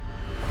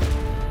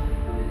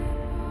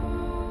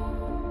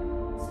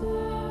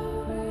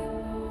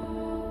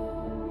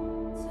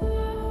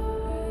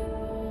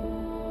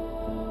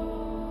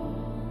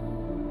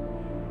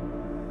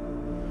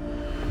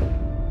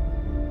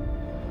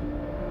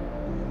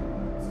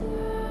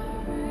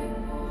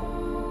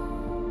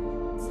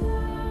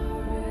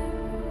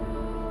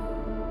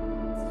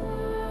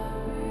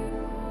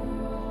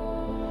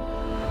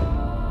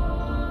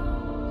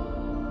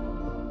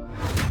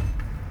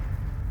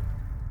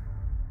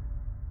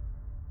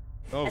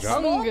Oh, A God.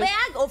 small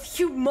bag of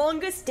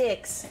humongous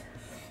dicks.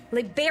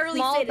 Like barely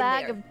Small fit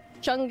bag in of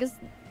chungus.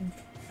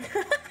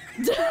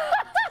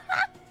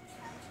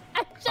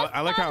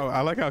 I like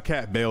how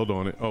Kat bailed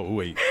on it. Oh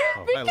wait.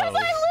 Oh, Because hello.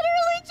 I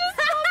literally just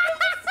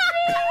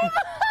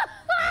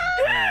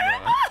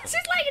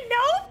She's like,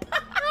 nope.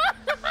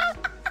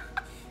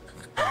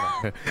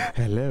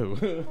 Hello.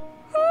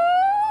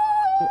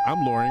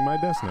 I'm lowering my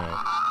desk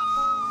now.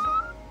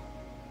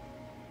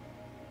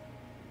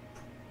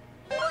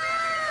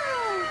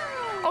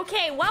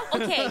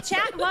 Okay,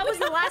 chat, what was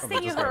the last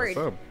thing you heard?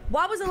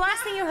 What was the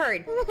last thing you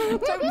heard?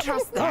 Don't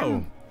trust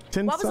them. Oh,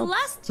 10 What was the subs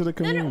last? to the No,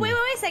 community. wait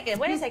a second.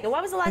 Wait a second.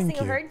 What was the last Thank thing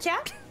you you. heard,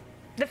 chat?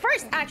 The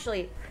first,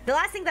 actually. The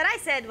last thing that I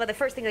said was the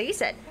first thing that you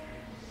said.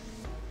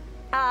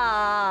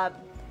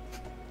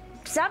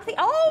 Something.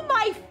 Oh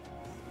my.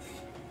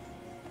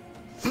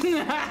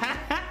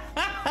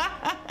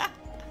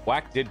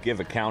 Whack did give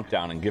a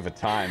countdown and give a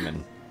time,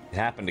 and it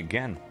happened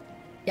again.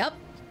 Yep.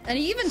 And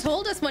he even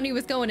told us when he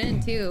was going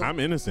in, too. I'm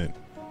innocent.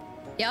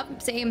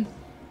 Yep, same.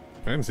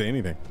 I didn't say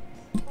anything.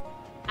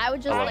 I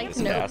would just like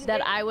to note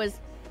that I was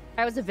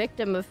a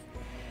victim of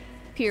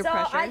peer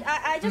pressure.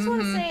 I just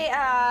want to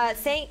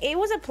say, it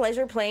was a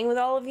pleasure playing with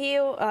all of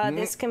you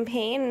this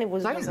campaign. It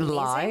was amazing.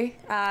 lie.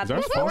 Is that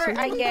Before sponsored?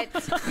 I get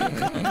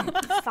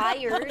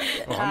fired,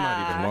 Oh,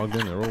 I'm not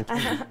even logged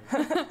in. Roll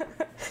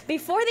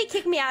before they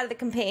kicked me out of the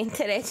campaign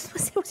today,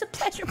 it was a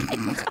pleasure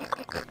playing.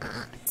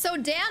 So,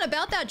 Dan,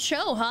 about that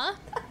show, huh?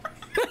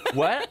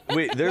 What?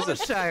 Wait, there's What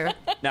a show?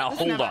 Now This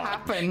hold never on.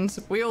 happened.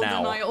 We all Now-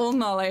 deny all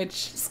knowledge.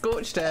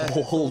 Scorched earth.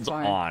 Hold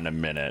Fine. on a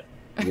minute.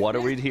 What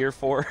are we here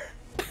for?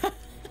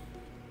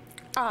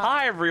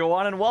 Hi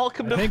everyone, and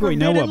welcome to I think we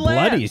know what Forbidden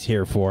Land. Bloody's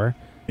here for.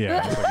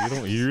 Yeah,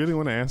 but you really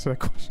want to answer that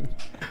question?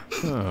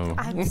 Oh.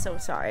 I'm so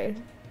sorry.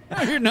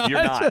 You're not.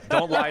 You're not.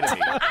 Don't lie to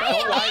me.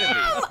 Don't lie to me.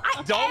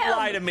 I Don't am.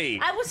 lie to me.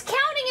 I was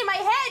counting in my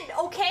head,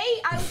 okay?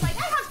 I was like,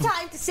 I have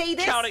time to say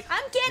this. Counting.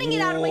 I'm getting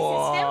it out of my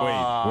system.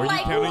 Wait, were you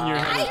Like, counting your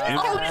I- hand?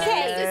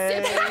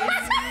 okay.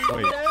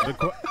 Wait,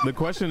 the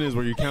question is,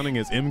 were you counting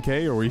as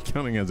MK or were you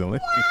counting as a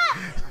lady?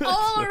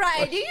 All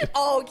right.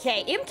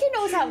 Okay. Imke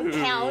knows how to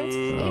count.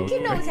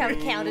 Imke knows how to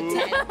count to 10.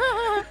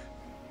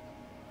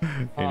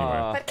 Anyway.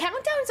 But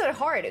countdowns are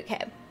hard,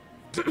 okay?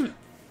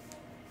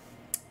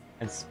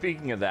 And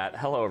speaking of that,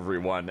 hello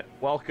everyone.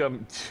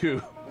 Welcome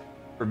to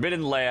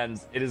Forbidden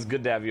Lands. It is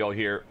good to have you all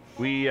here.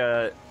 We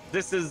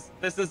this is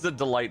a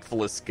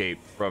delightful escape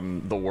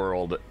from the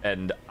world,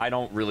 and I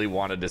don't really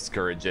want to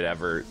discourage it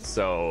ever.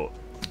 So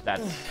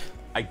that's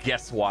I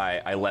guess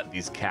why I let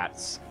these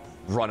cats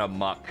run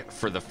amok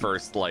for the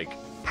first like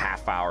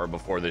half hour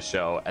before the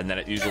show, and then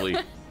it usually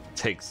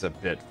takes a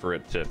bit for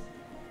it to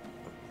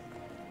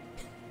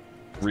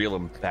reel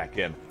them back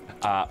in.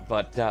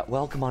 But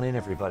welcome on in,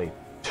 everybody.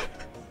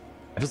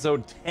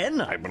 Episode 10,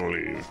 I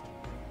believe.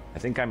 I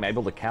think I'm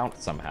able to count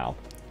somehow.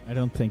 I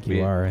don't think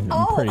you are. I'm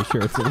pretty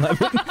sure it's 11.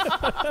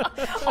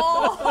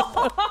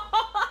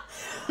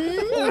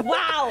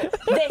 Wow.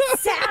 The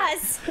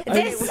sass.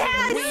 The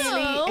sass.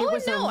 It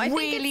was no, I a think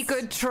really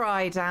it's- good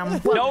try,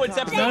 Dan. No, it's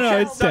episode No,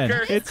 10, it's 10.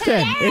 sucker. It's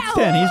 10. It's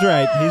 10. He's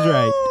right. He's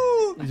right.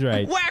 He's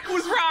right. Whack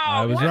was wrong!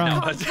 I was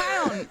wrong.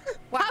 Count.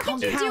 How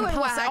could you do it,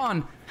 Pass Whack?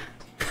 on.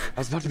 I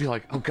was about to be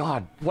like, oh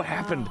god, what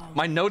happened?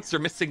 My notes are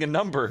missing a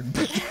number.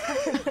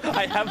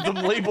 I have them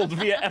labeled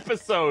via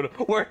episode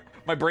where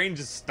my brain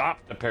just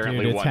stopped apparently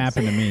Dude, it's once.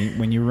 happened to me.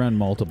 When you run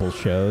multiple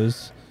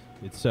shows,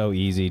 it's so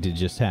easy to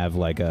just have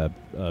like a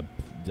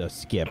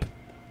skip.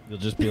 You'll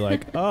just be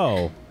like,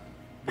 oh,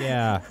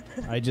 yeah,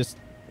 I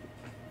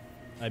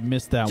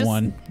missed that Just-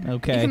 one. You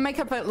Okay. can make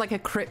up a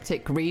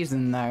cryptic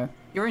reason, though.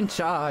 You're in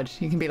charge.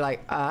 You can be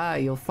like,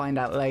 you'll find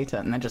out later,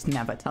 and then just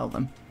never tell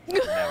them.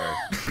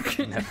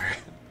 Never.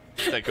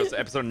 That goes to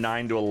episode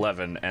 9 to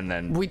 11, and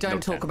then We don't no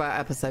talk 10. about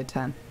episode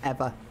 10,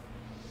 ever.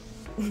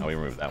 Oh, we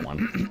removed that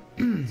one.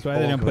 That's why they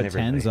don't Welcome, put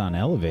everybody. 10s on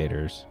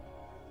elevators.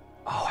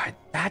 Oh,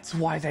 that's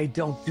why they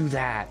don't do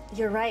that.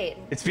 You're right.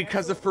 It's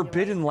because of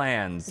Forbidden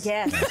Lands.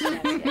 Yes.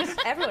 Yes.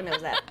 Everyone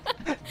knows that.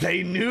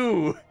 They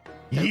knew.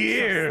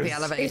 Years. The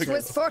elevator. It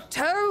was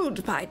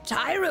foretold by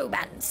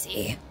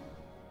gyromancy.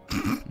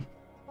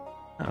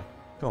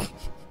 Cool.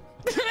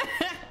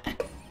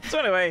 So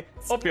anyway,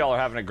 hope y'all are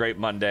having a great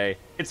Monday.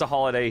 It's a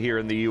holiday here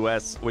in the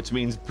U.S., which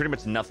means pretty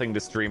much nothing to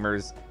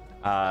streamers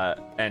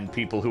and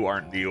people who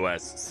aren't in the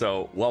U.S.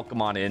 So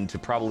welcome on in to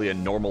probably a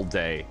normal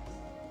day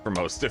for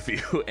most of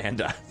you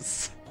and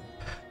us.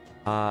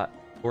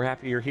 We're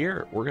happy you're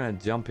here. We're gonna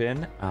jump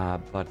in,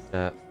 but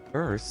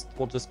first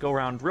we'll just go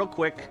around real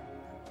quick.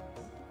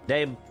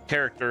 Name,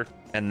 character,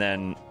 and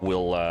then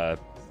we'll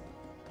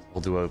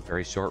do a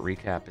very short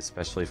recap,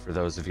 especially for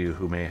those of you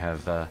who may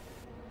have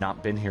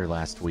not been here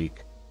last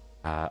week,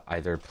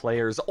 either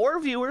players or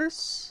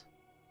viewers.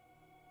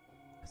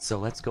 So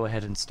let's go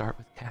ahead and start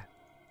with Kat.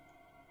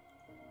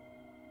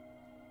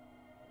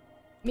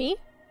 Me?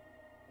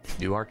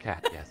 You are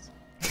Kat, yes.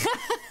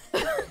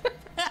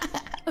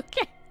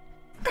 Okay.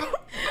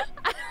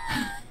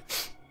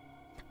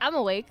 I'm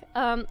awake.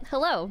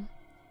 Hello.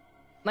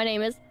 My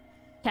name is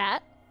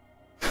Kat.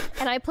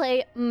 and I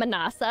play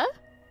Manasa,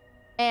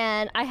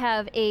 and I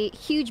have a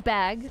huge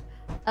bag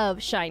of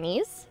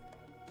shinies.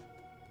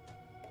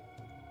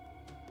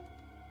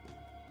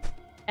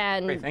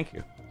 And Great, thank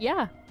you.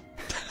 yeah,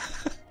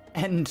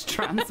 End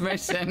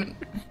transmission.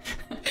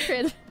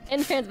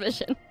 in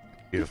transmission.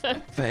 Beautiful.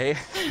 Faye.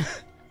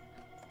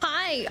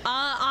 Hi,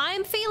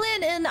 I'm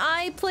Phelan and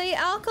I play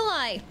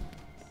Alkali.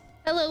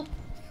 Hello.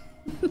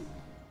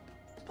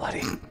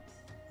 Bloody.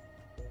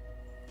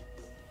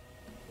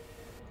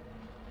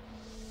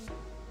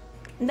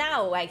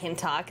 Now I can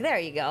talk. There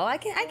you go. I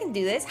can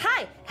do this.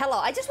 Hi. Hello.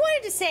 I just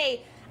wanted to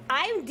say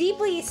I'm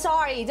deeply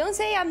sorry. Don't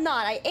say I'm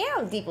not. I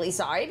am deeply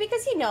sorry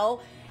because, you know,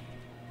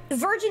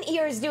 virgin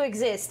ears do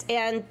exist,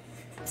 and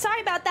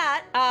sorry about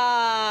that.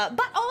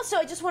 But also,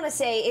 I just want to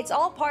say it's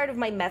all part of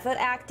my method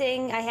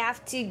acting. I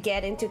have to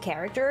get into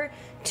character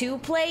to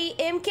play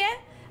Imke.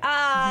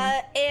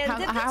 And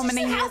How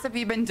many years have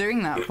you been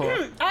doing that for?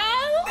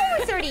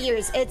 Over 30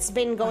 years it's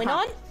been going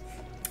on.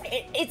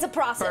 It's a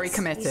process. Very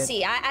committed. You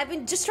see, I've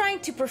been just trying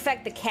to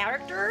perfect the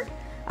character.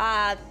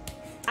 I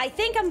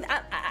think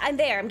I'm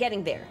there. I'm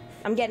getting there.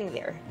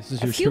 This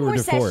is a your few tour more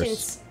de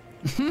force.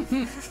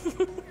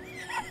 sessions.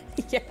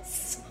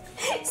 Yes.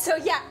 So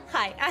yeah,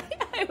 hi.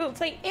 I will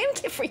play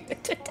Imke for you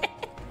today.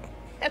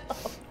 Hello.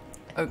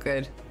 Oh,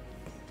 good.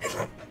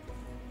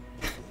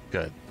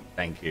 Good.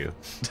 Thank you.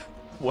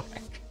 Whack.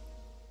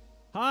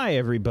 Hi,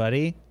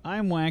 everybody.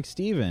 I'm Wax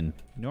Steven.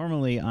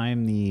 Normally,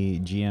 I'm the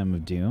GM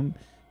of Doom,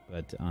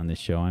 but on this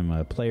show, I'm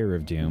a player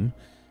of Doom.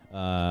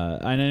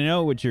 And I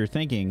know what you're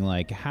thinking,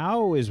 like,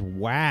 how is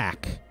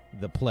Whack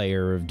the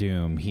player of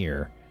Doom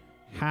here?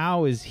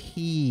 How is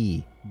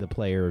he the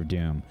player of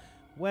Doom?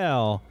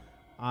 Well,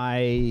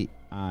 I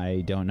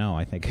don't know.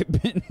 I think I've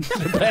been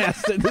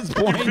surpassed at this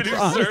point, You've been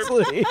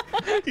honestly.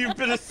 You've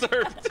been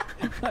usurped.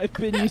 I've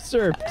been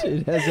usurped.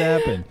 It has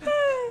happened.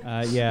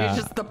 Yeah. You're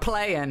just the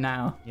player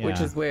now, which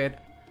Yeah. is weird.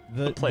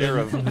 The player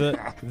of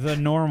the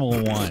normal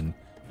one.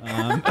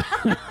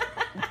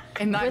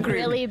 In that With group.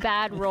 really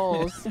bad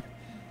rolls.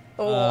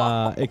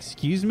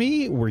 Excuse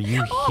me, were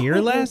you here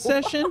last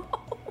session?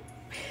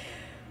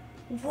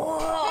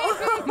 Whoa.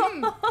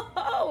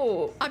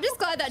 I'm just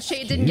glad that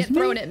shade didn't get Excuse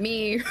me? thrown at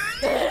me.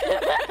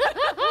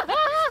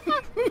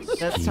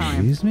 That's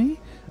time. Excuse me?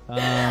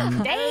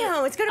 Damn,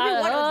 it's gonna be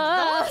one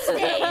of those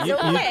days. You-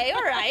 Okay,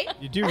 all right.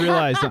 You do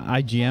realize that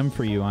I GM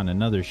for you on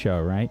another show,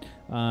 right?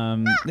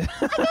 I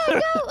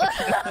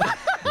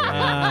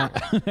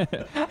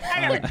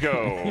gotta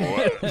go.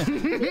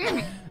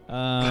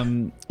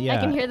 Yeah. I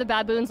can hear the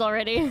baboons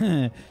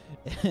already.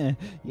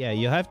 Yeah,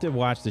 you'll have to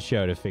watch the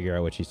show to figure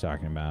out what she's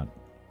talking about.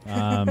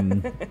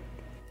 And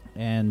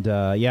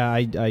yeah,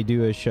 I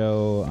do a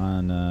show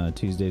on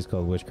Tuesdays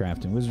called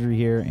Witchcraft and Wizardry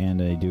here,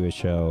 and I do a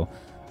show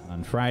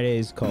on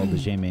Fridays called The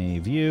Jamie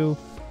View.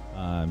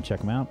 Check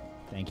them out.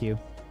 Thank you.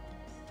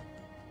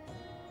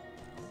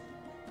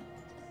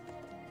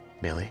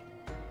 Millie?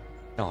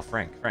 No,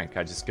 Frank.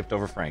 I just skipped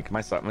over Frank.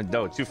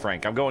 No, it's you,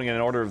 Frank. I'm going in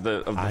order of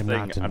the I'm thing.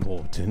 not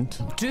important.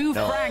 Do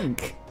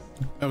Frank.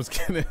 I was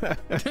kidding.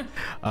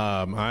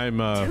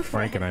 I'm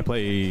Frank, and I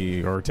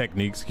play, or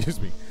Technique, excuse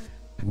me.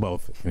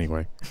 Both,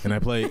 anyway. And I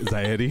play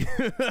Zaidi.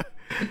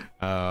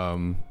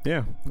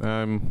 Yeah,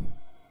 I'm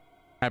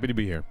happy to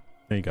be here.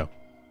 There you go.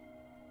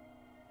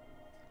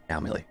 Now,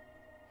 Millie.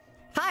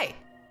 Hi,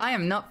 I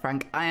am not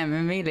Frank. I am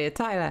Amelia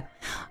Tyler.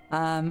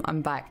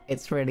 I'm back.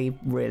 It's really,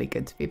 really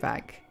good to be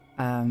back.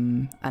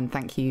 And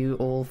thank you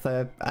all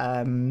for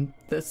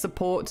the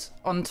support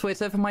on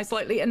Twitter for my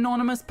slightly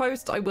anonymous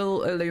post. I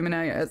will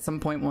illuminate at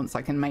some point once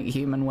I can make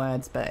human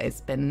words, but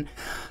it's been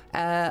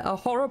a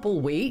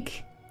horrible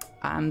week.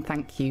 And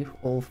thank you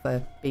all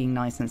for being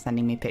nice and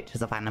sending me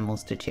pictures of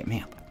animals to cheer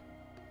me up.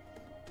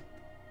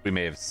 We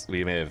may have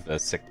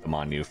sicked them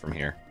on you from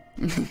here.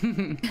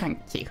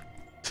 Thank you.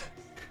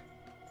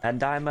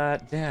 And I'm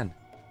Dan,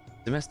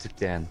 Domestic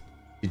Dan,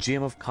 the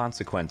GM of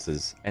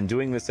Consequences. And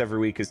doing this every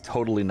week is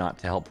totally not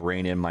to help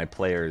rein in my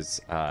players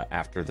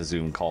after the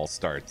Zoom call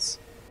starts.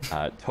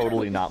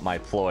 Totally not my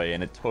ploy,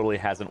 and it totally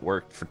hasn't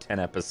worked for 10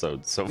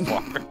 episodes so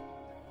far.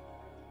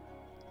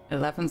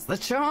 11's the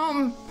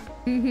charm.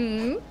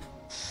 Mm-hmm.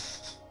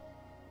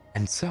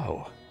 And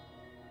so,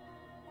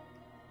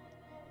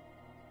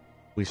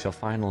 we shall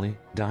finally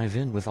dive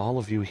in with all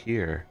of you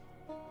here.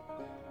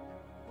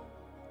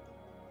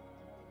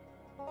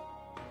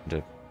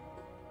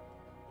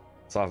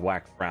 Saw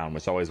Whack frown,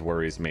 which always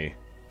worries me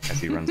as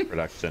he runs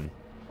production.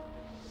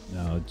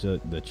 No,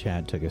 the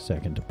chat took a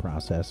second to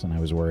process, and I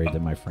was worried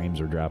that my frames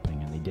were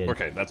dropping, and they did.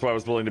 Okay, that's why I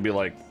was willing to be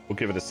like, we'll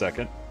give it a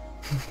second.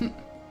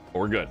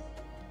 We're good.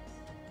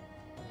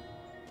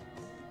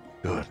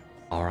 Good.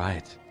 All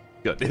right.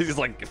 Good. He's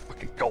like,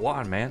 fucking go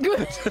on, man.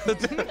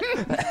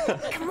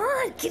 Come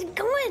on, get it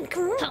going.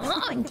 Come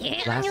on.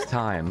 Last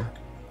time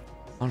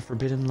on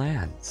Forbidden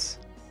Lands,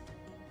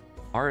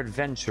 our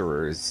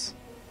adventurers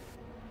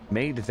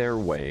made their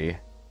way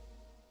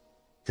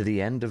to the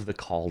end of the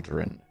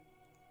cauldron.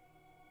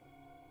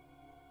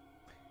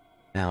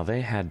 Now,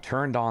 they had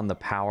turned on the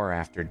power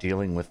after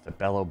dealing with the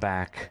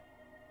Bellowback.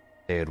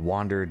 They had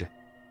wandered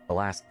the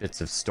last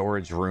bits of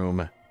storage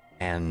room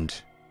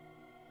and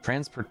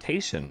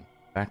transportation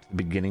back to the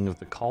beginning of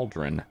the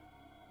cauldron.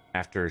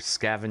 After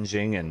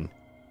scavenging and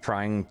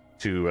trying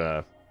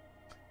to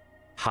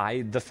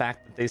hide the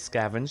fact that they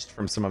scavenged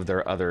from some of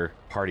their other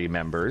party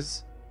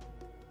members,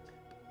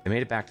 they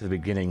made it back to the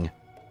beginning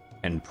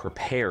and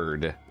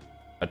prepared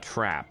a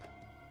trap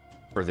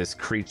for this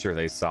creature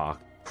they saw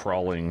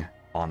crawling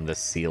on the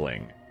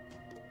ceiling.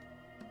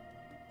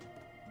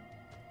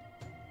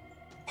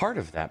 Part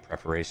of that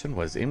preparation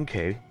was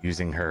Imke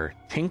using her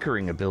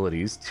tinkering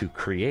abilities to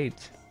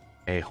create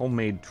a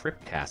homemade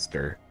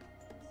tripcaster,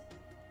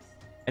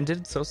 and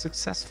did so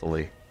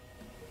successfully,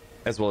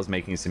 as well as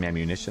making some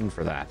ammunition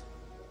for that.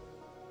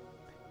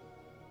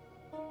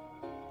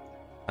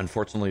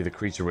 Unfortunately, the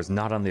creature was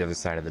not on the other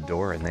side of the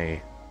door, and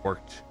they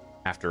worked,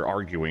 after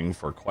arguing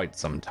for quite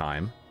some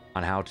time,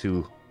 on how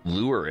to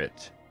lure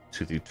it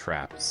to the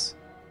traps,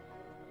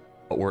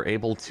 but were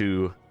able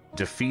to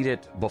defeat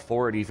it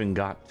before it even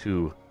got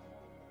to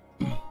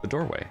the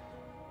doorway.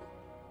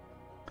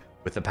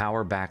 With the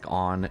power back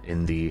on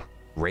in the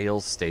rail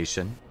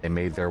station, they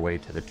made their way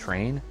to the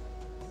train,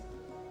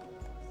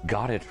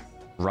 got it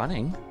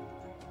running,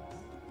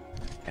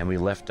 and we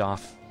left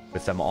off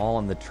with them all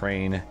on the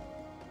train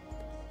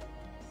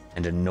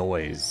and a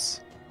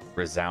noise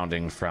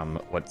resounding from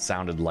what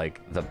sounded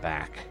like the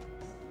back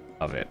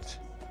of it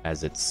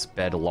as it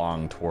sped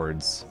along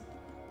towards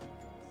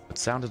what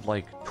sounded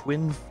like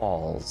Twin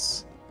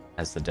Falls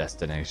as the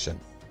destination.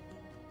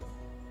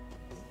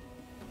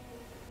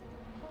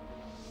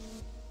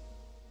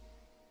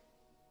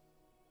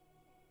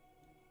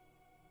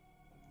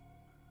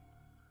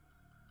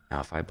 Now,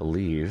 if I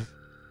believe,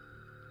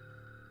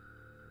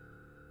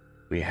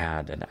 we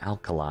had an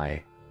alkali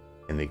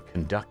in the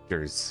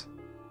conductor's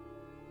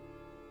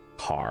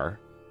car,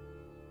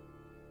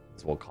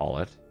 as we'll call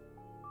it,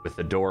 with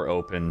the door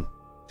open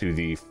to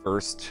the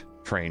first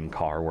train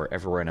car where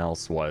everyone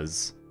else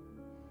was.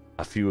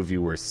 A few of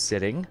you were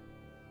sitting.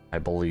 I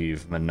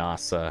believe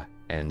Manasa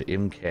and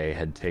Imke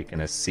had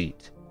taken a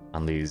seat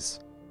on these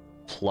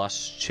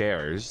plush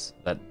chairs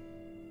that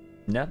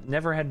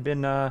never had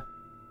been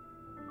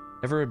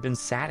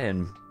sat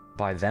in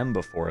by them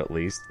before, at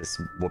least. This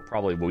was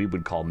probably what we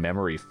would call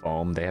memory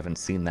foam. They haven't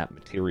seen that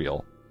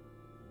material.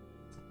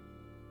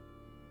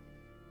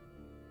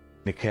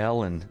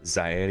 Mikkel and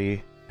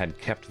Zairi had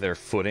kept their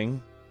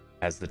footing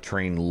as the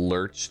train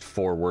lurched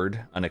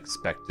forward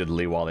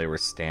unexpectedly while they were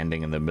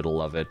standing in the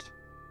middle of it,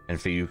 and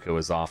Fayuka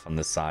was off on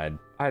the side,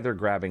 either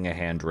grabbing a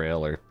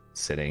handrail or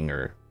sitting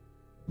or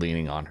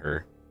leaning on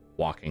her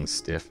walking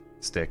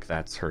stick.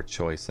 That's her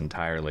choice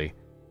entirely.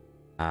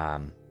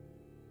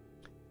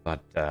 But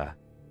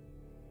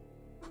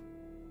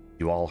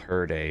you all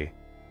heard a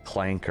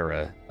clank or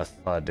a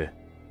thud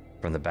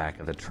from the back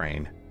of the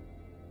train.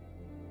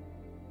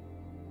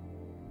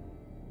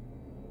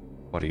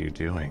 What are you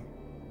doing?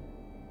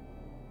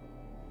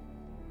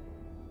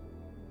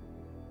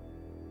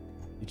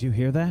 Did you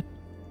hear that?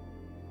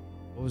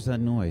 What was that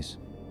noise?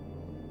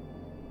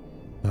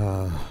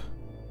 I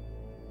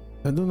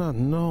do not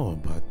know,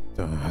 but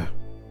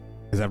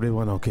is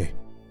everyone okay?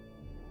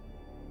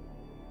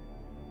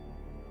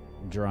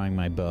 I'm drawing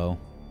my bow.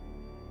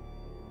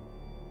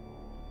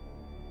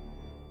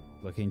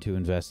 Looking to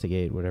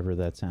investigate whatever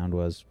that sound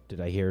was. Did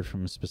I hear it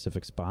from a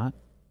specific spot?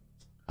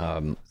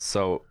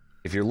 So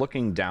if you're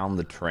looking down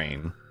the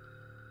train,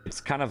 it's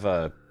kind of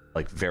a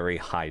very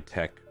high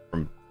tech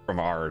from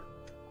our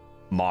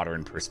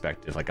modern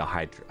perspective, like a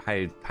high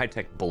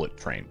tech bullet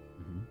train.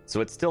 Mm-hmm.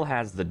 So it still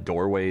has the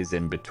doorways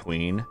in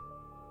between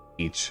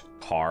each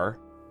car,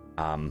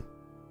 and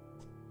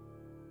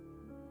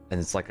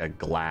it's like a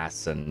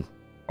glass and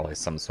probably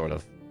some sort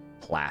of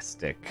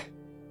plastic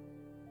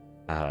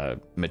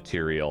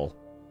material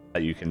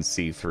that you can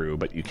see through,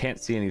 but you can't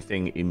see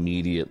anything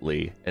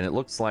immediately. And it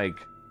looks like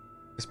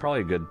there's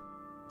probably a good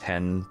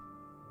 10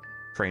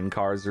 train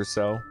cars or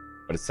so,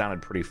 but it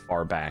sounded pretty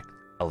far back,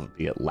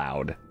 albeit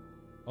loud.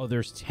 Oh,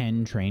 there's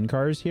 10 train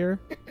cars here?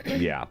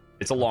 Yeah,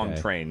 it's a long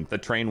Okay. train. The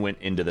train went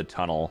into the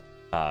tunnel,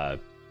 but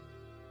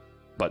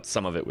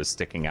some of it was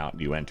sticking out.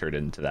 You entered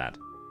into that.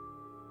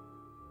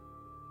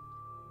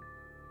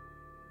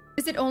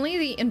 Is it only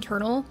the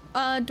internal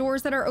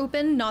doors that are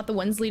open, not the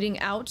ones leading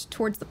out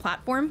towards the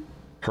platform?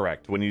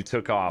 Correct. When you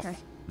took off, Okay.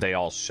 they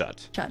all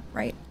shut. Shut,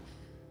 right.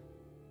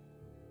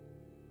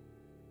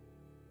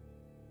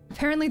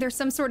 Apparently there's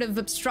some sort of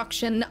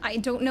obstruction. I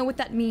don't know what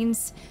that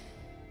means.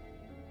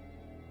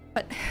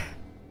 But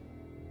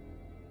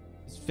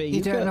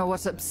You don't know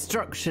what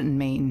obstruction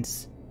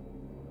means.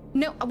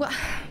 no, well,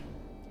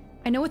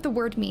 I know what the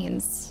word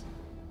means,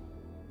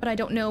 but I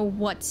don't know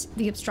what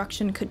the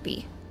obstruction could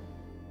be.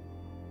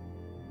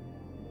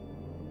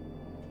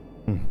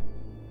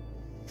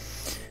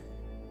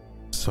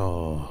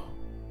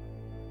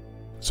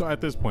 So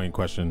at this point,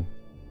 question: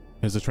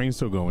 is the train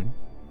still going?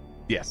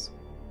 Yes,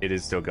 it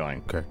is still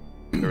going. Okay.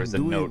 There was a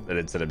Do we- note that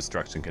it said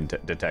obstruction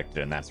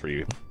detected, and that's where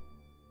you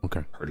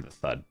Okay. heard the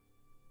thud.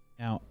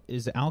 Now,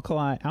 is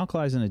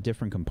Alkali's in a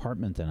different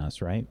compartment than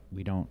us, right?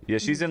 We don't. Yeah,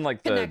 she's in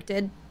like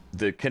Connected.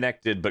 the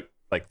connected, but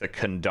like the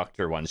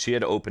conductor one. She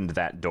had opened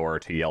that door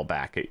to yell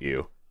back at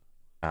you.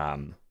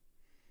 So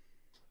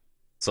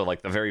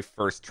like the very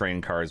first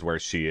train car is where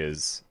she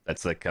is.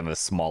 That's like kind of the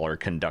smaller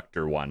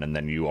conductor one, and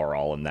then you are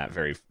all in that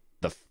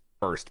the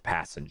first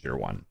passenger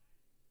one.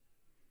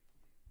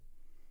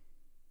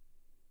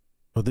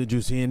 Well, did you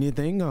see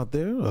anything out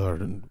there, or?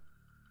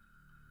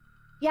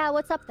 Yeah,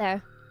 what's up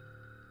there?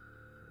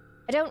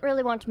 I don't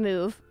really want to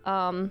move.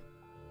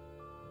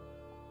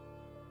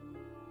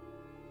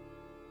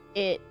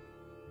 It's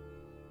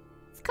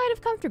kind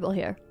of comfortable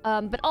here,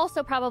 but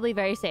also probably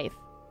very safe.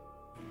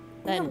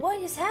 Yeah, And what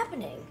is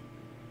happening?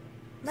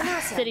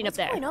 Manasa, Sitting up what's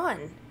there. going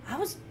on? I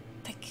was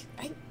like,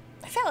 I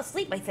fell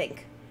asleep, I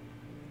think.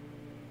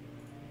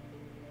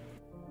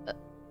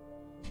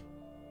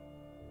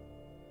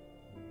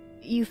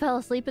 you fell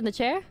asleep in the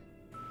chair?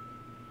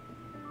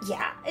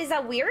 Yeah, is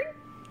that weird?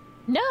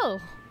 No,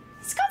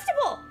 It's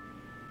comfortable.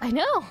 I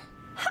know.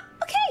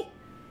 Okay.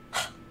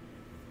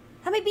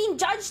 Am I being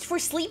judged for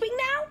sleeping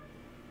now?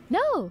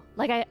 No,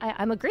 like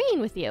I'm agreeing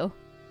with you.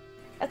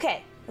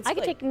 Okay, that's I good.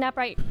 could take a nap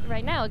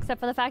right now, except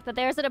for the fact that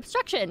there's an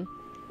obstruction.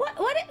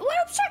 What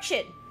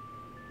obstruction?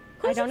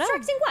 Who's don't know.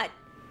 obstructing what?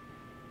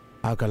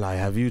 Alkali,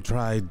 have you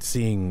tried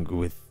seeing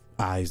with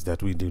eyes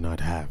that we do not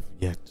have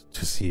yet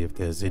to see if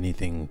there's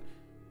anything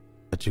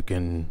that you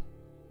can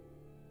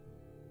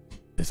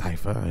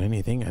decipher,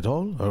 anything at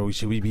all? Or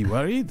should we be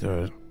worried?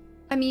 Or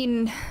I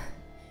mean,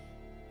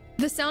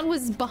 the sound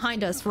was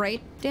behind us,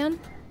 right, Dan?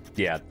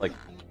 Yeah, like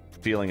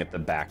feeling at the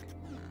back.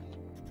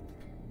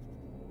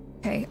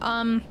 Okay.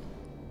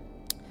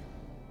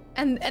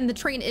 And the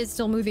train is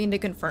still moving to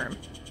confirm.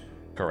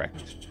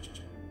 Correct.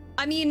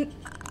 I mean,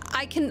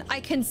 I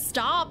can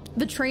stop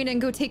the train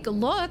and go take a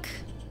look.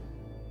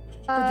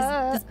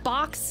 Or this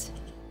box.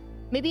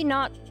 Maybe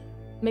not.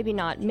 Maybe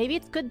not. Maybe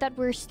it's good that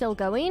we're still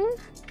going.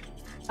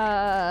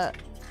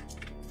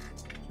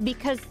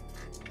 Because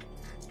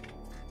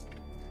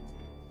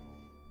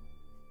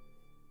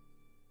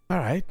all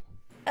right,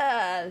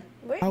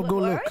 I'll go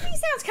where look. are these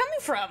sounds coming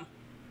from?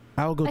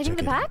 I'll go I check think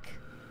the it out. back.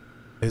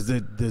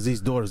 Does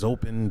these doors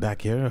open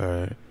back here,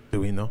 or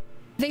do we know?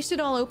 They should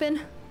all open.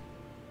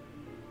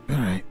 All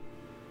right.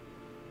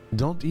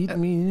 Don't eat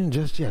me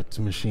just yet,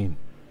 machine.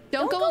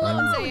 Don't go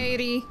alone,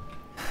 Sayedi.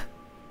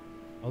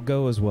 I'll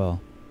go as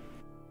well.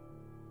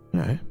 All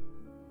right.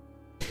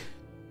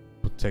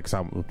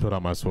 Put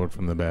out my sword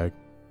from the bag.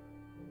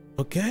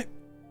 Okay.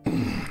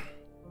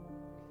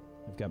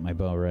 I've got my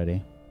bow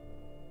ready.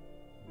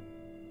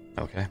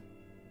 Okay.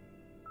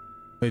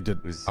 Wait, did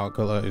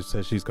Alkali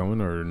say she's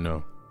going or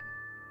no?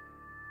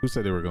 Who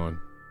said they were going?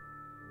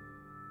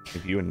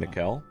 If you and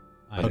Nickel.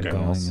 I'm Okay.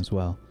 going as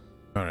well.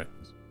 All right.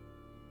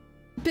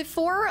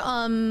 Before,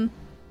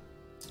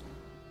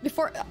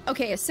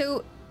 okay,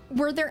 so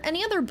were there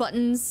any other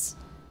buttons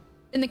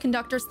in the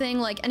conductor's thing,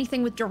 like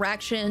anything with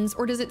directions,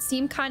 or does it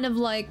seem kind of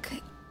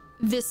like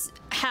this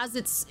has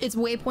its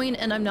waypoint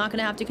and I'm not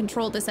gonna have to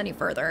control this any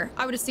further?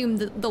 I would assume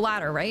the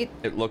latter, right?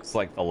 It looks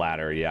like the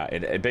latter, yeah.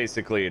 It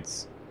basically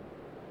it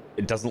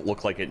doesn't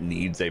look like it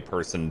needs a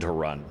person to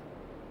run.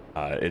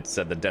 It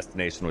said the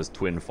destination was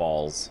Twin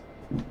Falls,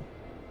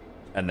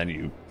 and then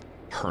you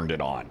turned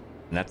it on,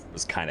 and that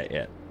was kind of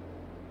it.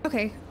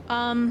 Okay,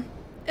 and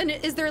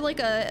is there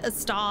like a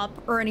stop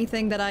or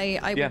anything that I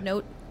Yeah. would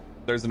note?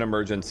 There's an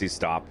emergency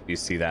stop. You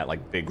see that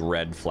like big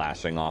red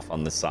flashing off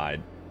on the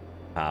side,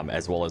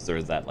 as well as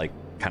there's that like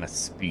kind of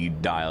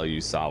speed dial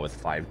you saw with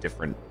 5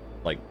 different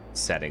like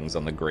settings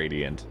on the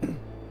gradient.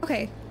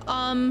 Okay,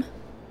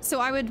 so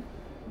I would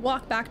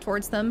walk back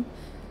towards them,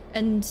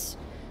 and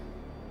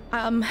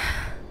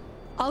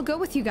I'll go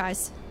with you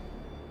guys,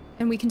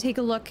 and we can take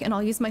a look, and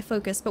I'll use my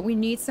focus, but we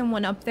need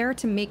someone up there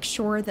to make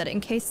sure that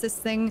in case this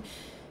thing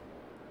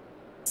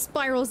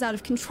spirals out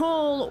of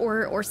control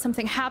or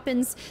something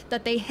happens,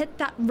 that they hit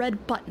that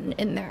red button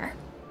in there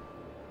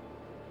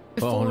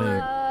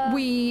before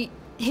we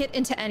hit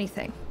into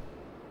anything.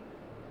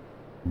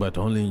 But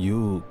only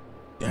you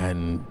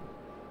and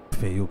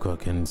Feyuka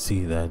can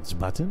see that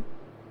button?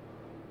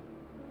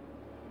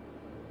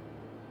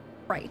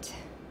 Right.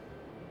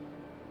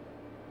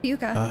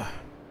 Yuka,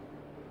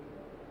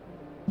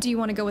 do you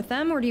want to go with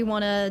them, or do you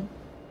want to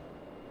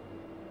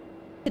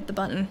hit the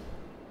button?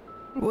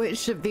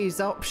 Which of these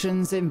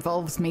options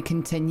involves me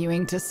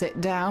continuing to sit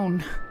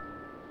down?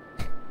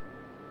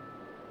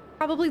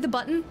 Probably the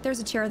button. There's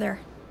a chair there.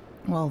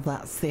 Well,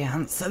 that's the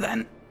answer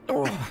then.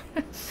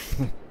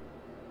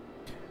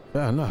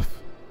 Fair enough.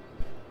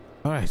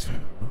 All right.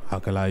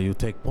 Alkali, you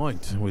take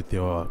point with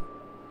your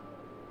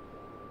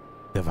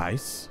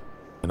device,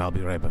 and I'll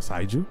be right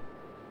beside you.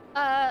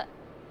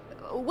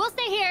 We'll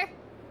stay here.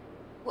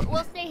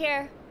 We'll stay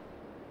here.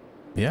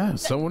 Yeah,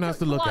 someone has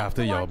to look Go on,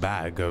 after go your on.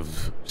 bag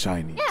of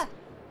shinies. Yeah.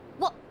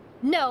 Well,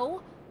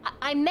 no.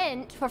 I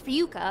meant for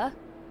Fuyuka.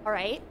 All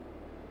right.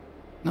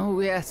 Oh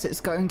yes, it's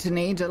going to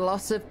need a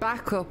lot of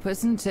backup,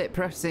 isn't it,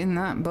 pressing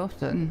that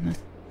button?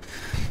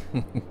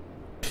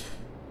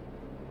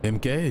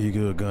 MK, are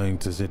you going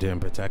to sit here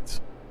and protect?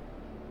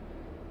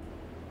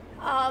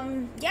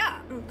 Yeah,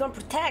 I'm gonna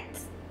protect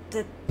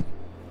the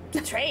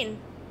train.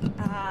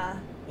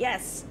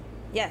 Yes.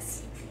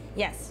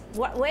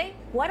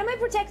 What am I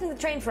protecting the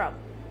train from?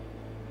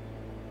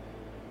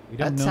 We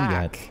don't know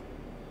yet.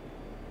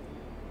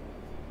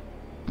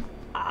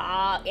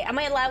 Am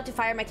I allowed to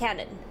fire my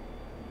cannon?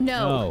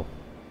 No.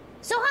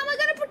 So how am I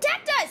gonna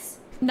protect us?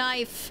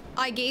 Knife.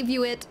 I gave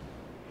you it.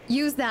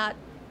 Use that.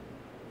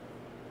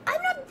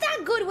 I'm not that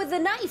good with the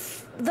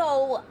knife,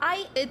 though.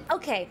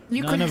 Okay.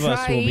 You None could of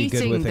us try will be good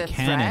eating with the a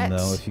cannon, threat.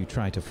 though, if you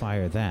try to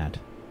fire that.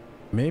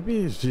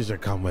 Maybe she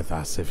should come with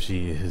us if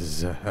she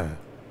is. I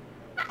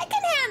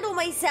can handle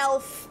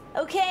myself,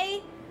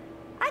 okay?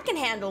 I can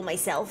handle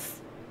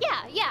myself.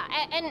 Yeah,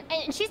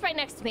 and she's right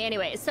next to me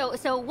anyway. So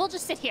we'll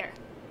just sit here.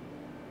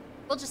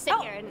 We'll just sit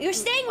here. And, you're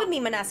staying with me,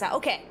 Manasa.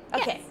 Okay.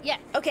 Yes.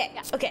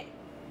 Okay.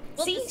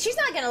 We'll See, just- she's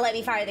not gonna let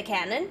me fire the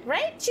cannon,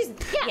 right?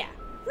 Yeah.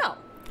 No.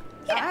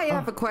 Yeah. I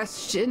have a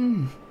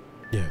question.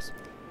 Yes.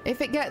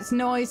 If it gets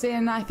noisy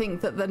and I think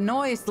that the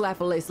noise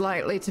level is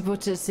likely to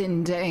put us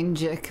in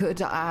danger,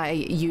 could I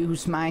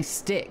use my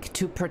stick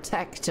to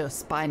protect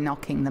us by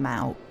knocking them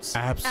out?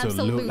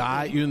 Absolutely.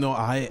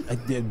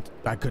 Absolutely.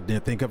 I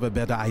couldn't think of a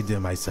better idea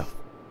myself.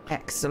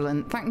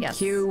 Excellent. Thank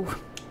Yes. you.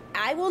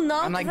 I will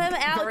knock And I them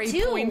out very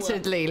too.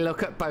 pointedly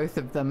look at both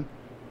of them.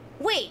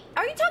 Wait,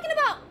 are you talking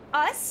about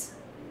us?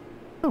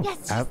 Yes,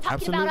 she's talking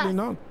Absolutely about us.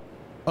 not.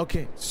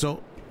 Okay,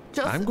 so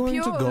Just I'm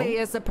going to purely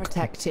go. as a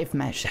protective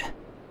measure.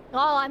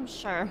 Oh, I'm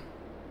sure.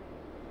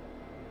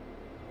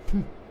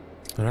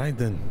 All right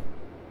then.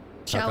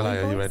 Shall we, Akalai, are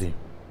you boys? ready?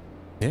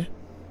 Yeah.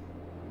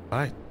 All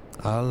right.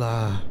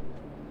 I'll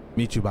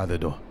meet you by the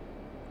door.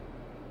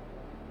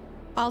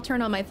 I'll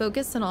turn on my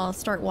focus and I'll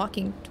start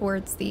walking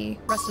towards the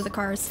rest of the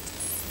cars.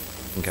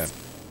 Okay.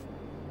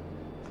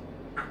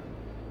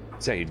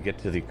 So you'd get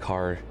to the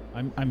car.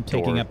 I'm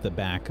taking Door. up the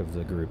back of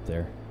the group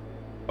there.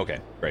 Okay,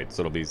 great.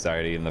 So it'll be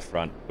Zaidi in the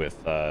front with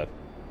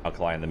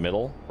Alkali in the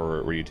middle,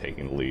 or were you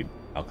taking the lead,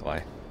 Alkali?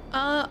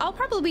 I'll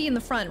probably be in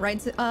the front, right,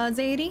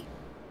 Zaidi?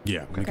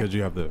 Yeah, because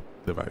you have the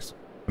device,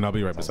 and I'll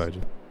be right beside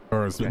you,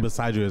 or as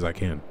beside you as I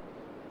can.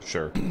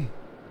 Sure.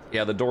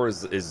 Yeah, the door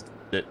is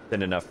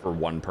thin enough for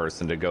one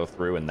person to go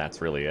through, and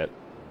that's really it.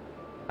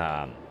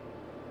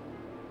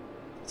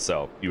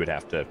 So you would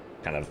have to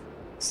kind of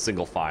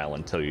single file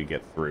until you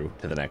get through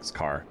to the next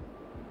car.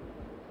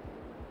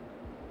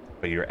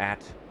 But you're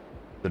at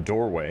the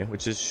doorway,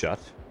 which is shut,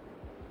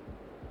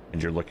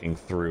 and you're looking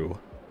through.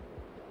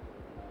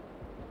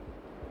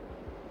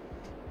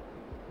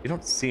 You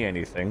don't see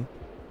anything.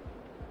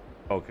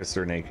 Focus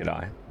or naked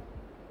eye.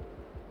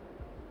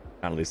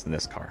 Not at least in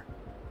this car.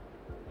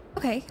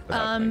 Okay.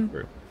 without going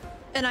through.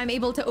 And I'm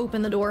able to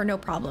open the door, no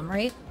problem,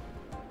 right?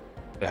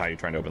 How are you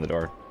trying to open the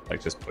door?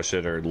 Like just push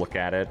it or look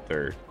at it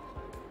or?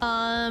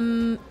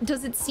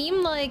 Does it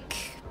seem like...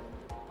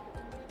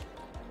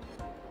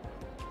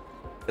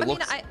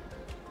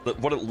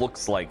 What it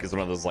looks like is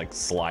one of those like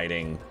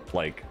sliding,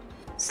 like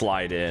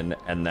slide in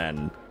and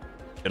then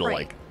it'll Right.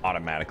 like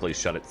automatically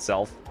shut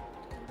itself.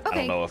 I Okay.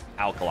 don't know if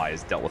Alkali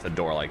has dealt with a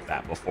door like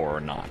that before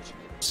or not.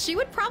 She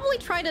would probably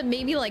try to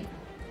maybe like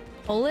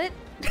pull it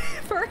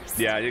first.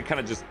 Yeah, it kind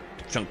of just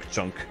chunk.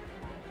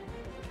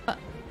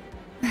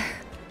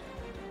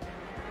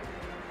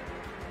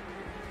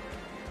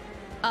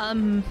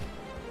 I'm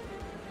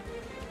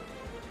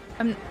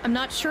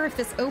not sure if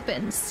this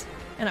opens,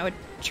 and I would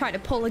try to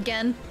pull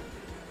again.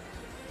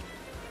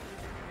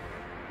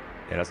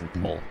 It doesn't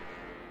pull.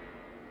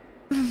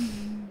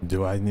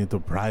 Do I need to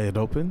pry it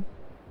open?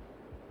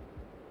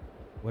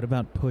 What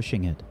about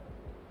pushing it?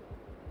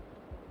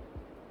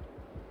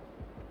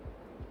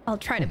 I'll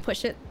try to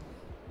push it.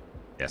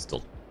 Yeah,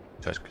 still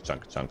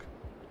chunk.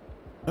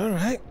 All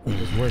right. It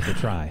was worth a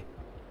try.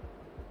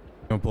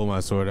 Gonna pull my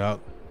sword out.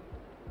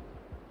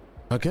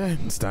 Okay,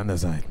 stand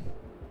aside.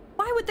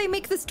 Why would they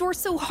make this door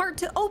so hard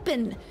to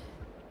open?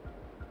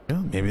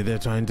 Yeah, maybe they're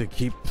trying to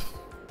keep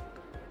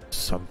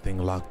something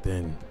locked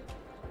in.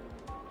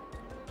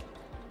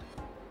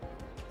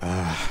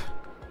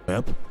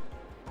 Well,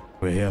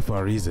 we're here for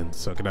a reason.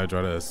 So can I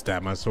try to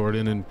stab my sword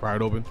in and pry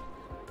it open?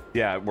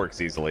 Yeah, it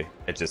works easily.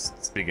 It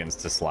just begins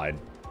to slide.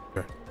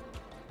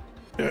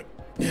 Okay.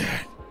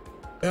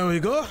 There we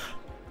go.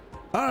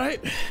 All right.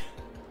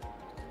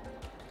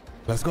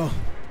 Let's go.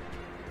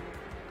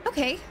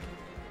 Okay.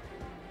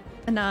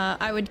 And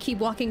I would keep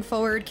walking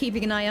forward,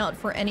 keeping an eye out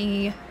for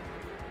any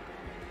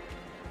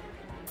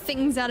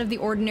things out of the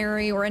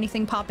ordinary or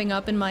anything popping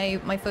up in my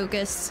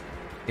focus.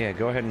 Yeah,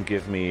 go ahead and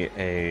give me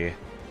a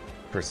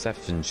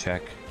perception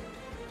check.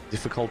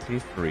 Difficulty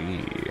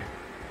free.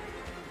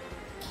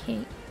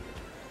 Okay.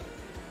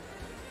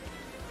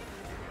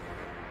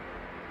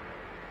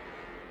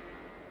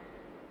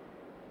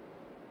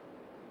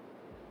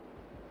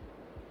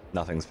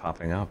 Nothing's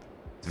popping up.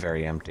 It's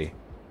very empty.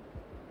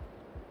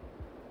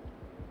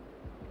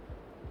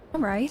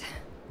 All right.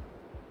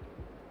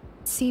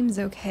 Seems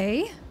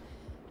okay.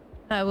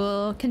 I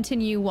will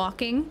continue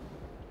walking.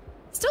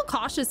 Still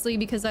cautiously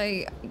because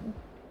I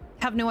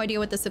have no idea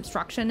what this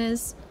obstruction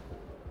is.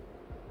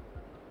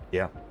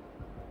 Yeah.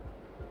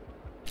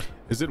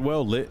 Is it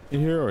well lit in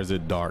here, or is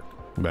it dark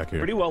back here?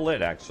 Pretty well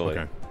lit, actually.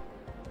 Okay.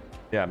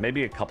 Yeah,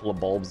 maybe a couple of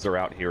bulbs are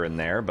out here and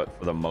there, but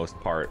for the most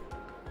part,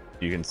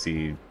 you can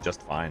see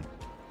just fine.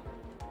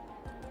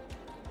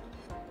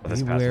 But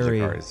this passenger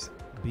car is...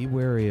 Be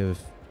wary of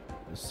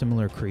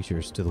similar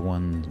creatures to the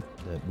one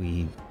that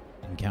we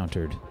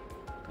encountered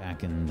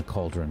back in the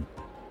cauldron.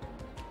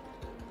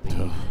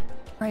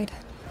 Right.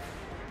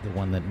 The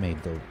one that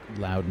made the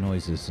loud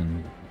noises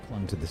and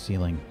clung to the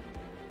ceiling.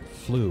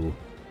 Flew.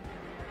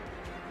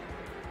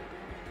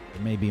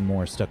 There may be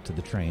more stuck to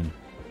the train.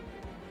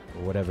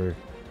 Or whatever you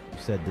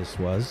said this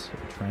was.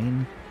 A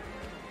train?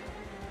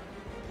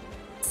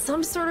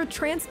 Some sort of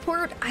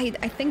transport. I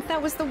think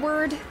that was the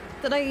word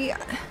that I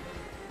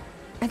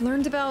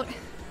learned about.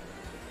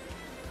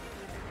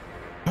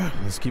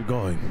 Let's keep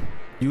going.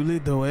 You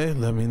lead the way.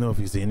 Let me know if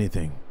you see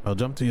anything. I'll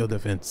jump to your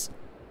defense.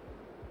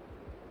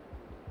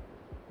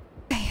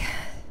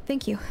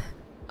 Thank you.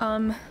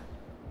 And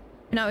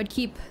I would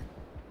keep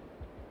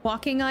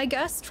walking, I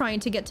guess, trying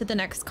to get to the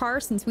next car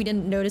since we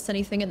didn't notice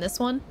anything in this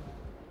one.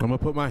 I'm gonna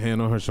put my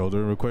hand on her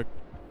shoulder real quick,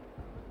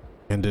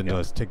 and then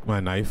take my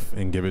knife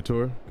and give it to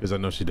her because I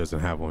know she doesn't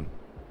have one.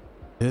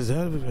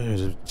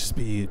 Just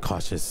be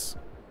cautious,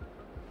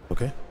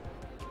 okay?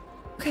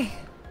 Okay.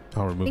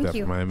 I'll remove Thank that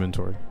you. from my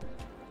inventory.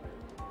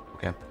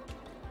 Okay.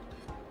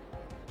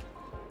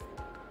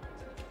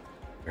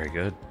 Very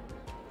good.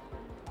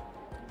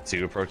 So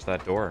you approach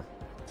that door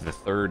to the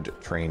third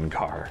train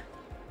car.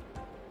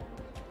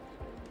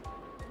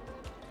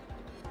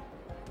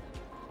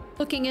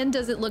 Looking in,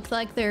 does it look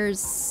like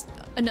there's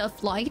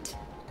enough light?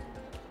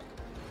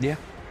 Yeah.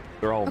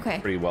 They're all Okay.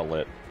 pretty well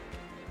lit.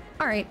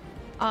 All right.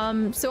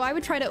 So I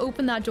would try to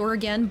open that door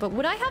again, but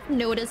would I have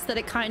noticed that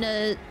it kind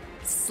of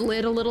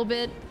slid a little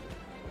bit?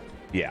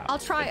 Yeah. I'll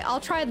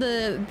try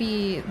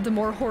the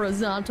more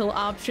horizontal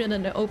option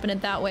and open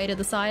it that way to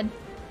the side.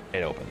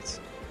 It opens.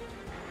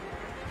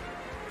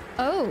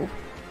 Oh.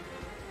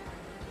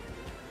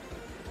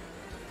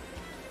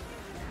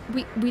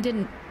 We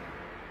didn't.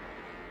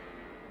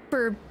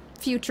 For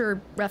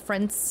future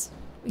reference,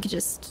 we could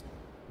just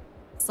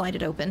slide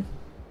it open.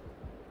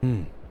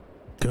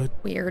 Good.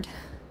 Weird.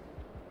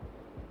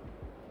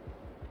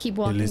 Keep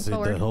walking Listen,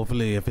 forward.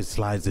 hopefully if it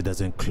slides, it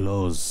doesn't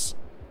close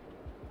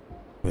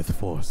with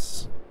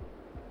force.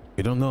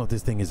 We don't know if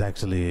this thing is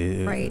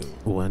actually Right.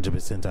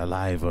 100%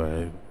 alive,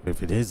 or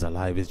if it is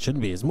alive, it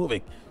shouldn't be. It's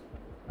moving.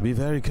 Be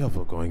very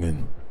careful going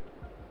in.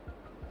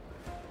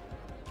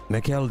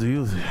 Nikel,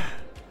 do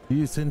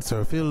you sense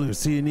or feel or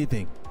see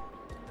anything?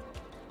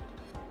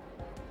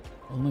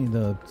 Only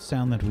the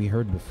sound that we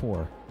heard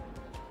before.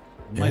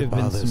 It might It have been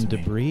bothers some me.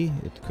 debris.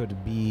 It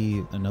could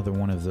be another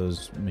one of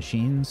those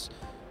machines.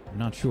 I'm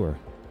not sure.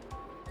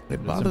 It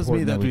It's bothers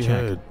me important that that we we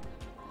check. heard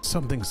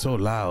something so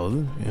loud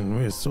and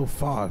we're so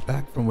far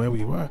back from where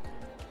we were.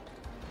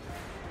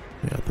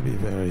 We have to be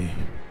very...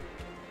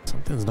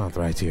 Something's not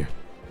right here.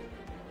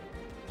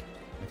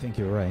 I think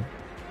you're right.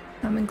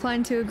 I'm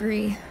inclined to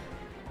agree.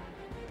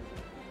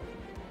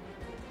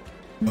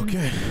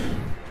 Okay,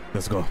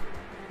 let's go.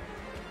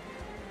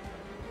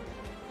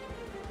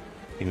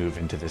 You move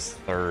into this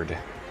third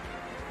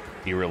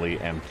eerily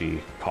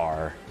empty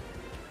car.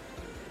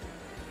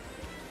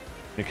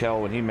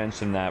 Nikel, when he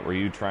mentioned that, were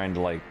you trying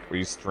to were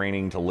you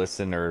straining to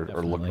listen or look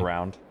Definitely.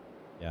 around?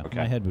 Yeah, Okay.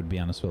 my head would be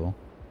on a swivel.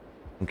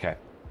 Okay.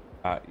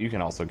 You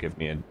can also give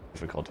me a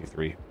difficulty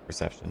 3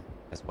 perception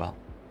as well.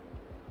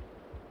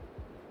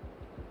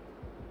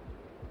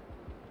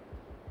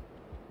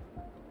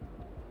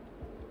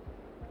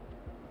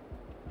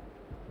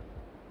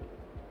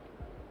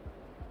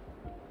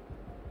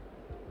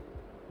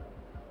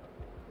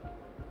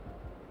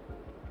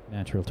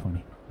 Natural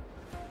 20.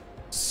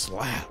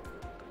 Slap.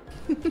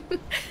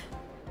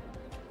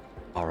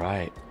 All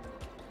right.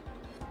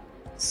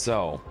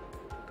 So,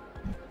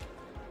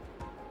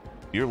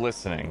 you're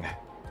listening.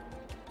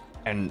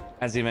 And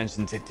as you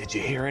mentioned, did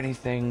you hear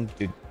anything?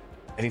 Did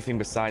anything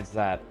besides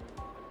that?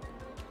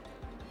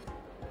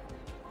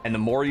 And the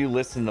more you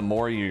listen, the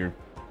more you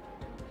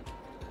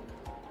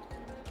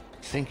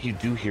think you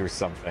do hear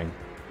something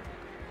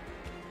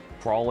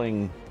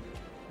crawling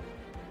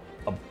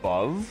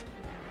above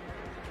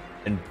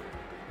and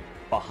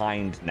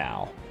behind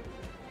now.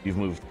 You've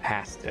moved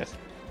past it.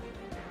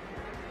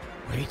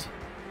 Wait.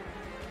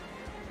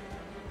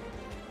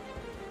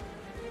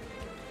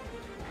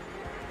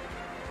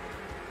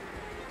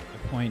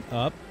 I point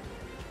up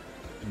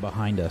and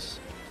behind us.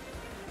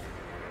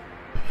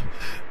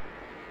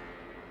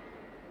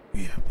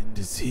 We have been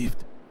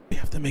deceived. We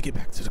have to make it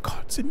back to the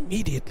carts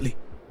immediately.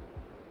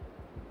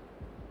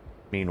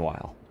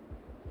 Meanwhile,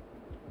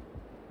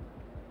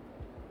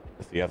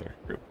 with the other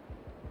group.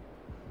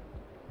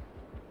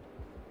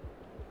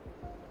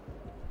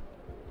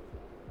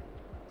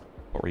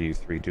 What were you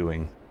three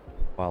doing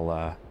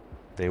while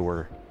they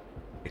were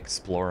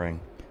exploring?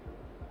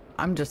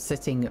 I'm just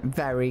sitting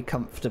very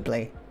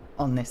comfortably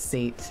on this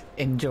seat,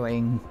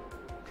 enjoying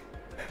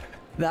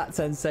that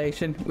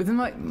sensation with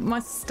my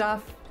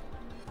staff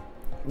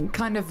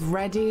kind of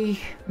ready,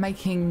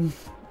 making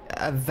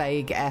a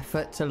vague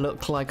effort to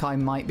look like I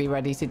might be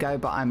ready to go,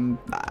 but I'm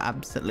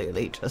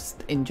absolutely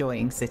just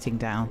enjoying sitting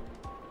down.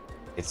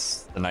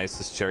 It's the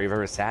nicest chair you've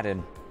ever sat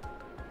in.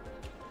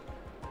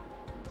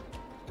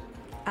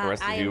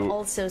 I am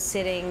also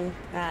sitting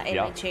in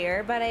my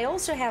chair, but I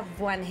also have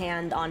one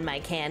hand on my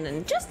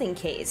cannon, just in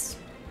case,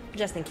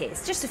 just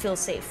to feel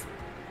safe.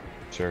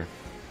 Sure.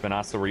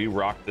 Manasa, were you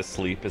rocked to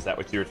sleep? Is that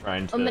what you were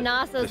trying to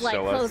Manasa's to like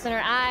show us? closing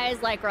her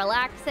eyes, like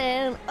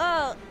relaxing.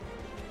 Oh,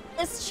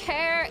 this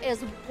chair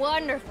is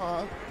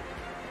wonderful.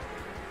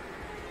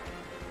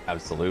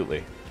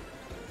 Absolutely.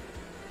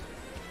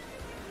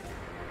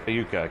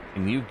 Ayuka,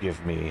 can you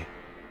give me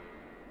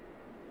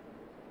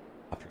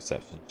a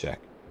perception check?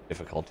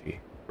 Difficulty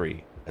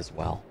 3 as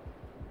well.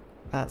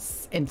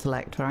 That's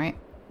intellect, right?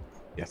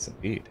 Yes,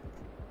 indeed.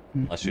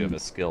 Unless you have a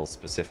skill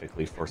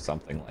specifically for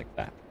something like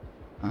that.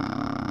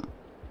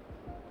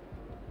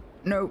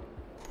 Nope.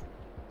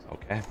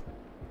 Okay.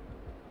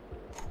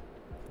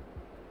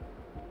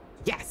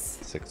 Yes!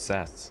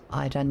 Success.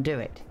 I'd undo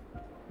it.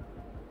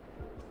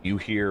 You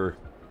hear...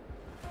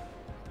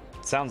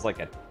 It sounds like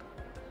a...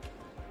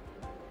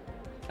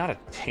 Not a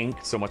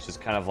tink so much as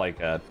kind of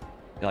like a...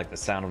 Like the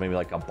sound of maybe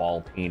like a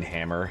ball peen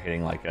hammer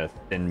hitting like a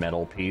thin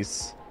metal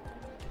piece.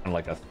 And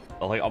like a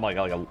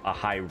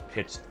high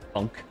pitched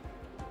thunk.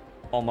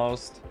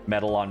 Almost.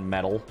 Metal on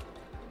metal.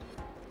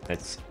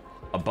 It's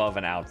above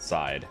and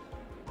outside.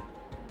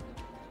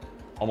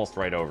 Almost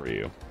right over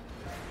you.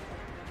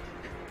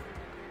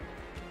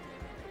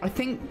 I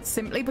think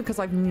simply because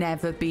I've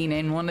never been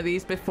in one of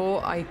these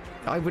before, I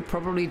would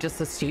probably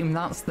just assume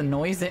that's the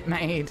noise it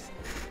made.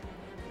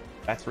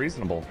 That's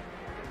reasonable.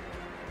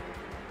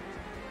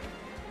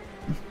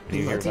 Can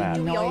you hear that?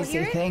 Do we all Noisy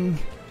hear it? thing.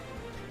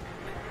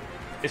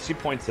 If she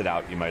points it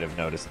out, you might have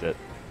noticed it.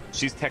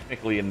 She's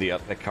technically in the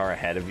car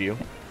ahead of you,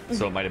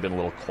 so it might have been a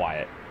little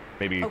quiet.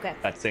 Maybe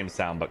that same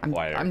sound, but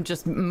quieter. I'm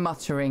just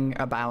muttering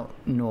about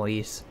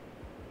noise.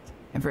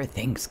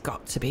 Everything's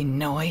got to be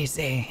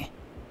noisy.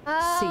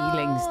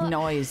 Ceiling's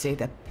noisy,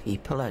 the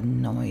people are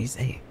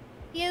noisy.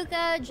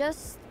 Yuka,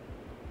 just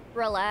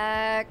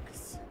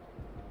relax.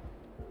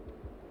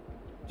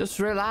 Just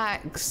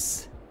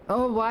relax.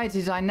 Oh, why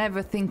did I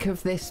never think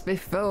of this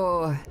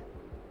before?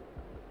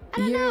 I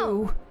don't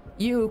know.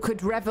 You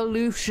could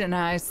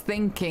revolutionize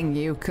thinking,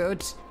 you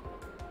could.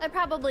 I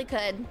probably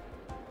could.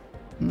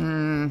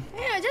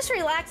 Yeah, just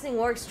relaxing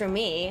works for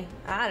me.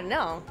 I don't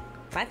know.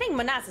 I think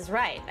Manasa's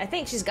right. I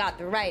think she's got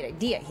the right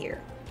idea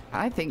here.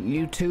 I think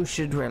you two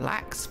should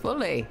relax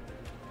fully.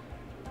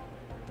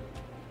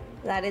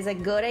 That is a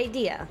good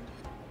idea.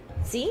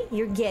 See?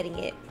 You're getting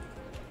it.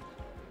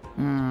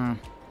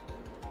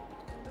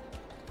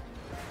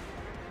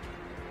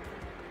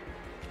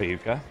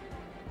 Bayuka,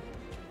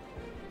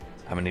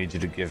 I'm gonna need you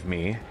to give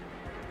me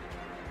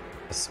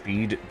a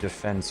speed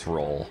defense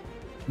roll.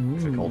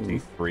 Difficulty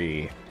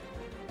 3.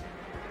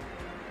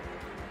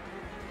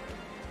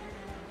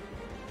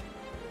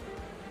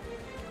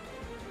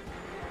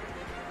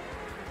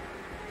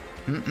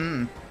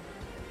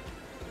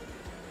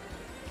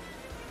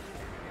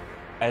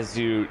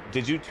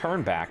 Did you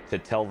turn back to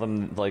tell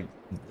them, like,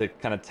 to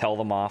kind of tell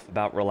them off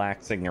about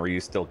relaxing, or are you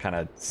still kind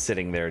of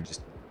sitting there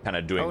just kind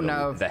of doing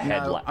the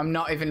head? No, I'm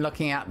not even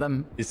looking at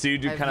them. So you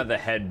do kind of the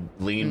head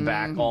lean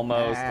back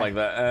almost, like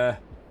the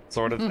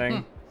sort of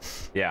thing?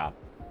 Yeah.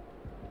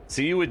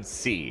 So you would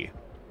see,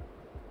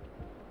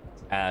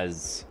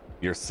 as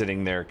you're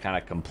sitting there kind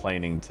of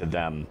complaining to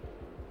them,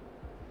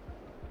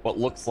 what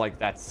looks like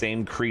that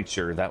same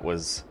creature that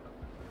was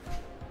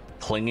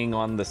clinging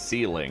on the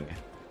ceiling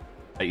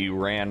that you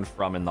ran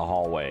from in the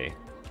hallway.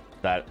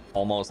 That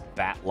almost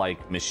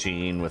bat-like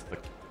machine with the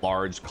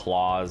large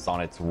claws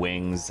on its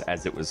wings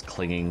as it was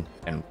clinging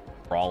and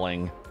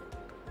crawling.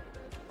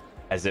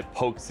 As it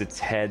pokes its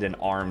head and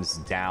arms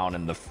down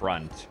in the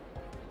front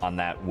on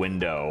that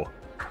window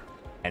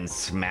and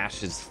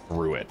smashes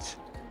through it.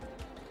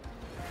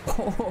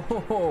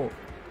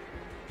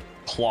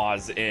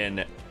 Claws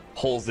in,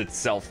 pulls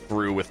itself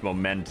through with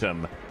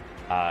momentum.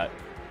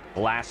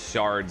 Glass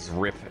shards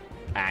rip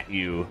at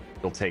you.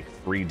 You'll take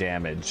 3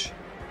 damage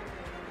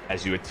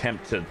as you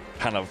attempt to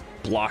kind of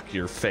block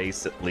your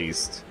face at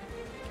least.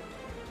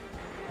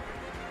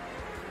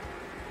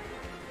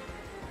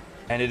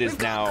 And it is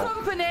now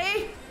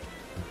company.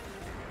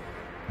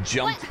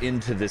 Jumped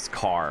into this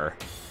car.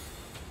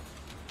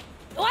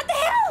 What the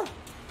hell?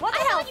 What the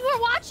I hell? thought you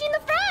were watching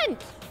the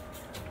front.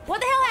 What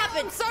the hell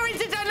happened? Sorry,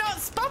 did I not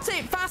spot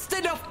it fast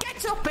enough?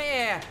 Get up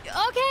here!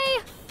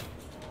 Okay.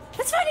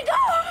 Let's find it. Go.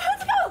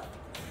 Let's go.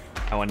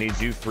 I want to need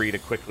you 3 to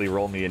quickly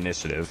roll me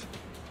initiative.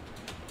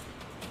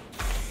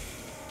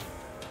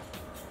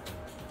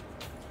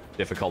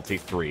 Difficulty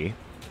 3.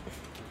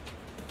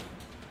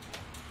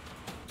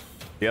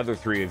 The other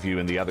 3 of you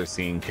in the other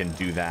scene can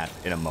do that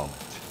in a moment.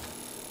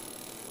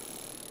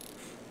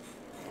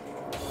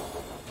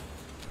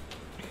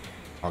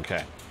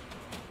 Okay.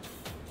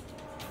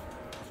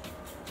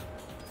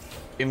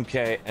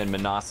 Imke and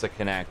Manasa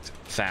connect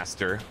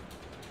faster,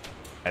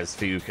 as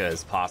Fiuka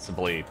is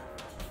possibly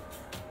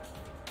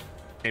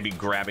maybe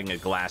grabbing a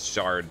glass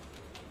shard,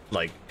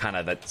 like kind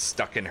of that's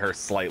stuck in her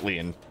slightly,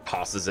 and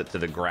tosses it to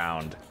the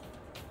ground.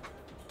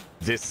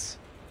 This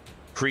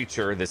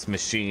creature, this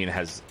machine,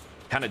 has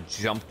kind of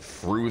jumped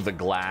through the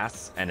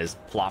glass and has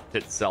plopped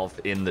itself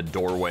in the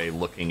doorway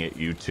looking at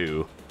you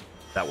two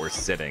that were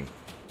sitting.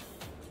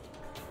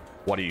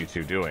 What are you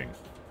two doing?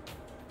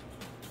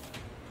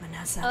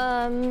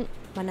 Manasa.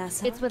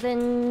 Manasa. It's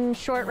within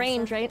short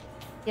range, right?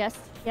 Yes.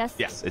 Yes.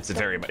 Yes, it's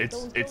very much.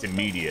 It's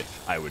immediate,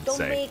 I would Don't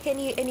say. make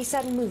any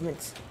sudden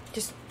movements.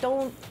 Just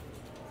don't.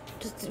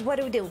 Just what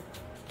do we do?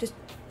 Just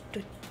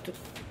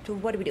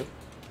what do we do?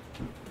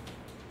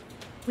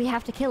 We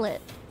have to kill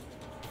it.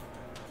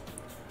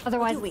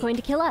 Otherwise, we? it's going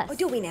to kill us. Oh,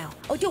 do we now?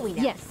 Oh, do we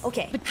now? Yes.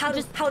 Okay. But How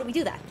do we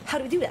do that? How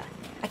do we do that?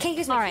 I can't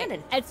use my All right.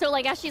 cannon. And so,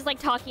 like, as she's like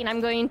talking, I'm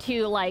going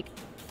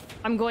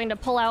to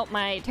pull out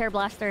my Terror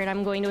Blaster and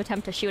I'm going to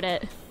attempt to shoot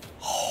it.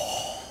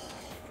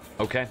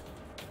 Okay.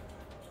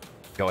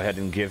 Go ahead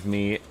and give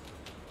me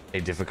a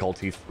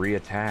difficulty 3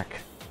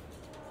 attack.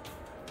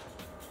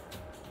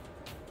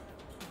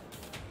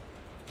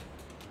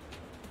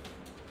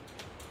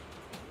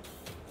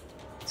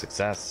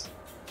 Success.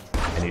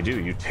 And you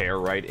do. You tear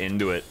right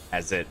into it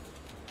as it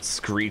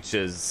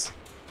screeches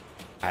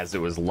as it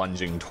was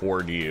lunging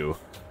toward you,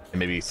 and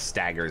maybe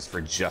staggers for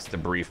just a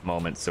brief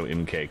moment so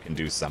MK can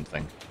do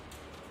something.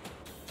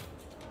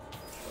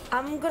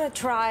 I'm gonna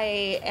try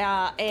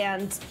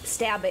and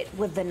stab it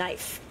with the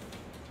knife.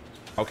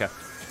 Okay.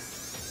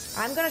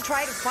 I'm gonna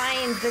try to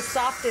find the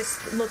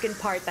softest looking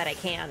part that I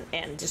can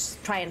and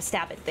just try and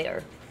stab it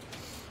there.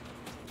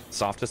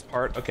 Softest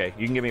part? Okay,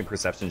 you can give me a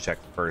perception check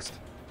first.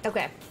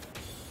 Okay.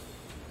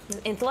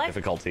 Intellect?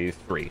 Difficulty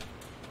 3.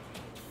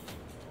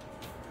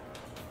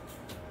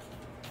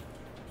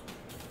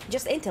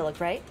 Just intellect,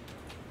 right?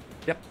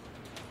 Yep,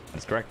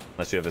 that's correct.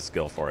 Unless you have a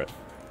skill for it.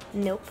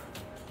 Nope.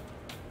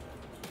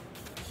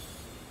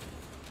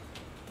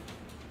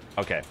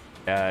 Okay.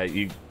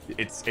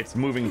 It's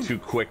moving too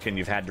quick, and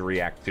you've had to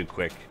react too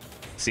quick.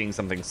 Seeing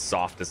something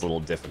soft is a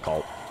little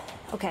difficult,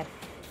 Okay.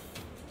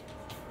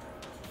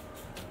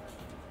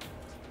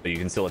 but you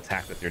can still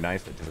attack with your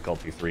knife at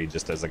difficulty 3,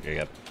 just as like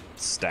a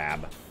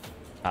stab.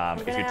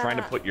 If you're trying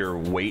to put your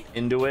weight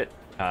into it,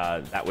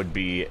 that would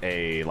be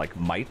a like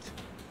might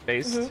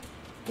based,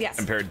 Yes.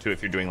 compared to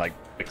if you're doing like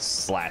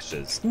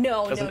slashes.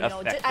 No. Doesn't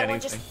affect I want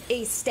anything. just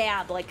a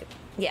stab, like,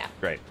 yeah.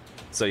 Right.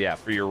 So yeah,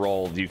 for your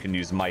roll, you can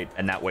use might,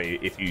 and that way,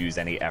 if you use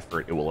any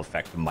effort, it will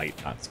affect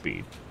might, not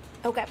speed.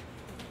 Okay.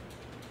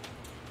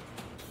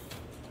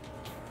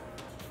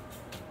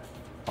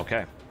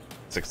 Okay.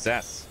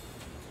 Success.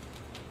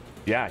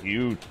 Yeah,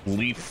 you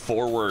leap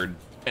forward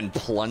and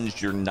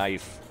plunge your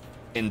knife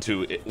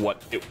into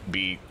what it would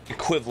be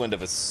equivalent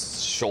of a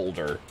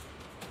shoulder,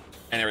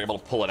 and you're able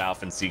to pull it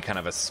off and see kind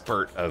of a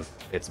spurt of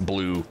its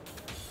blue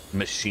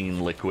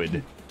machine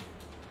liquid.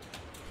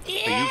 Ew,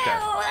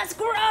 Ayuka. that's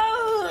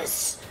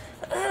gross!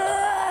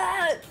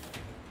 Ugh.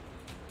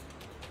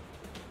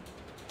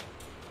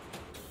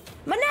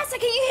 Manasa,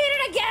 can you hit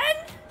it again?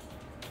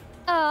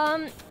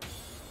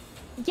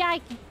 Yeah,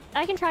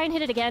 I can try and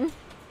hit it again.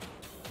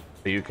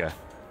 Ayuka,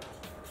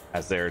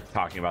 as they're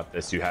talking about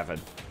this, you have an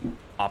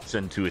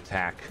option to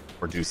attack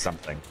or do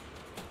something.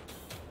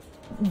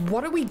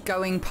 What are we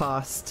going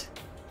past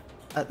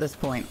at this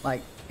point?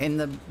 Like, in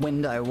the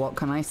window, what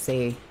can I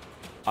see?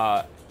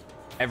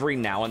 Every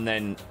now and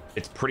then,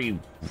 it's pretty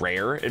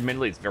rare.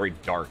 Admittedly, it's very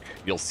dark.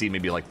 You'll see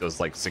maybe like those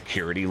like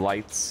security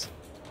lights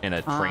in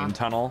a train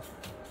tunnel,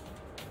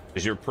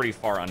 because you're pretty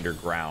far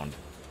underground.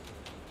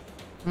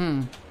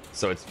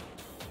 So it's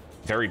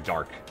very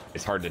dark.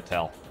 It's hard to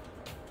tell.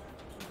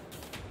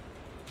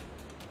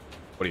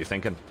 What are you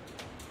thinking?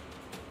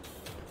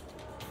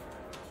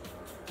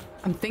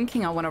 I'm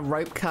thinking I want to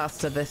rope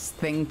caster this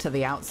thing to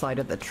the outside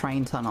of the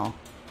train tunnel.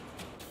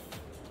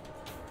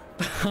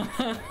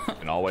 You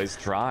can always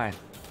try.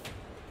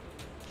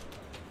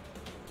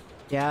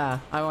 Yeah,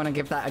 I want to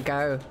give that a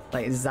go.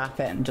 Like, zap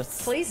it and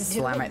just Please do.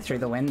 slam it through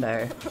the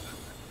window.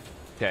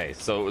 Okay,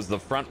 so it was the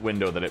front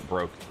window that it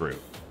broke through,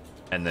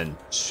 and then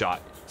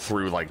shot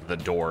through like the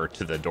door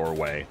to the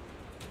doorway.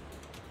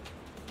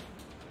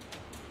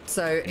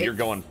 So You're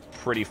going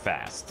pretty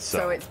fast.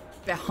 So it's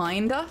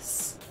behind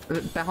us?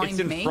 Behind it's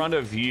in me? front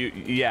of you.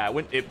 Yeah,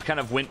 it kind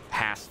of went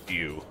past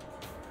you,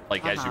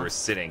 like as you were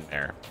sitting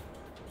there.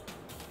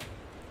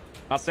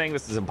 Not saying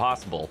this is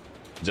impossible,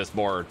 just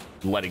more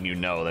letting you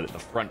know that the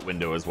front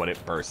window is what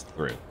it burst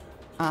through.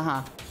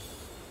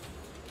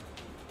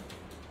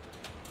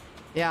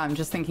 Yeah, I'm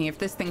just thinking if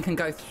this thing can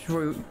go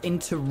through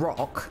into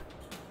rock,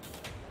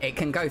 it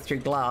can go through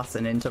glass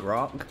and into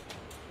rock.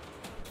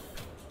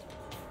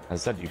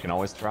 As I said, you can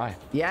always try.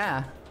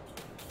 Yeah.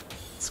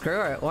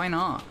 Screw it, why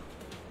not?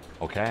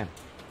 Okay.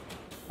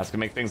 That's gonna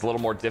make things a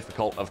little more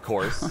difficult, of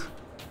course. So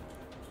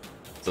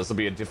this will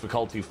be a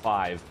difficulty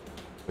 5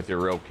 with your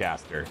rope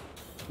caster.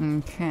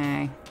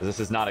 Okay. This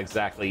is not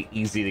exactly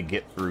easy to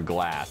get through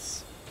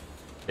glass.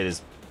 It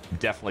is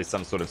definitely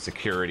some sort of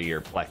security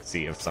or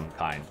plexi of some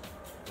kind.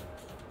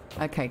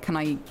 Okay, can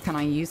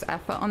I use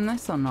effort on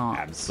this or not?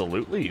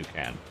 Absolutely, you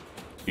can.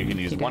 You can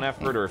use 1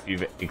 effort, or if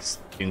you've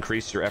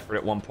increased your effort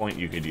at one point,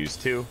 you could use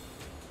 2.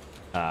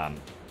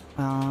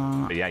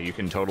 But yeah, you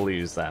can totally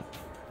use that.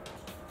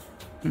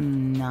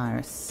 No,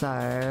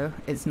 so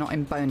it's not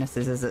in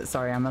bonuses, is it?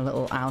 Sorry, I'm a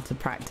little out of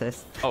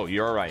practice. Oh,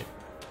 you're all right.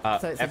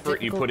 So it's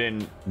effort you put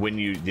in when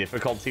you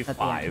difficulty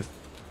 5,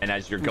 and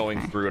as you're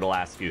going through, it'll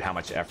ask you how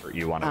much effort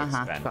you want to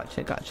expend.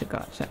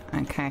 Gotcha.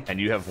 Okay. And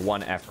you have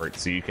 1 effort,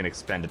 so you can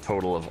expend a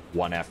total of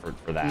 1 effort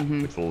for that,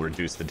 which will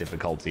reduce the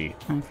difficulty.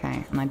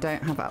 Okay, and I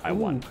don't have a. By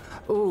 1.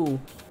 Ooh.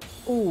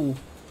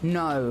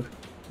 No.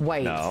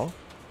 Wait. No.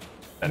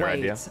 Better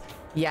idea.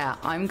 Yeah,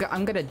 I'm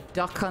gonna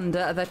duck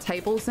under the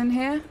tables in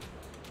here.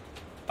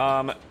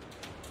 Not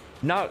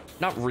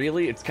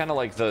really. It's kind of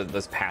like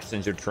those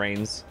passenger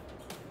trains,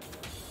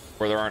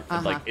 where there aren't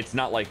like, it's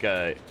not like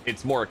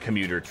it's more a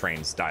commuter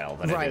train style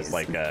than it is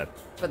like a.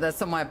 But there's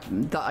somewhere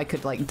that I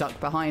could like duck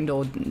behind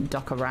or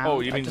duck around. Oh,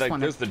 you mean like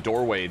there's the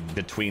doorway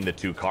between the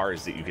 2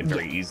 cars that you can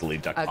very easily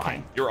duck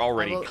behind. You're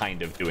already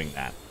kind of doing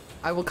that.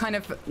 I will kind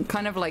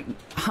of like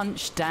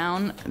hunch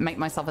down, make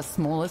myself as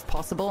small as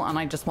possible, and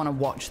I just want to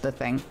watch the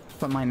thing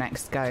for my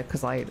next go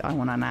because I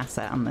want an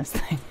asset on this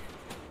thing.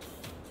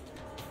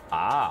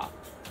 Ah,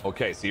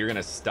 okay. So you're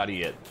gonna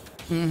study it.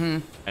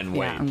 And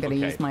wait. Yeah, I'm gonna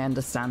use my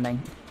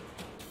understanding.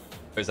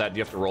 Is that? Do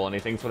you have to roll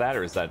anything for that,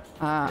 or is that?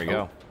 There you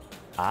go.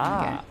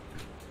 Ah.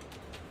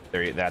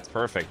 Okay. That's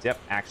perfect. Yep.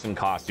 Action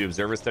cost. You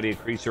observe or study a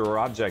creature or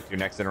object. Your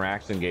next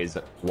interaction gains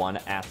 1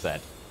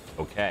 asset.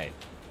 Okay.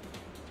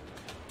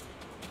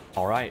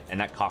 All right, and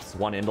that costs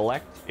 1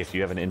 intellect. If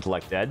you have an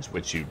intellect edge,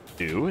 which you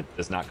do, it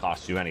does not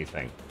cost you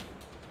anything.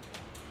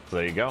 So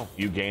there you go.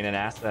 You gain an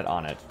asset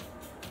on it.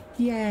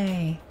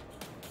 Yay.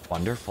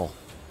 Wonderful.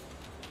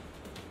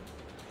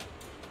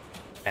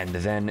 And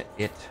then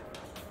it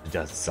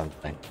does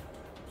something.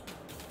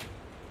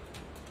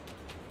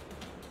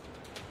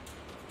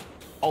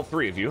 All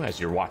 3 of you, as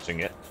you're watching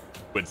it,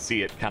 would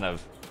see it kind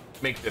of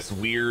make this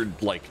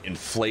weird, like,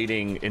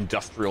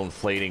 industrial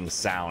inflating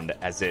sound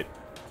as it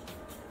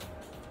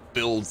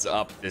builds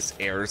up this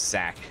air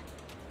sac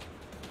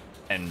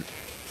and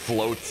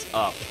floats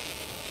up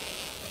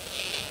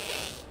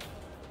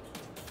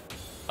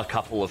a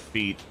couple of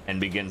feet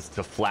and begins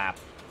to flap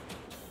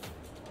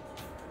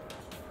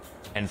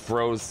and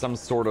throws some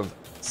sort of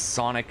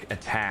sonic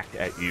attack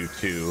at you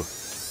 2.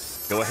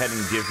 Go ahead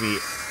and give me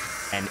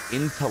an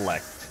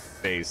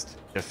intellect-based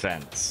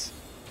defense.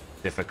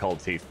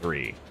 Difficulty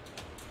 3.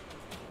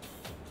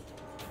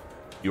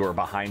 You are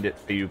behind it,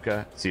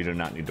 Fayuka, so you do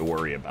not need to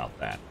worry about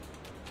that.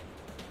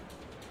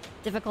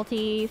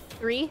 Difficulty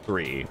 3?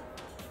 3.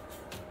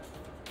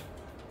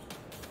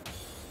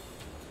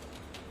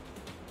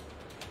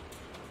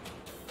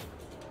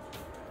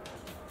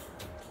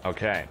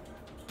 Okay.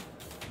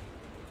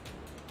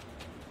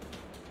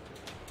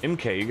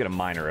 MK, you get a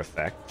minor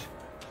effect.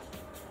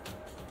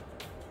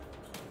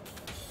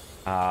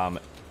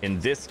 In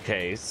this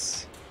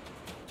case,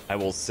 I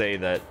will say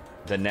that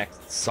the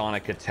next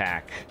sonic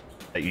attack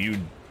that you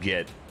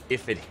get,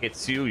 if it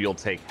hits you, you'll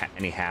take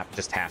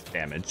just half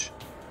damage.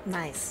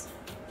 Nice.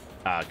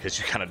 Because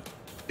you kind of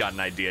got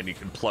an idea and you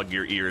can plug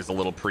your ears a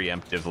little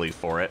preemptively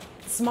for it.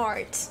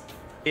 Smart.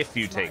 If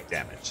you take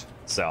damage.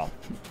 So,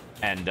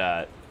 and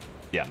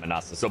yeah,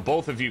 Manasa. So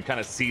both of you kind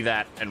of see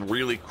that and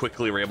really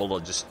quickly are able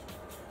to just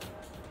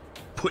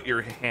put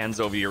your hands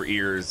over your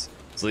ears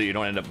so that you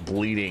don't end up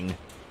bleeding,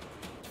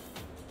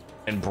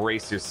 and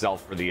brace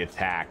yourself for the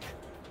attack.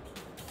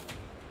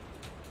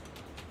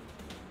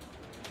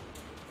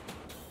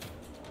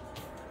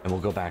 And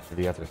we'll go back to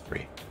the other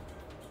 3.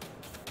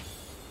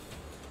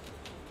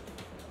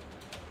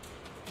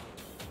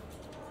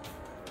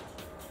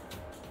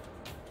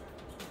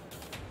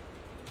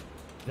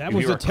 That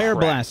was a Tear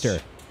Blaster.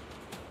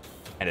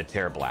 And a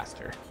Tear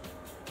Blaster.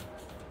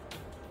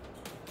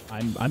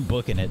 I'm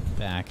booking it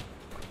back.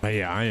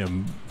 Yeah, I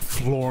am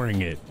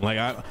flooring it. Like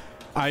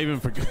I even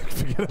forget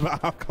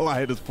about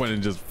Alkali at this point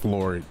and just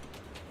floor it.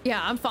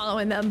 Yeah, I'm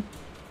following them.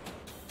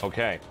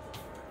 Okay.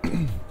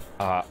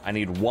 I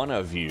need one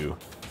of you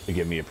to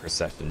give me a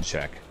perception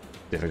check.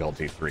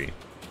 Difficulty 3.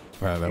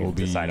 That will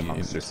be decide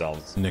amongst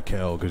yourselves.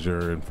 Nikel, because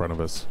you're in front of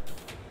us.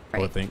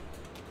 Right. I think.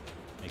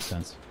 Makes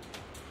sense.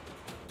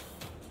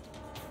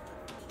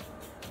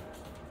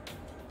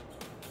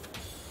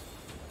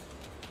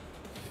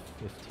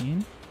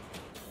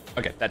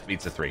 Okay, that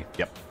beats a 3.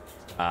 Yep.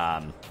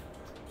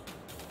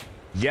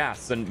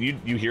 Yes, and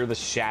you hear the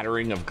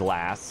shattering of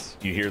glass.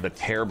 You hear the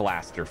Tear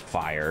Blaster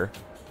fire.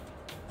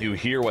 You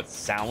hear what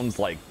sounds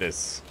like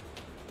this.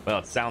 Well,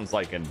 it sounds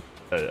like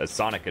a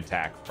sonic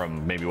attack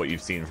from maybe what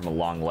you've seen from a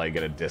long leg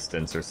at a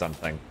distance or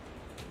something.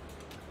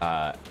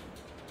 From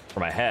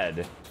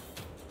ahead.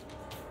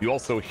 You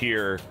also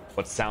hear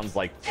what sounds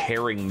like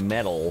tearing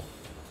metal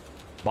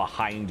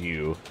behind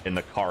you in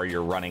the car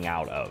you're running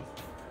out of.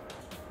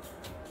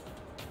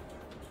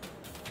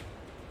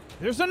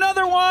 There's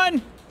another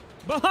one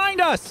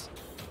behind us.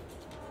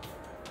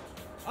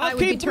 I would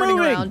be turning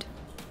around.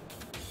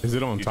 Is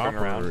it on You top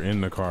turn around? or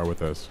in the car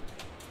with us?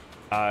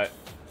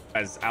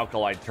 As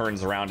Alkali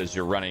turns around as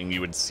you're running,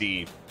 you would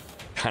see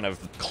kind of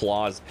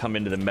claws come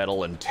into the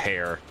metal and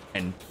tear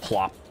and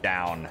plop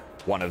down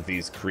one of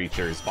these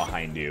creatures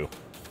behind you.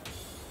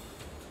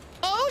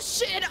 Oh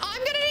shit,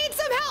 I'm gonna need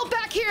some help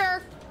back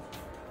here.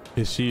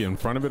 Is she in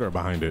front of it or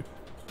behind it?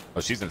 Oh,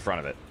 she's in front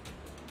of it.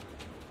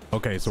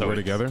 Okay, so we're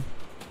together?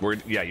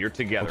 Yeah, you're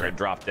together. Okay. It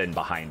dropped in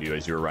behind you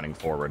as you were running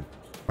forward.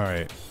 All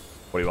right.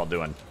 What are you all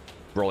doing?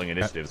 Rolling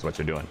initiative is what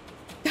you're doing.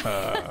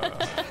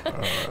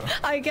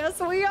 I guess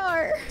we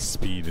are.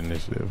 Speed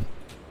initiative.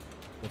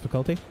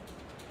 Difficulty?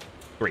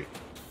 3.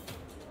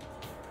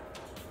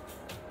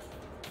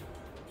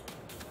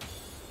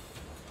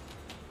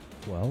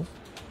 $12.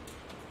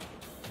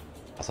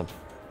 Awesome.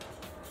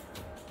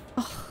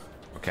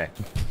 Okay.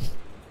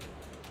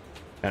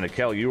 And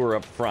Akel, you were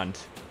up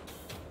front.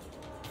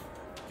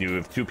 You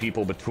have 2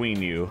 people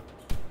between you,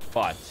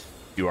 but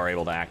you are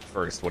able to act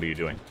first. What are you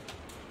doing?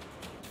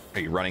 Are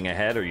you running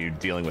ahead, or are you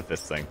dealing with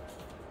this thing?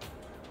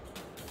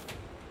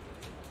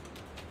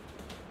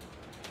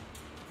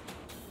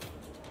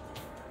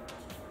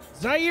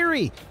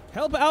 Zairi,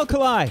 help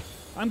Alkali.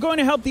 I'm going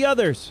to help the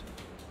others.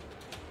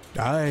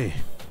 Aye.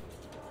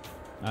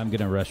 I'm going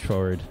to rush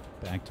forward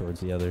back towards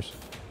the others.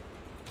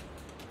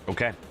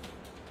 Okay.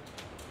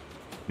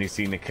 You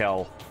see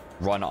Nikel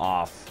run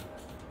off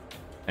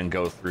and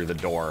go through the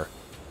door.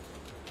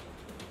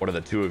 What are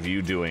the 2 of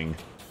you doing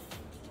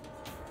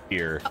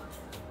here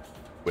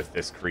with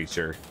this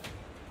creature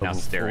now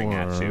staring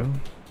at you?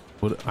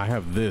 Well, I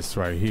have this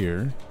right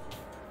here.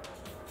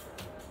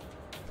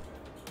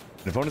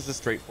 The bonus is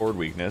straightforward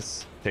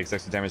weakness. Takes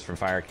extra damage from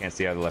fire, can't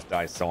see out of the left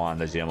eye, so on.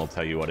 The GM will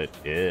tell you what it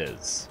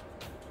is.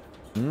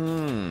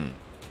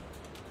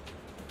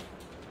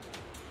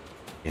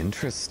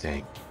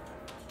 Interesting.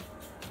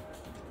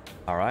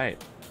 All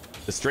right.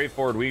 The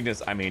straightforward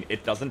weakness, I mean,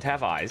 it doesn't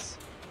have eyes.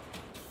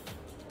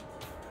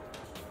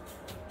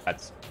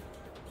 That's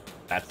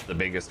the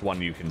biggest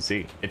one you can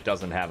see. It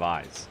doesn't have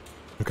eyes.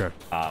 Okay.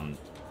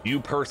 You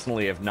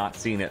personally have not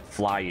seen it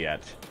fly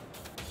yet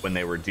when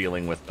they were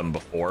dealing with them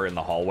before in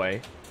the hallway.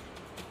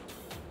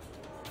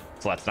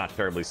 So that's not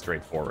terribly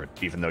straightforward,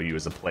 even though you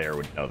as a player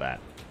would know that.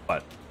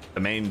 But the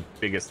main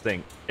biggest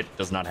thing, it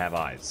does not have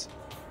eyes.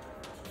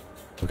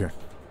 Okay.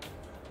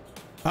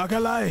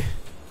 Alkali,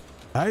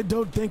 I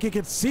don't think it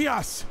can see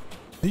us.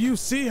 Do you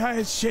see how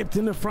it's shaped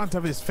in the front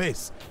of his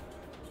face?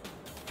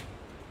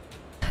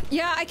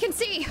 Yeah, I can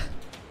see.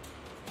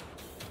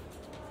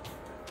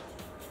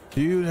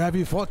 Have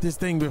you fought this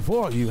thing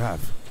before? You have.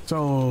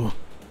 So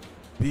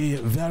be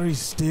very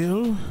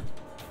still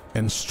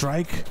and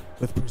strike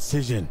with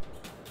precision.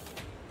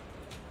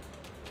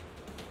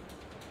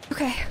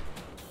 Okay.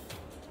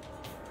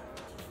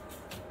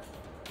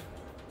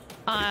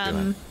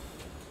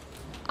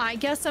 I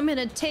guess I'm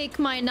gonna take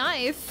my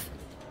knife,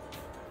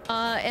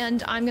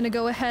 and I'm gonna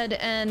go ahead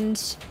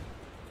and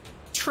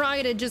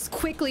try to just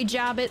quickly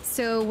jab it.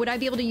 So would I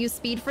be able to use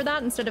speed for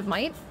that instead of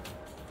might?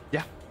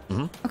 Yeah.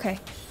 Okay.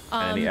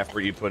 And any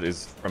effort you put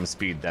is from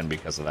speed then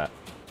because of that.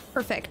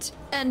 Perfect.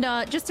 And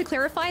just to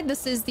clarify,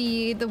 this is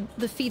the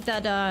feat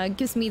that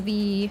gives me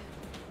the...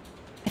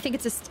 I think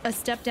it's a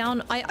step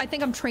down. I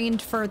think I'm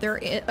trained further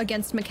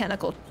against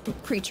mechanical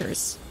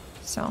creatures.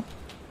 So...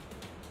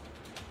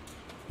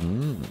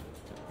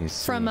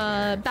 From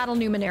Battle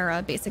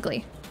Numenera,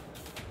 basically.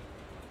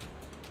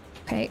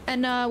 Okay,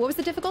 and what was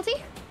the difficulty?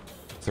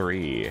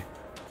 3.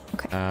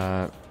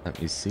 Okay.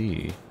 Let me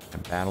see.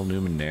 Battle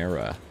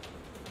Numenera.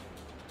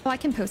 Oh, I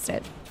can post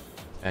it.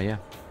 Yeah.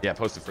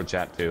 Post it for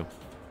chat too.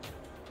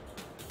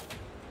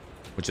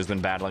 Which has been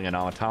battling an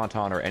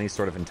automaton or any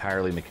sort of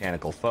entirely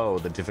mechanical foe.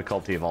 The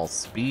difficulty of all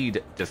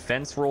speed,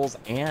 defense rolls,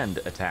 and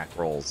attack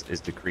rolls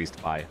is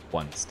decreased by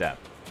 1 step.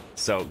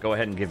 So go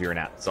ahead and give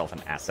yourself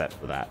an asset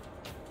for that.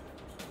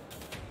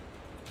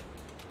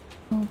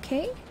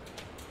 Okay.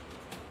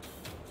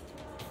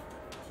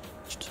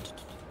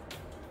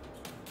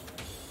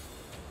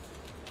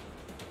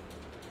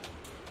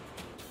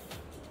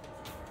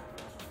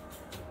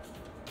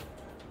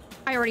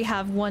 I already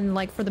have one,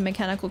 like, for the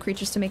mechanical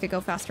creatures to make it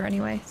go faster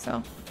anyway,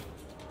 so.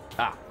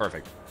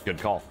 Perfect. Good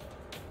call.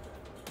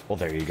 Well,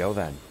 there you go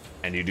then.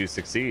 And you do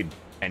succeed.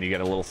 And you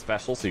get a little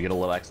special, so you get a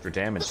little extra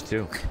damage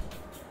too.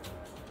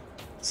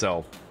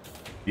 So,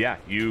 yeah,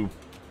 you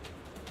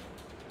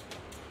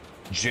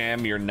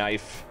jam your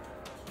knife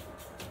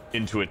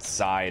into its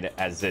side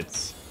as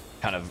it's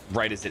kind of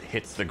right as it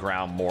hits the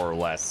ground, more or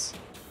less,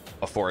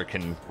 before it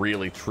can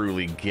really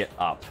truly get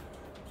up.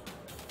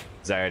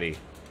 Zairi.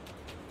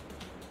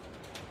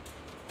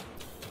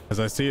 As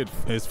I see it,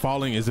 it's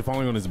falling. Is it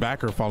falling on his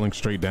back or falling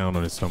straight down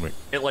on his stomach?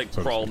 It like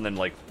crawled and then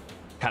like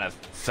kind of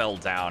fell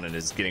down and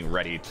is getting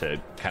ready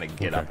to kind of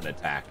get up and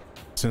attack.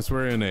 Since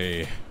we're in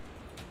a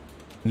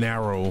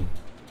narrow,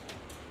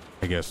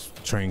 I guess,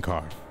 train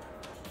car,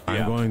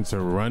 I'm going to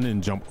run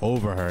and jump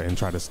over her and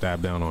try to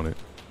stab down on it.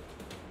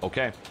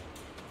 Okay.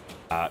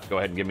 Go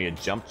ahead and give me a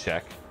jump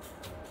check.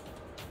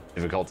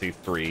 Difficulty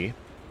 3.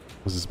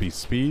 Does this be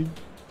speed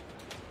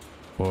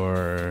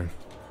or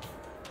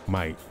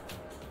might?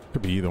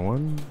 Could be either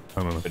one.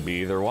 I don't know. Could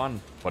be either one.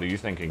 What are you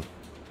thinking?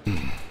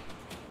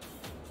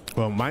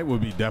 Well, might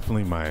would be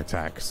definitely my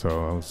attack,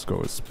 so let's go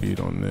with speed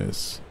on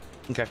this.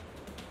 Okay.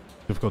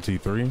 Difficulty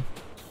 3.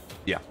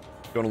 Yeah.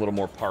 Going a little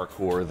more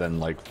parkour than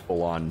like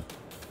full on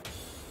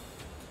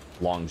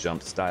long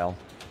jump style.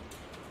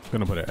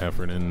 Gonna put an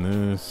effort in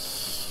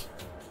this.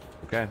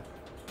 Okay.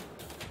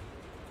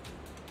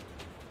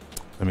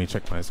 Let me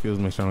check my skills,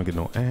 make sure I don't get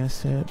no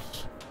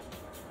assets.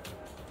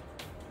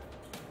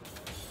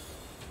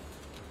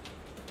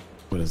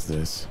 What is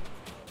this?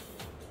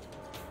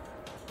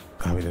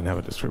 Oh, we didn't have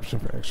a description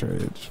for extra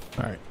edge.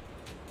 All right.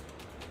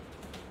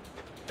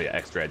 But yeah,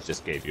 extra edge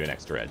just gave you an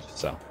extra edge,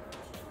 so.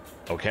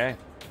 Okay.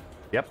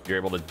 Yep, you're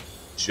able to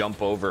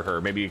jump over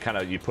her. Maybe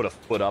you put a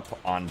foot up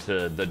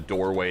onto the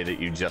doorway that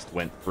you just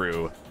went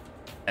through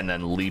and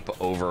then leap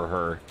over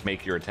her,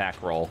 make your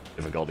attack roll,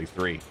 difficulty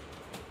 3.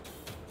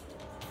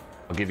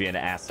 I'll give you an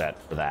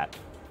asset for that.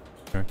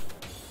 Okay.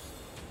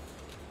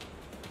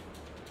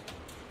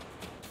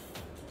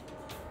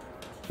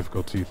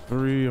 Difficulty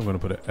 3. I'm gonna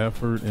put an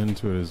effort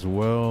into it as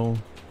well.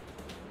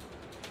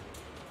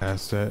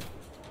 Asset.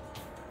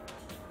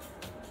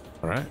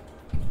 All right.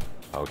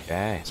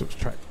 Okay.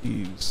 Subtract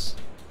these.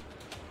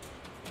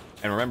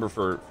 And remember,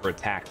 for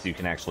attacks, you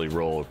can actually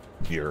roll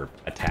your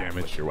attack Damage.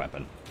 with your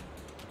weapon.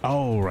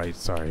 Oh, right.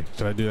 Sorry.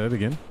 Should I do that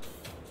again?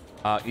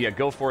 Yeah,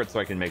 go for it so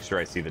I can make sure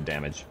I see the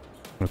damage.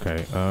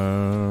 Okay.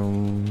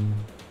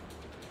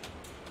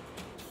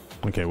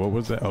 Okay, what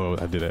was that? Oh,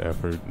 I did an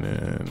effort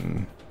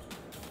and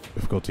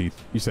difficulty.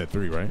 You said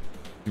 3, right?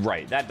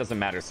 Right, that doesn't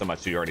matter so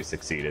much. You already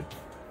succeeded.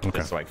 Okay.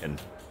 Just so I can.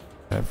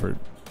 Effort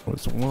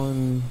was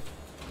 1.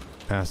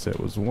 Asset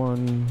was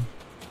 1.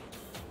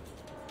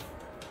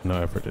 No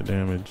effort to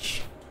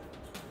damage.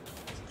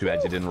 Too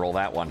bad you didn't roll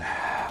that one.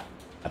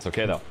 That's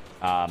okay though.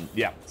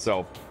 Yeah,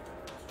 so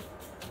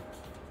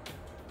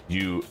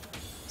you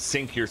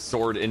sink your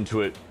sword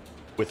into it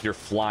with your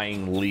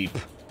flying leap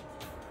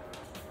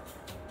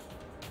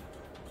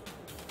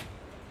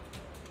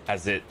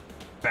as it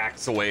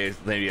backs away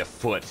maybe a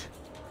foot,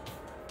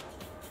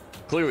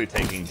 clearly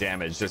taking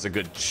damage. There's a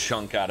good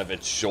chunk out of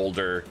its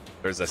shoulder.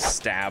 There's a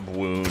stab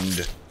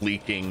wound,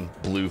 leaking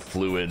blue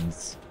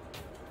fluids,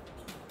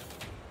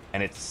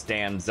 and it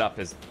stands up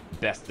as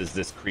best as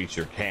this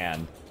creature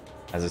can.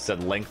 As I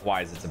said,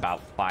 lengthwise, it's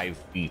about 5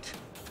 feet,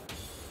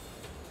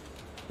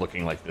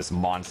 looking like this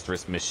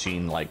monstrous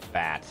machine-like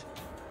bat.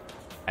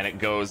 And it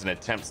goes and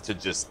attempts to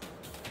just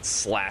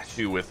slash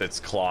you with its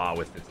claw,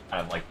 with its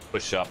kind of like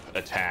push-up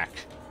attack.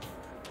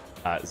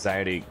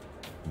 Zyody,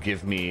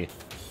 give me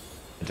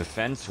a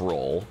defense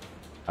roll.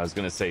 I was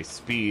going to say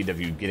speed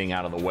of you getting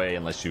out of the way,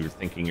 unless you were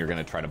thinking you're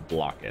going to try to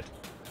block it.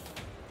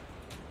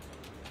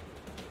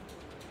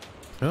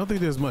 I don't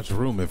think there's much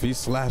room. If he's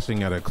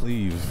slashing at a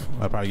cleave,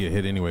 I'll probably get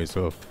hit anyway.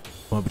 So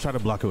I'll try to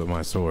block it with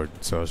my sword.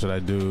 So should I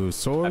do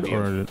sword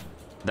or?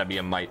 That'd be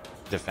a might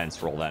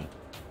defense roll then.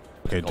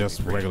 Okay, Difficulty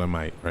just 3. regular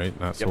might, right?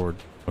 Not Yep. sword.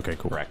 Okay,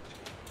 cool. Correct.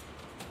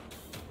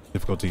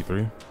 Difficulty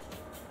 3.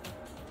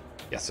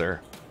 Yes, sir.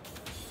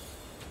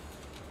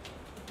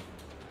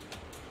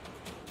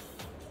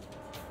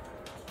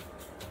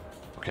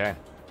 Okay.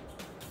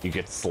 You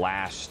get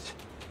slashed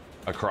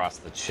across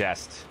the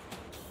chest,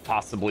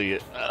 possibly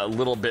a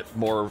little bit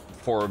more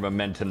forward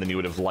momentum than you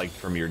would have liked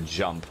from your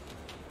jump,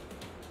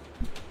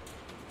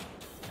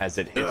 as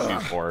it hits you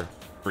for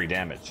 3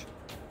 damage.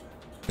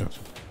 Gotcha.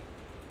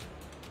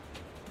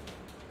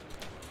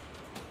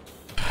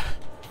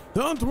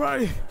 Don't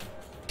worry.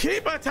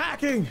 Keep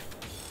attacking.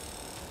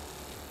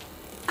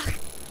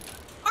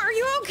 Are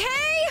you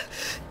okay?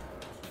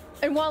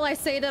 And while I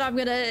say that, I'm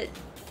gonna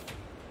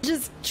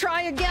just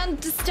try again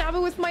to stab it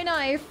with my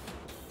knife.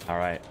 All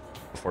right.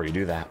 Before you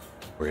do that,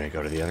 we're going to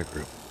go to the other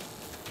group.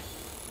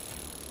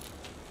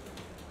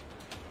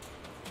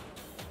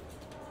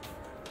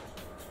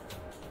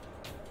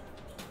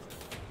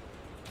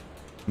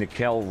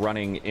 Nikel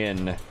running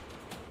in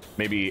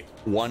maybe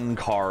 1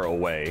 car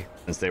away,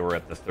 since they were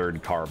at the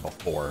 3rd car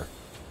before.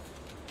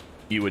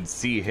 You would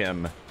see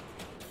him,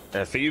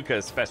 Fayuka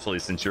especially,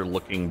 since you're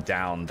looking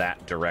down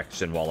that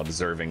direction while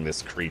observing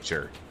this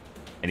creature,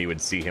 and you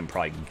would see him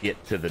probably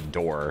get to the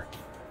door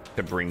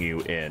to bring you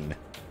in.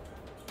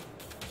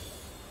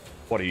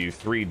 What are you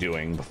 3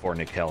 doing before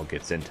Nikel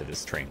gets into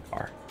this train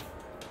car?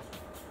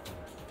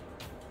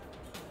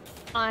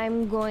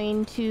 I'm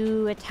going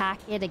to attack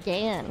it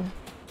again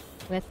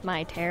with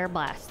my Terror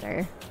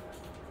Blaster.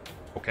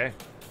 Okay.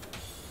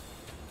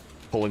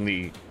 Pulling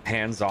the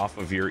hands off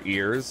of your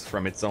ears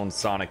from its own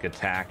sonic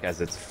attack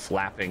as it's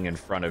flapping in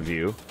front of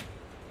you.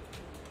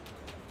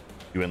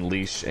 You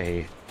unleash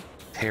a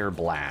Tear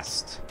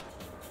Blast.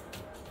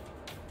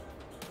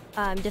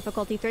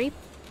 Difficulty 3.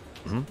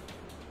 Mm-hmm.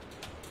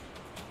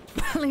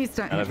 Please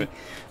don't. None of it.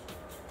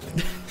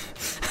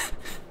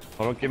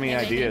 Well, don't give me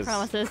Can't make any ideas.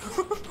 promises.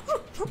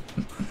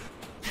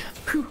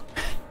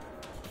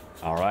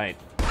 All right.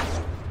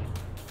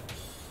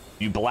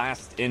 You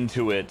blast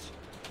into it,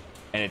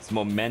 and its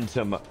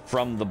momentum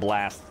from the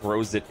blast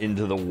throws it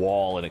into the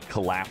wall, and it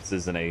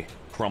collapses in a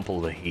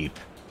crumpled heap.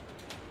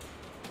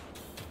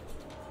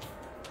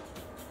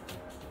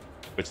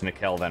 Which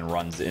Nikel then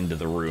runs into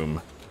the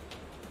room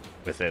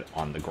with it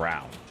on the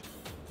ground.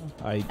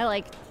 I I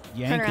like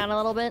yank, turn around a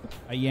little bit.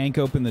 I yank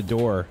open the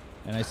door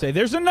and I say,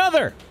 "There's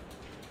another."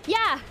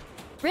 Yeah.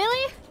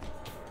 Really?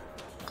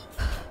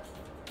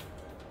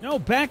 No,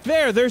 back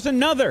there. There's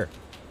another.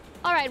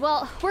 All right.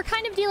 Well, we're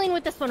kind of dealing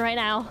with this one right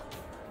now.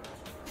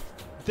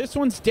 This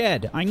one's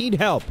dead. I need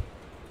help.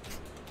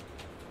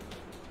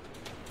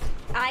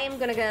 I am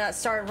gonna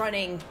start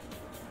running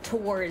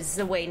towards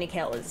the way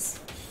Nikhil is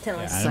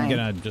telling us. I'm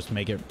gonna just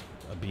make it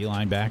a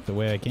beeline back the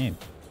way I came.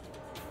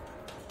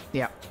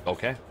 Yeah.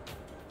 Okay.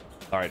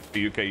 All right,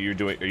 Fayuka,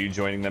 are you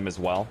joining them as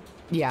well?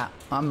 Yeah,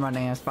 I'm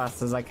running as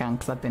fast as I can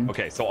because I've been.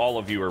 Okay, so all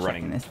of you are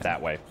running this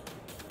that way.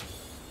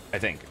 I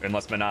think,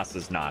 unless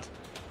Manasa's not.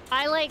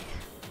 I like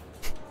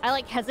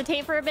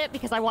hesitate for a bit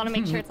because I want to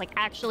make sure it's like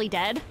actually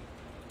dead.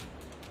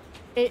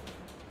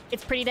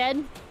 It's pretty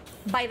dead.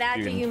 By that,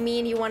 do you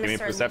mean you want to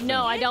start? Perception?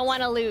 No, I don't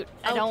want to loot.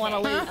 I don't want to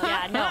Okay. loot.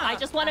 Yeah, no, I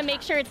just want to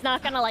make sure it's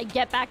not gonna like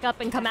get back up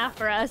and come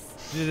after us.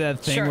 Do that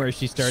thing Sure. where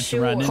she starts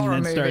Sure. running Horror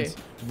and then movie.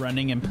 starts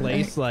running in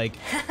place, like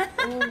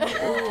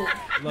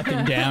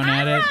looking down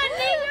at it.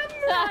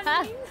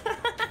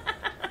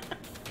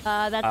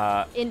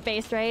 That's in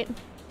base, right?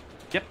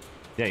 Yep.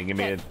 Yeah, you give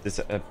me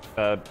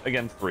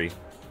again 3.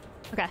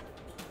 Okay.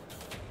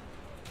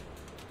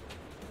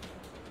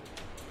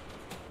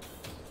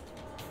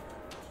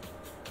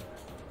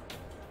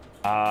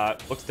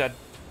 Looks dead.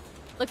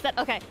 Looks at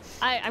okay.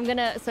 I'm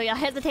gonna I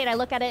hesitate. I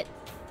look at it.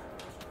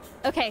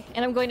 Okay,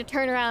 and I'm going to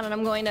turn around and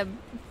I'm going to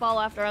follow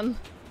after him.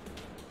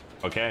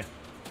 Okay.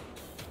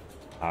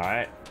 All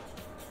right.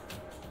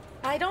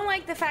 I don't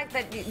like the fact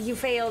that you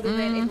failed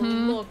and it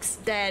looks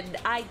dead.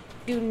 I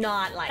do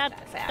not like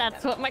that fact.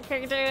 That's what my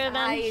character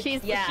did.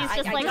 She's just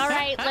I like, all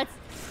right, let's.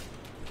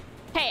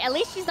 Hey, at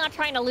least she's not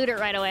trying to loot it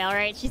right away. All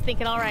right, she's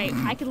thinking, all right,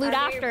 I can loot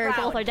I'm very after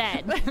proud. both are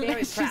dead. Very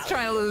She's proud.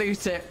 trying to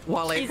loot it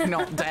while it's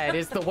not dead.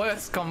 It's the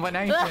worst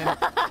combination.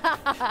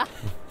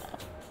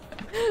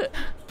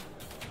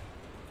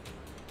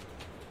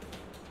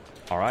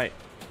 All right.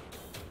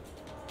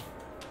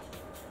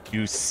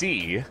 You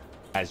see,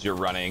 as you're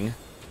running,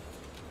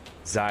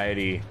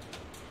 Zaidi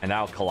and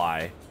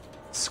Alkali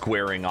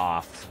squaring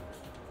off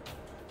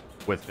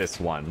with this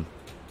one.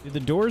 Do the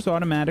doors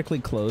automatically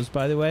close,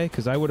 by the way?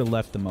 Because I would have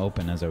left them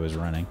open as I was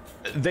running.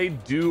 They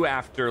do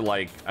after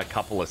like a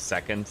couple of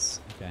seconds.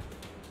 Okay.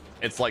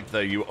 It's like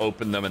you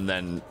open them and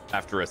then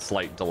after a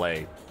slight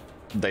delay,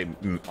 they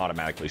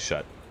automatically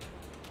shut.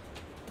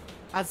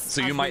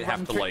 So you might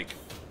have to like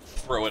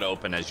throw it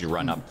open as you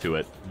run up to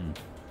it.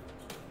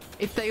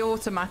 If they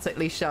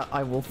automatically shut,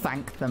 I will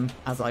thank them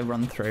as I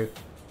run through.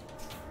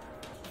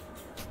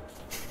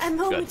 A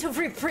moment of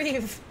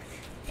reprieve.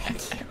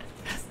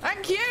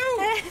 Thank you!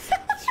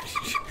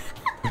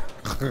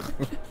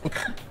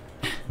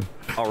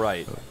 All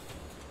right,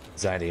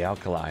 Zaidi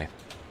Alkali.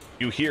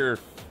 You hear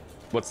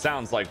what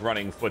sounds like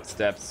running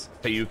footsteps,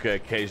 Fayuka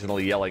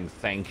occasionally yelling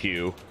thank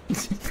you,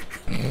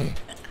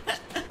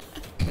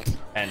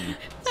 and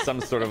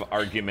some sort of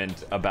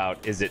argument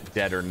about is it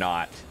dead or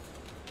not.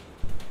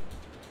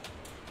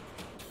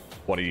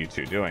 What are you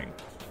two doing?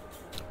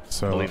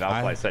 So I believe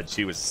Alkali said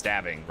she was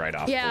stabbing right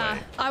off the Yeah, way.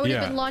 I would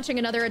have Yeah. been launching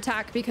another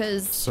attack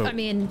because, So- I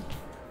mean,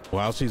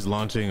 while she's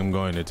launching, I'm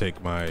going to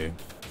take my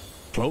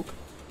cloak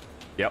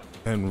Yep.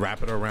 and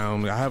wrap it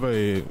around.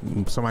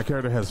 So my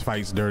character has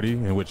fights dirty,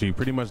 in which he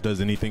pretty much does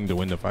anything to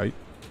win the fight.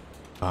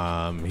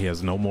 He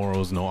has no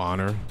morals, no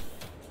honor. So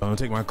I'm gonna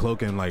take my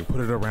cloak and like put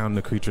it around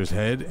the creature's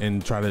head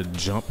and try to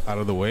jump out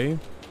of the way,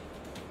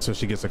 so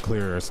she gets a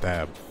clearer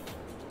stab.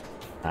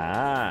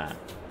 Ah.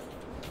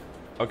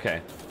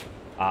 Okay.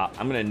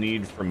 I'm gonna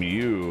need from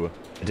you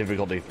a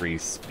difficulty 3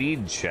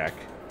 speed check,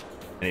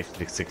 and if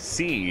you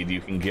succeed, you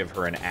can give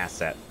her an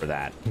asset for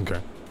that. Okay.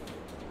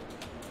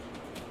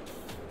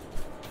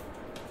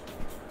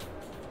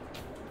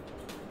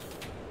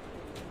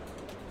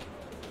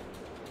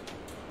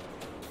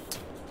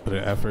 Put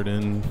an effort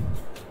in.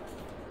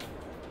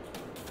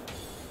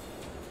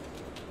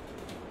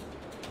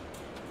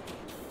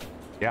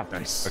 Yeah.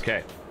 Nice.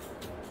 Okay.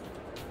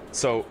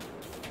 So,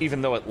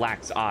 even though it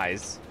lacks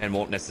eyes and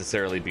won't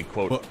necessarily be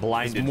quote Well,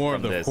 blinded it's more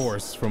from of the this,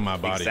 force from my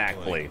body.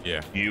 exactly. Like,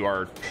 yeah. You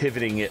are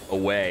pivoting it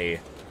away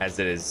as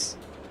it is.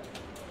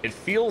 It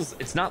feels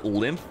it's not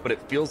limp, but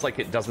it feels like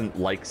it doesn't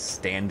like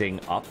standing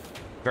up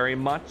very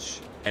much,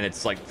 and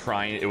it's like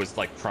trying. It was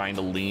like trying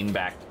to lean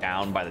back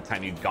down by the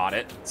time you got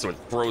it, so it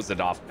throws it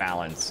off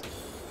balance.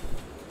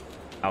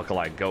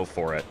 Alkali, go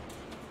for it.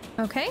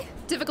 okay.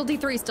 Difficulty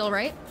 3 still,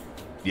 right?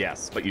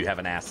 Yes, but you have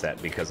an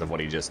asset because of what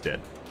he just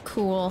did.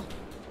 Cool.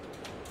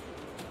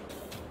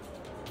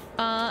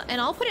 And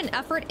I'll put an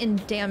effort in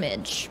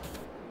damage.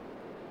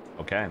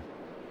 Okay.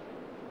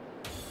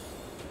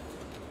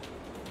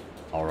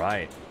 All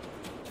right.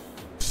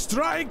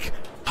 Strike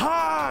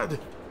hard.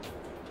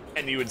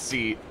 And you would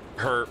see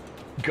her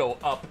go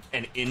up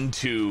and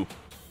into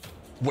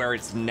where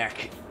its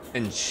neck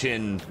and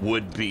chin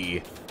would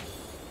be,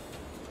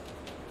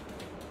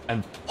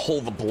 and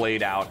pull the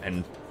blade out,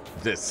 and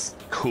this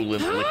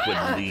coolant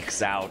liquid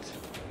leaks out,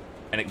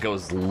 and it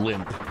goes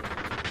limp.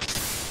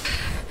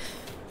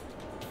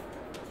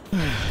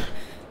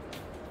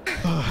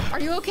 Are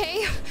you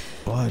okay?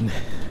 One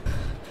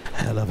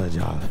hell of a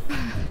job.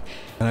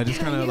 And I just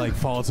kind of like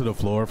fall to the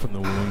floor from the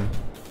wound.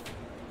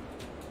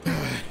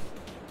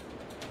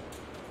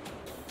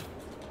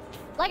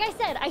 Like I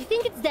said, I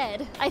think it's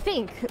dead. I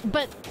think,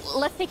 but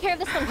let's take care of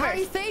this one first.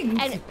 I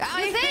think. And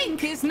I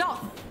think it's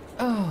not.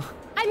 Oh.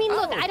 I mean,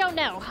 look, Oh. I don't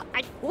know.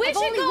 We I've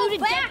should only go looted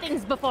back. dead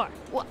things before.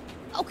 Well,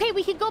 okay,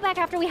 we could go back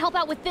after we help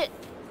out with this.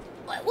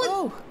 What?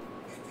 Oh.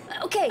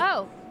 Okay.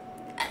 Oh,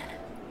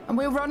 And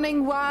we're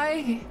running.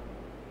 Why?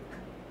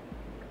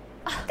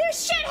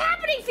 There's shit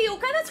happening,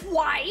 Fiuka. That's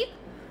why.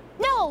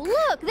 no,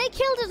 look, they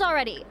killed us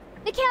already.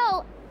 They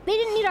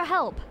didn't need our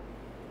help.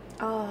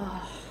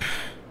 Oh.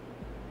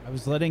 I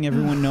was letting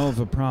everyone know of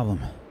a problem.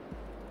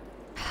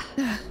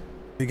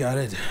 We got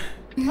it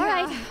All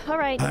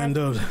right. guys.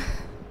 handled.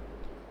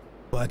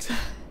 But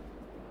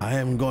I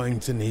am going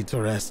to need to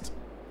rest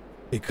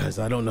because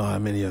I don't know how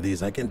many of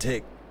these I can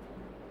take.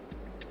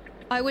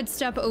 I would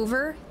step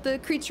over the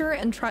creature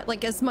and try,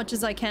 like, as much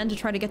as I can to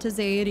try to get to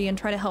Zaidi and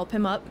try to help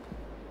him up.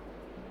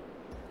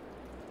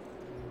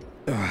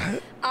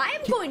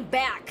 I'm going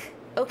back.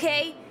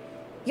 Okay.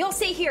 You'll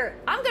stay here.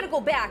 I'm gonna go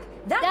back.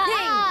 That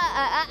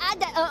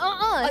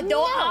thing.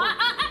 No.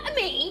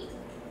 Me.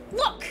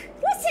 Look.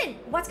 Listen.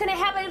 What's gonna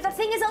happen if the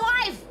thing is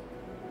alive?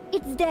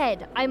 It's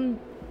dead. I'm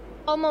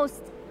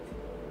almost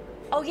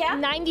Oh yeah.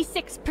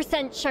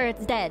 96% sure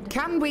it's dead.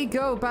 Can we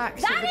go back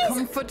to That the is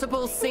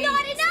comfortable seats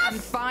not enough and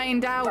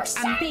find out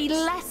and be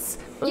percent. less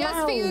Yes,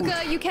 loud?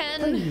 Fiuka, you can.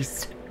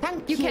 Please.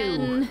 Thank you. You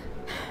can.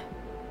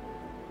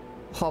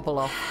 Hobble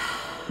off.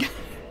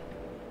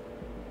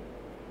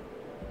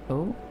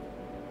 Oh.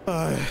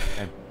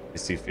 And you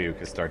see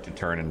Fiuka start to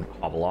turn and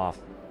hobble off.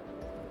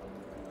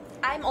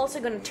 I'm also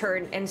gonna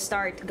turn and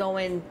start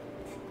going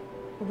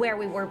where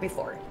we were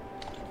before.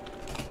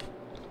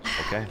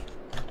 Okay.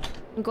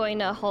 I'm going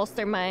to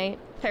holster my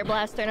Tear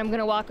Blaster and I'm going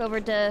to walk over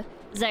to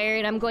Zaire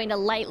and I'm going to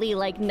lightly,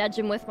 like, nudge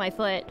him with my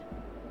foot.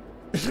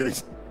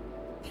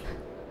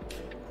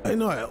 I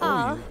know I owe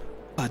Aw. you,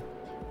 but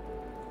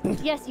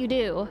Yes, you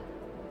do.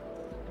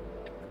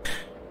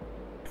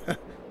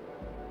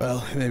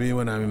 well, maybe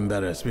when I'm in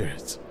better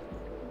spirits.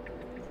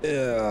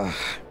 Yeah.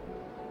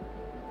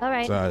 All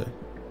right. So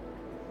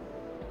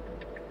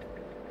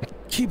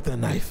keep the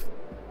knife.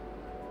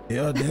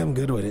 You're damn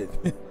good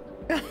with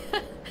it.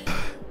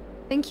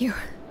 Thank you.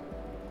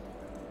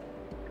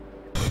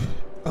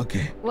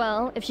 Okay.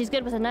 Well, if she's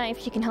good with a knife,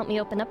 she can help me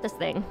open up this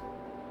thing.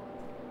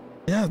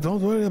 Yeah,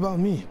 don't worry about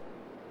me.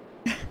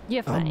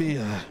 You're I'll fine. be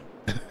You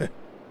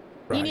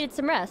right. needed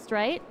some rest,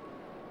 right?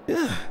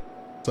 Yeah.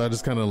 So I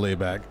just kind of lay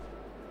back.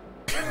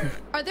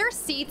 Are there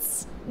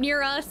seats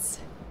near us?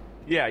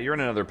 Yeah, you're in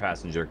another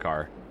passenger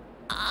car.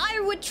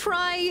 I would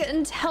try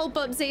and help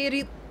up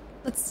Zaidi.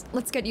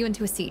 Let's get you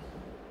into a seat.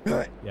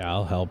 Right. Yeah,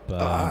 I'll help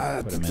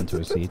put him into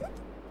a seat.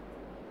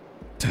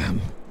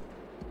 Damn.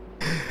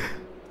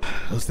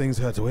 Those things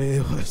hurt way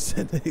worse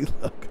than they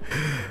look.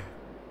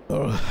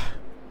 Oh,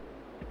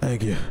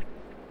 thank you.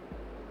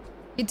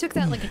 You took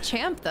that like a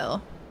champ,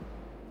 though.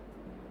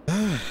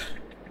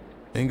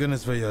 Thank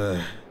goodness for your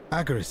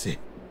accuracy.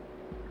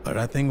 But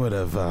that thing would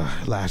have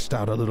lashed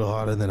out a little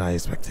harder than I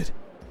expected.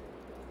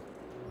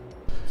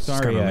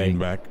 Sorry,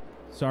 back.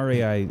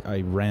 Sorry,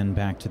 I ran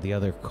back to the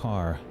other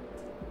car.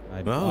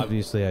 Oh.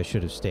 Obviously, I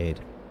should have stayed.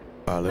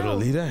 Our little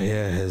leader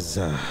here has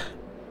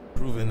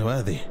proven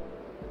worthy.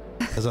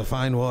 As a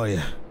fine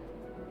warrior.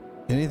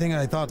 Anything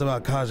I thought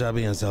about Kaja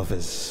being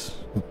selfish,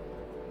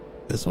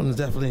 this one's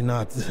definitely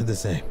not the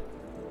same.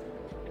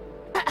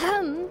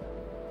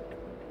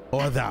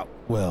 Or that,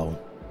 well,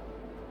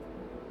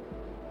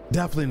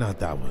 definitely not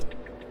that one.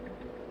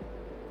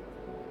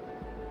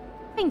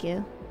 Thank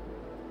you.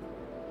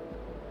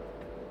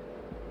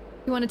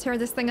 You want to tear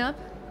this thing up?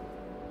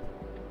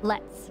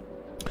 Let's.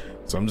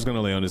 So I'm just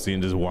gonna lay on the seat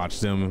and just watch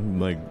them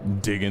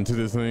like dig into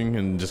this thing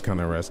and just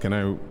kind of rest. Can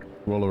I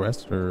roll a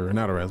rest or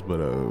not a rest, but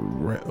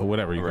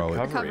whatever you call it?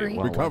 Recovery.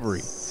 Well, Recovery.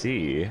 let's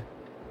see.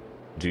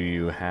 Do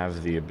you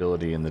have the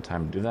ability and the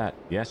time to do that?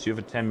 Yes, you have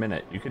a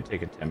 10-minute. You can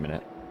take a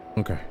 10-minute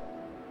Okay.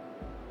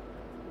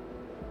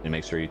 and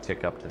make sure you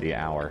tick up to the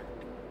hour.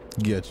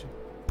 Get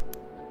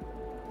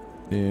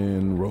you.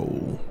 And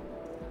roll.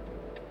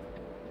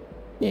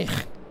 Yeah.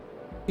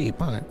 Be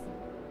fine.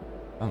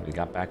 Oh, you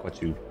got back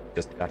what you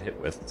just got hit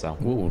with. So,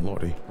 Whoa,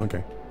 lordy.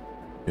 Okay.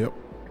 Yep.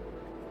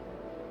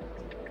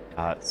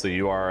 so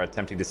you are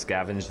attempting to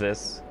scavenge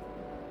this.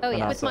 Oh,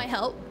 yeah. Anasa. With my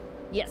help.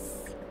 Yes.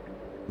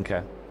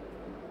 Okay.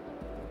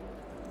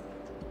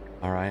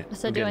 All right.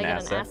 So We'll do I an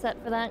get an asset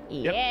for that?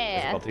 Yep, Yeah.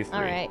 difficulty 3.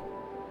 All right.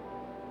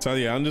 So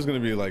yeah, I'm just gonna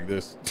be like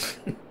this.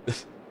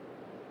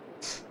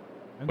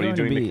 What are you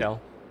doing, Mikkel?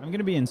 I'm going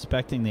to be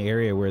inspecting the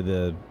area where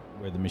the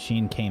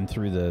machine came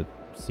through the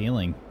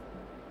ceiling.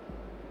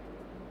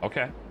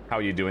 Okay. How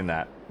are you doing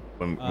that?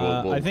 When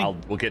I think-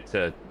 we'll get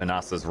to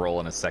Anasa's role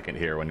in a second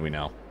here when we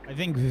know. I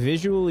think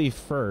visually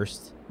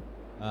first,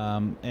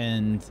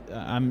 and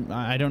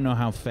I don't know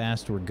how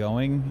fast we're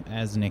going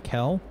as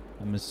Nickel.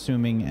 I'm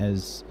assuming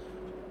as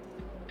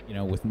you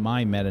know, with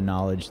my meta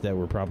knowledge, that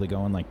we're probably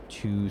going like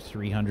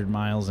 200-300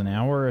 miles an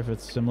hour if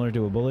it's similar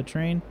to a bullet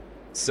train.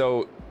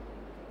 So,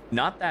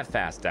 not that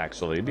fast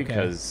actually,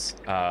 because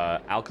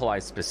Alkali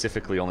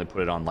specifically only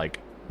put it on like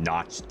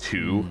notch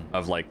 2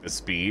 of like the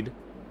speed.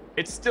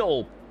 It's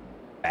still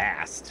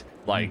fast,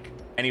 like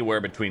anywhere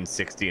between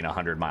 60 and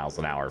 100 miles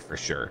an hour for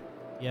sure.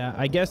 Yeah,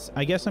 I guess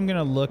I'm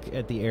gonna look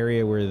at the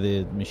area where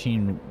the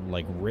machine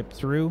like ripped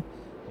through,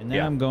 and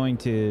then I'm going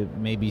to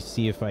maybe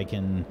see if I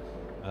can,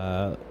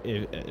 I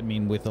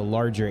mean, with a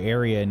larger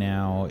area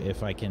now,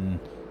 if I can,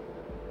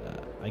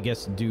 I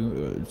guess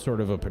do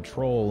sort of a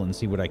patrol and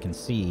see what I can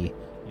see.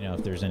 You know,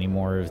 if there's any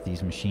more of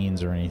these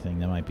machines or anything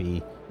that might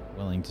be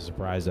willing to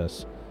surprise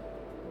us.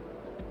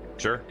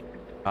 Sure.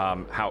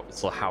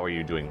 How are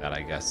you doing that,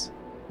 I guess?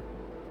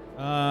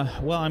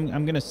 Well,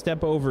 I'm gonna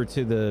step over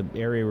to the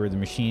area where the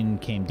machine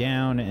came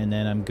down, and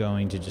then I'm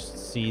going to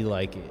just see,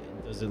 like,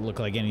 does it look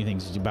like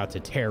anything's about to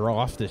tear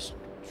off this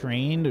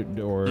train,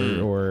 or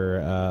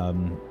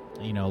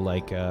you know,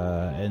 like,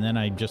 and then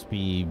I'd just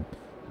be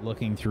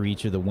looking through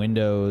each of the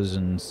windows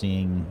and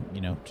seeing,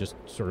 you know, just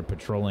sort of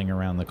patrolling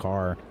around the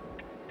car.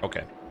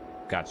 Okay,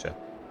 gotcha.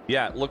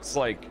 Yeah, it looks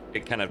like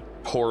it kind of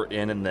tore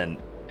in and then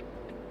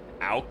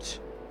out.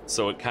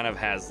 So it kind of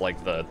has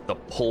like the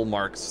pull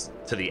marks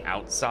to the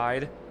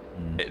outside.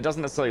 It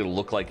doesn't necessarily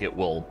look like it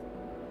will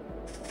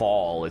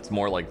fall. It's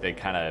more like they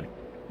kind of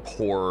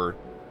pour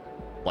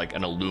like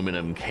an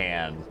aluminum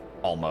can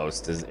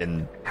almost is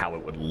in how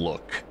it would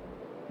look.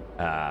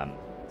 Go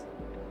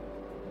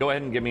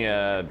ahead and give me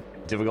a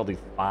difficulty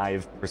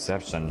 5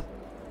 perception.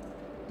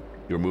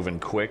 You're moving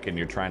quick and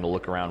you're trying to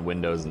look around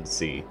windows and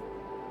see.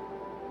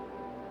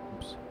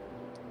 Oops.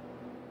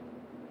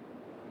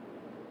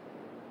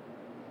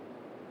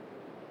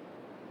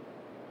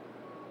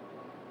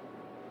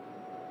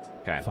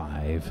 Okay.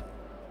 5.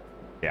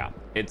 Yeah,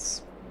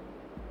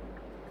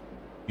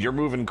 you're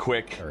moving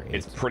quick. Or 8.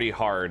 It's pretty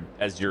hard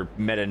as your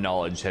meta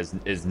knowledge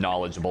is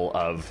knowledgeable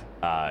of.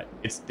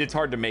 It's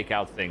hard to make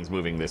out things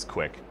moving this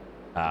quick,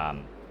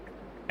 and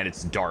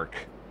it's dark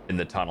in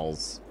the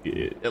tunnels.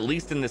 At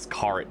least in this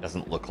car, it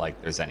doesn't look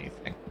like there's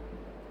anything.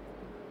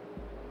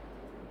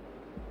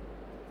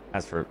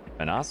 As for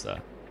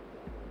Manasa,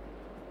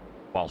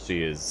 while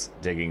she is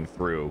digging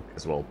through,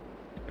 because in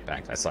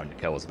fact, I saw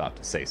Nikhil was about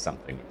to say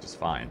something, which is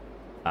fine.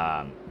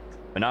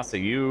 Manasa,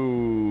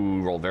 you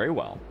roll very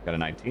well. Got a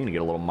 19. You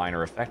get a little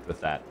minor effect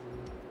with that.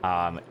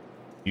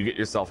 You get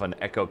yourself an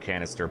echo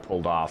canister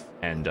pulled off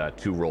and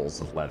 2 rolls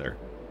of leather.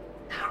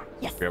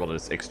 Yes. You're able to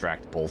just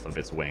extract both of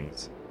its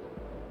wings.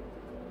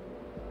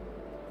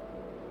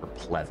 Or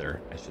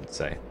pleather, I should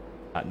say.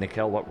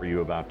 Nikhil, what were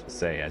you about to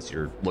say as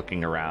you're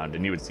looking around?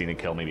 And you would see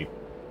Nikhil maybe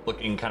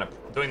looking, kind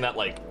of doing that,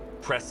 like,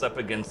 press up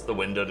against the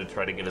window to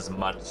try to get as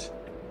much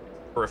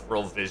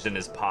peripheral vision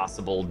as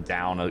possible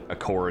down a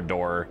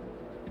corridor.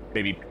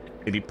 Maybe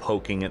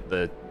poking at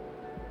the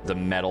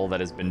metal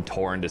that has been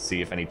torn to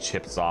see if any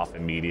chips off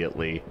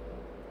immediately.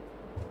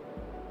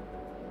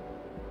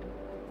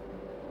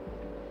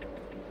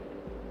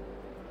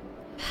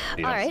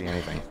 You don't see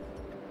anything.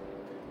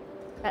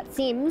 That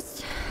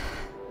seems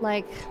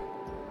like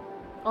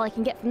all I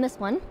can get from this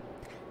one.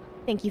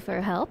 Thank you for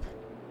your help.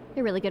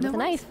 You're really good with a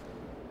knife.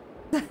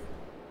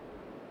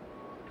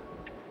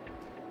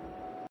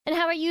 And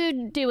how are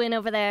you doing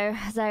over there,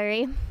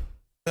 Zairi?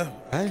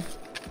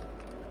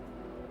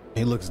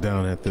 He looks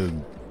down at the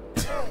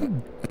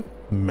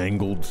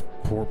mangled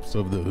corpse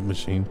of the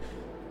machine.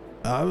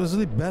 I was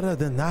really better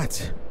than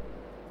that.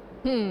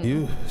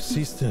 You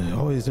cease to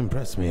always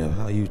impress me of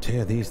how you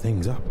tear these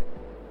things up.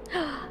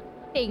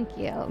 Thank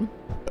you.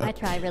 I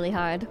try really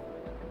hard.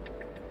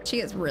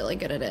 She is really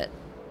good at it.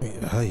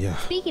 Yeah.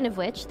 Speaking of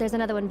which, there's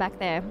another one back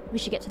there. We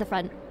should get to the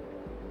front.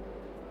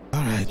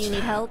 All right. Do you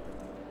need help?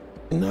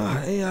 No,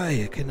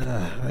 I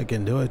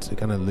can do it. He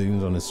kind of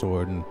leans on his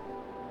sword and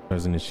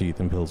goes in his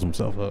sheath and pulls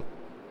himself up.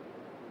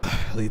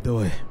 Lead the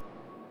way.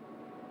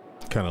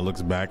 Kind of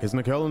looks back. Is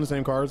Nikhil in the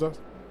same car as us?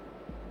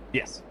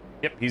 Yes.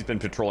 Yep, he's been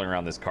patrolling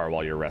around this car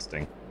while you're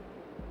resting.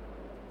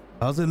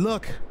 How's it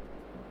look?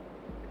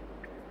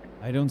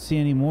 I don't see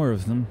any more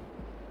of them.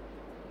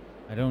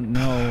 I don't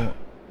know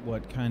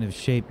what kind of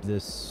shape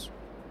this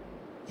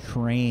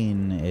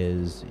train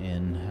is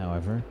in,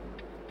 however.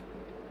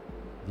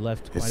 It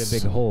left quite a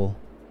big hole.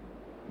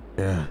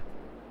 Yeah,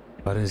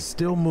 but it's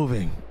still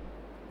moving,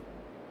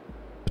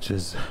 which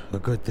is a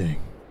good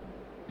thing.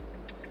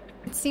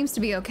 It seems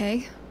to be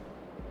okay.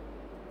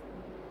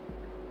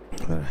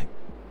 All right.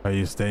 Are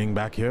you staying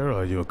back here or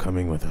are you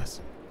coming with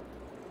us?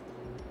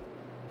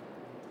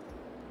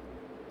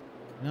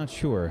 Not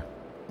sure.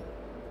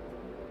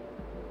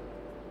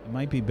 It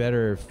might be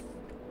better if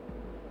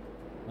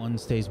one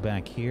stays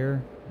back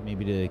here,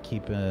 maybe to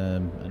keep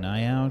an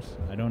eye out.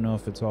 I don't know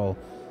if it's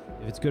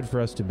good for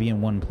us to be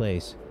in one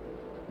place.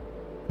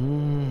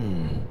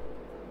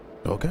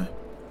 Okay.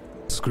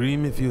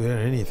 Scream if you hear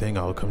anything.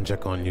 I'll come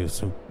check on you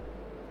soon.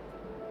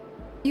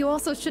 You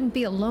also shouldn't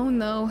be alone,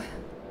 though.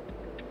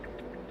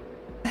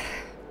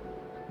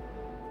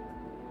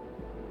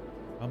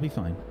 I'll be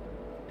fine.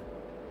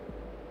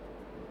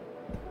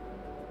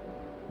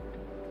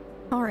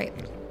 All right.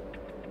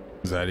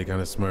 Zaddy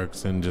kind of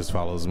smirks and just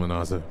follows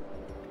Manasa.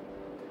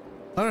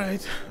 All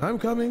right, I'm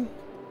coming.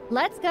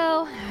 Let's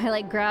go. I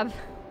like grab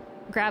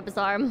his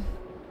arm.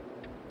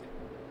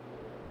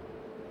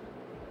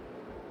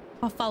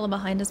 I'll follow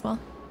behind as well.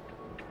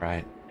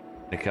 Right.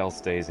 Nikel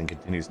stays and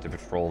continues to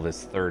patrol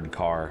this third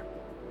car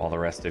while the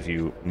rest of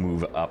you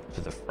move up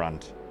to the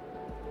front.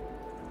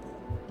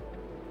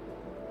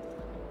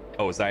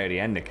 Oh, Zayadi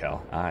and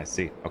Nikel. Ah, I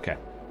see. Okay.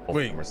 Both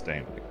of them were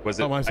staying. Was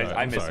it? Oh, I'm sorry.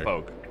 I I'm sorry.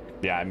 misspoke.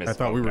 Yeah, I misspoke. I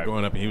thought we were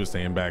going up and he was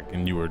staying back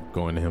and you were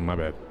going to him. My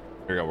bad.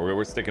 Here we go.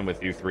 We're sticking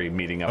with you three,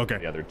 meeting up Okay.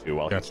 with the other two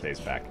while Gotcha. he stays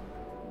back.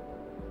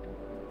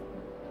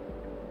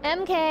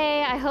 MK,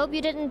 I hope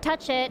you didn't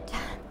touch it.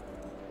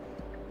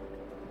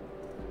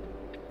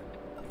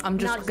 I'm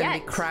just Not going to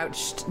yet. be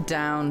crouched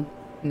down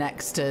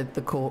next to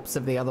the corpse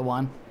of the other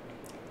one.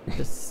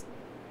 Just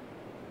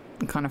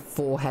kind of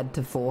forehead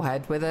to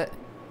forehead with it.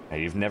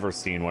 Hey, you've never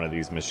seen one of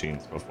these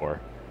machines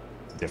before.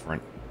 It's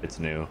different. It's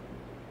new.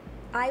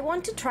 I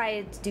want to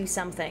try to do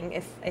something,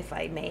 if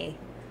I may.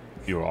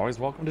 You're always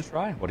welcome to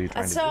try. What are you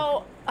trying to do?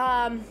 So,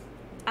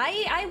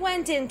 I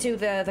went into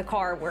the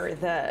car where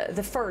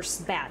the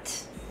first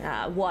bat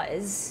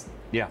was,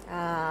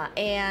 Yeah.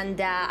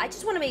 and I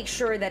just want to make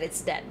sure that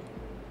it's dead.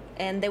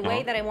 And the way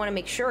Uh-huh. that I want to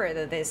make sure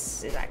that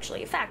this is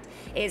actually a fact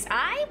is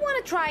I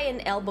want to try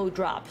and elbow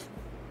drop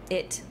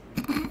it.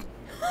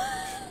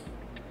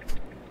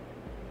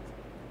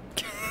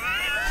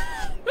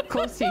 Of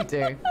course you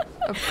do.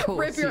 Of course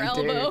Rip your you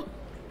elbow. do.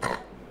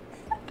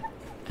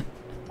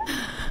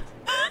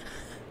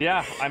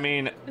 Yeah, I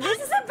mean, This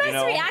is the best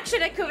know-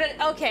 reaction I could.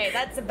 Okay,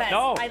 that's the best.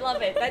 No. I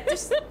love it. That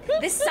just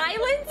this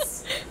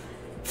silence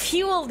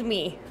fueled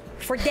me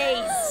for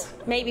days,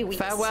 maybe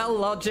weeks. Farewell,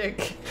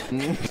 logic.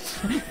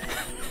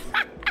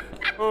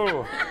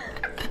 ooh.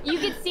 You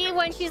could see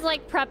when she's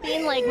like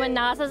prepping, like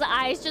Manasa's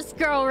eyes just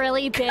grow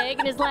really big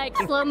and is like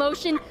slow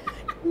motion.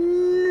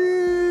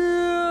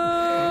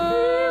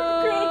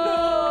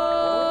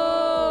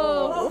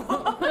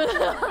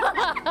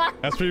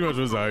 That's pretty much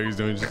what Zaya's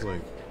doing. Just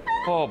like,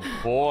 Oh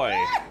boy.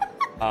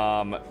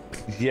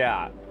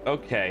 Yeah.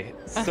 Okay.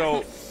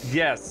 So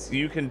yes,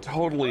 you can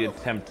totally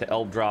attempt to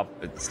L drop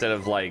instead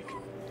of like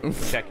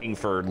checking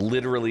for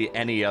literally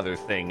any other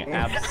thing.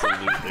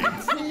 Absolutely.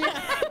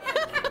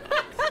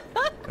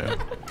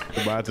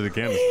 goodbye to the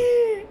canister.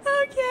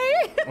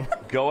 Okay.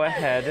 Go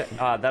ahead.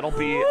 That'll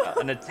be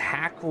an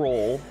attack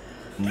roll,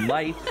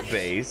 might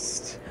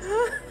based.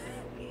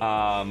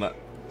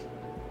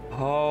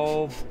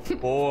 Oh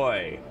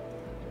boy.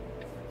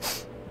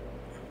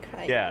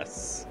 Okay.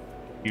 Yes.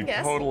 You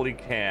Yes. totally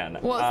can.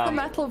 What's the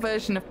metal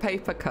version of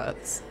paper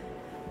cuts?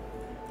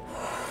 I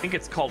think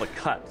it's called a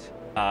cut.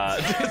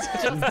 I'm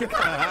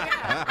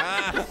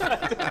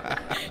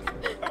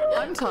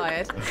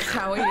tired.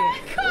 How are you?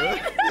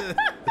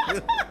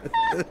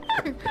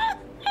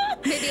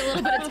 Maybe a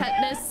little bit of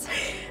tetanus.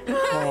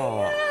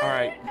 Oh, all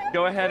right.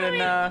 Go ahead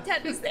and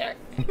Tetanus there.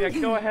 yeah,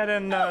 go ahead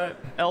and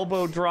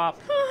elbow drop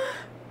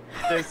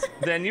this.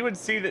 Then you would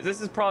see that this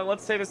is probably,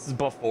 let's say this is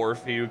before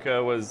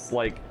Fiuka was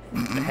like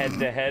head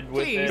to head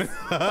with Please. it.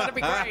 That'd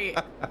be great.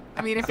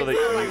 I mean, if So it's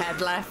that still a you- head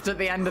left at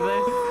the end of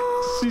this.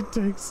 She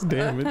takes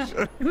damage.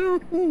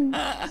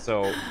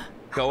 So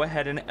go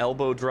ahead and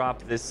elbow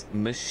drop this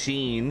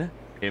machine,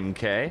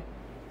 MK.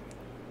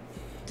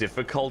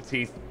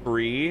 Difficulty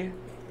 3,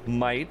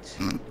 might.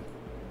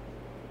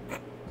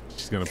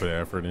 She's gonna put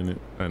effort in it.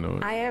 I know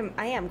it. I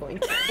am going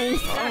to.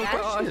 Oh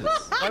God!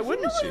 Why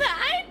wouldn't she?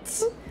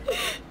 That.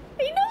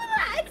 I know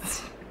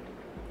that.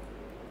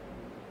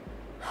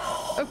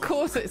 Of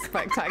course it's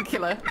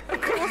spectacular.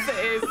 Of course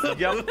it is.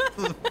 Yep.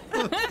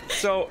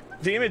 So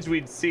the image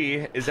we'd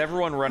see is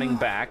everyone running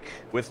back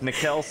with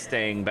Nikel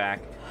staying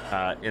back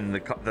in the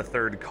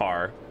third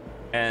car,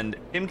 and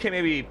MK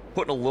maybe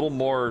putting a little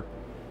more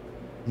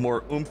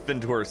oomph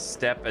into her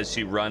step as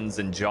she runs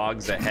and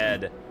jogs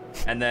ahead,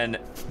 and then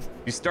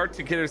you start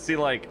to get her see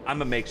like, I'm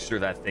gonna make sure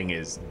that thing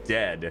is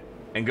dead,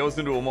 and goes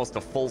into almost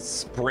a full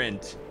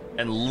sprint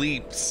and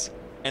leaps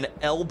and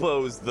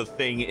elbows the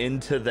thing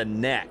into the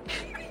neck.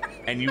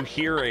 And you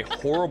hear a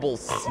horrible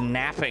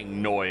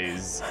snapping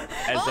noise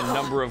as a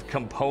number of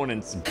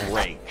components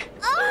break.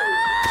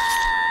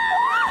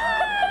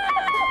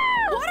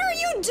 What are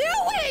you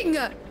doing?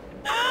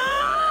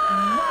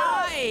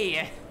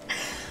 Why?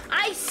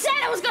 I said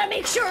I was gonna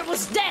make sure it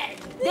was dead,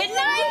 didn't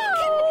I?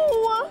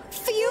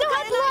 Fiuka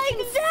Not and I like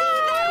can see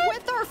that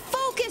with our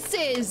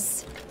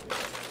focuses.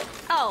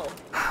 Oh.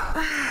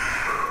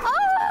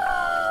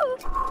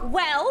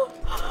 Well,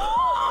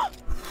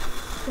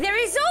 the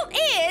result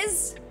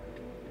is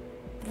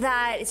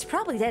that it's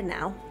probably dead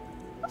now.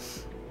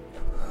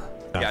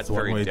 Yeah, it's one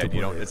very way to dead.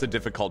 You put know, it. it's a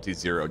difficulty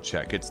 0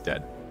 check. It's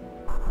dead.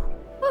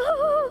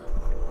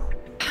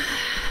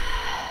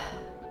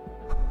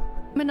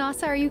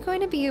 Manasa, are you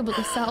going to be able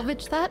to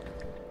salvage that?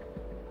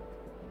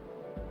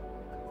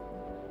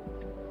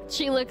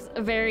 She looks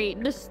very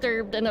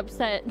disturbed and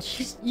upset.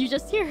 You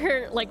just hear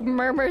her like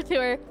murmur to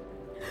her,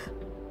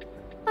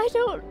 I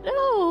don't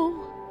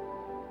know.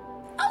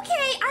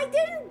 Okay, I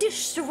didn't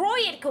destroy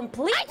it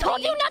completely. I told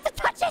you not to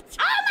touch it!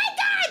 Oh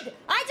my god!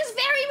 I just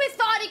very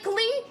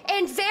methodically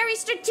and very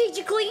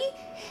strategically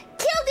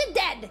killed it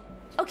dead.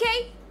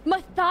 Okay?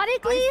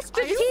 Methodically,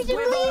 strategically.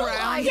 I swivel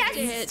around Yes.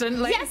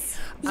 instantly Yes.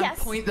 and Yes.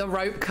 point the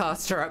rope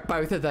caster at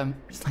both of them.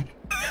 Just like,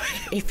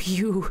 if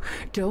you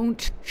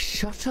don't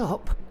shut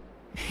up,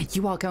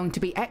 you are going to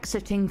be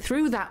exiting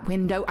through that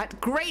window at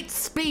great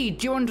speed.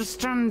 Do you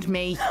understand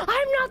me?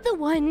 I'm not the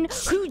one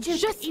who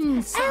just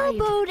inside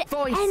elbowed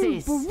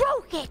voices. and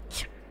broke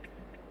it.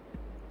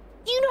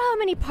 Do you know how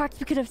many parts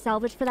we could have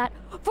salvaged for that?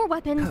 For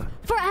weapons,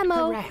 for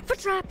ammo, correct. for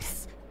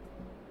traps.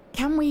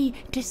 Can we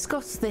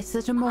discuss this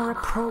at a more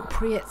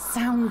appropriate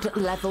sound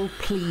level,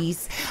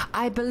 please?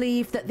 I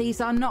believe that these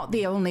are not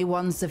the only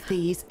ones of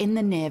these in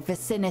the near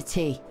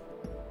vicinity.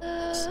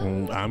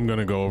 So I'm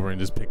gonna go over and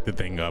just pick the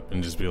thing up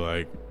and just be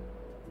like,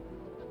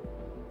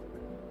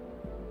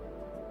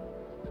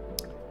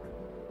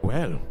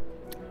 well,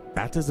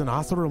 that is an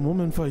Asura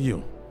woman for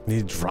you.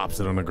 He drops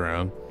it on the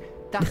ground.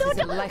 That is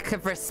a lack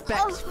of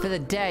respect for the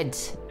dead.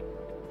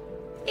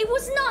 It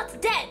was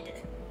not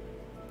dead.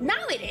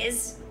 Now it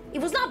is. It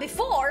was not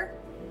before.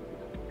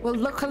 Well,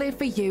 luckily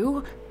for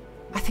you,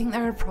 I think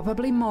there are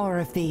probably more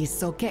of these,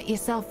 so get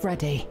yourself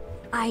ready.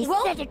 I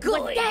Well, said it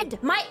good. was dead.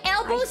 My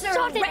elbows I are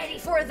shot it. ready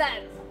for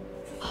them.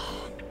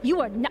 You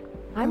are not.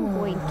 I'm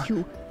going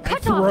to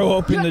cut Throw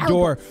off open your the elbow.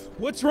 door.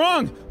 What's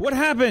wrong? What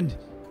happened?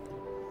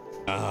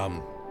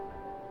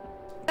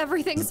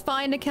 Everything's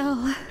fine,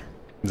 Nikel.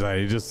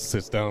 He just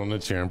sits down on the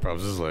chair and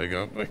probably just like,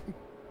 oh.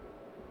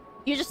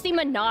 You just see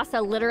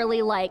Manasa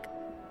literally like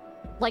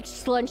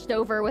slunched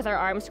over with her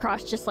arms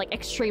crossed, just like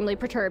extremely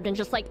perturbed and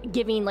just like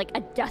giving like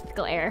a death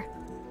glare.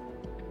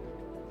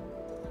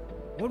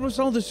 What was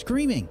all the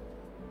screaming?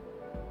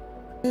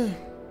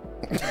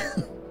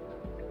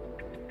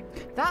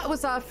 That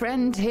was our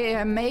friend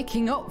here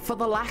making up for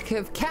the lack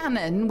of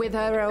cannon with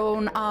her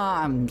own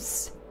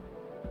arms.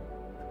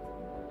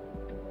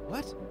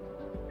 What?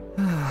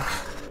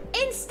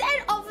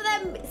 Instead of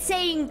them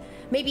saying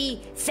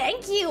maybe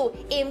thank you,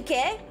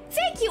 Imke,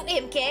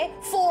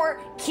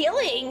 for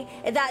killing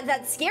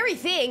that scary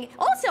thing.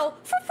 Also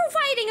for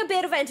providing a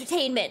bit of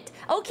entertainment.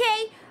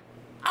 Okay?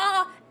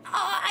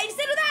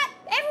 Instead of that,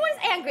 everyone's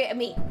angry at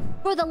me.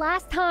 For the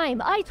last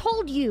time, I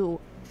told you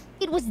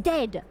it was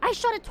dead. I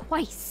shot it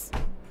twice.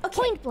 Okay,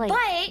 Point blank.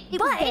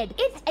 It was but dead.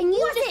 it And you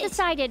wasn't. just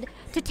decided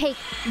to take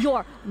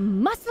your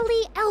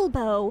muscly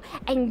elbow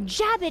and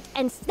jab it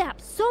and snap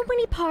so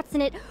many parts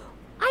in it.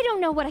 I don't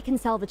know what I can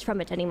salvage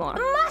from it anymore.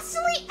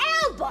 Muscly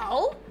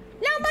elbow?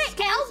 Now my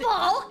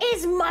elbow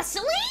is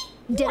muscly?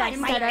 Did I Why,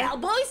 my stutter?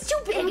 elbow is too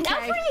big enough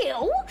Imke. for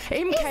you?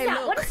 Imke, Is that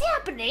look. what is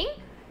happening?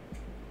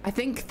 I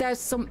think there's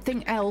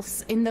something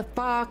else in the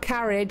far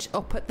carriage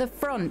up at the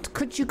front.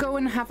 Could you go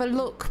and have a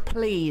look,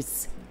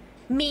 please?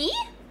 Me?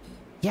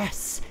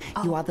 Yes,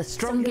 you are the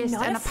strongest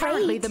not and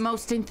apparently afraid? the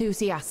most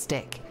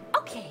enthusiastic.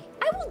 Okay,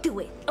 I will do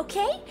it,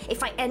 okay?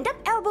 If I end up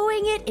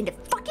elbowing it in the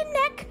fucking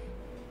neck,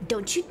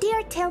 don't you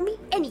dare tell me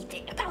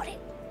anything about it.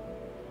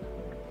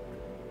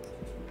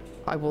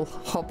 I will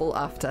hobble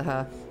after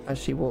her as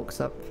she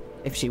walks up,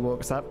 if she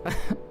walks up,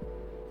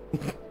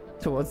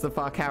 towards the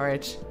far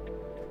carriage.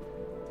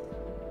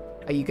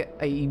 Are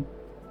you?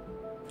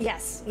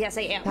 Yes,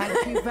 I am.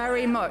 Thank you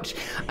very much.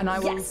 And I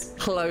will Yes.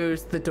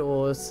 close the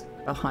doors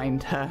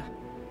behind her.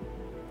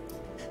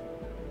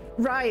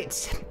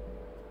 Right.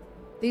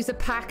 These are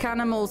pack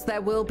animals.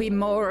 There will be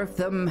more of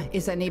them.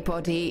 Is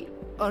anybody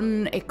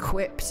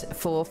unequipped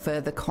for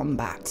further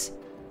combat?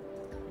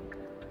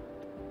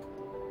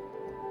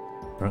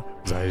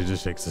 Zaya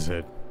just shakes his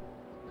head.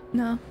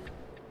 No.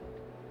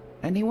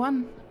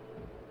 Anyone?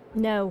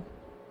 No.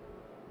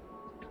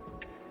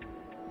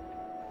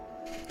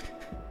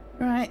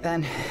 Right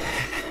then.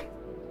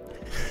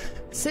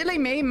 Silly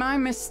me, my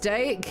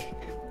mistake.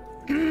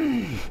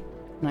 And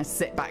I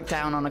sit back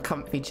down on a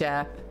comfy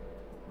chair.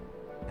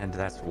 And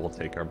that's where we'll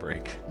take our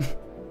break.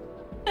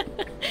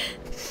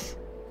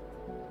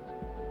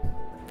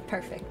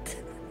 Perfect.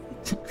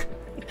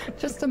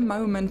 Just a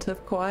moment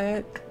of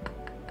quiet.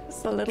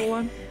 Just a little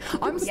one.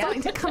 I'm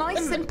starting to. Can I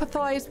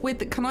sympathise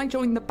with? Can I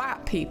join the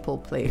bat people,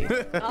 please?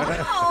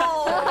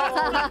 Oh!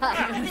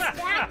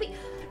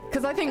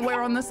 Because I think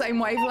we're on the same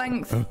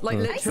wavelength. Like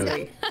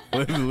literally.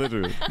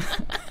 Literally.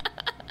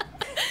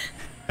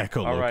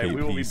 Echolocate, All right, we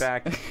will be please.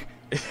 back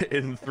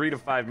in 3 to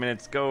 5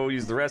 minutes. Go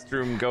use the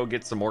restroom. Go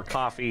get some more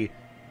coffee.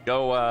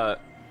 Go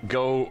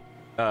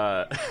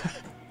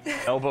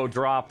elbow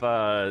drop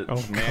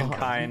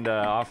mankind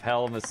off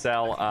Hell in a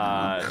Cell.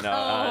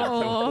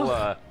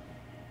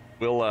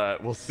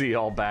 We'll see you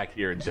all back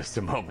here in just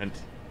a moment.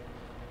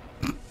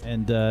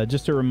 And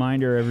just a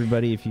reminder,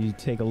 everybody, if you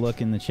take a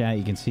look in the chat,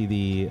 you can see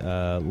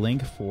the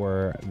link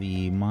for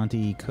the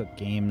Monty Cook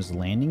Games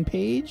landing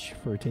page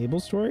for Table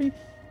Story.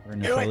 We're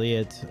an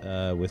affiliate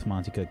with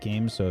Monty Cook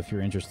Games, so if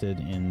you're interested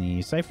in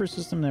the cipher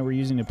system that we're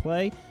using to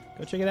play,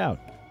 go check it out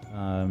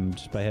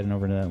just by heading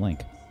over to that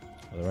link.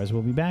 Otherwise,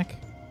 we'll be back.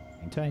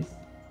 Hang tight.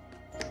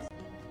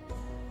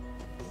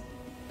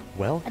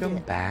 Welcome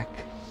back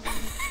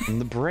from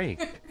the break.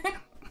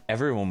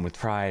 Everyone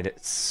tried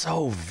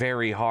so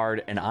very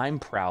hard, and I'm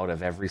proud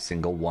of every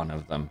single one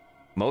of them.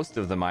 Most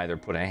of them either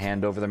put a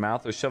hand over their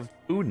mouth or shoved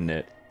food in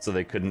it so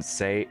they couldn't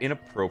say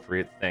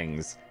inappropriate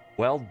things.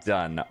 Well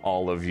done,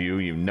 all of you.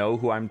 You know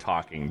who I'm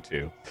talking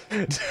to.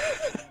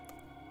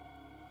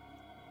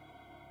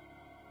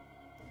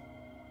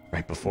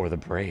 Right before the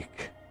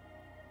break,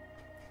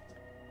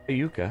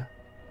 Ayuka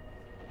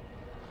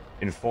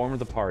informed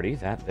the party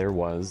that there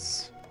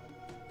was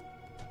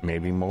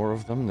maybe more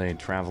of them. They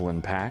travel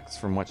in packs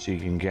from what she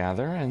can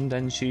gather, and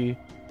then she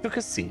took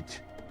a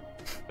seat,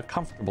 a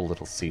comfortable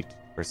little seat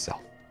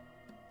herself.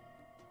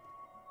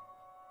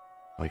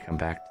 We come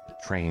back to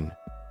the train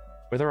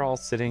where they're all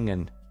sitting,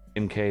 and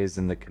MK's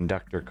in the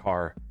conductor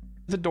car.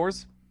 The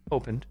doors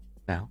opened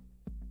now.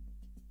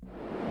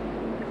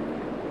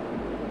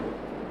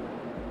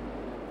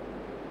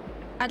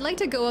 I'd like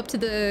to go up to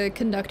the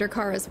conductor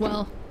car as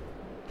well.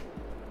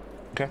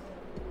 Okay.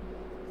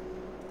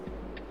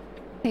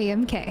 Hey,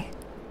 MK.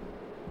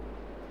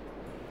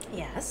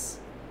 Yes.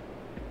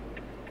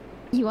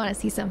 You want to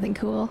see something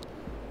cool?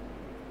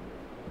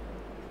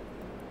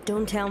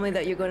 Don't tell me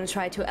that you're going to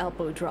try to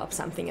elbow drop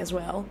something as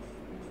well.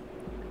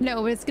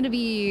 No, but it's gonna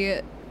be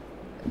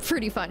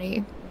pretty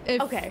funny.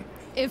 Okay.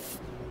 If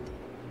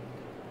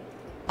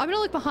I'm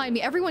gonna look behind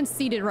me. Everyone's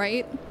seated,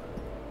 right?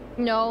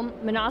 No,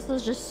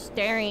 Manasa's just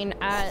staring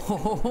at.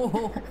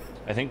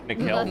 I think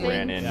Nikhil Nothing.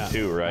 ran in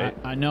too, right?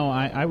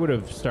 I would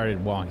have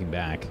started walking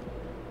back.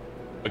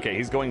 Okay,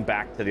 he's going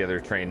back to the other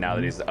train now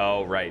that he's...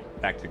 Oh, right.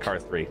 Back to car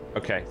 3.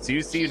 Okay, so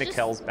you see She's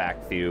Nikhil's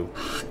back to you.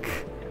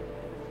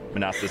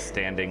 Manasa's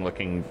standing,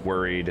 looking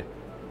worried.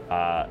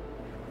 Ayuka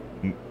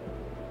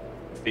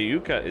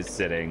is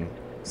sitting.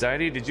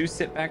 Zaidi, did you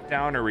sit back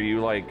down, or were you,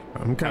 like,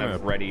 I'm kind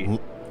of ready?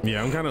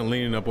 Yeah, I'm kind of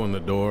leaning up on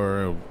the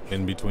door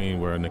in between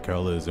where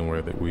Nikhil is and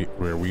where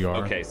we are.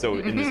 Okay, so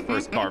in this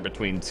first car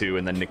between two,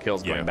 and then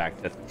Nikhil's going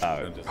back to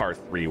car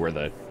 3 where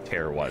the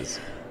tear was.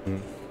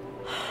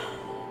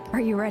 Are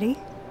you ready?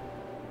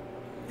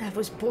 I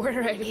was born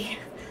ready.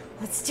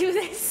 Let's do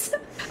this.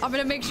 I'm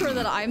gonna make sure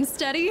that I'm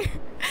steady,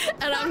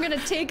 and I'm gonna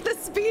take the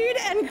speed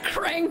and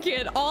crank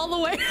it all the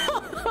way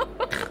up.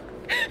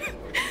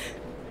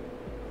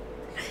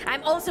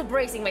 I'm also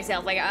bracing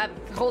myself, like I'm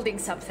holding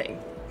something.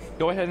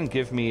 Go ahead and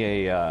give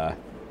me a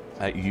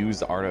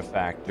use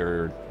artifact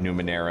or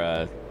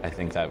Numenera. I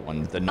think that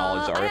one, the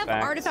knowledge artifact. I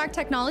have artifact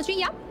technology.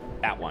 Yeah.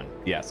 That one,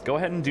 yes. Go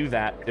ahead and do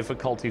that.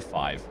 Difficulty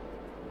 5.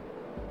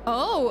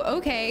 Oh,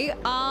 okay.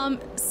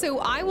 So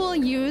I will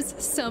use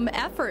some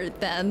effort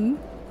then.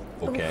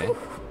 Okay.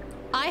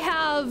 I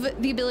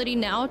have the ability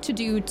now to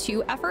do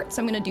 2 efforts.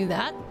 I'm gonna do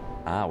that.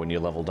 Ah, when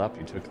you leveled up,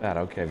 you took that.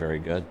 Okay, very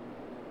good.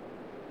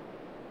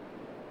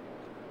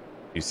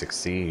 You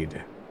succeed.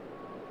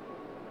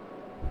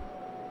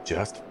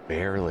 Just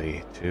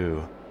barely,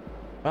 too.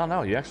 Well,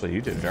 no, you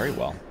did very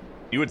well.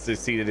 You would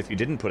succeeded if you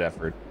didn't put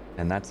effort,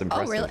 and that's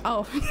impressive.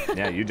 Oh, really? Oh.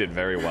 Yeah, you did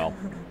very well.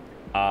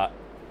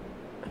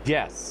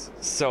 Yes,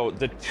 so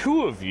the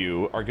 2 of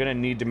you are going to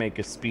need to make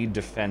a speed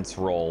defense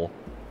roll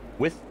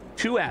with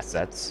 2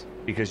 assets,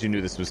 because you knew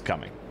this was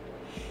coming.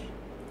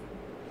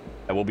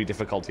 That will be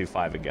difficulty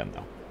 5 again,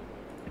 though.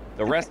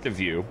 The rest of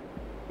you,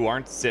 who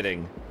aren't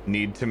sitting,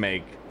 need to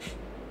make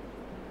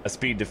a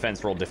speed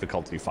defense roll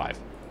difficulty 5.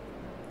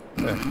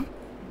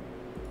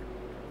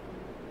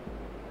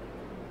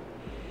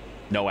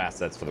 No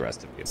assets for the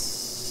rest of you.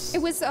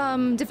 It was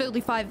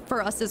difficulty 5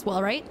 for us as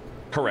well, right?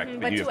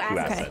 Correct, but you have 2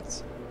 assets.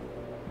 assets.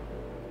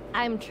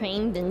 I'm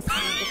trained in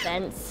speed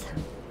defense.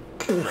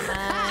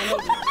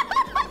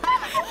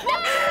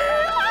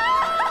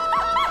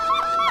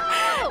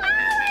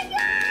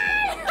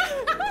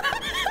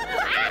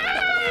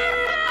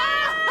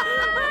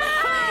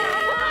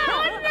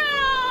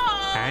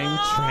 I'm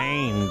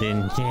trained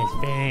in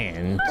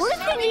defense.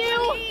 Listen, you!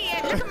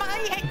 Look at my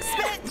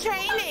expert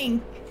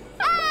training.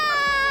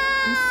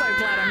 I'm so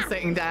glad I'm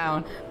sitting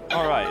down.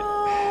 All right,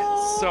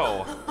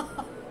 so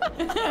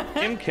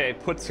MK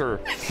puts her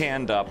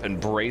hand up and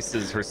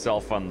braces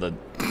herself on the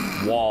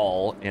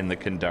wall in the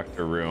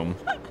conductor room.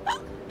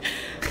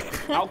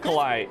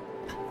 Alkali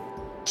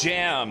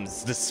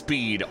jams the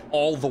speed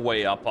all the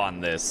way up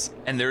on this,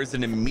 and there's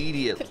an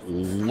immediate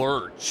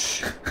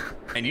lurch,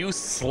 and you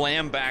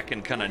slam back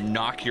and kind of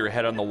knock your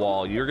head on the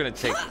wall. You're gonna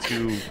take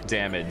 2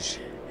 damage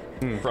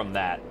from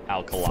that,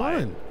 Alkali.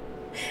 Fun.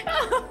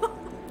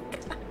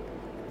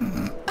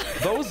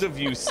 Those of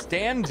you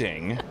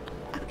standing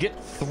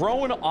get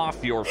thrown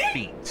off your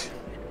feet.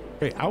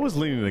 Hey, I was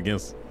leaning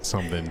against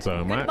something, so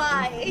am I?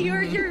 Goodbye.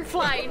 You're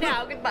flying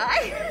now.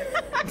 Goodbye.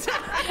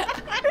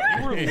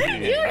 You were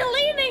leaning. You're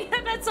leaning.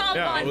 That's all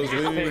Yeah, I gone was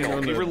now. leaning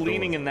on You the were door.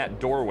 leaning in that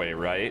doorway,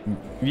 right?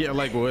 Yeah,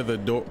 like where the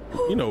door,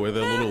 where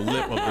the little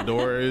lip of the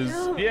door is.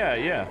 Yeah,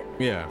 yeah,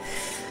 Yeah.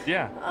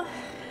 yeah.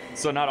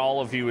 So not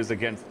all of you is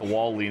against the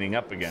wall leaning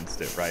up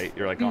against it, right?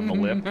 You're like on the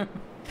lip.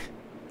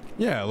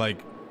 Yeah, like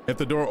if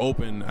the door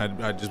opened,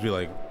 I'd just be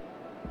like,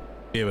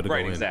 be able to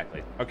Right, go in.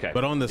 exactly. Okay.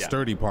 But on the yeah,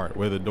 sturdy part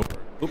where the door,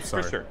 oops,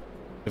 sorry. For sure.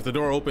 If the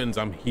door opens,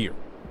 I'm here.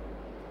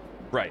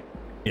 Right.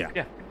 Yeah.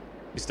 Yeah.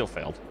 You still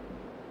failed.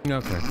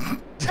 Okay.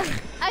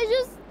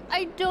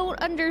 I don't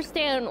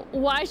understand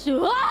why she.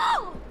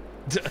 Oh!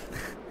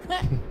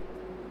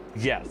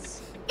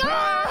 Yes.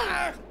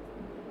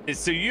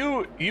 So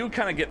you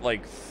kind of get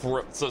like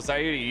so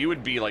Sayuri, you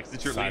would be like,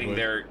 since you're leaning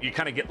there, you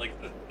kind of get like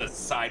the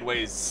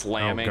sideways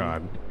slamming. Oh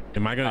God.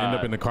 Am I gonna end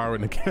up in the car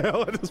with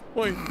Nikel at this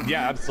point?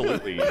 Yeah,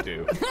 absolutely you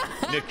do.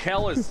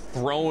 Nikel is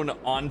thrown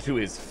onto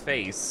his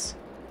face.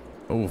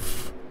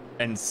 Oof.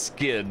 And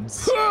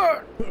skids.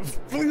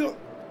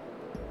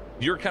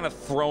 You're kind of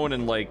thrown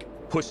and like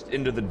pushed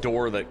into the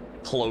door that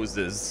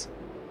closes.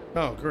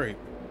 Oh, great.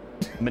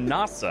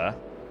 Manasa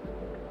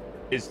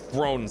is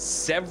thrown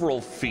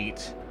several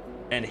feet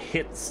and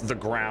hits the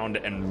ground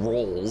and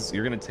rolls.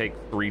 You're gonna take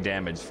 3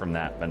 damage from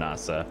that,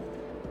 Manasa.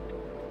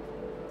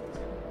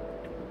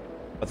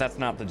 But that's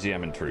not the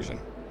GM intrusion.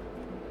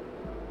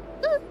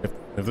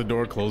 If the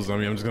door closes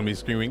on me, I'm just gonna be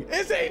screaming,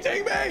 "It's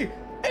eating me!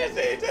 It's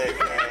eating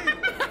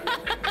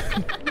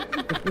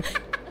me!"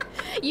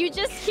 You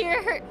just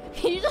hear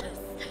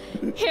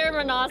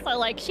Manasa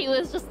like she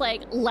was just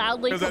like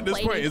loudly Because at this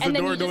point, is the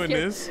door doing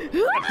this?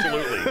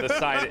 Absolutely. The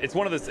side, it's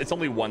one of the, it's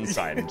only one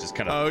side and just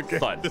kind of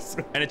thud.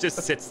 And it just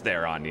sits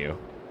there on you.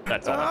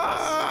 That's all it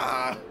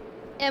does.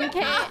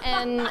 MK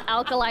and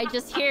Alkali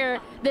just hear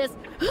this.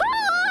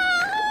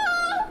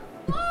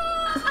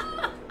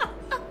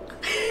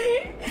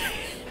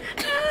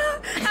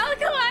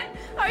 Alkali,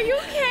 are you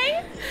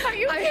okay? Are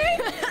you okay?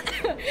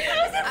 That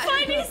was the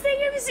funniest thing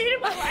I've seen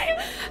in my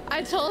life.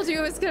 I told you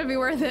it was gonna be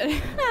worth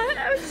it.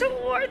 That was so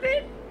worth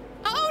it.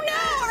 Oh no!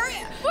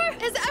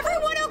 Is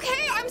everyone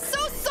okay? I'm so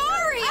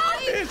sorry.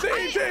 It's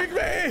eating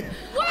me!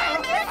 Where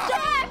messed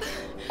up?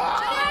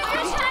 I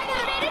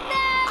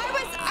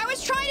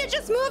was trying to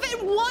just move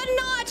it 1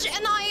 notch,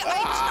 and I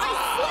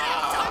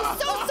slipped. I'm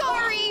so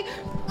sorry.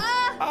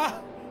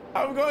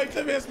 I'm going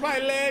to miss my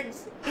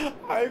legs.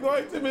 I'm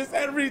going to miss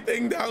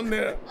everything down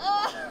there.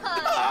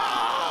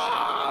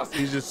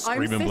 He's just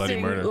screaming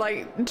bloody murder.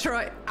 Like,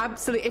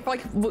 absolutely. If I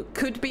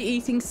could be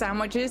eating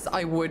sandwiches,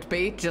 I would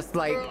be. Just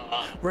like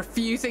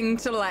refusing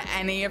to let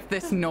any of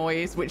this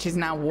noise, which is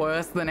now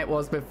worse than it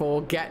was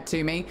before, get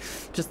to me.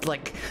 Just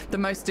like the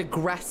most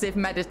aggressive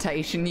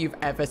meditation you've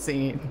ever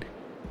seen.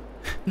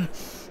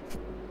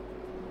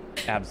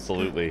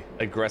 Absolutely.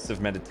 Aggressive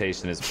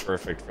meditation is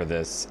perfect for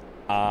this.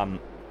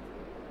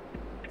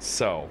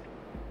 So,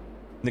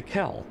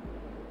 Nikel,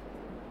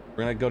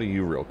 we're gonna go to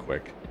you real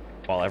quick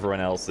while everyone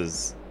else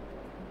is.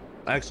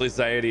 Actually,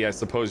 Zaidi, I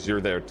suppose you're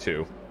there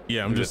too.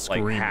 Yeah, I'm just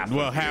screaming.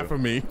 Like half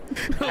of me.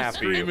 Half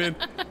screaming.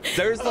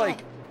 There's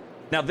like,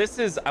 now this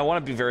is, I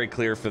want to be very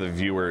clear for the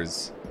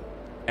viewers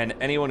and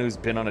anyone who's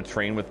been on a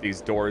train with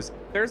these doors.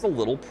 There's a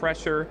little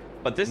pressure,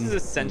 but this is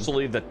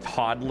essentially the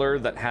toddler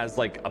that has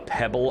like a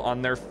pebble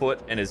on their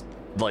foot and is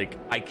like,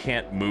 I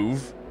can't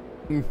move.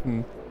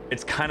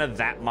 It's kind of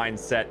that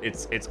mindset.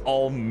 It's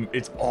all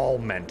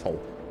mental.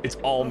 It's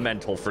all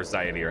mental for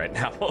Zaidi right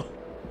now.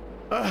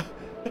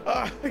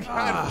 I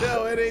can't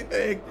do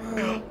anything.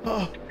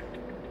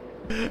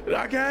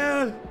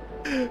 Raquel!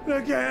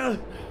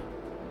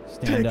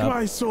 Take up.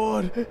 my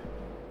sword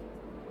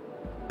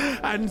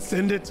and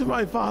send it to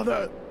my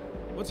father.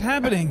 What's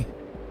happening?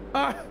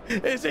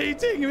 It's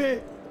eating me.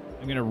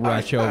 I'm gonna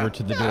rush over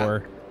to the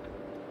door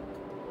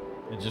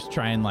and just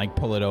try and like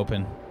pull it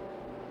open.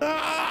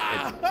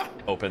 It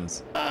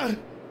opens.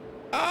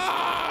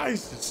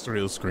 He's just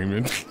real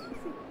screaming.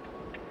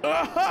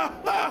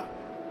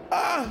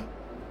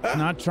 It's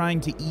not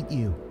trying to eat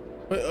you.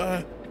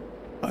 Are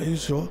you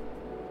sure?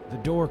 The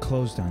door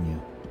closed on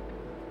you.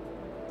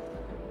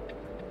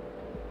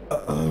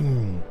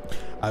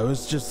 I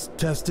was just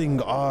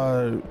testing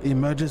our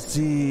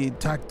emergency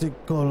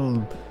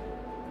tactical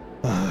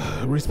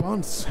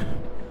response.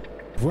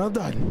 Well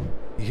done.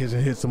 He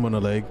hits him on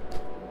the leg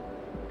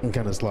and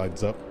kind of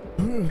slides up.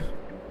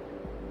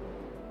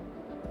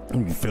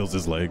 And feels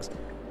his legs.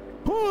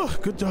 Oh,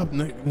 good job,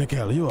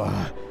 Nikel.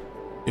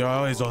 You're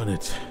always on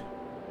it.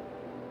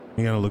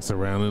 He kind of looks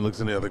around and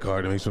looks in the other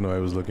car to make sure nobody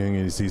was looking,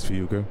 and he sees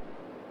Fuyuka.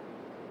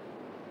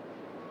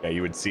 Yeah,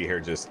 you would see her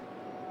just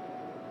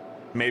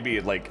maybe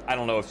like, I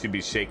don't know if she'd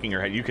be shaking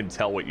her head. You can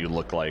tell what you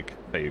look like,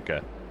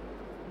 Fuyuka,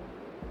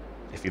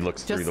 if he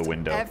looks through the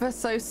window. Ever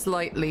so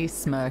slightly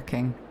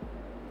smirking.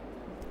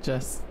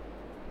 Just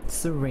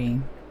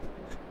serene.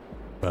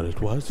 But it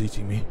was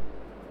eating me.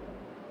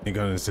 He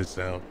kind of sits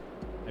down.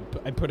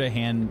 I put a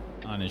hand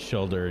on his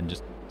shoulder and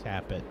just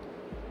tap it.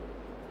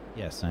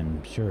 Yes,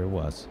 I'm sure it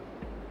was.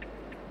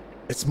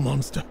 It's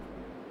monster.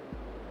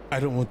 I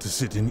don't want to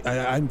sit in.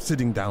 I'm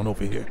sitting down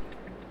over here.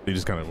 He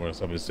just kind of runs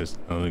up his fist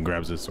and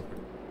grabs his sword.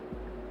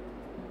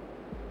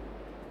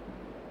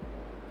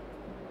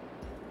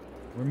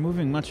 We're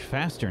moving much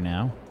faster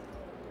now.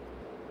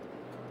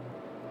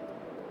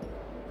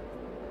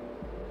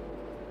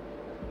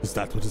 Is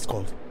that what it's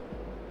called?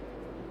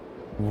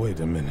 Wait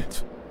a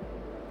minute.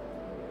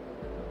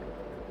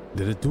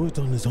 Did it do it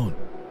on its own?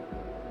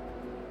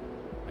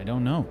 I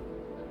don't know.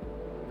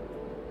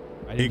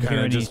 I He didn't hear kind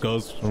of any just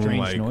goes from strange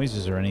like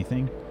noises or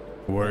anything.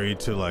 worried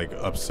to like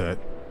upset.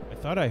 I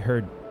thought I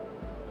heard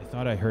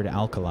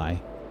Alkali.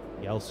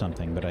 yell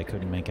something, but I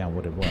couldn't make out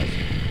what it was.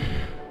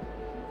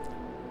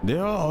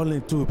 There are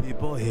only 2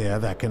 people here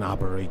that can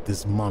operate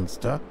this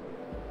monster.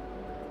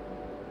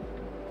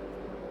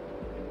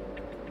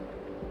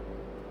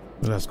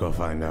 Let's go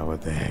find out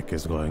what the heck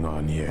is going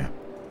on here.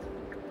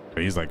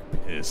 He's like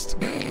pissed.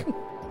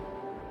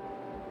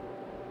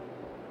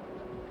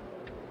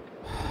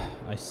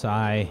 I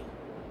sigh,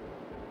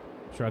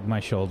 shrug my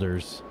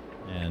shoulders,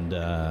 and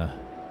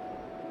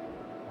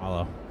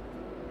follow.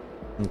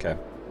 Okay.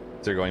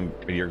 So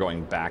you're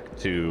going back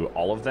to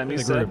all of them, you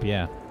The said? group,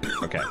 yeah.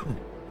 Okay.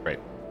 Great.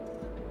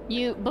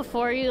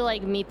 Before you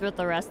like meet with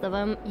the rest of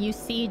them, you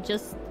see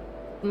just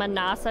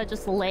Manasa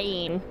just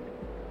laying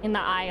in the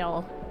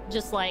aisle,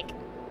 just like.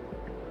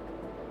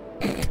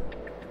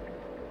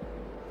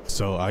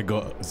 So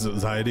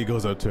Zaidi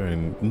goes up to her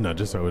and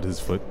nudges her with his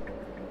foot.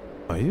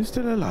 Are you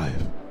still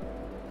alive?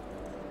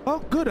 Oh,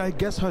 good. I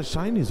guess her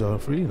shinies are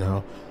free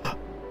now.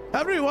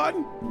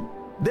 Everyone,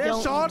 their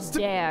Don't shots.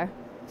 dare.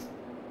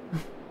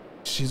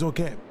 She's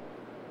okay.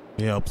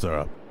 He helps her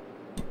up.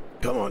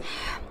 Come on.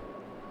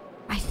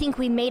 I think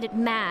we made it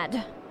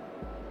mad.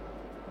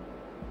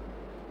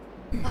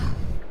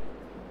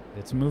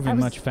 It's moving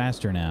much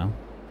faster now.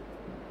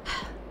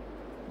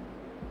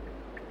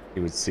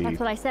 You would see. That's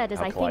what I said. Is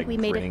I Alkali think we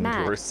made it grinning to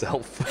mad.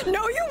 herself.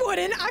 No, you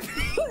wouldn't.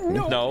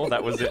 No. No,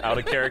 that was out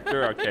of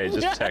character. Okay,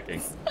 just Yes.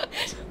 checking.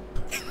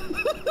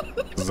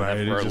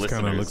 Zaidi For our just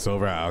kind of listeners. looks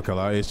over at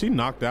Alkali. Is she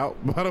knocked out,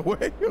 by the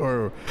way?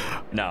 Or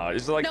No,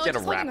 it's like No, get a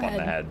just holding rap her on the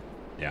head. head.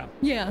 Yeah.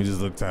 Yeah. he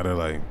just looked at her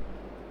like,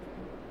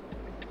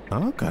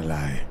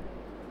 Alkali.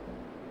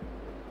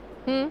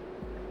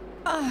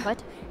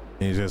 What?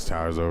 He just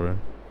towers over.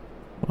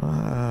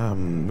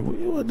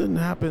 We wouldn't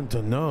happen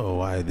to know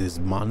why this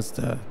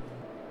monster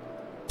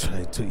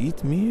tried to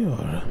eat me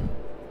or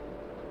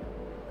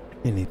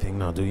anything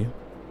now, do you?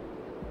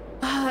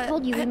 I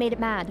told you we made it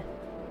mad.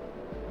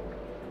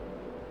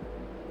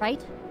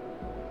 Right?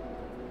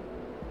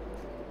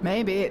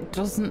 Maybe it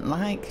doesn't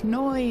like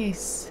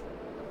noise.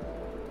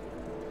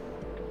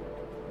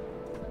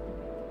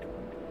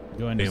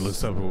 Going He to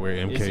looks up at where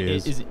MK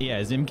is.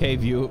 Is MK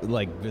view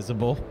like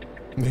visible?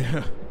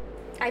 Yeah.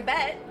 I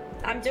bet.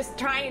 I'm just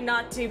trying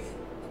not to.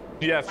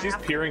 Yeah, if she's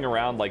Laugh. peering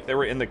around, like they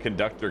were in the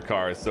conductor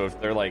car, so if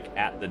they're like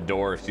at the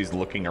door, if she's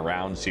looking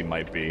around, she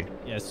might be.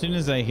 Yeah, as soon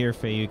as I hear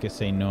Fayuka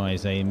say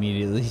noise, I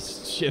immediately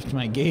shift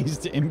my gaze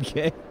to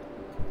MK.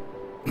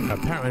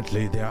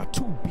 Apparently, there are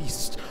 2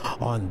 beasts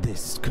on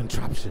this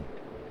contraption.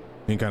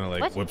 He kind of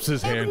like What? whips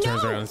his hair and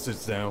turns no. around and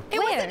sits down. It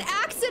was Where? an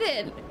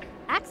accident.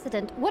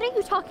 Accident? What are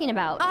you talking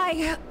about?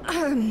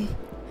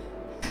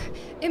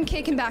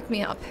 MK can back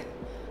me up.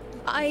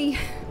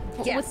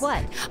 Yes. With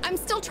what? I'm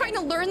still trying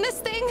to learn this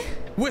thing.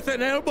 With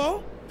an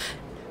elbow?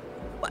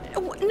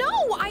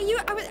 No,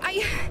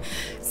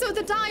 so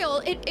the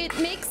dial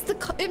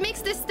it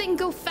makes this thing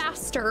go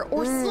faster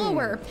or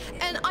slower,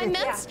 and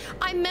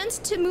I meant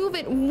to move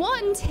it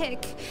 1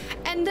 tick,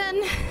 and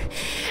then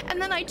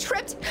I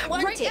tripped.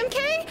 One right, tick.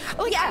 MK?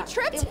 Like Yeah. I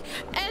tripped,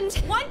 and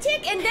 1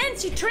 tick and then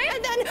she tripped.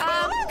 and then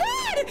oh my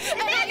god! And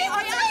then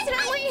I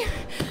accidentally.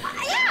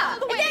 Yeah.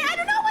 the And way. then I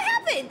don't know what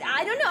happened.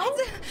 I don't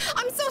know.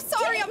 I'm so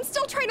sorry. I'm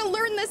still trying to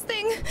learn this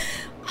thing.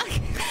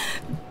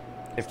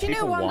 If Do you know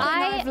people one thing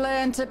want, I've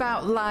learned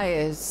about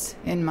liars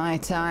in my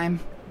time?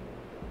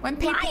 When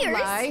people Liars?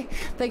 lie,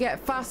 they get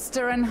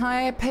faster and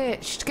higher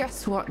pitched.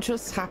 Guess what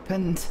just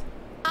happened?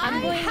 I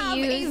going to have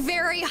a use-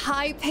 very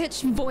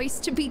high-pitched voice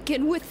to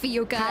begin with,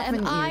 Fiuka, Haven't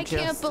and you I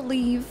can't just?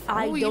 believe.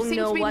 I Oh, you don't seem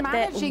know to be what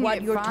managing what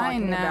it you're fine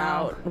talking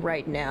now. about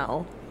right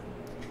now.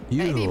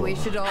 Maybe we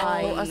should all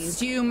I-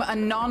 assume a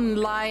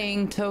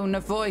non-lying tone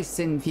of voice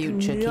in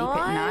future. Keep it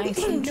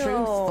nice and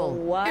truthful.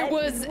 What It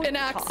was we're an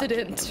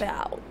accident. talking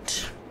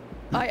About.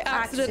 I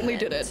accidentally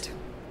did Accident.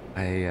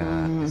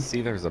 it. I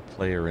see there's a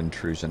player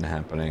intrusion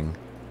happening.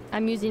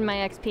 I'm using my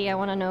XP. I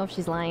want to know if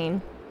she's lying.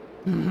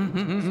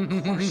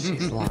 Of course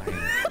she's lying.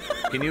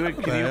 Can you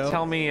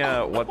tell me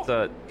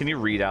can you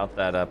read out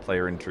that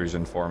player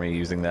intrusion for me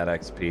using that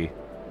XP?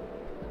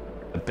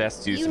 The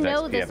best use You of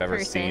know XP this I've ever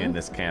seen person. in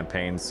this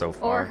campaign so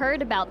far. Or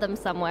heard about them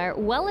somewhere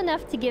well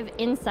enough to give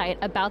insight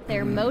about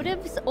their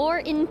motives or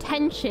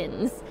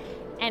intentions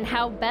and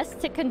how best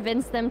to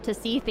convince them to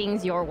see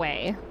things your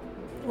way.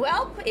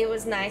 Well, it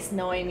was nice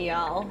knowing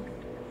y'all.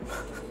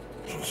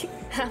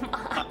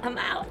 I'm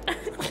out.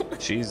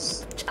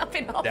 She's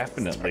Jumping off.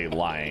 definitely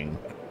lying.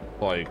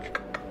 Like,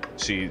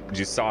 you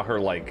saw her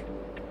like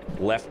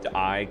left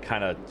eye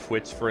kind of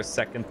twitch for a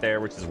second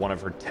there, which is one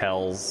of her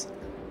tells.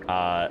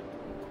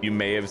 You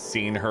may have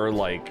seen her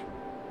like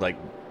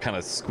kind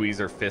of squeeze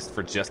her fist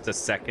for just a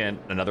second,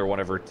 another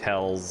one of her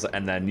tells,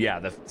 and then yeah,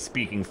 the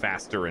speaking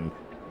faster and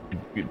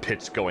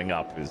pitch going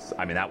up is,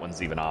 I mean, that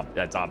one's even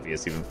that's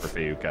obvious even for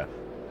Fayuka.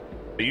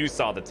 But you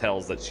saw the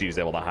tells that she was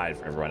able to hide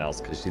from everyone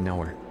else because you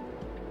know her.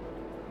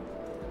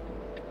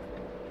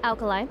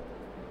 Alkali,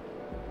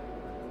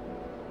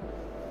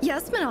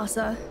 Yes,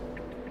 Manasa.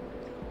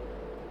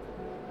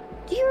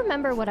 do you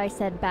remember what I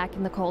said back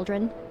in the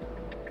cauldron?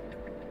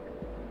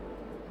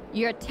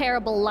 You're a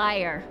terrible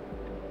liar.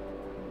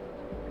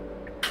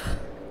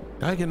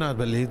 I cannot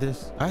believe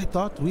this. I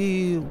thought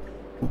we...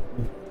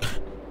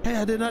 Hey,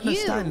 I didn't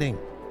understanding.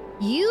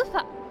 You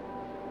thought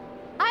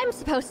I'm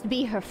supposed to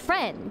be her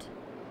friend.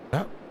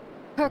 Yeah.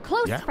 Her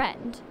close Yeah.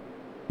 friend.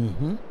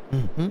 Mm-hmm.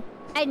 Mm-hmm.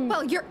 And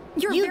Well, you're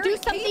you very do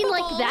something capable.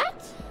 like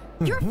that?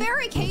 You're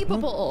very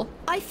capable.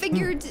 I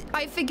figured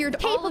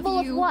Capable all of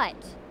of you what?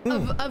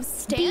 of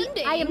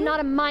standing. I am not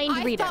a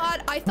mind reader.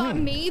 I thought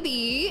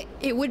maybe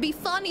it would be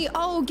funny.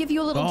 Oh, give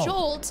you a little Oh.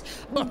 jolt.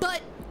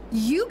 But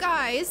you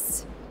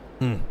guys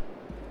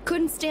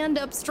couldn't stand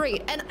up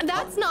straight, and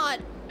that's not.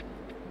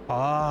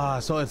 Ah,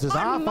 so it's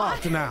our On my-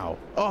 fault now.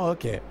 Oh,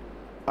 okay.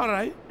 All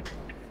right.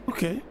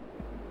 Okay.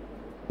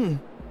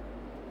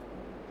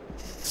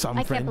 Some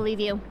I friend. can't believe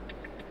you.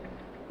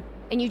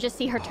 And you just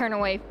see her turn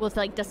away with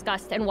like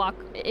disgust and walk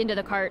into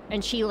the cart,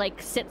 and she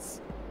like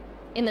sits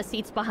in the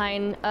seats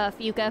behind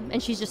Fuka,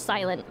 and she's just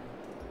silent.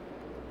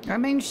 I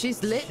mean,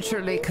 she's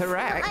literally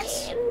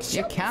correct.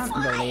 You can't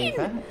believe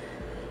it.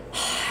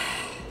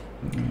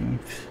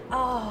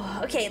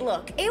 Oh, okay,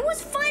 look. It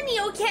was funny,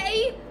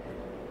 okay?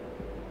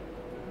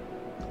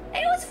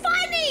 It was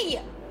funny!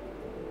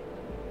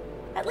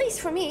 At least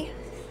for me.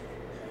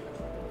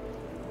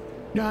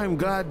 Yeah, I'm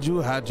glad you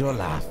had your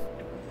laugh.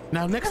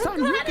 Now next I'm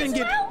time you glad can as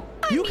get well.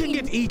 you can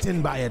get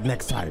eaten by it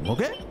next time,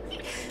 okay?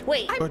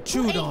 Wait. Or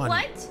chewed wait, on.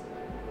 What?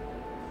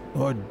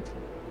 Or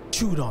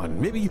chewed on.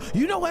 Maybe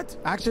you know what?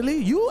 Actually,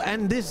 you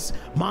and this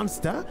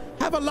monster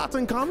have a lot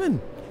in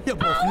common. You're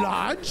both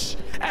large,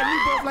 and you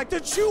both like to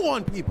chew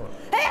on people.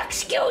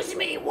 Excuse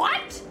me,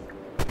 what?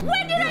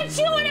 When did I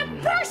chew on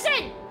a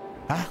person?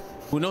 Huh?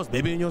 Who knows?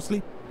 Maybe in your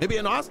sleep. Maybe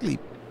in our sleep.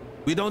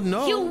 We don't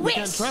know. You We wish.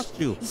 can't trust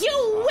you.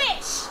 You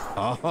wish.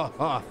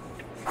 Ah.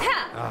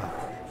 Ha.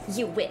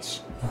 You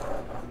wish.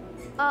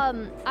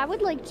 I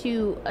would like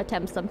to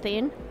attempt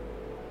something.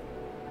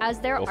 As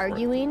they're Go for it.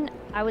 arguing,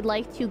 I would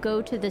like to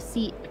go to the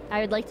seat.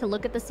 I would like to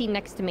look at the seat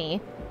next to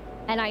me,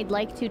 and I'd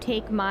like to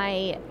take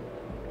my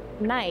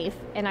knife,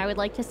 and I would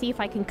like to see if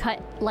I can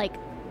cut like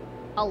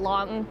a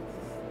long,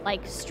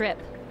 like strip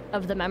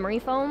of the memory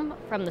foam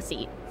from the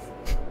seat.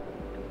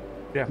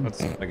 Yeah,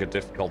 that's like a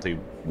difficulty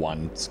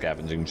 1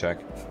 scavenging check.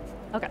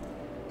 Okay.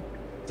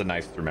 It's a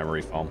knife through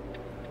memory foam.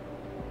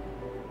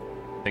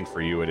 I think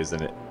for you it is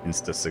an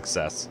insta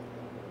success.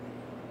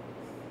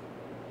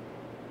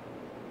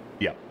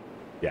 Yep.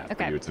 Yeah, for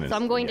Okay. you it's an So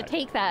I'm going to yeah.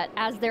 take that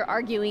as they're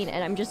arguing,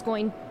 and I'm just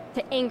going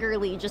to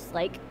angrily just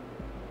like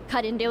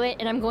cut into it,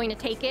 and I'm going to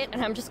take it,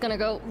 and I'm just gonna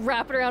go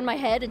wrap it around my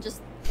head and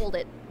just hold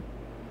it.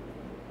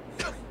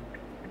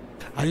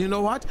 And you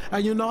know what?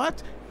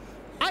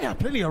 I have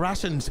plenty of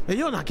rations, and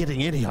you're not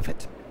getting any of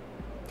it.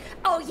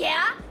 Oh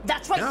yeah?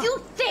 That's what Yeah. you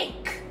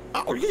think.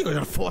 Oh, you're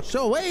gonna force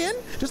your way in,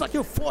 just like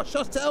you force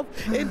yourself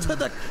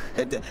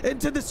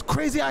into this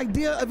crazy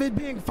idea of it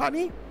being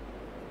funny.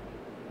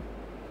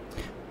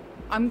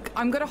 I'm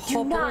gonna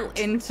hobble not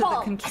into the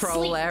fall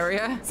control asleep.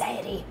 area.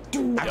 Anxiety.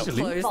 Do not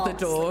Actually- Close fall the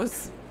doors.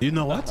 asleep. You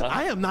know what?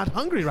 I am not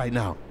hungry right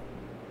now.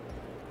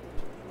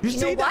 You You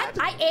see know what?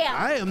 that? I am.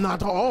 I am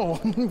not all.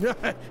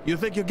 You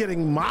think you're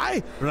getting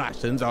my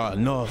rations? Oh,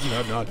 no.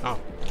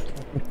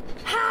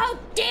 How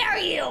dare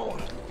you?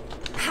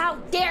 How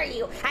dare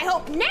you? I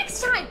hope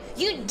next time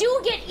you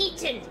do get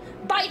eaten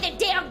by the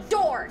damn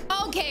door.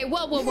 Okay,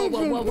 whoa, whoa, whoa,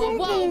 whoa, whoa, whoa,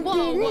 whoa,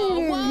 whoa,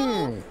 whoa,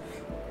 whoa.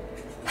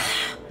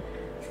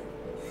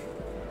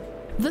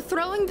 The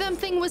throwing them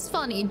thing was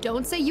funny.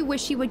 Don't say you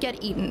wish you would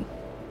get eaten.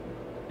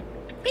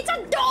 It's a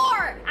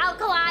door,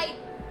 Alkali.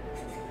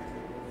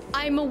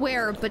 I'm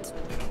aware, but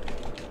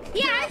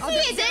Yeah, I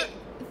see it.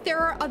 there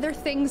are other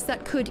things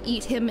that could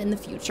eat him in the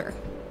future.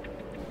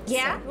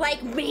 Yeah,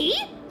 like me?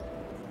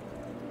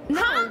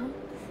 No, Huh?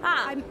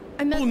 Ah,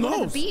 I meant Who one of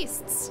knows? the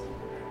beasts.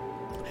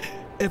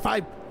 If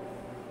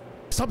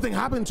something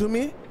happened to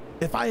me,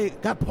 if I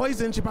got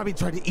poisoned, she'd probably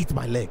try to eat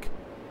my leg.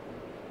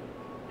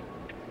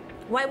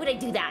 why would I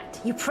do that?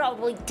 You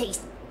probably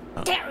taste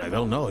terrible. I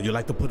don't know. You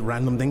like to put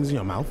random things in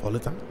your mouth all the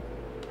time?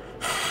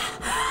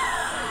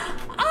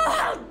 Oh,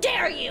 how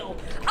dare you!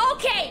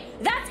 Okay,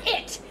 that's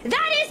it.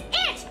 That is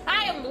it.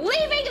 I am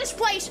leaving this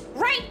place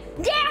right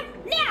down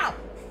now.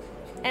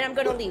 And I'm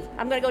gonna leave.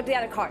 I'm gonna go to the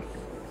other car.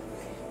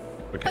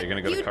 Okay, you're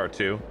gonna go to car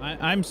 2?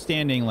 I'm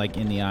standing like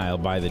in the aisle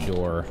by the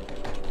door.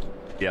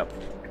 Yep.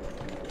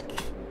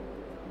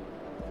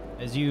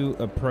 As you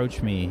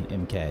approach me,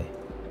 MK,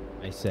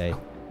 I say,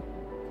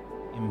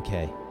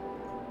 MK,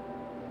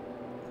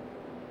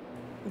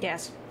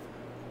 Yes.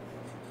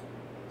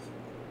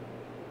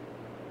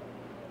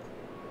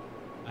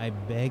 I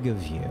beg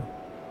of you,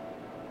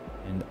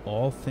 and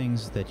all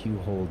things that you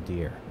hold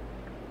dear,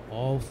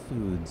 all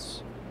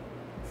foods,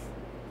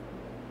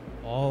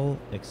 all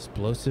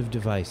explosive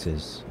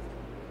devices,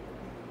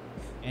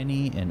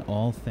 any and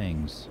all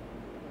things,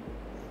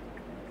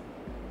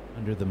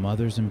 under the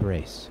mother's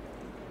embrace,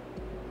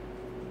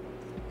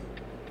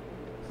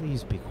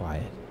 please be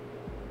quiet.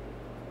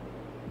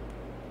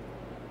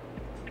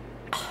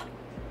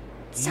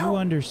 Do you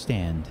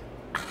understand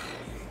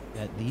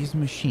that these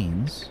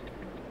machines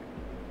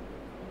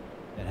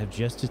that have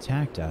just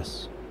attacked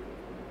us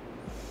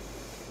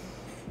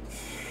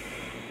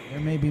There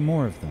may be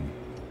more of them,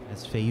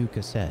 as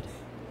Feyuka said.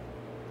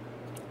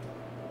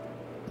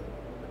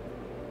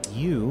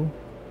 You,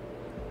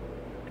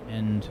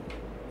 and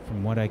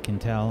from what I can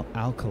tell,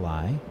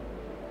 Alkali,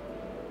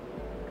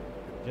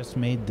 just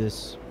made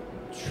this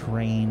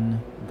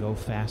train go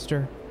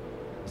faster.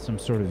 Some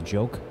sort of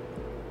joke.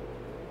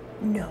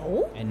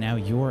 No, And now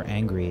you're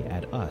angry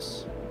at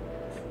us.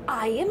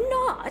 I am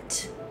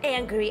not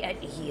angry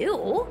at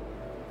you.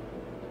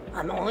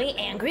 I'm only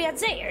angry at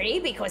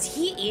Zairi because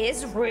he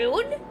is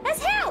rude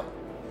as hell.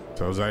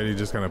 So Zaidi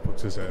just kind of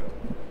puts his head.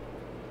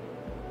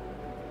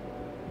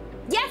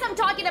 Yes, I'm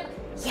talking about.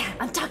 Yeah,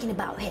 I'm talking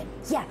about him.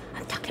 Yeah,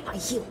 I'm talking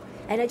about you.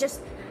 And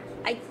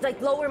I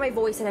like lower my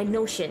voice and I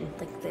notion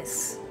like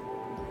this.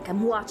 Like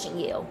I'm watching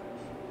you.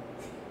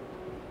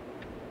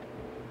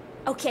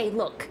 Okay,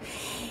 look.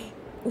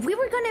 We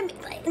were gonna,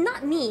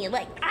 not me,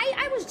 like,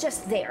 I was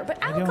just there,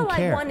 but I don't Alkali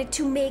care. wanted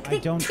to make the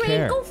don't train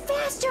care. go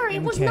faster.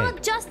 It was MK.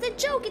 not just a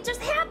joke, it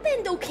just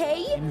happened,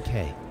 okay?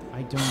 MK,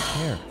 I don't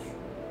care.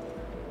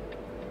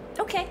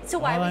 Okay, so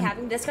why All are we I'm-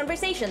 having this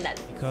conversation then?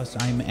 Because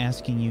I'm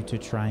asking you to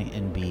try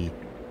and be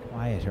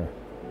quieter.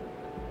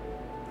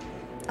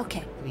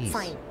 Okay, Please.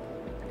 fine.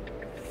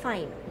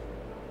 Fine.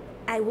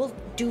 I will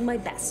do my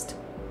best.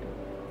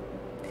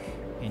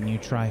 Can you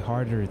try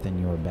harder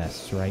than your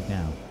best right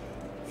now?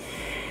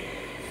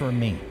 For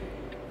me.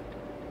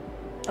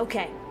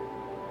 Okay,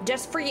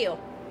 just for you.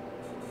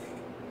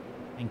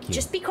 Thank you.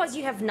 Just because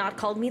you have not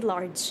called me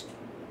large,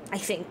 I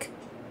think.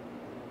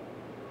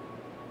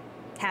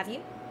 Have you?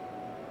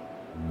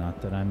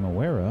 Not that I'm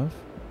aware of.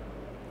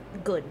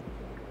 Good.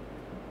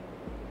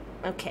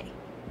 Okay.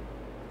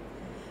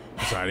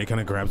 Zaidi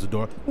kind of grabs the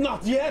door.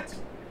 Not yet.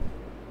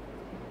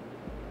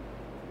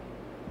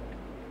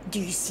 Do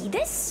you see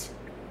this?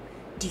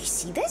 Do you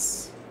see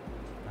this?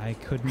 I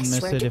couldn't I miss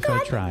swear it to if I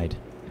God. tried.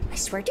 I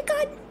swear to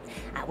God,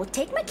 I will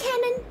take my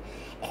cannon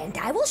and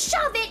I will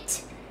shove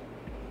it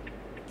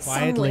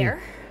Quietly.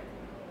 somewhere.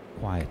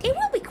 Quietly. It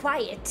will be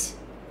quiet.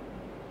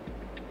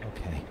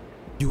 Okay.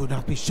 You would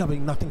not be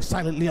shoving nothing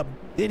silently up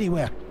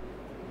anywhere.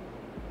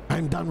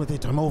 I'm done with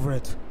it. I'm over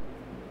it.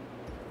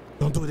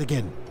 Don't do it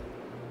again.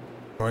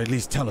 Or at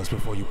least tell us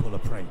before you pull a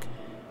prank.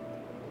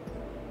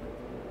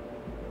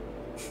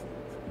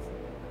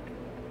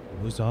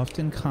 It was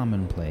often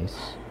commonplace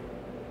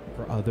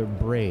for other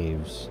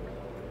braves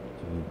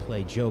to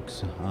play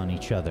jokes on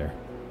each other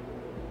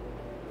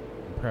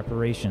in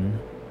preparation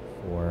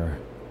for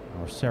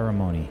our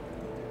ceremony.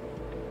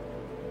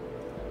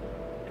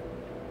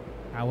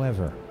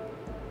 However,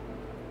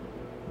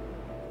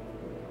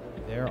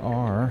 there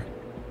are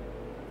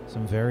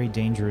some very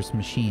dangerous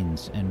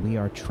machines, and we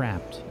are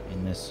trapped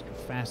in this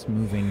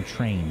fast-moving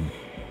train.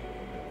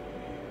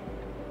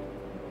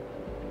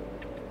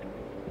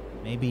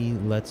 Maybe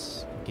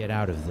let's get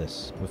out of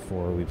this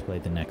before we play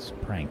the next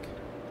prank.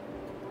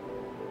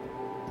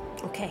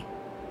 Okay.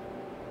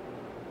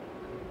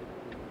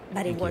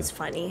 But Thank it was you.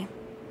 funny.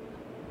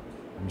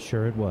 I'm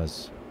sure it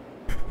was.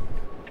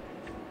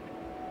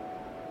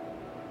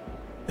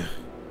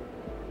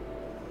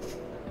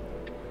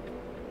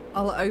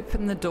 I'll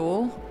open the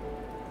door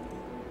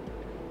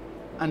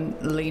and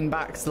lean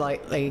back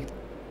slightly.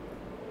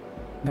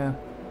 No.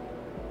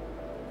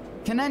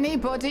 Can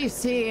anybody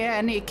see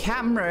any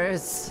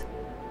cameras?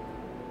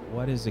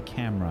 What is a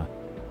camera?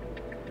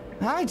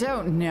 I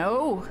don't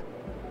know.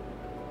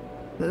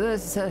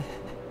 There's a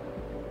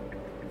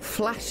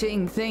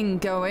flashing thing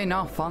going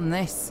off on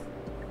this.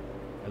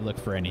 I look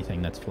for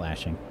anything that's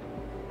flashing.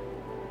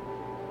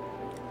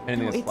 Anything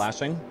No, that's it's-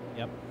 flashing?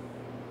 Yep.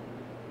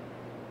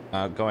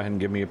 Go ahead and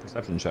give me a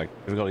perception check.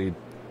 Difficulty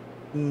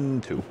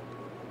 2.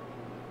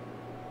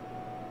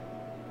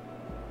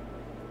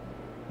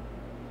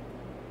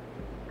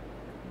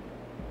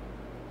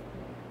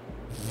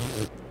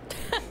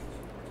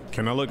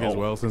 Can I look as Oh.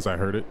 well since I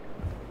heard it?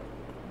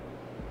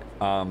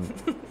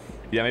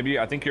 Yeah, maybe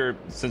I think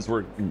since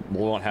we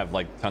won't have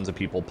like tons of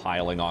people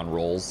piling on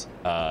rolls.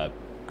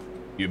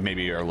 You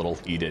maybe are a little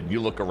heated. You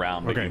look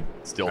around, but Okay, you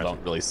still gotcha.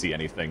 don't really see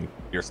anything.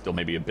 You're still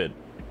maybe a bit.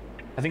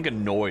 I think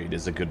annoyed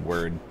is a good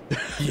word.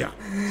 Yeah.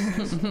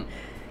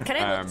 Can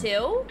I look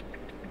too?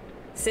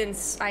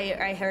 Since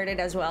I heard it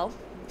as well.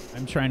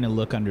 I'm trying to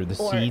look under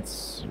the Or-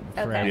 seats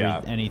for Okay.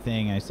 Yeah.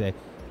 anything. I say,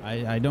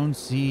 I don't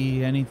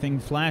see anything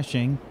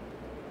flashing.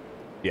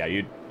 Yeah,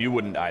 you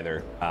wouldn't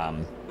either.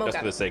 Just Okay.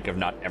 for the sake of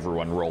not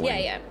everyone rolling.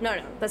 Yeah. No,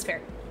 that's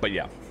fair. But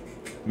yeah,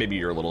 maybe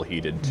you're a little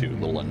heated too, a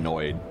little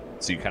annoyed.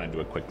 So you kind of do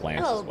a quick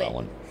glance A as little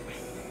well, bit.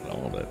 and a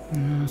little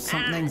bit.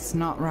 Something's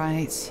not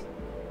right.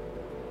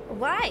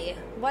 Why?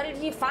 What did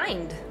you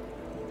find?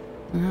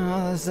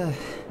 Oh, there's a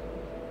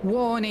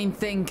warning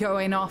thing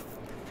going off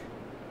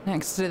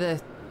next to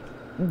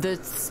the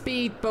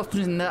speed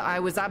button that I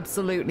was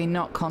absolutely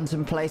not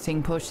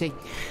contemplating pushing.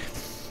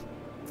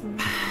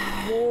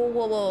 Whoa.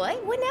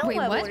 What now? Wait,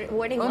 what?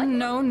 Warning what?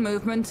 Unknown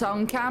movement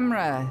on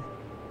camera.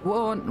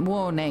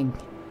 Warning.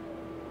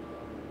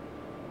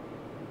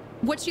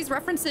 What she's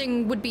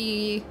referencing would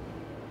be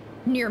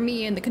near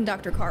me in the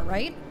conductor car,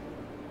 right?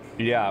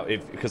 Yeah,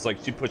 because like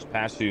she pushed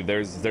past you,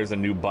 there's a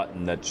new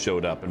button that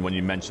showed up, and when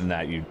you mentioned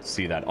that, you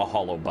see that a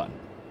hollow button.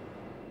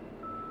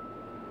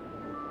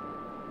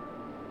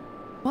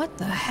 What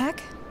the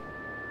heck?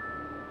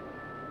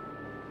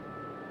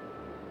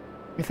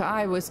 If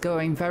I was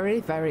going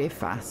very, very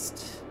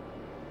fast,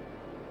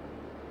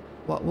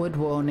 what would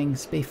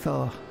warnings be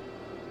for?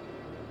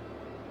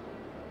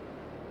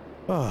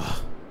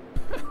 Oh,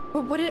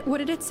 Well, what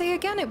did it say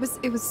again? It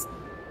was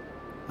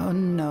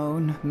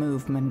Unknown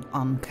movement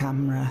on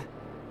camera.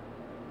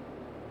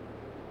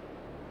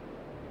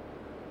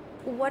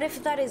 What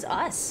if that is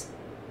us?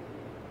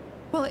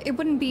 well, it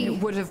wouldn't be.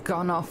 It would have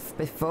gone off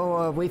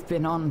before. We've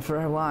been on for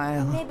a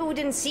while. Maybe we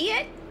didn't see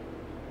it?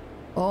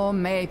 Or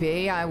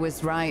maybe I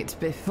was right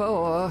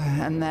before,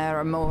 and there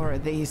are more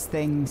of these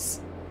things.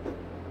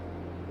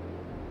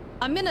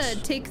 I'm gonna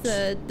take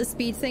the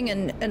speed thing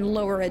and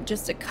lower it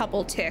just a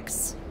couple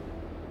ticks.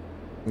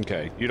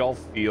 Okay, you'd all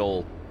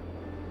feel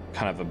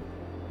kind of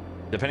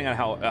depending on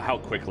how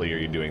quickly are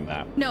you doing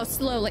that. No,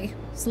 slowly.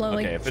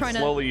 Okay, if it's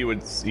slowly, you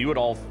would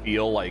all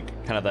feel like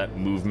kind of that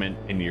movement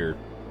in your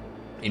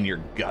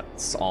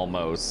guts,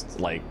 almost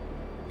like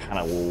kind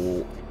of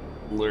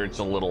lurch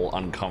a little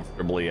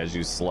uncomfortably as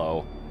you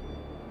slow.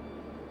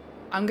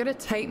 I'm gonna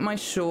take my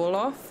shawl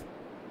off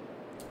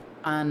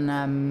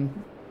and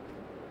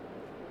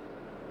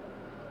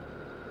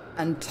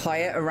tie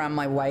it around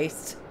my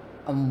waist,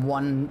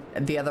 and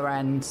the other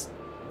end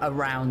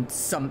around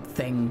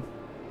something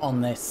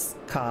on this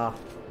car.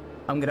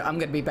 I'm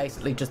gonna be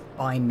basically just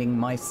binding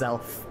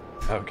myself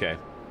Okay.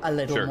 a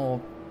little Sure.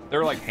 more.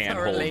 They're like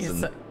thoroughly,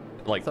 handholds and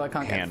like so I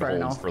can't get thrown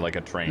handholds off. for like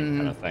a train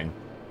kind of thing.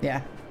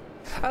 Yeah.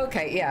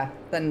 Okay. Yeah.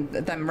 Then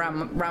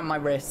round my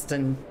wrist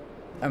and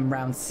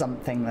round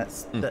something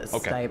that's okay.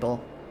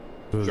 stable.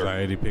 So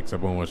Eddie picks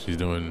up on what she's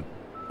doing.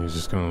 He's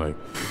just kind of like.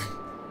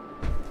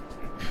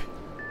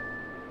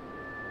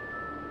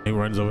 He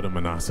runs over to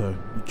Manasa.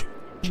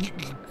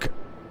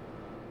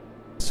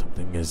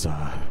 Something is,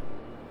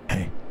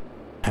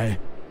 Hey,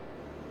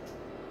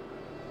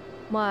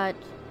 What?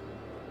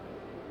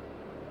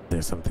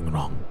 there's something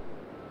wrong.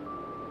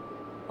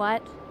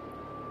 What?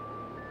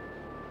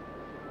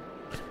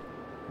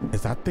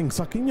 is that thing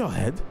sucking your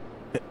head?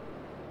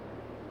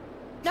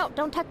 No,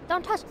 don't touch,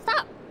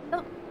 stop!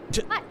 Don't,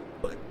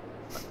 what?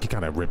 He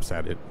kind of rips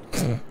at it.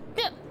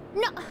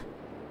 No,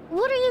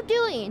 what are you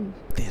doing?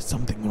 There's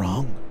something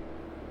wrong.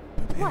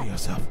 Prepare What?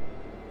 yourself.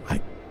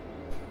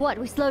 What,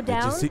 we slowed I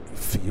down? just see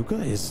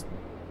Fiuka is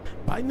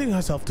binding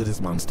herself to this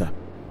monster.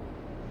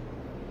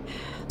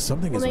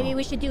 Something Well, is maybe wrong.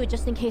 we should do it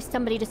just in case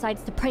somebody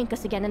decides to prank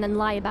us again and then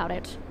lie about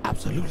it.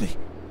 Absolutely.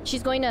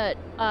 She's going to,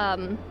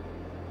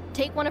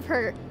 take one of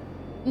her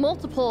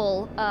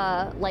multiple,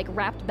 like,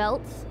 wrapped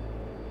belts,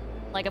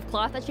 like, of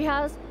cloth that she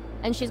has,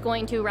 and she's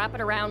going to wrap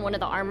it around one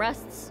of the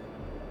armrests,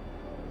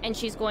 and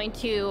she's going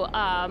to,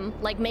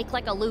 like, make,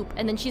 like, a loop,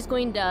 and then she's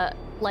going to,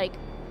 like,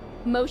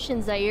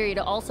 motion Zairi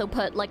to also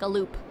put, like, a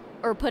loop,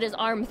 or put his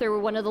arm through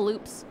one of the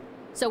loops,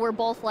 so we're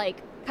both, like,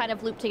 kind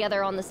of looped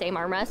together on the same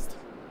armrest.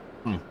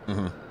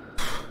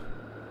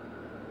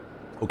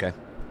 Okay.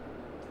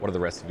 What are the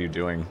rest of you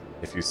doing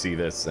if you see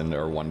this and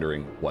are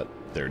wondering what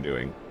they're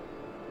doing?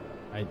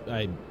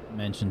 I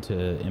mentioned to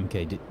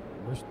MK,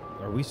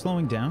 are we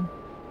slowing down?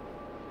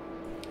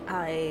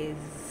 I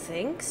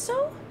think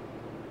so.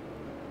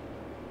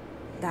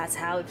 That's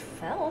how it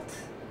felt.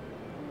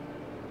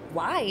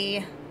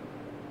 Why?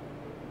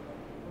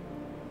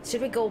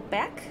 Should we go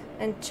back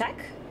and check?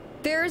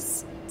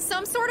 There's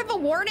some sort of a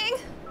warning.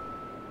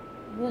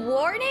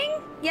 Warning?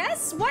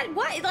 Yes? What?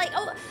 Like,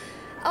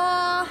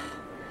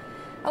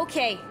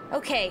 okay.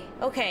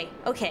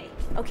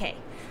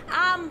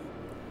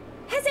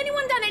 Has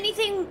anyone done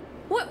anything?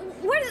 Where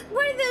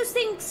do those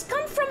things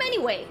come from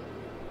anyway?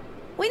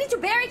 We need to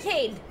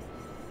barricade.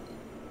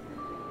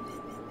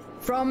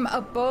 From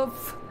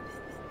above,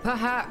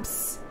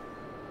 perhaps.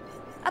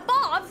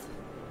 Above?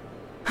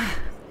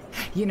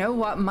 You know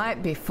what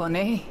might be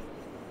funny?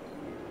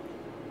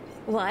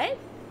 What?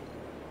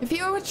 If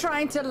you were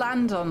trying to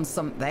land on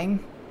something,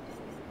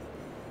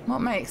 what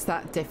makes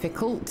that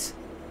difficult?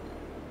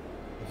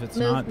 If it's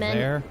not Movement.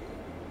 there,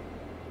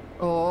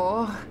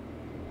 Or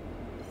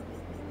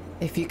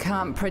if you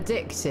can't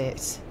predict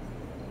it.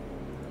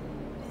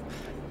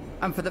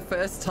 And for the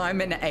first time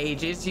in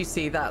ages, you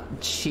see that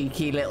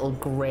cheeky little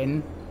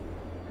grin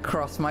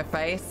cross my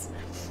face.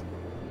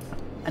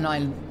 And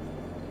I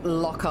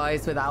lock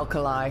eyes with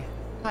Alkali.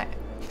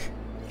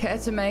 Care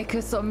to make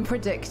us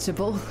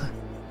unpredictable?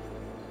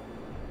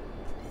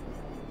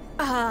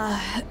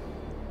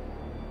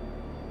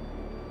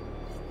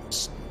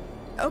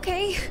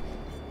 Okay.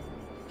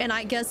 And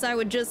I guess I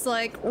would just,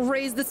 like,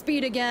 raise the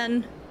speed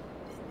again.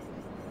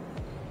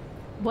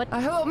 What?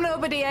 I hope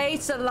nobody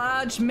ate a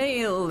large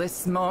meal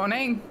this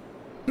morning.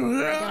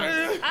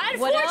 Unfortunately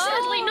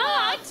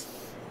not.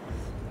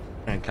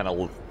 And kind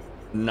of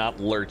not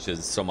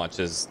lurches so much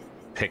as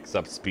picks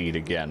up speed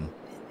again.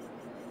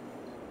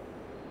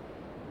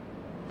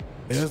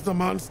 There's the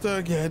monster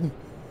again.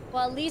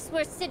 Well, at least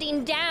we're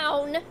sitting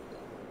down.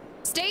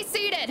 Stay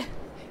seated.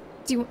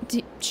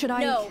 Should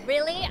I? No,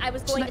 really? I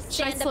was going to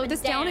Should I stand slow up and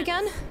this down dance.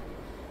 again?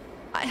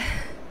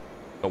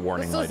 The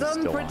warning This light was is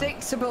still on.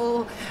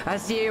 unpredictable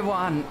as you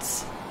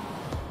want.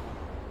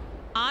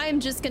 I'm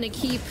just gonna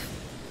keep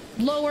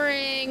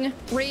lowering,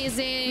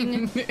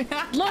 raising,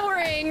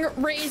 lowering,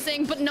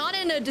 raising, but not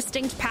in a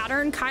distinct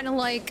pattern. Kind of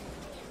like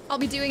I'll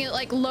be doing it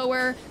like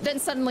lower, then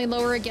suddenly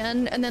lower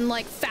again, and then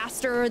like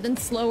faster, then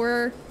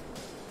slower.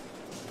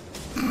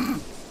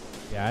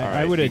 Yeah, All I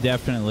right, would have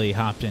definitely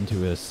hopped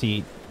into a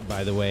seat,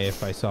 by the way,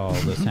 if I saw all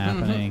this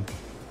happening.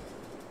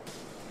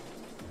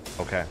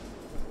 Okay.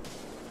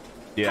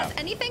 Yeah. Has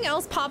anything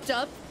else popped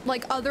up,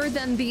 like other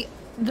than the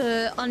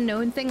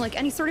unknown thing, like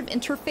any sort of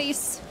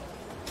interface?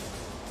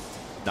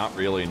 Not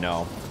really,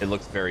 no. It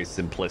looks very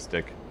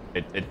simplistic.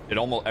 It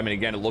almost, I mean,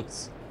 again, it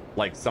looks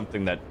like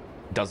something that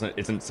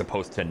isn't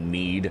supposed to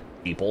need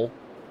people.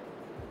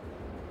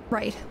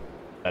 Right.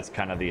 That's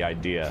kind of the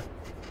idea.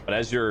 But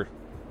as you're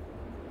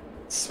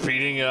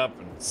speeding up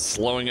and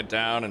slowing it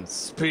down and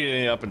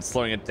speeding up and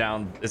slowing it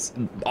down,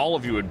 all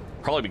of you would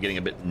probably be getting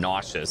a bit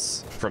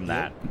nauseous from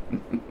that.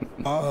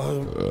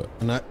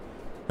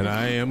 And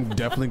I am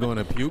definitely going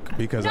to puke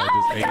because I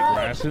just ate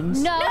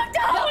rations. No,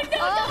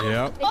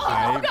 Yep.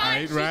 I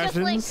ate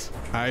rations.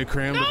 I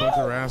crammed a bunch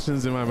of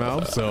rations in my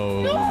mouth,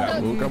 so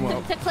that will come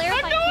up. To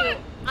clarify too,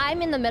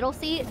 I'm in the middle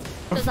seat,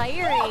 so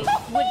Zaire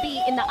would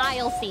be in the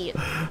aisle seat.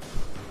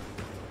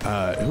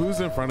 Who's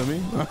in front of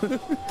me?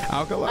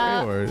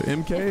 Alkali or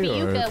MK or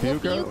Fiuka. Well,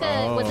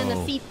 Fiuka was in the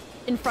Oh. seat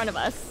in front of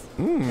us.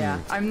 Yeah,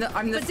 I'm the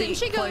But didn't seat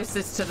she go-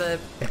 closest to the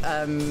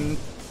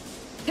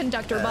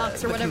Conductor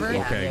box or whatever.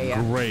 Yeah. Okay,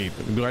 great.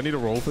 Do I need a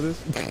roll for this?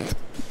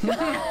 Do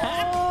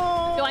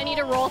I need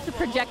to roll to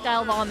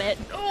projectile vomit?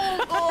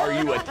 Are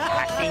you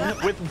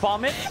attacking with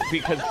vomit?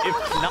 Because if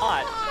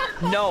not,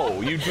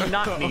 no, you do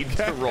not need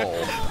to roll.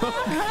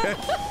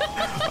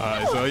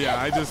 Alright, so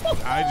yeah, I just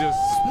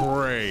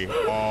spray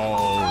all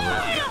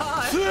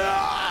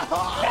over.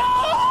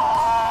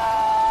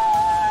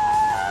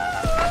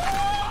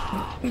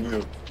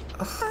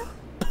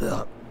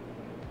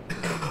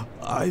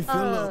 I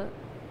feel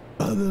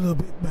a little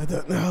bit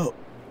better now.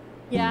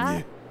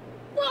 Yeah?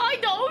 Well, I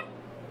don't.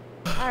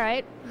 All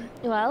right.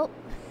 Well,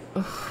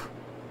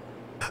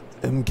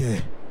 MK,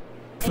 you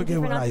forget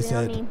for what not I doing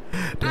on said. me.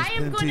 There's I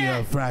am plenty gonna-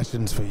 of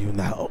rations for you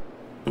now.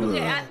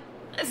 Yeah.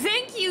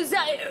 Thank you,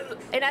 Zaire.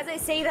 And as I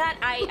say that,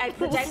 I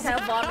projectile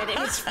vomit in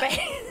his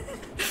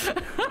face.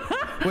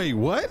 Wait,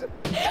 what?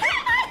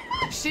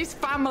 She's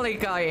family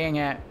guying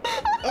it.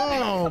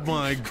 Oh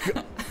my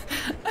god.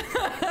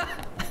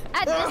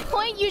 At this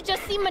point, you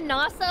just see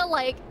Manasa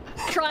like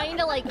trying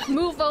to like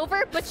move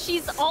over, but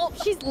she's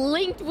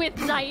linked with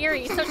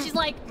Zaire, so she's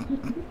like,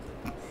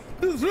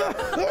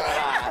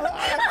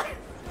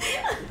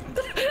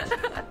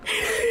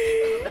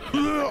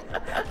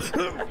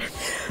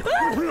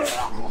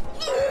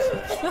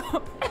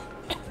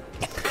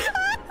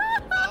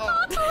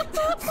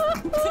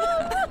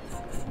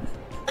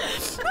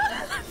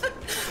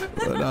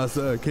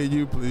 Vanessa, can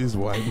you please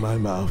wipe my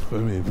mouth for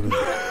me,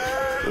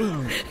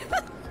 please?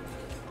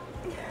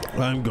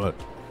 I'm good.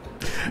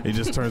 He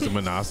just turns to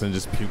Manasa and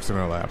just pukes in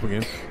her lap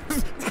again.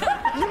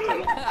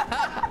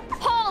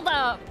 hold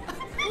up,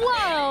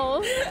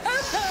 whoa.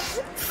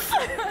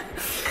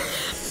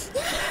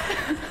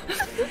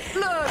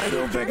 Look, I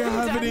don't think I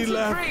have any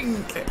left.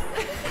 Drink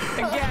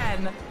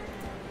again.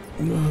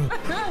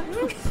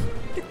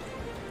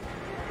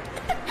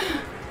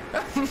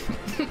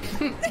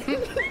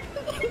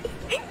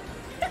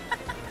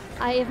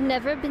 I have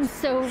never been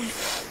so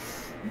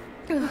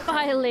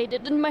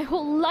violated in my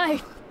whole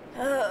life.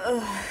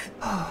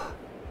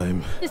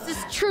 This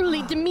is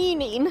truly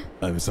demeaning.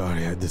 I'm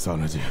sorry I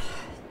dishonored you.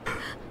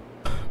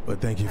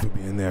 But thank you for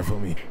being there for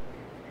me.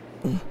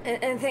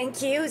 And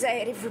thank you,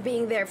 Zaire, for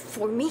being there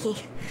for me.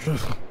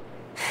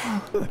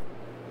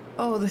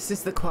 Oh, this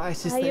is the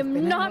quietest I they've am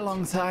been in not a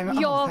long time.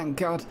 your- Oh, thank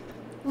God.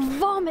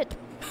 Vomit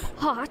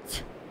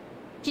pot.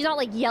 She's not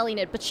like yelling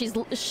it, but she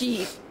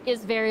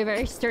is very,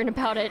 very stern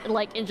about it,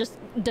 like, and just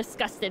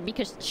disgusted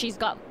because she's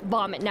got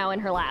vomit now in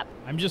her lap.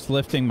 I'm just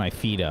lifting my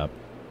feet up,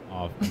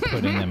 off,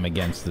 putting them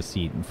against the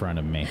seat in front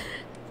of me.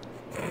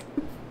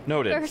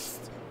 Noted.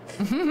 First,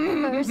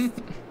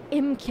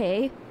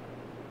 MK,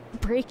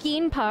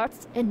 breaking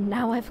parts, and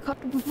now I've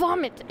got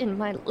vomit in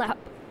my lap.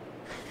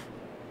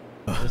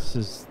 This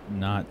is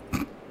not.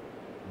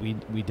 We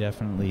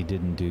definitely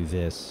didn't do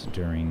this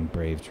during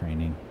Brave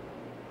training.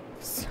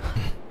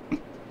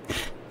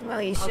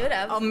 Well, you should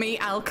have. I'll meet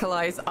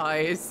Alkali's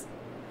eyes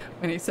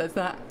when he says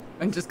that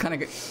and just kind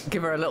of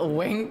give her a little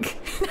wink.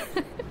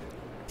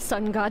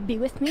 Sun God be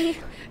with me.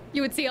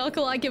 You would see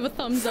Alkali give a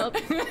thumbs up.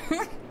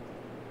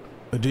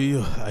 Do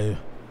you?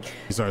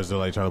 He starts to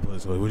like try to put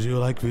it away. Would you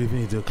like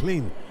me to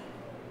clean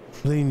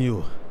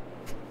you?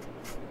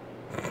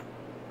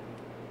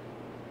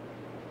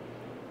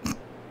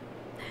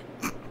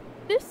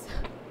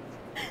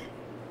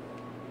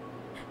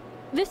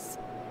 This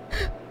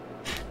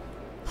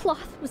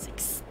cloth was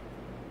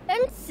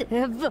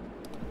expensive.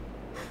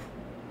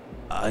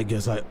 I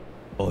guess I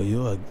owe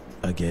you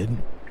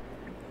again.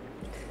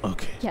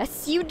 Okay.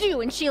 Yes, you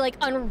do. And she like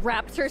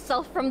unwraps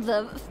herself from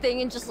the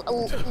thing and just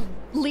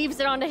leaves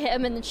it onto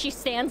him. And then she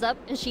stands up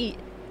and she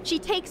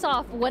takes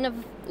off one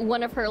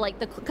of her like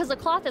because the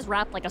cloth is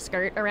wrapped like a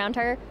skirt around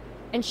her,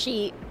 and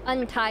she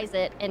unties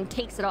it and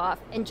takes it off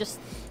and just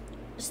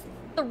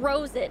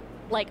throws it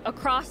like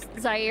across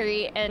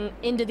Zaire and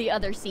into the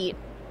other seat.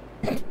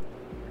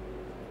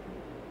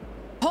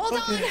 Hold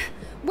on!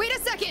 Wait a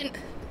second!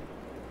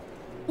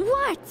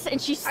 What?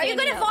 And she's Are you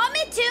standing gonna up.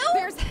 vomit too?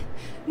 There's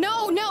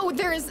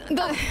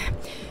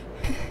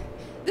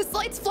this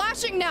light's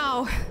flashing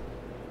now.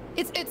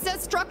 It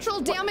says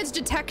structural damage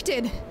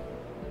detected.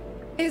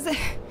 Is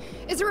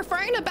it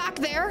referring to back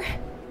there?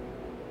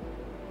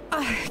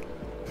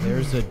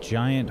 There's a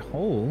giant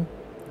hole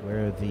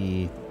where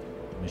the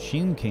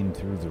machine came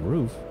through the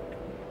roof.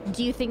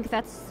 Do you think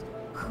that's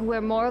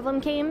where more of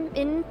them came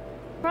in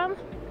from?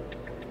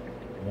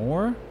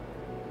 More?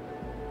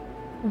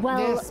 Well,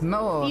 Yes,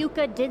 more.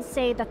 Yuka did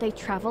say that they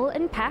travel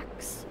in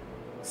packs,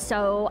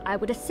 so I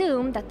would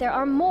assume that there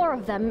are more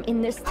of them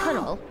in this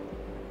tunnel.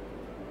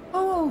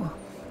 Oh,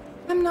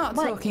 I'm not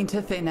What? talking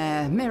to thin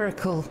air.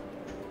 Miracle.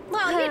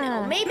 Well, you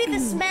know, maybe the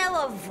smell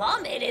of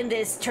vomit in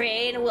this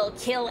train will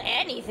kill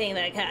anything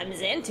that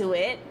comes into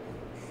it.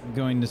 I'm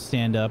going to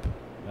stand up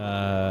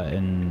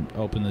and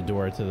open the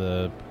door to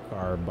the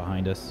car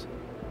behind us.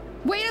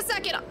 Wait a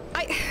second.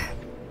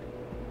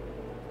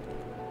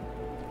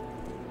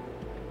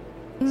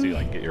 So you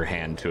like get your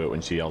hand to it when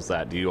she yells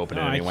that. Do you open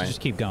it No, I anyway?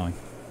 just keep going.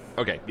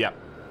 Okay, yeah.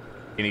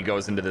 And he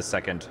goes into the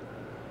second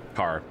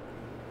car,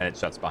 and it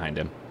shuts behind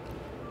him.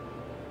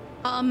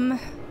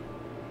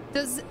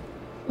 Does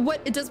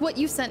what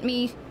you sent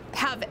me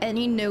have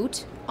any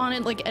note on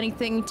it, like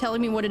anything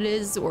telling me what it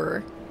is,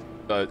 or?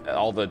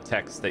 All the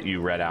text that you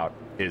read out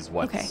is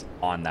what's Okay.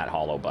 on that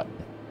hollow button.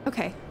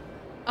 Okay.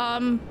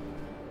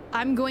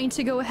 I'm going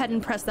to go ahead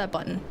and press that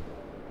button.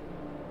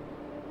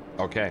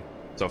 Okay.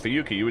 So for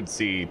Yuka, you would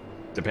see,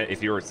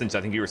 if you were, since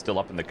I think you were still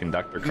up in the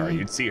conductor car,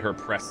 you'd see her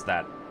press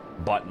that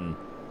button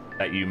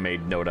that you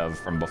made note of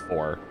from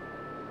before,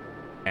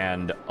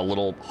 and a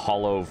little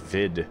hollow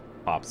vid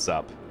pops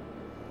up.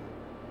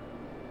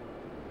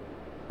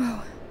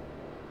 Oh.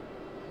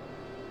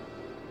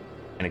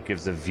 And it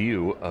gives a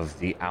view of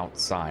the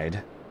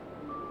outside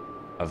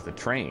of the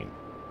train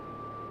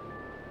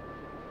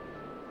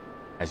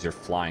as you're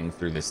flying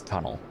through this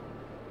tunnel.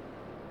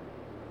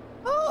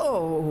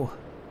 Oh,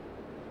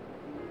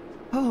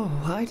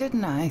 why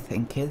didn't I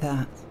think of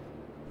that?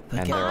 And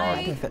Forget there are-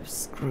 I'd have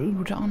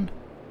screwed on.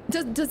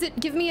 Does it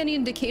give me any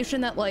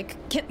indication that, like,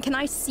 can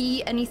I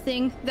see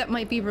anything that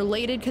might be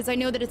related? Because I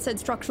know that it said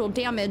structural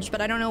damage, but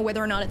I don't know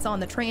whether or not it's on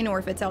the train or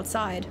if it's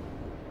outside.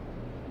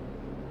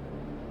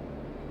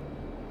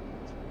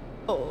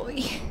 Oh.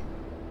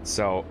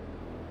 So,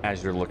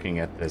 as you're looking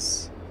at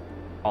this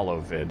hollow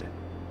vid,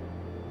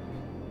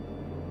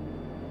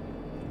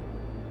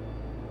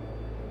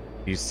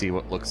 you see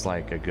what looks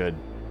like a good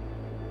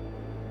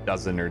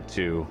dozen or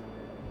two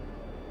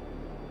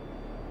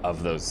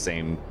of those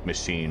same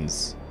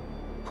machines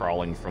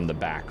crawling from the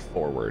back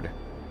forward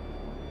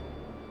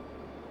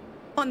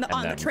On the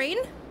then- train?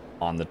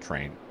 on the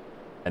train,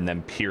 and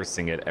then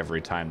piercing it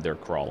every time they're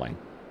crawling.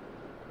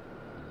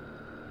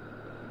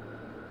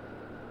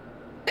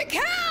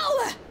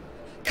 Cal!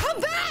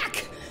 Come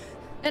back!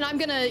 And I'm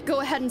gonna go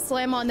ahead and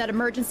slam on that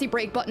emergency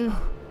brake button.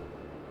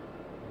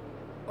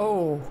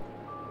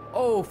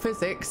 Oh,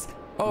 physics.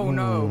 Oh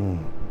no.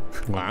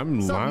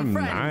 Well, Some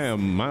friends. I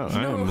am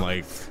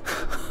like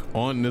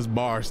on this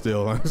bar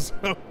still.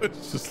 So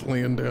it's just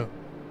laying down.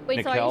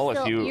 Wait, so Nicole, are if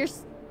you still? you You're,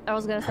 I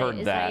was gonna say, heard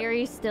is that-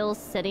 Zaire still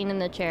sitting in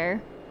the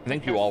chair? I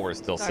think you all were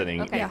still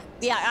sitting. Okay. Yeah.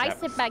 Yeah, I Yep.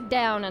 sit back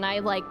down and I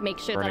like make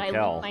sure For that I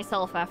Nicole. look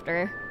myself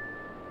after.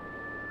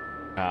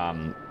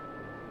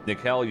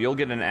 Nicole, you'll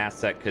get an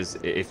asset because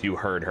if you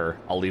heard her,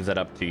 I'll leave that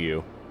up to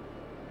you.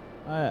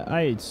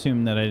 I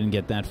assume that I didn't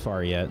get that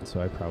far yet,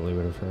 so I probably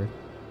would have heard.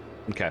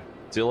 Okay,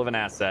 so you'll have an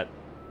asset.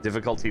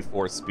 Difficulty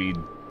 4 speed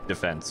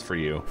defense for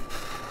you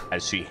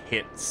as she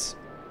hits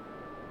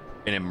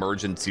an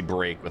emergency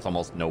brake with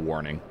almost no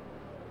warning.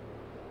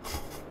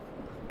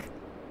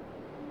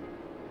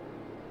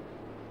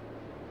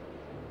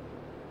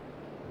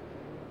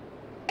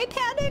 I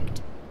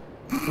panicked.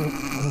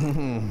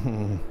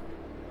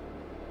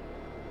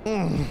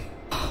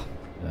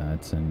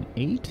 That's an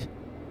 8.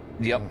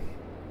 Yep.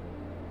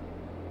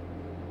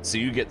 So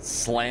you get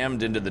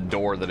slammed into the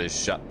door that is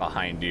shut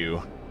behind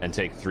you and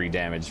take 3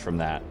 damage from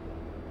that.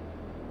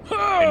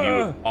 And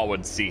you all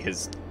would see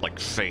his like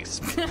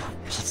face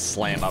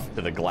slam up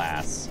to the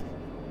glass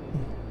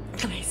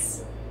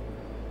Nice.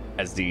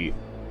 as the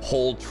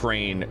whole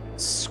train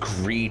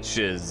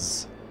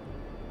screeches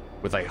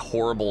with a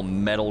horrible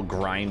metal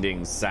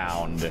grinding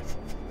sound.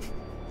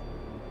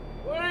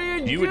 What are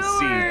you, You would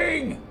see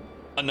doing?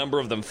 a number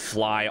of them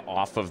fly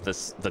off of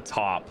the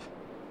top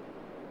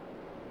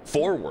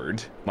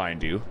forward,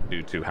 mind you,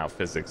 due to how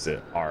physics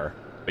are.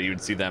 But you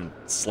would see them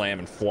slam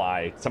and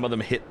fly. Some of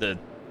them hit the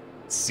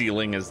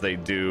ceiling as they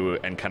do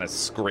and kind of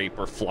scrape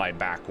or fly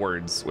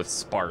backwards with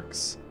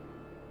sparks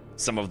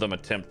some of them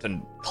attempt to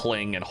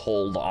cling and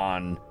hold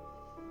on.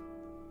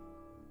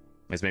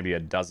 There's maybe a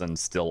dozen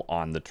still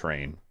on the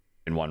train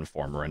in one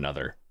form or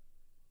another.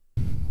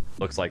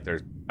 Looks like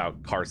there's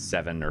about car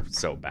 7 or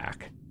so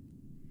back.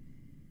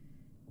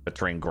 The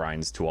train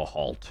grinds to a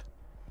halt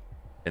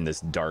in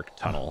this dark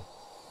tunnel.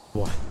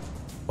 Why?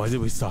 Why did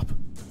we stop?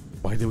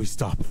 Why did we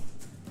stop?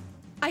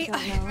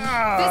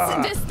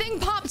 This thing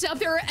popped up.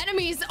 There are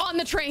enemies on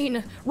the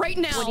train right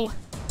now.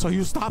 So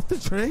you stopped the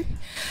train?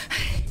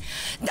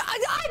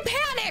 I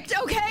panicked,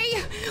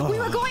 okay? We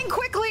were going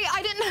quickly.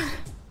 I didn't...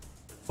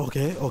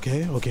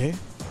 Okay.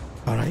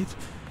 All right.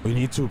 We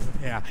need to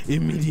prepare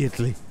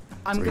immediately.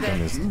 I'm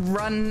gonna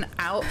run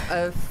out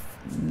of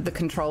the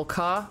control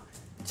car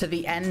to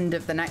the end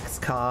of the next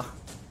car.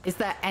 Is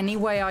there any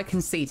way I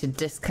can see to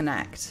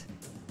disconnect?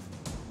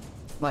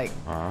 Like...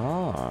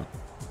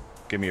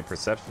 Give me a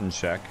perception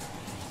check.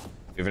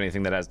 If you have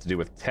anything that has to do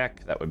with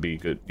tech, that would be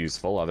good,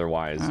 useful.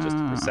 Otherwise, just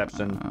a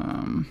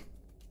perception.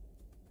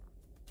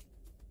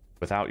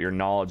 Without your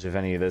knowledge of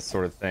any of this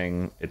sort of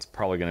thing, it's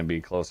probably going to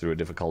be closer to a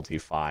difficulty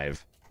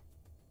 5.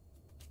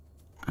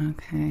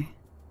 Okay.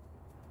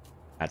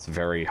 That's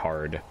very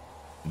hard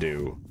to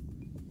do.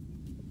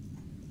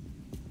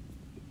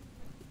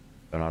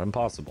 But not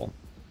impossible.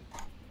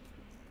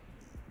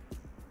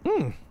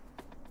 Ooh.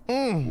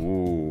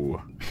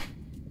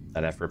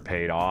 That effort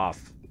paid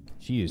off.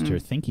 She used her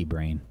thinky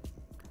brain.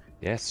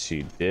 Yes,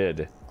 she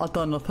did. I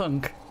don't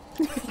think.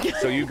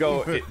 So you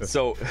go...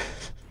 So...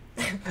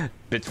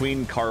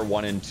 Between car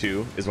 1 and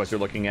 2 is what you're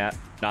looking at.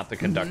 Not the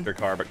conductor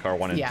car, but car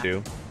 1 and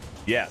 2.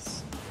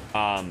 Yes.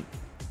 I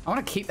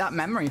want to keep that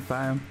memory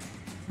foam.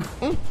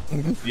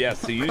 Yeah,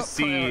 so you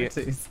see...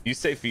 You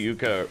say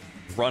Fiuka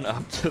run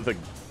up to the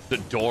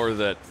door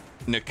that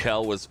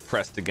Nikel was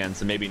pressed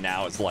against, and maybe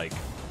now it's like...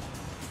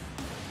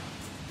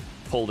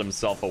 pulled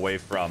himself away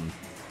from,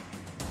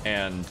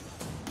 and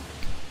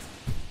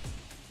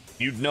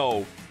you'd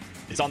know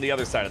it's on the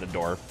other side of the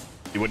door.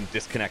 You wouldn't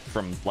disconnect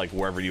from like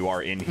wherever you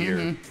are in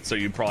here. So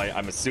you'd probably,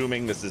 I'm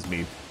assuming, this is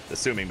me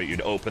assuming, but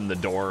you'd open the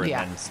door and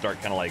then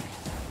start kind of like,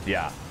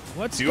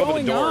 What's so you open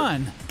going the door,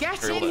 on?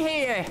 Get in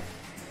here!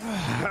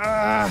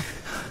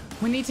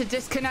 We need to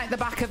disconnect the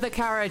back of the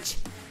carriage.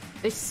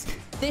 This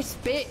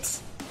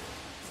bit.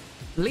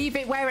 Leave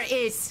it where it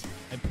is.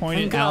 I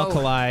point at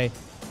Alkali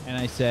and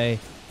I say,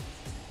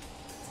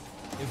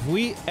 if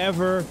we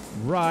ever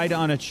ride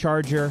on a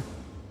charger,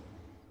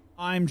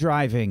 I'm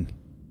driving.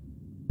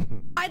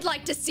 I'd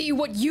like to see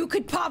what you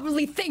could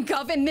probably think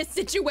of in this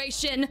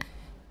situation.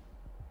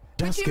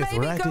 Would you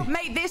maybe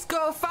make this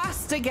go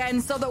fast again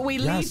so that we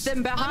leave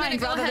them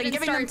behind rather than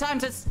giving them time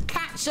to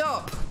catch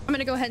up? I'm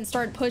gonna go ahead and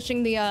start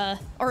pushing the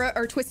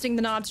or twisting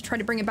the knob to try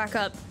to bring it back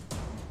up.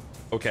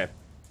 Okay.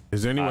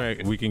 Is there any way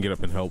we can get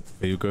up and help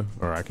Fiuka,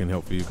 or I can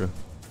help Fiuka?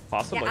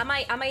 Possibly. Yeah,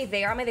 am I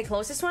there? Am I the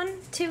closest one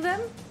to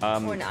them?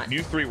 Or not?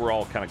 You three were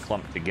all kind of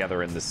clumped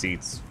together in the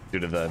seats due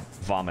to the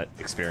vomit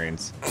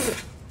experience.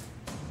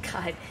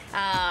 God.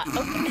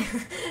 Okay.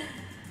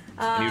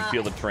 And you'd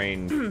feel the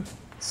train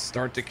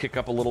start to kick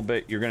up a little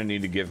bit. You're going to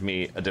need to give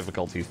me a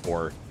difficulty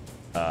for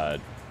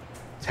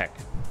tech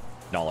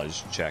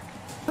knowledge check.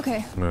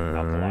 Okay.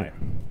 Alright.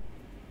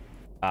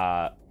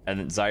 And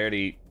then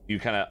Zyardi, you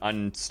kind of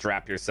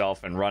unstrap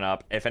yourself and run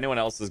up. If anyone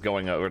else is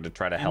going over to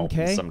try to help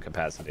in some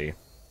capacity.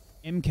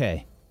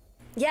 MK.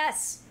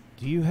 Yes.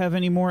 Do you have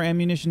any more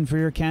ammunition for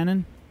your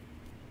cannon?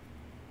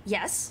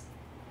 Yes.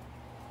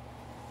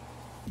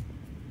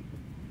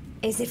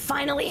 Is it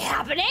finally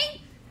happening?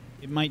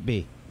 It might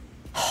be.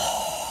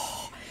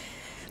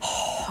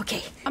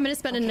 Okay. I'm gonna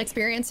spend an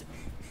experience.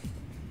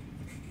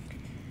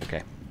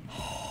 Okay.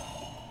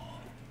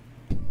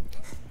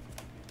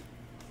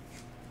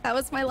 That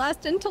was my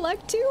last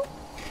intellect too.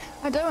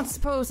 I don't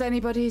suppose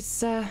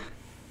anybody's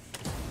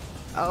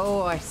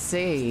Oh, I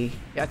see.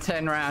 I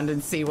turn around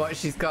and see what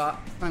she's got.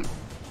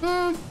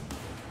 Unless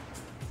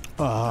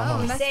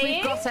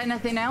we've got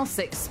anything else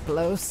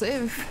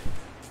explosive.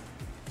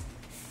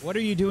 What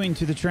are you doing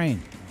to the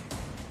train?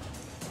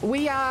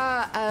 We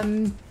are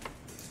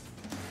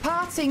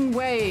parting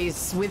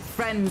ways with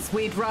friends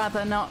we'd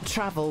rather not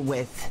travel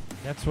with.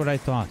 That's what I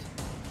thought.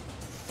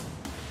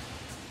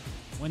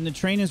 When the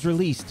train is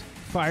released,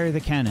 fire the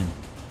cannon.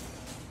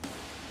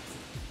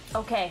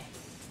 Okay.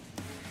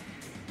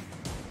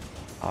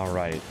 All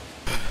right.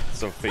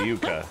 So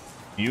Fiuka,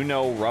 you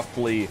know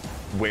roughly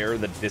where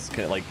the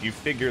disconnect, like you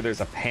figure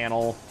there's a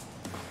panel.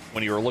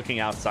 When you were looking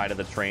outside of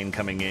the train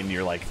coming in,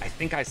 you're like, I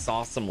think I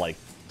saw some like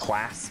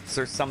clasps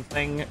or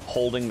something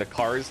holding the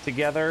cars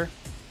together.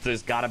 So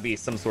there's got to be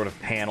some sort of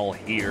panel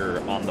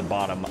here on the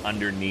bottom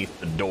underneath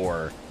the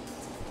door.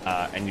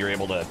 And you're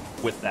able to,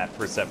 with that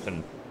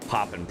perception,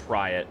 pop and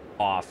pry it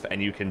off,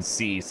 and you can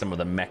see some of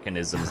the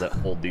mechanisms that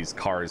hold these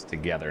cars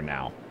together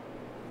now.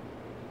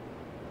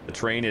 The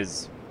train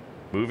is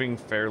moving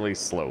fairly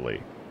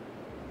slowly.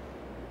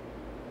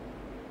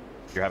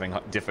 You're having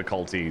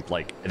difficulty,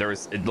 like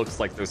it looks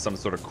like there's some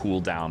sort of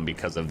cooldown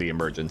because of the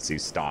emergency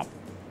stop.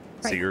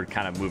 Right. So you're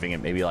kind of moving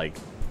at maybe like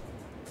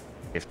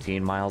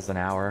 15 miles an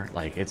hour.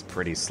 Like it's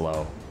pretty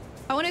slow.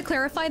 I want to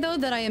clarify though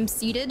that I am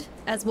seated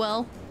as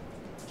well,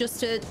 just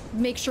to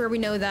make sure we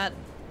know that.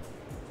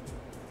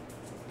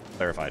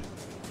 Clarified.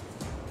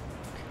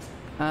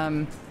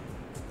 And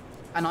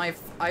I've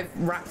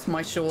wrapped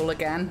my shawl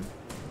again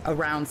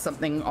around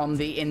something on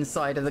the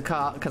inside of the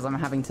cart because I'm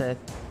having to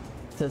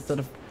sort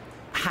of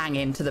hang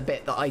into the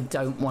bit that I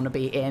don't want to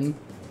be in.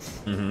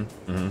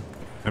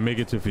 I make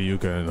it to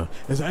Fiyuka and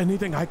is there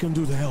anything I can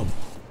do to help?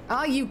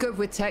 Are you good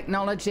with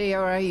technology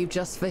or are you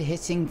just for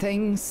hitting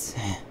things?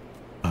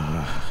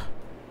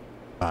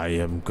 I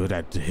am good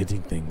at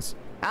hitting things.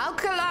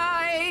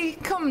 Alkali,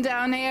 come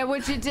down here,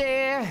 would you,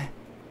 dear?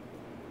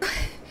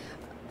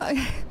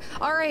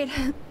 All right.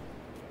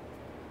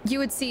 You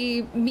would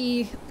see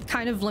me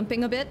kind of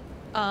limping a bit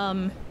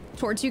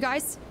towards you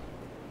guys.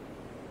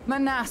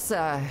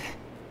 Manassa,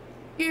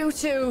 you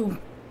two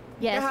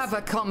have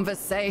a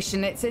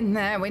conversation. It's in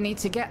there. We need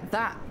to get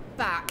that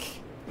back.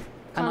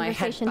 And I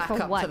head back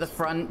up to the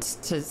front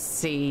to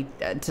see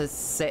to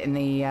sit in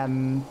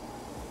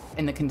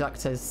the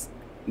conductor's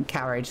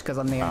carriage because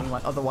I'm the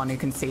only other one who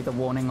can see the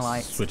warning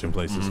lights. Switching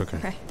places.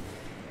 Okay.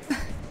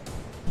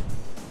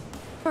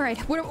 All right.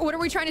 What are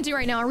we trying to do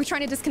right now? Are we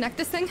trying to disconnect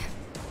this thing?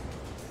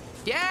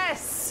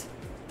 Yes.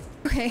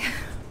 Okay.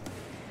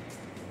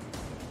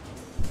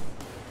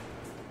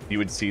 You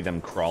would see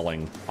them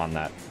crawling on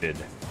that bid.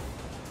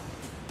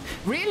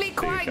 Really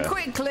quite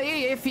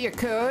quickly, if you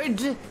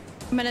could.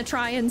 I'm gonna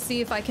try and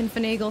see if I can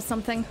finagle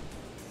something.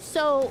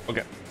 So,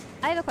 okay.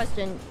 I have a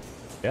question.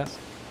 Yes.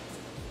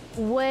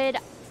 Would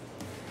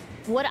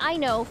I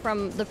know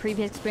from the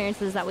previous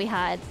experiences that we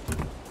had,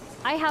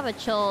 I have a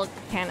chill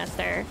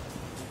canister.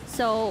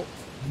 So,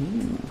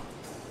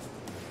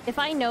 if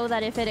I know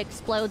that if it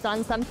explodes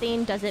on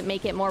something, does it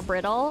make it more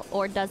brittle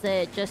or does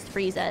it just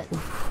freeze it?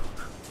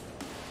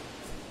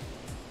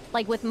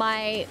 Like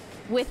I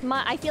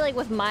feel like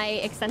with my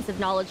extensive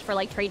knowledge for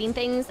like trading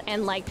things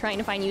and like trying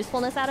to find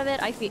usefulness out of it,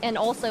 and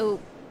also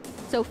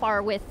so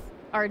far with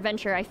our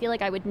adventure, I feel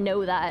like I would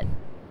know that. Can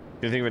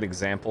you think of an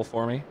example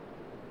for me?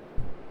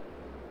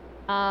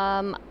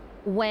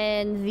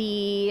 When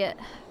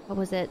what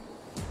was it?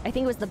 I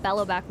think it was the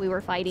Bellowback we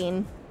were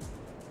fighting,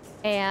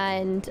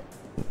 and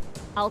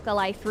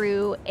Alkali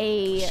threw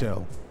a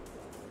shell.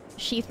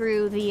 She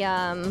threw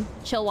the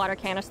chill water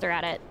canister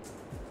at it.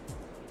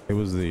 It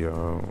was the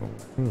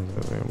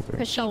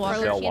Because Shell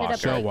Walker,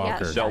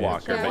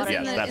 but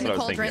yes, that's what I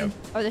was thinking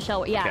of. Or the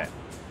shell, yeah. Okay.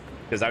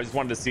 Because I just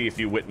wanted to see if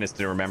you witnessed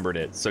and remembered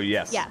it. So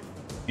yes. Yeah.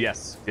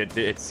 Yes,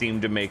 it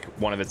seemed to make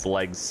one of its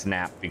legs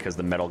snap because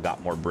the metal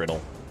got more brittle.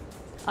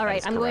 All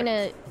right, I'm going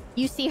to.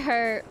 You see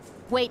her.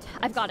 Wait,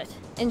 I've got it.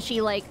 And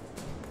she like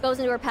goes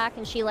into her pack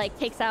and she like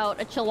takes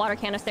out a chill water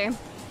canister.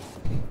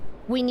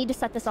 We need to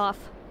set this off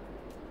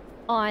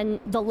on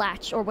the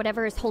latch or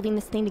whatever is holding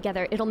this thing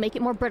together. It'll make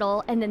it more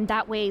brittle, and then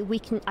that way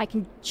I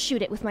can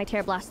shoot it with my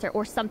Terra Blaster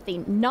or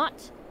something.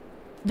 Not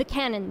the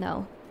cannon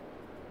though.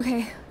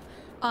 Okay.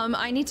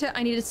 I need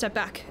to step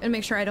back and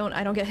make sure I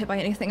don't get hit by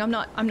anything. I'm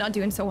not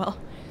doing so well.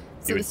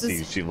 So you would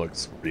see she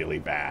looks really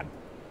bad.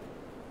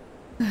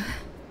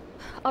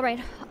 All right.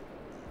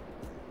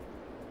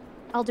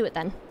 I'll do it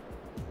then.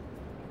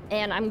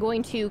 And I'm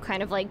going to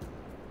kind of like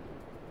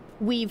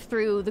weave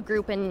through the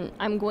group, and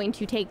I'm going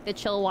to take the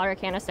chill water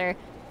canister.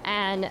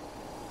 And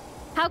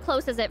how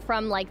close is it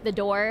from like the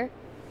door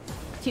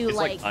to it's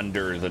like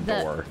under the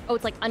door? Oh,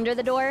 it's like under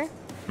the door?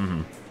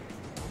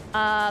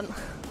 Mm-hmm.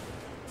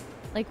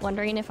 Like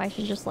wondering if I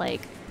should just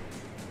like,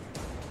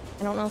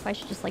 I don't know if I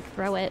should just like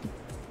throw it.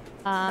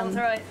 Don't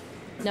throw it.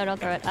 No, don't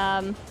throw it.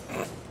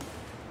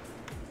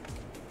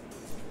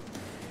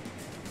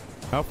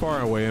 How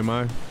far away am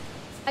I?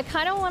 I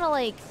kind of want to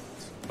like.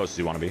 Close as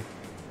you want to be.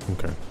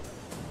 Okay.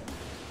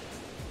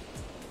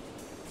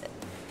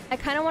 I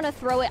kind of want to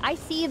throw it. I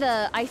see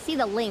the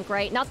link,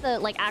 right? Not the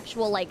like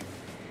actual like.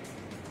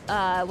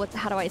 How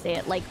do I say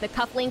it? Like the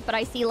cuff link, but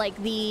I see like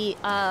the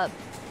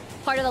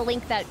part of the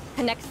link that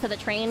connects to the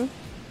train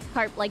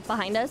part, like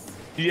behind us.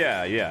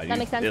 Yeah. That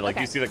makes sense. Like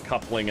okay. you see the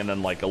coupling and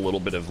then like a little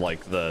bit of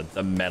like the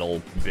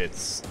metal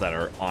bits that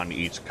are on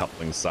each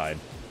coupling side.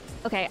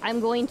 Okay, I'm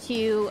going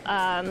to.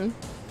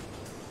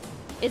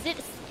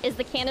 Is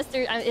the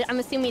canister? I'm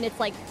assuming it's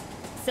like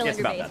cylinder it's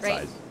about based, that right?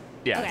 size.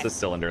 Yeah, Okay. it's a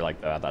cylinder like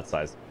that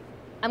size.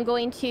 I'm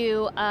going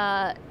to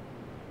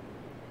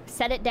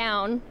set it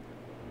down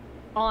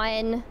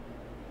on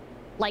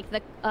like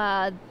the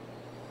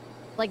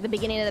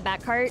beginning of the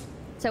back cart,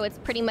 so it's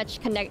pretty much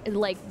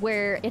like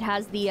where it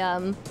has the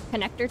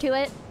connector to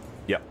it.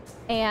 Yep.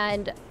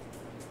 And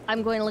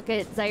I'm going to look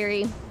at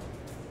Zairi.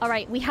 All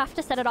right, we have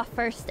to set it off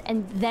first,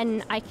 and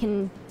then I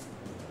can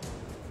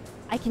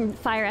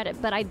fire at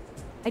it. But I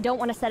don't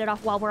want to set it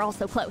off while we're all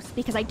so close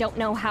because I don't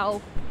know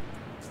how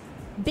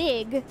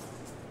big.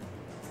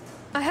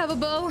 I have a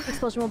bow.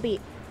 Explosion will be.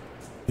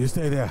 You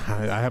stay there.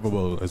 I have a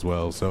bow as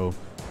well, so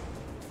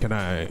can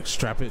I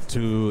strap it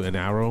to an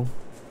arrow?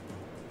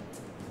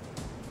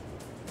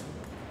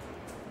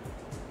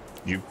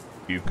 You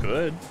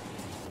could.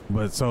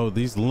 But so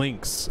these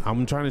links,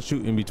 I'm trying to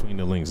shoot in between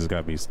the links. It's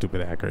gotta be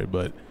stupid accurate,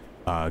 but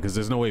Because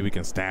there's no way we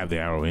can stab the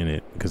arrow in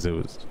it because it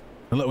was.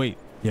 Wait,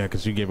 yeah,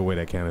 because you gave away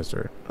that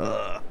canister.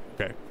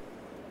 Okay.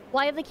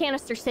 Well, I have the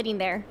canister sitting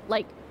there.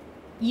 Like,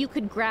 you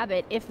could grab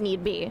it if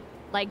need be.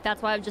 Like,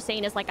 that's why I'm just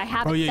saying is like I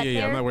have it set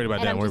there. I'm not worried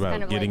about that. I'm worried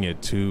about getting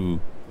it to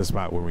the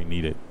spot where we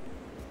need it.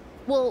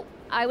 Well,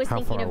 I was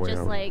thinking of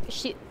just are we? like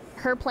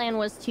her plan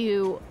was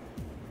to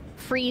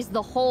freeze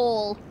the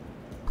whole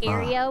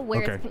area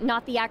where okay. it's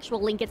not the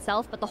actual link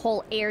itself, but the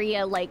whole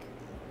area like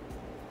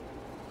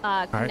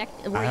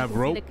connect where I you have can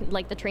rope. see the,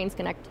 like the trains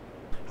connect.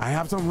 I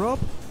have some rope.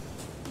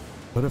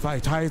 But if I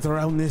tie it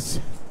around this,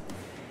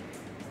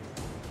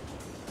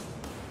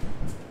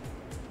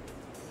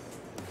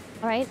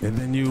 All right, and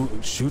then you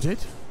shoot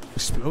it,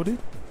 explode it.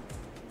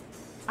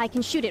 I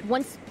can shoot it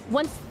once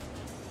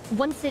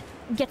it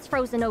gets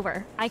frozen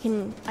over. I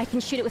can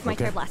shoot it with my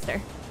Okay. tear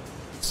blaster.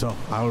 So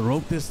I'll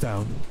rope this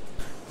down.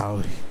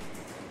 How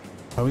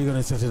are we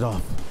gonna set it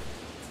off?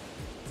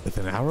 With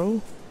an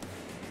arrow?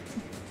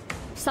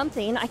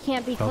 Something I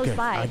can't be close Okay,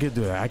 by. I can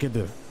do it. I can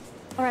do it.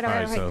 All right. All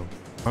right, so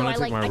I'm gonna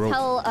take my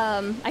rope.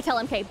 I tell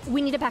MK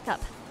we need to back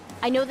up.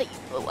 I know that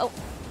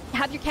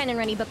have your cannon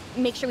ready, but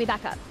make sure we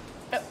back up.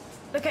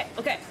 Okay.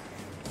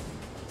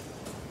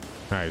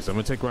 All right, so I'm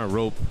gonna take my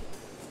rope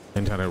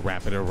and kind of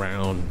wrap it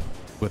around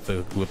with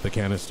the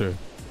canister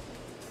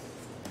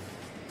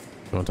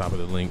on top of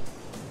the link.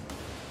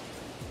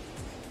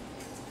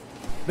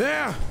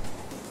 There!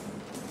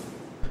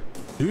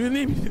 Do you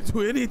need me to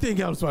do anything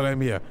else while I'm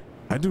here?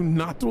 I do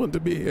not want to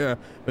be here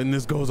when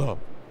this goes off.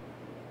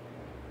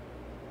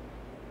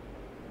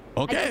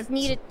 Okay.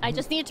 I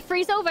just need it to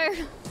freeze over.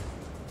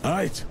 All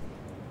right.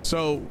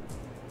 So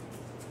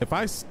if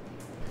I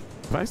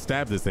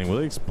stab this thing, will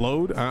it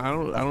explode? I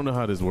don't know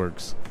how this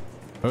works.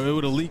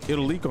 It'll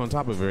leak on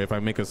top of it if I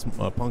make a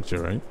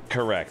puncture, right?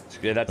 Correct.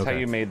 Yeah, that's how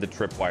Okay. you made the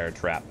tripwire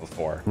trap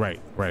before.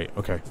 Right.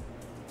 Okay.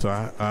 So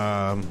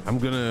I'm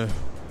gonna.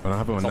 I don't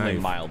have my It's only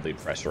knife. mildly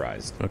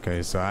pressurized.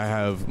 Okay, so I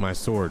have my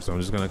sword, so I'm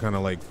just gonna kind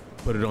of like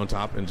put it on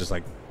top and just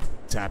like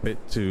tap it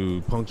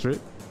to puncture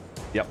it.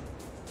 Yep.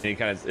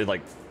 And it like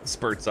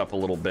spurts up a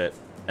little bit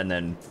and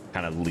then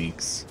kind of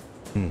leaks.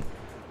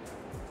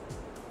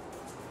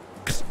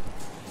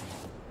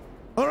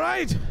 All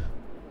right.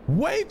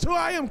 Wait till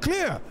I am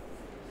clear.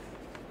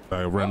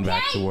 I run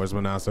back towards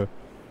Manasa.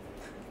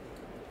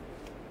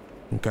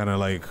 I'm kind of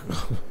like.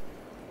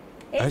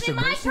 Is it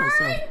my turn?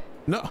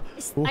 No.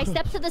 I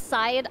step to the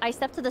side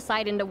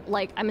into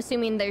like I'm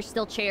assuming there's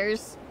still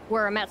chairs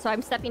where I'm at, so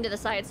I'm stepping to the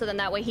side so then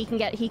that way he can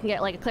get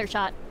like a clear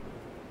shot.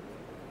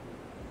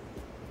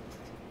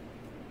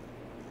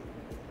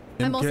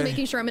 I'm also MK.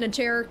 making sure I'm in a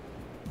chair.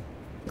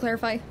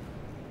 Clarify.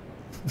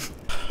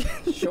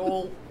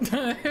 Sure.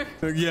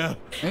 Yeah.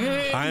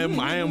 I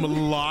am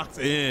locked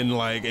in,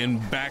 like,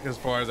 and back as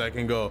far as I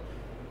can go.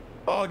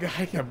 Oh God,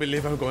 I can't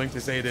believe I'm going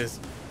to say this.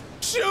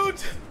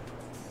 Shoot!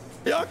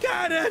 Your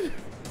cannon!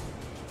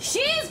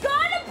 She's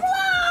gonna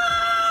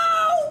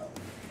blow!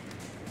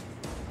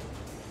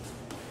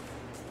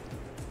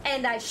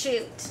 And I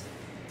shoot.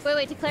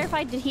 Wait, to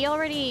clarify, did he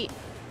already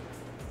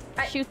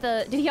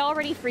did he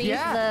already freeze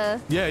Yeah.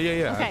 the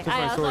Yeah. Okay, took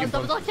my sword and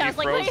punched it. I was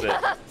like, Froze wait.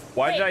 it.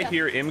 Why did I Wait,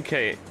 hear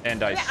MK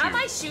and I Okay, shoot? am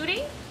I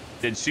shooting?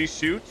 Did she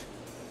shoot?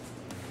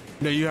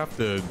 No, you have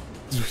to.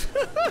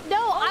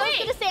 No, I was wait.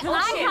 gonna say No,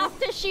 I shoot. have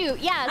to shoot.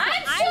 Yes,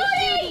 I'm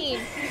shooting!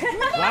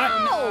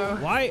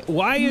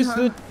 Why is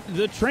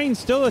the train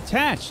still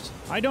attached?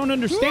 I don't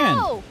understand.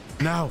 No.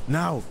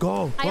 Now,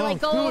 go. I like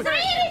go do over it.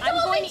 it.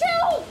 I'm going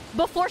to,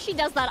 before she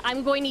does that,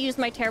 I'm going to use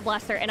my tear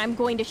blaster and I'm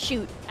going to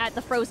shoot at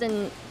the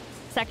frozen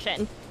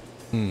section.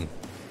 I'm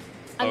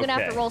gonna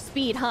have Okay. to roll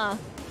speed, huh?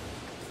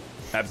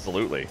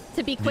 Absolutely.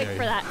 To be quick Yeah,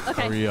 for that.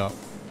 Okay. Hurry up.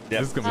 Yep.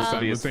 This is gonna This will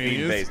be a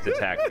simultaneous. speed-based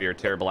attack for your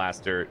Tear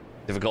Blaster.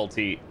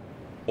 Difficulty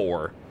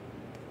 4.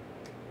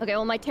 Okay,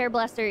 well my tear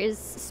blaster is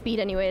speed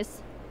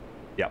anyways.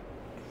 Yep.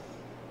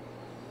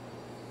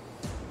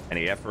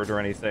 Any effort or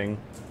anything?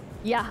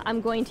 Yeah, I'm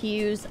going to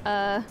use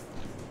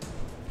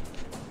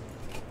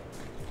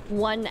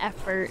 1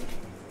 effort.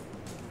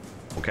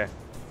 Okay.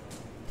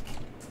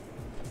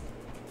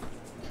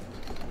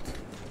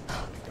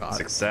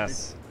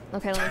 Success.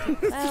 Okay, let me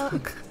take this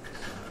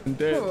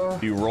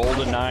out. You rolled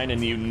a 9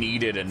 and you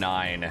needed a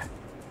 9.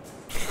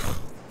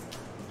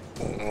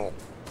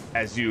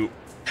 As you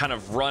kind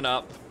of run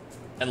up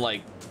and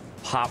like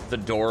pop the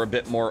door a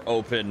bit more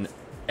open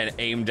and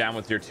aim down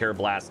with your tear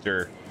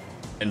blaster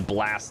and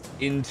blast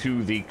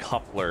into the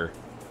coupler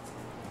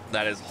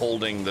that is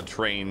holding the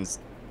trains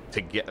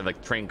together,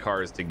 like train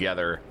cars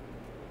together,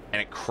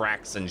 and it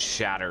cracks and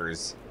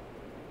shatters.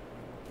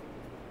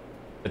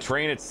 The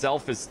train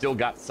itself has still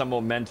got some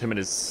momentum and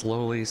is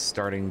slowly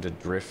starting to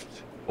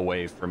drift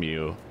away from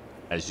you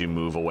as you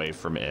move away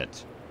from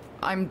it.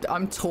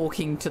 I'm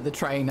talking to the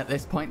train at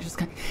this point, just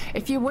going,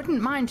 if you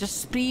wouldn't mind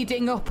just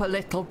speeding up a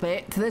little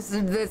bit. There's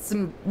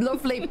some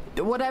lovely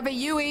whatever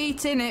you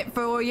eat in it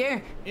for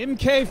you.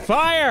 MK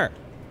fire!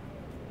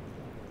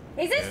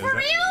 Is this for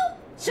real?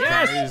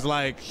 Should He's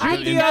like,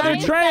 Shoot the other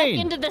Dive train!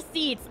 back into the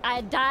seats.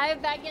 I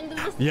dive back into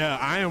the seats. yeah,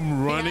 I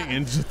am running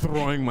and just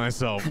throwing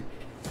myself.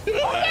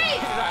 Okay,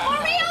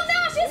 for real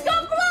now, she's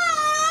gonna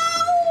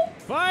blow!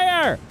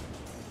 Fire!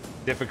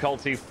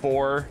 Difficulty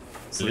 4,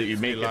 so that you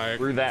make it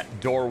through that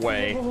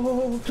doorway.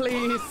 Oh,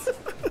 please.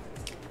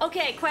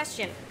 Okay,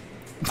 question.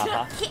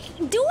 Uh-huh.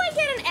 Do I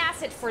get an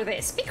asset for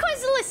this?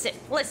 Because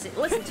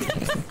listen to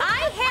me.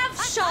 I have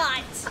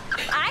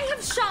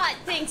shot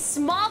things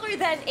smaller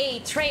than a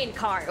train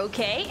car,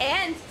 okay?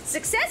 And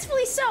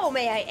successfully so,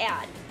 may I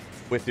add.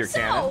 With your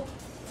cannon?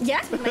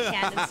 Yes, with my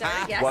cannon, sir.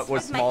 Yes. What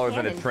was with my smaller than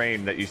a cannon.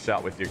 train that you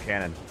shot with your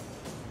cannon?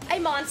 A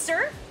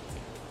monster.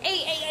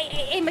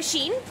 A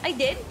machine. I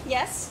did,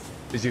 yes.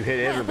 Did you hit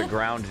it or the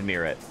ground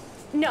near it?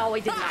 No, I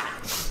did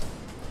not.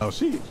 Oh,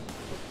 she.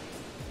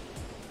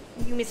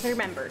 You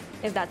misremembered,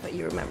 if that's what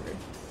you remembered.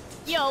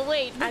 Yo,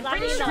 wait. I'm I'm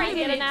pretty sure I I get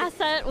hit an it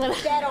asset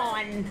with dead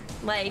on,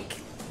 like,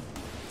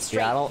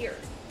 straight Yeah, I don't- here.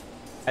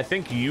 I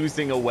think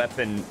using a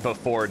weapon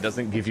before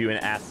doesn't give you an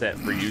asset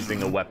for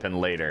using a weapon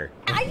later.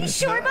 Are you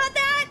sure about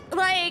that?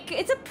 Like,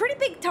 it's a pretty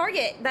big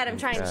target that I'm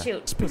trying to shoot.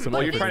 Let's put some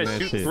Well, you're effort trying in to that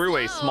shoot shit. through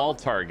a small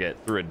target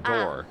through a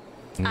door.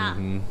 Yeah,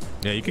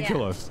 you can Yeah.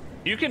 kill us.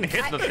 You can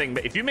hit the thing,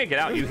 but if you make it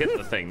out, you hit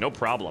the thing, no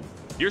problem.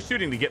 You're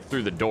shooting to get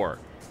through the door.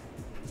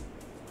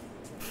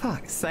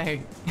 Fuck's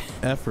sake.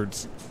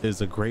 Efforts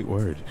is a great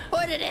word.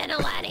 Put it in,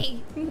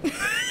 Alani. Believe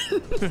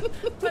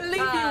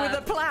you with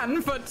a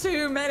plan for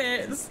 2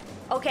 minutes.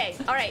 Okay,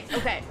 all right,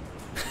 okay.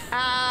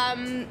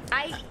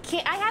 I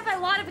have a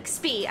lot of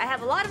XP.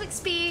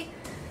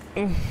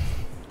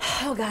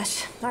 Oh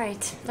gosh. All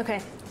right. Okay.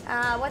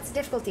 What's the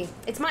difficulty?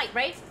 It's might,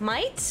 right?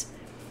 Might?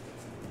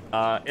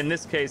 In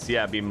this case,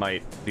 yeah, be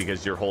might,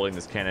 because you're holding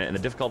this cannon, and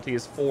the difficulty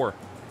is 4.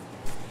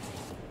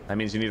 That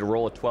means you need to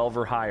roll a 12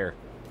 or higher.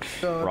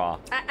 Raw.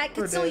 I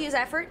could still use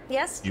effort.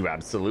 Yes. You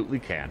absolutely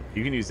can.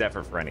 You can use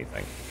effort for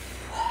anything.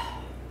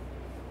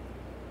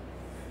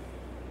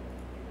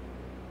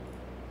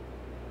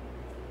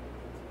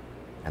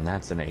 And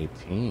that's an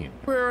 18.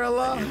 We're You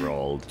alive.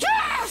 rolled.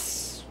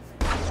 Yes.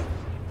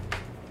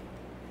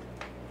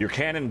 Your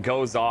cannon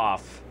goes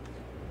off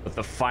with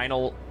the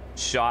final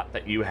shot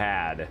that you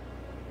had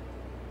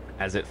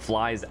as it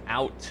flies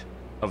out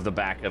of the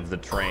back of the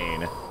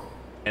train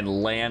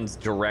and lands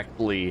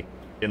directly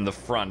in the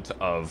front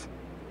of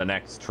the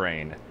next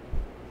train,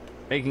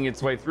 making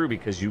its way through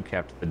because you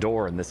kept the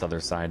door and this other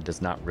side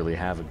does not really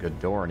have a good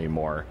door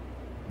anymore.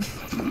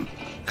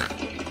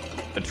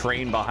 The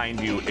train behind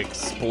you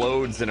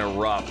explodes and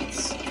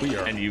erupts,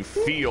 and you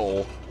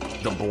feel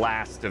the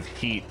blast of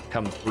heat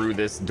come through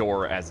this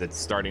door as it's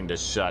starting to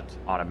shut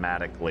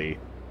automatically.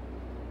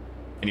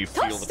 And you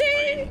feel the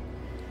train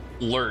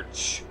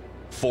lurch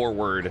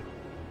forward,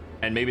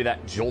 and maybe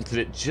that jolted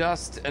it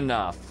just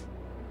enough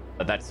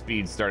that that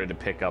speed started to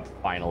pick up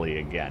finally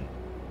again.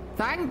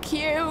 Thank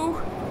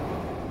you.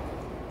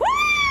 Woo!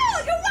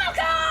 You're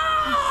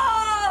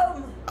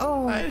welcome.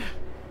 Oh.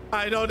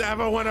 I don't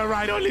ever want to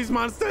ride on these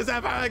monsters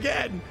ever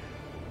again.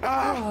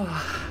 I'm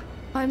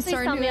Please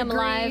starting tell to me I'm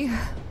agree.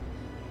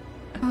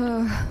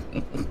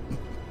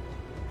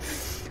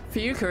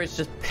 Fuka is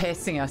just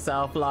pissing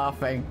herself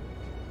laughing.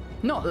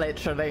 Not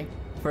literally,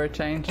 for a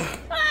change.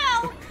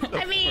 Well,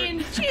 I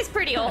mean, she's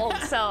pretty old,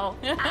 so.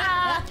 Well,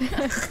 Maybe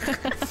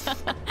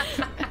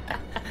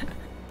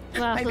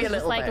so a it's just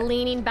little like bit.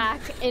 leaning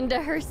back into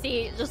her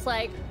seat, just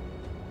like.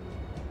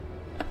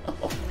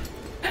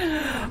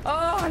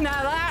 Oh,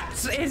 now that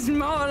is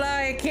more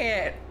like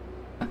it.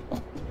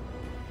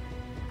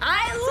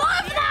 I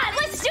love that.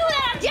 Let's do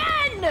that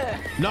again.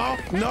 No.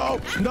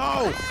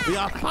 We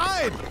are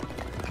fine.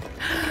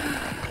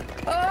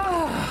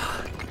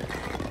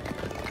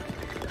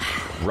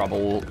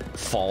 Rubble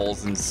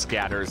falls and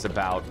scatters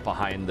about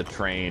behind the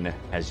train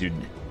as you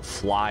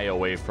fly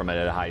away from it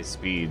at high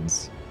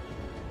speeds.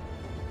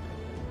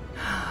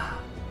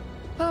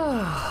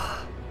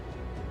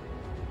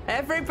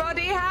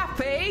 Everybody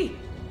happy?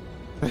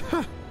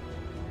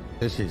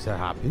 Is she so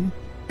happy?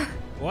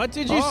 What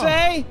did you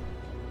say?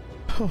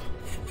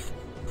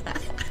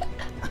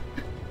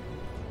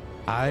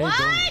 I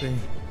don't think.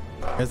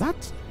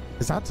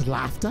 Is that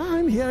laughter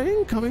I'm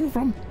hearing coming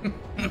from?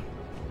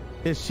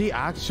 Is she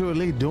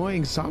actually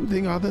doing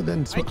something other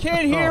than? I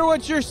can't hear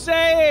what you're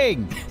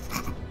saying.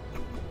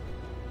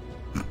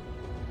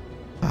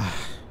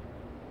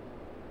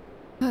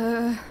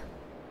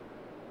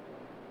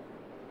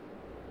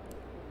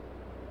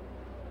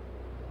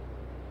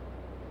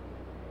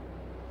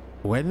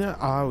 When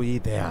are we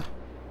there?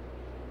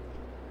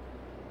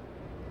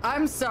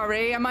 I'm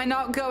sorry, am I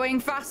not going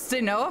fast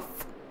enough?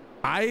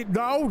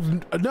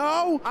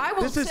 No. I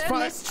will This is turn fine.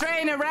 this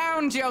train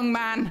around, young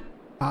man.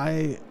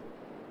 I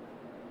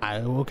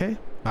okay.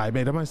 I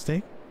made a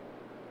mistake.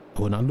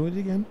 I will not do it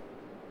again.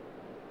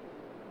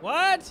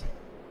 What?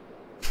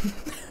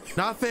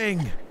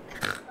 Nothing.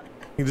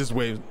 He just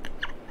waves.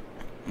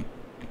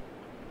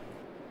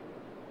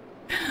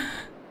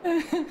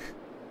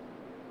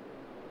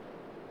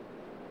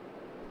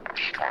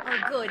 Oh,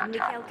 good.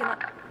 Mikhail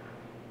cannot.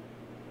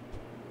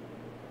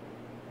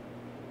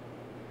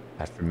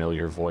 That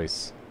familiar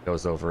voice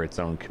goes over its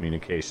own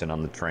communication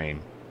on the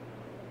train.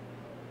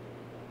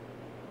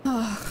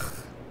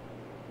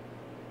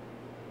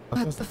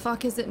 What the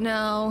fuck is it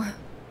now?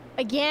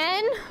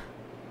 Again?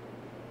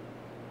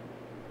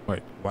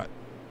 Wait, what?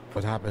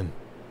 What happened?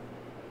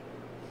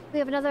 We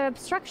have another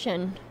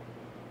obstruction.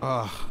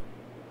 Ugh.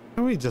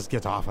 Can we just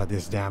get off of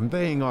this damn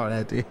thing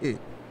already?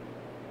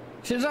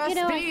 Should I You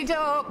know, speed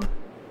up?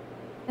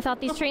 I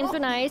thought these trains were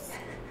nice.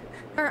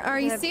 Are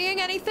you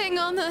seeing anything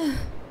on the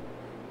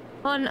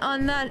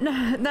on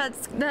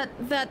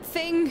that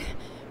thing?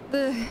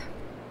 The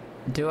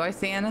Do I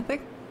see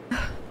anything?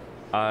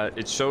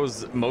 It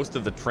shows most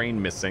of the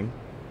train missing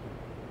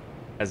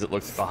as it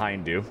looks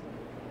behind you.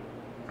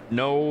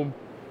 No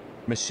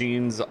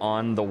machines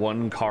on the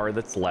one car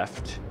that's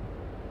left.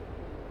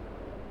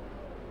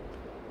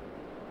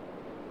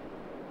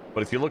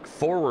 But if you look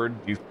forward,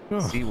 you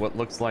see what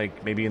looks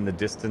like maybe in the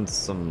distance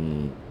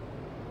some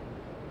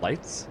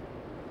lights.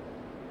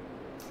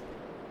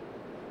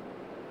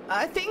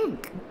 I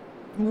think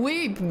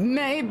we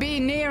may be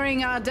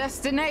nearing our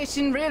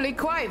destination really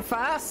quite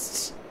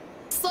fast.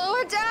 slow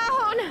it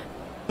down.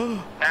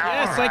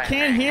 Yes, I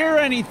can't hear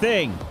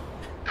anything.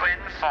 Twin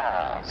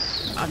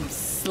Falls. I'm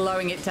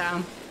slowing it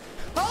down.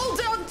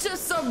 Hold on to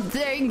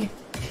something.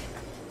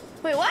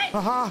 Wait, what?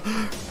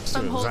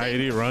 So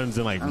Anxiety runs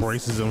and like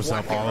braces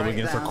himself walking all up right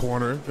against down. a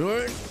corner.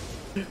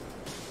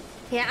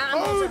 Yeah, I'm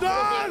also Hold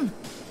holding.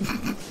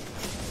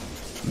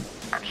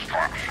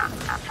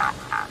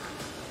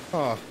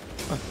 on!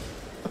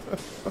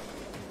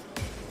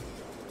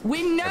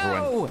 We know.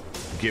 Everyone,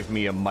 give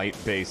me a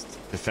might-based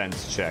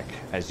defense check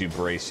as you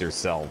brace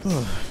yourselves.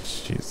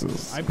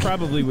 Jesus. I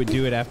probably would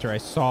do it after I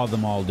saw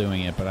them all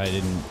doing it, but I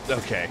didn't.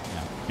 Okay.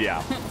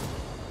 Yeah.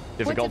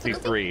 Difficulty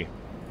 3.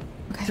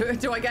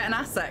 Do I get an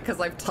asset because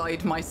I've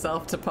tied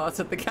myself to part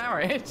of the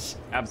carriage?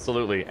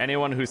 Absolutely.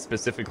 Anyone who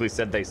specifically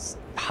said they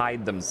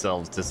hide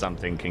themselves to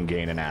something can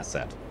gain an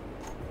asset.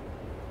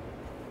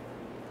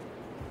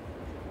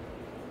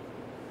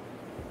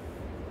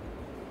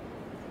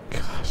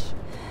 Gosh.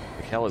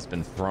 Raquel has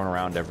been thrown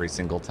around every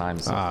single time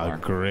so far.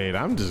 Great.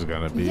 I'm just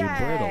gonna be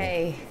brittle.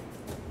 Yay.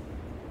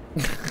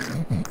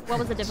 What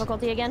was the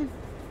difficulty again?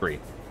 3.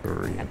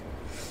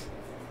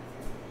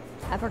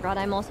 I forgot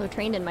I'm also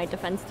trained in might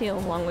defense too,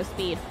 along with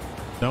speed.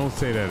 Don't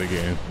say that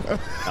again.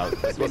 Now,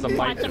 this was a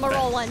might Watch them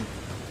roll defense. one.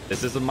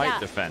 This is a might Yeah.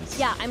 defense.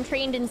 Yeah, I'm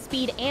trained in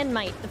speed and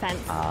might defense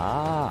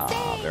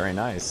Ah, very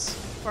nice.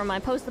 for my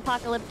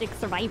post-apocalyptic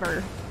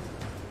survivor.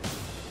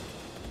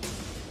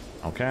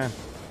 Okay.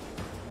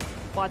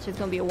 Watch, it's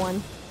gonna be a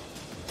 1.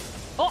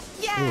 Oh,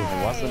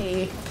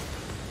 Yay.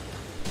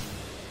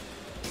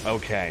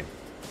 Okay.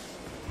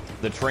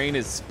 The train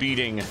is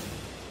speeding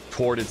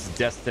toward its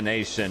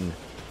destination,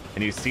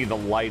 and you see the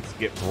lights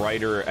get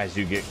brighter as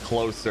you get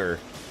closer.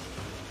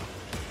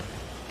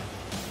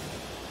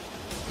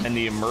 And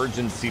the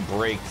emergency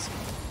brakes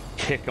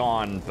kick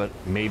on, but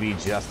maybe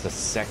just a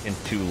second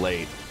too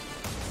late.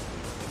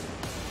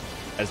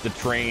 As the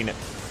train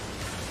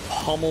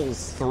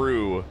pummels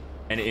through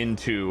and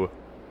into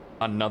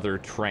another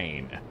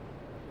train.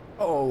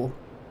 Oh.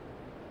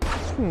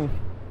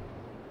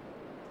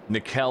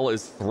 Nickel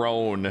is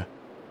thrown.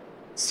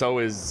 So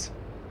is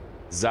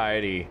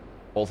Zaidi.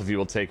 Both of you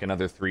will take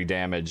another 3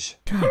 damage.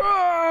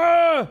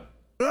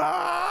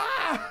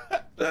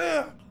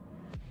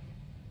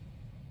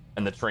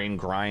 And the train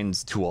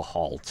grinds to a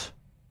halt.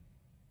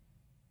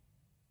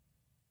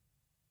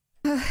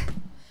 Is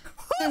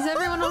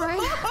everyone alright?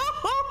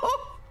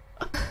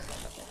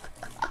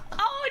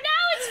 Oh,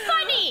 now it's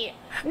funny!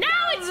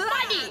 Now it's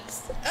funny!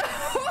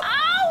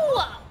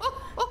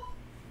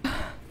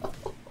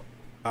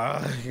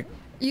 Ow!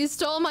 You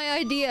stole my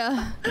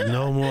idea.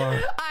 No more.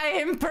 I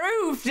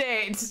improved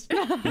it.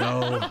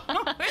 No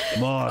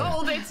more.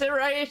 Old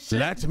iteration.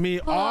 Let me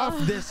off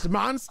this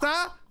monster.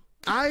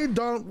 I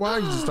don't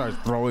want you to start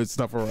throwing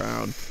stuff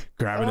around,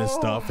 grabbing his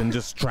stuff, and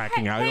just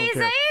tracking out. I Hey, don't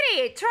care.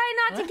 Zaidi, try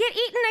not to get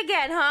eaten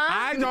again, huh?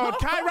 I don't.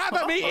 I'd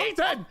rather be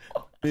eaten.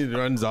 He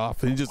runs off.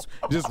 He just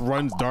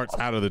runs darts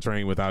out of the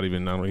train without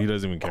even. He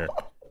doesn't even care.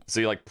 So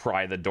you like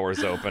pry the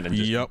doors open and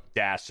just Yep.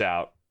 dash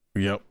out.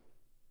 Yep.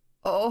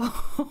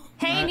 Oh.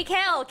 Hey,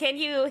 Nickel, can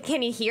you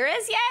hear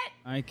us yet?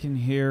 I can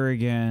hear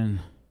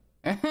again.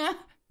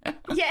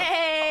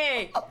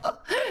 Yay!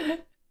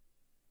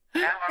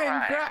 Now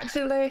arrived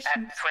Congratulations.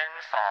 at Twin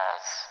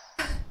Falls.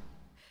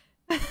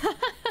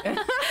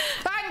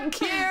 Thank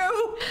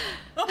you.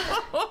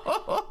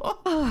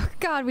 Oh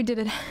God, we did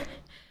it.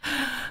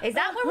 Is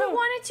that where we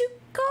wanted to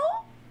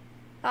go?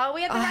 Are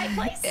we at the right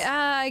place?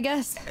 I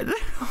guess.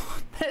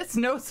 There's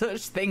no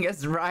such thing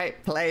as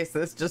right place.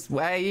 That's just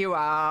where you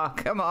are.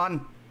 Come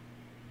on.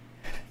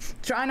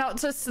 Try not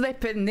to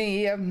slip in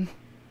the,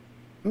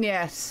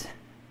 yes.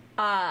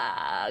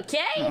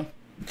 Okay.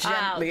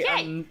 Gently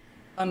Okay.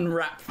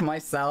 unwrap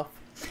myself.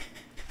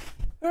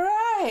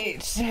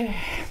 Right.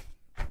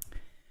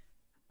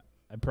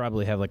 I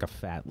probably have like a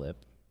fat lip.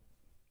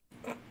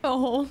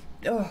 Oh.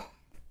 Oh.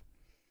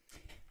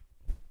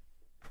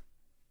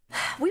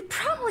 We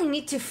probably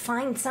need to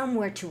find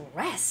somewhere to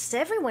rest.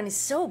 Everyone is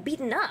so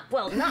beaten up.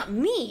 Well, not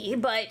me,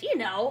 but you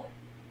know,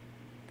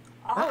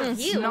 all of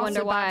It's you. not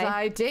wonder a bad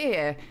why.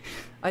 idea.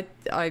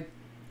 I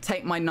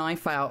take my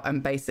knife out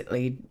and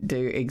basically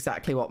do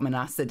exactly what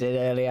Manassa did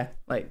earlier.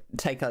 Like,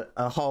 take a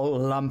whole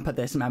lump of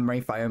this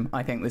memory foam.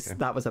 I think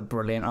that was a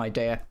brilliant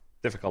idea.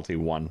 Difficulty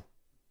 1.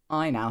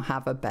 I now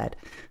have a bed.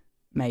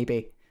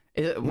 Maybe.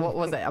 What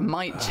was it? A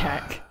might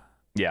check?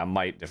 Yeah,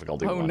 might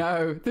difficulty 1. Oh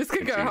no, this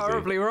could go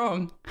horribly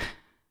wrong.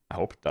 I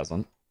hope it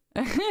doesn't.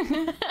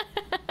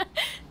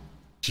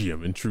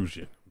 GM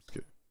intrusion.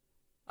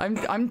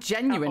 I'm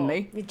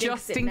genuinely, You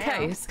jinxed just it in now.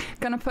 case,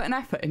 gonna put an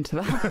effort into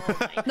that.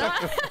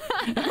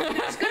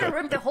 Just gonna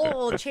rip the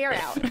whole chair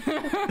out.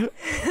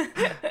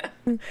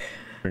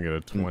 Bring it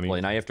a 20.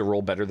 Well, now you have to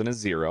roll better than a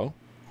 0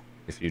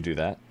 if you do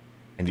that.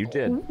 And you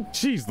did.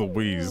 Jeez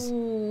Louise.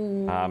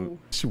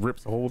 She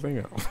rips the whole thing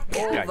out.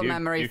 All the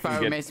memory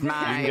foam get, is You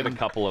can get a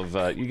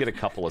mine.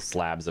 couple of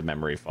slabs of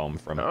memory foam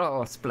from it.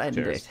 Oh,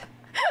 splendid. Cheers.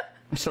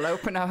 I shall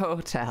open a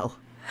hotel.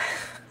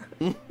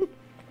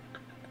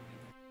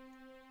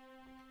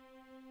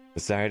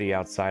 Society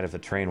outside of the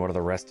train, what are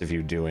the rest of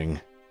you doing?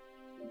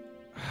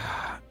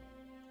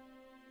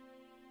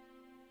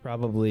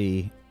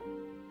 Probably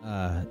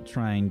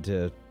trying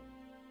to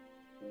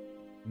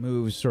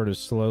move sort of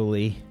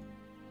slowly,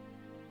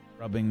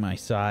 rubbing my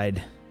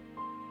side,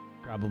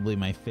 probably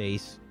my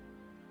face,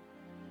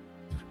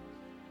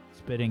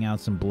 spitting out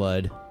some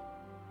blood.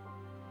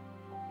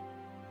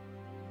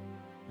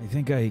 I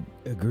think I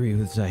agree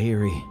with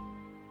Zahiri.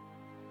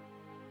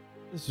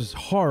 This was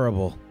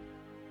horrible.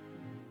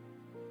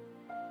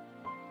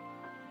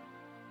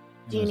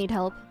 Do you need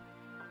help?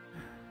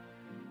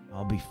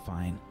 I'll be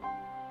fine.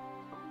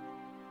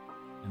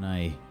 And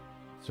I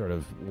sort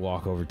of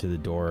walk over to the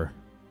door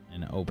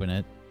and open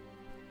it.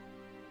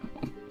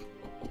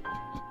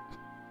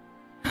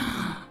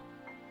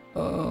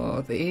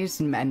 Oh, these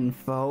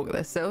menfolk,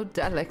 they're so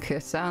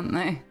delicate, aren't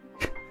they?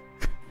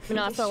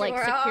 Manassa like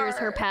secures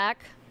her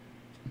pack,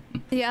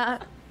 Yeah.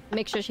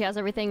 make sure she has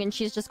everything, and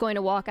she's just going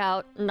to walk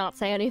out and not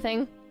say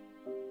anything.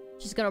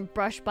 She's gonna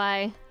brush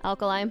by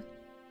Alkali.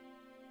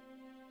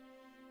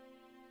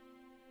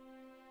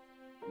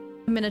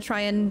 I'm gonna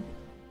try and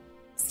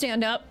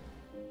stand up.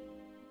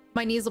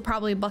 My knees will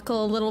probably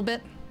buckle a little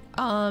bit.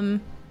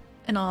 And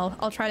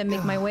I'll try to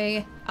make my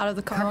way out of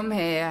the car. Come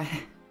here.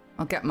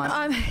 I'll get my It's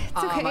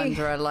arm okay.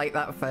 under her like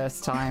that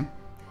first time.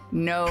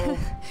 No.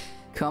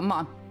 Come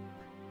on.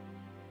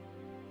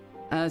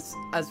 As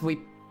we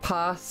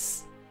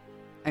pass,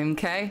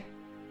 okay?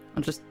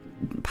 I'll just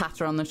pat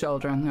her on the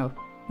shoulder and go,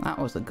 that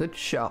was a good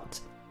shot.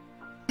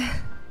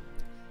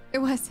 It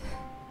was.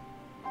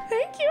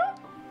 Thank you.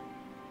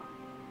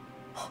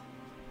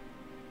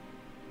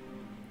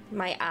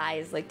 My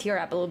eyes like tear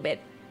up a little bit.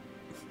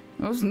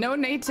 There's no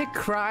need to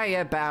cry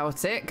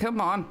about it.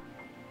 Come on.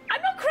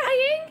 I'm not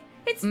crying.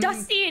 It's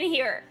dusty in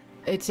here.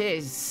 It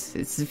is.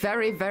 It's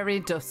very, very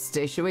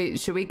dusty.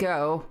 Should we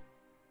go?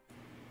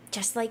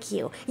 Just like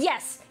you.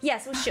 Yes,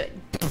 we should.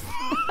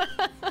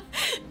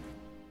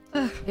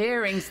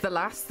 Hearing's the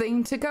last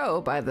thing to go,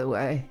 by the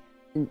way.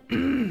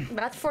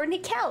 Not for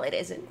Nikel, it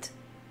isn't.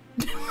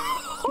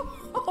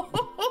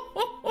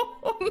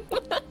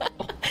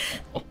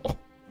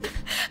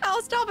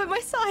 I'll stop at my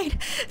side.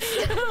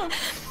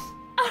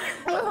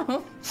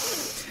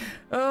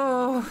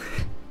 Oh.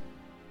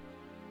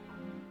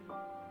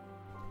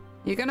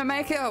 You gonna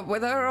make it up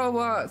with her or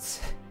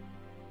what?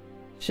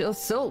 She'll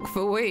sulk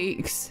for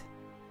weeks.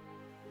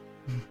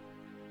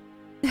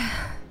 And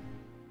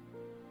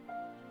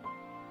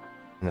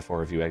the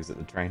 4 of you exit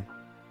the train.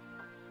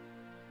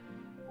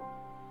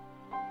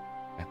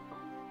 Okay.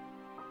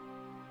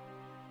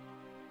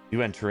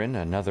 You enter in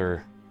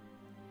another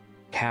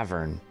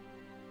cavern.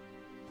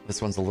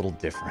 This one's a little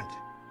different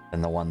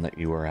than the one that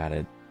you were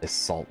at this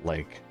salt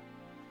lake.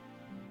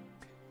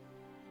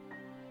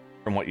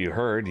 From what you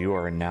heard, you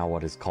are in now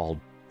what is called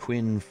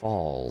Twin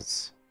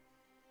Falls,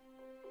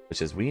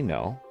 which, as we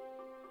know,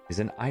 is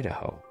in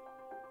Idaho.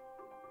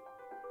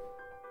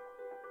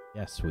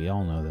 Yes, we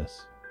all know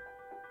this.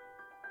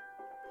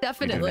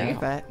 Definitely.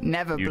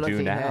 Never You do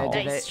bloody now. heard of I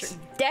it.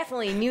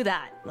 definitely knew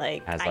that.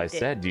 Like As I I did.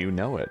 said, you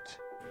know it.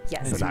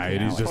 Yes.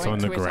 Anxiety's just on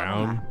the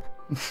ground.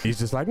 He's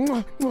just like,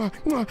 mwah, mwah,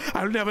 mwah.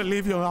 I'll never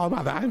leave you, oh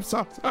mother. I'm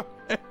so sorry.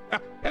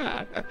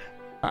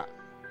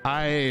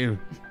 I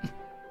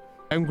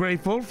am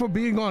grateful for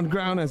being on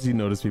ground, as you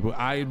notice, people.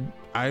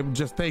 I'm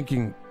just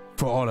thanking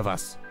for all of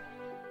us.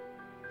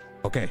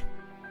 Okay.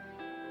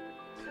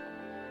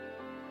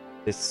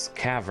 This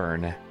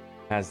cavern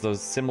has those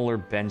similar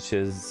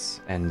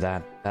benches and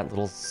that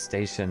little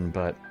station,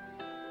 but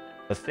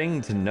the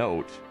thing to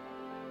note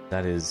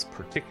that is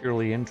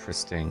particularly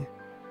interesting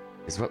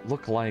is what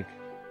look like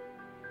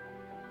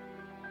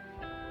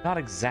not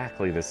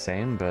exactly the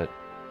same, but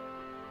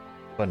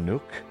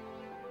Banuk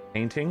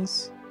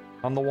paintings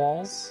on the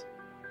walls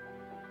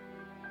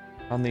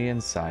on the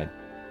inside,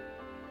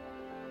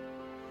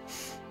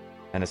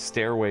 and a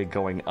stairway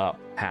going up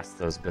past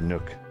those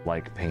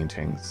Banuk-like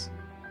paintings.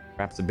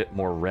 Perhaps a bit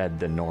more red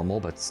than normal,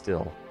 but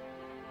still.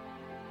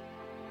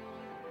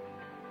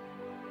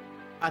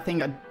 I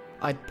think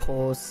I'd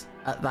pause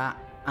at that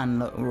and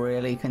look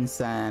really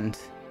concerned.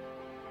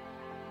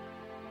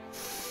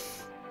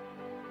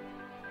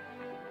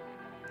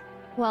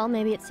 Well,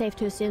 maybe it's safe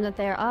to assume that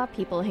there are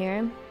people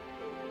here.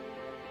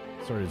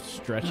 Sort of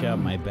stretch out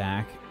my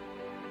back.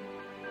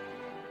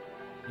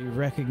 You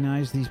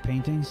recognize these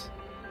paintings?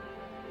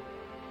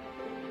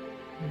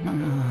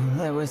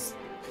 There's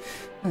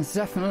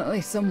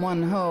definitely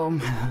someone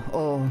home.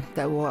 Or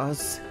there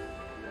was.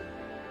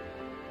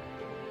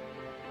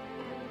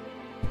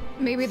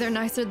 Maybe they're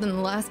nicer than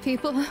the last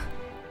people.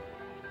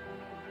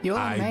 Your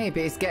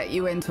maybes get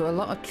you into a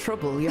lot of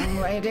trouble, young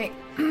lady.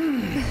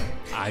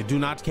 I do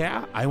not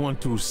care. I want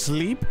to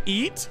sleep,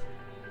 eat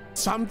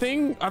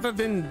something other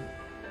than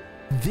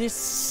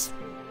this.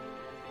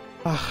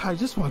 I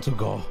just want to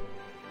go.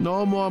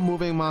 No more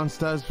moving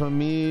monsters for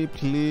me,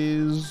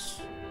 please.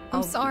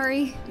 I'm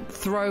sorry.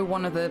 Throw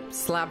one of the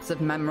slabs of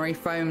memory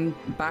foam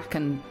back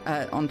and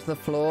onto the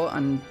floor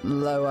and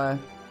lower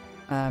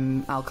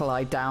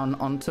Alkali down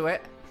onto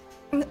it.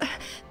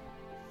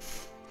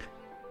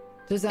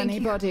 Does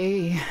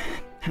anybody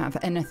have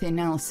anything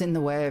else in the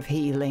way of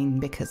healing?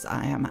 Because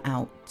I am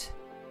out.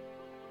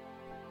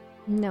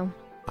 No.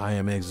 I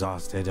am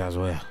exhausted as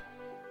well.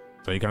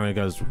 So he kind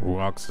of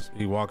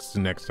walks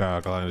next to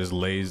Alkali and just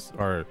lays,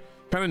 or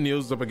kind of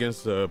kneels up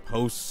against the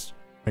post,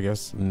 I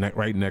guess,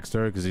 right next to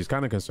her, because he's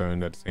kind of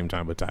concerned at the same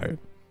time, but tired.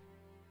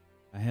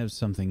 I have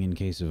something in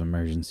case of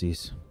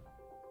emergencies.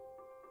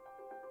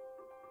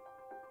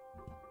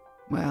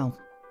 Well,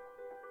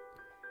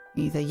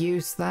 either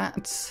use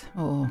that,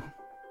 or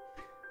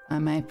I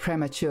may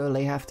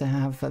prematurely have to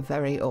have a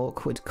very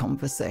awkward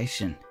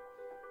conversation.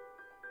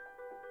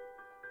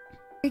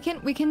 We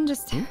can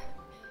just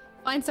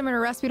find somewhere to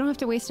rest. We don't have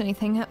to waste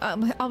anything.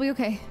 I'll be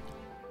okay.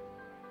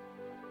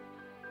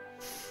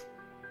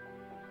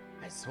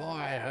 I swore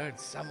I heard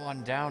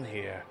someone down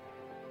here.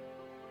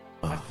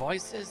 What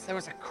voices? There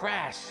was a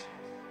crash.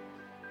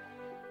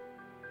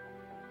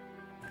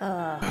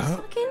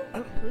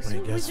 Who's I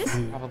guess this?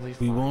 Probably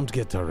We fine. won't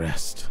get to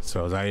rest.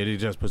 So Zaidi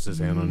just puts his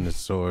hand on his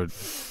sword.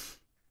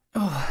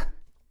 Oh.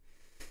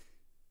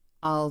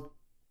 I'll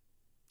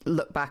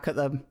look back at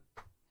them.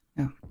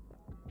 Yeah.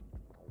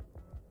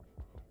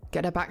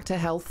 Get her back to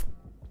health.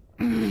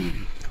 Go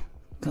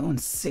and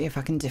see if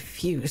I can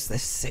diffuse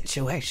this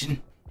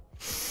situation.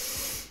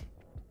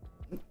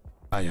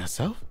 By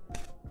yourself?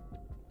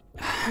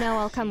 No,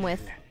 I'll come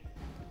with.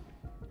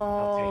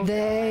 Oh,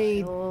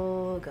 They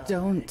God.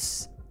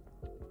 don't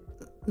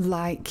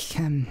like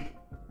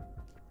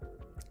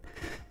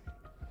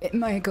it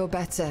may go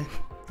better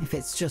if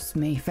it's just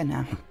me for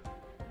now.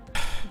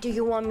 Do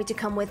you want me to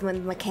come with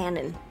my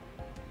cannon?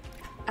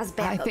 As I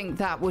backup? think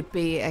that would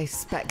be a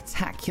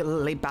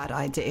spectacularly bad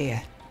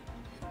idea.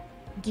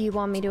 Do you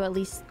want me to at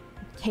least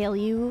tail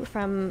you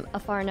from a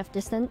far enough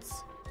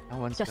distance? No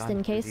one's Just gone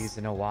in through case. these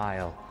in a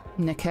while.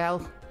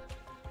 Nikel.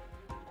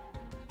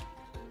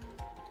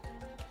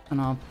 And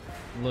I'll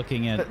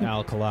Looking at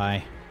Alkali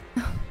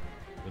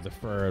with a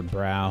furrowed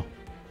brow.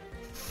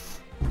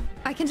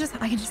 I can just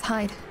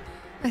hide.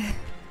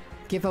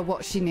 give her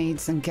what she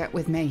needs and get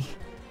with me.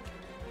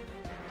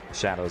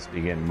 Shadows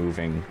begin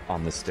moving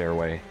on the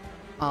stairway.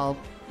 I'll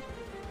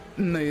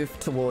move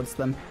towards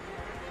them.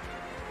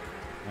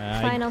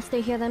 Fine, I'll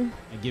stay here then.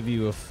 I give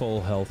you a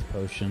full health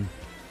potion.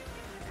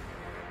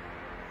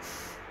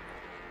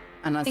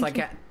 And as Thank I you.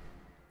 get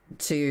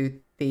to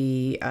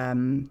the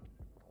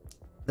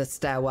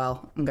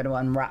stairwell, I'm going to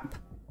unwrap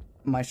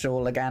my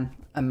shawl again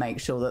and make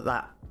sure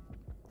that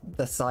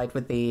the side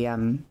with the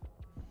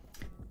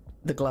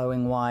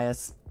glowing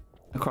wires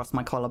across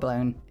my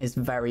collarbone is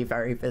very,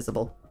 very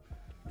visible.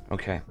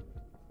 Okay.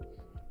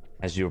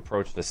 As you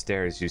approach the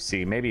stairs, you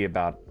see maybe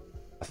about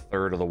a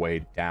third of the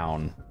way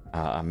down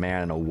a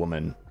man and a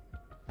woman.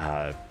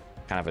 Kind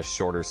of a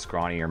shorter,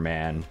 scrawnier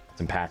man,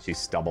 some patchy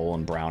stubble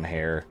and brown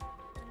hair,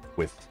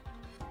 with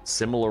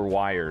similar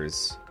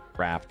wires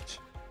wrapped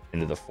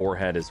into the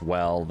forehead as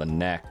well, the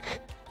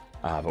neck,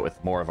 but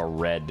with more of a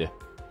red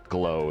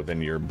glow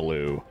than your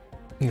blue.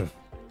 Yeah.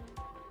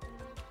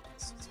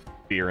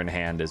 Spear in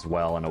hand as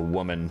well, and a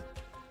woman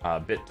a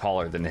bit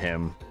taller than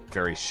him,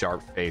 very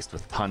sharp-faced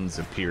with tons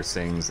of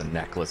piercings and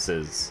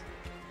necklaces,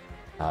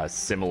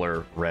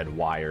 similar red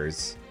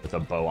wires with a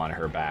bow on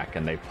her back,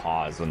 and they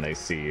pause when they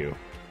see you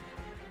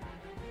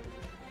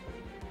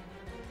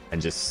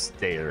and just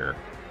stare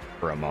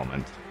for a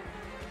moment.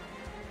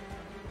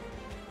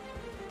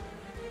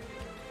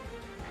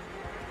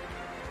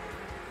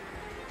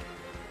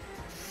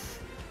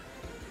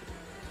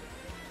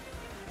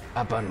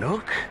 A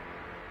Banuk?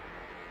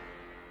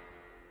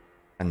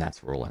 And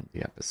that's where we'll end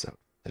the episode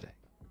today.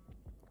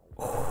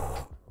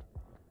 Oh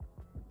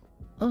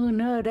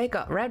no, they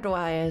got red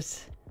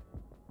wires.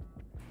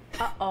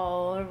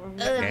 Uh-oh.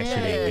 That shit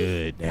ain't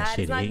good. That That shit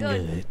is not ain't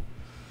good.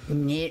 good.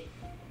 Nyeh.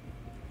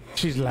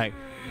 She's like,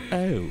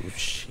 oh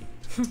shit.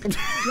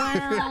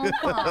 Well,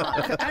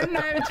 fuck.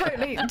 No,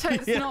 totally. It's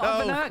not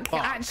a Banuk.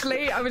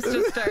 Actually, I was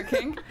just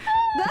joking.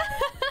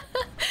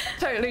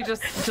 Totally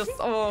just,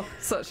 oh,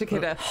 such a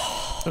kidder.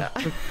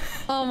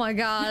 Oh my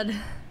god.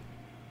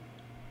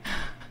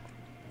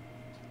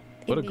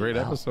 What a great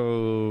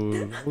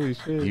episode. Holy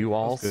shit. You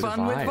all That's good.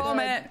 Fun with survived.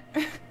 vomit.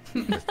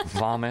 with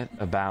vomit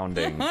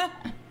abounding.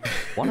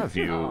 One of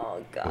you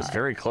Oh, God. was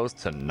very close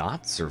to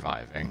not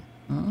surviving.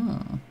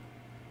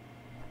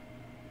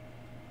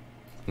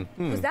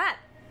 Who's that?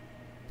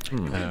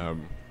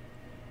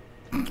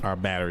 Our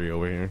battery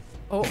over here.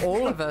 Or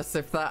all of us,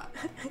 if that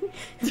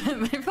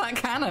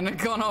cannon had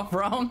gone off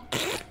wrong.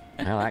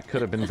 Well, that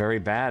could have been very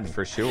bad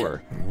for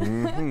sure.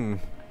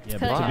 Yeah,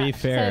 but to be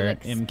Could fair, have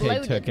MK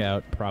exploded. took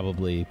out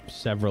probably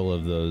several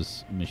of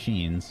those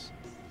machines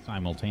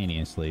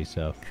simultaneously,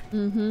 so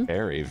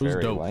Very, Who's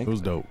very dope? likely.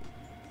 Who's dope?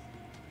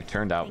 It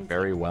turned out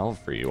very well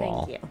for you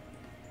all. Thank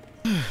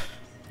you.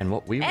 And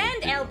what we will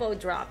And do- elbow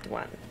dropped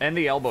one. And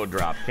the elbow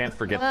drop. Can't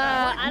forget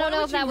that. I don't Why know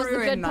would if that you was the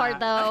ruin good part,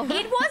 that? though.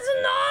 It was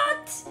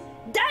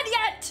not dead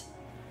yet.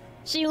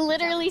 She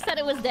literally said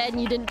it was dead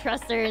and you didn't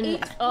trust her,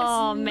 and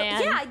oh,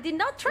 man. Yeah, I did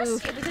not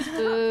trust you because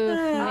Ooh,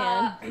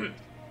 man.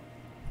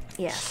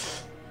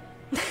 yes.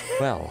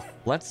 Well,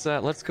 let's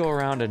go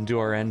around and do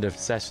our end of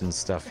session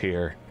stuff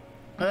here.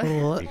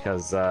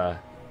 Because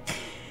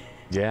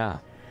yeah.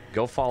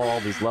 Go follow all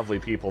these lovely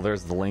people.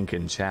 There's the link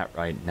in chat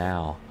right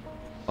now.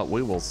 But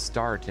we will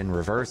start in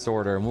reverse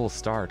order, and we'll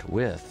start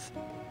with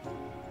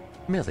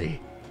Millie.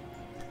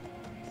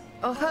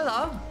 Oh,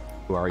 hello.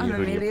 Who are you? I'm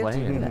Who do you Amelia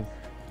play? Tyler.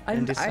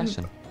 In this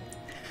session.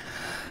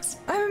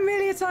 I'm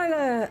Amelia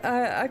Tyler.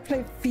 I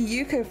play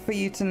Fiyuka for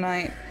you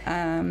tonight.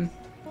 I'm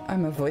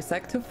a voice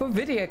actor for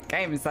video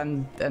games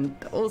and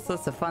all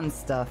sorts of fun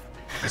stuff.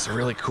 There's a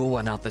really cool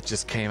one out that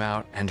just came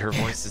out, and her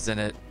voice is in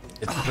it.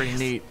 It's pretty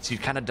neat. She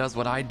kind of does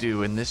what I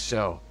do in this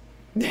show.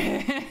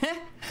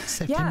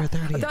 September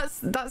 30th.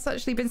 That's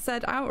actually been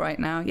said out right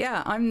now.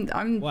 Yeah,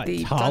 I'm What,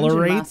 the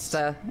tolerates?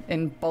 Dungeon Master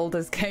in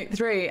Baldur's Gate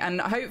 3,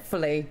 and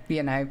hopefully,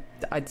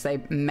 I'd say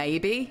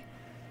maybe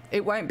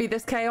it won't be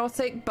this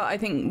chaotic, but I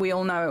think we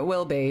all know it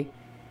will be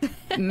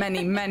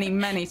many, many,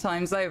 many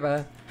times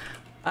over.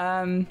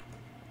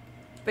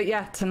 But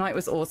yeah, tonight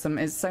was awesome.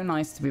 It's so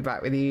nice to be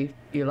back with you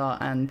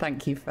lot, and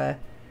thank you for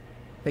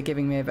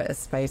giving me a bit of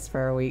space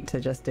for a week to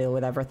just deal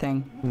with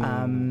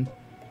everything.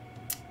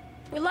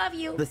 We love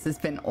you. This has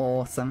been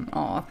awesome.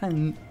 Oh,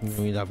 thanks.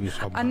 We love you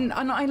so much. And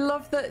I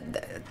love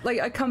that, like,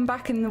 I come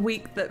back in the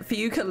week that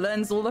Fiyuka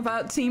learns all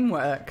about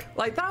teamwork.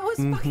 Like, that was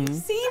fucking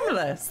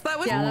seamless. That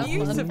was Yeah, that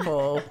was fun.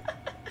 beautiful.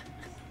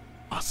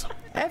 Awesome.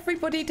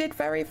 Everybody did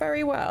very,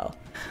 very well.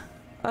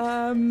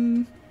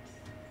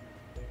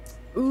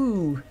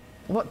 Ooh,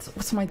 what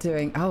am I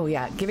doing? Oh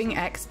yeah, giving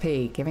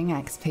XP. Giving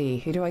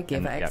XP. Who do I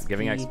give And, XP yeah,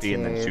 giving XP to?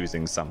 and then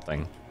choosing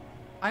something.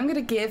 I'm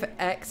gonna give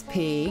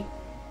XP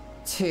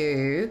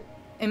to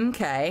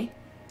MK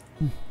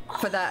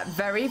for that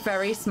very,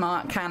 very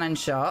smart cannon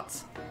shot.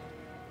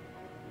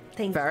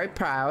 Thank you. Very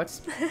proud.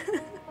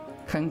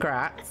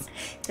 Congrats.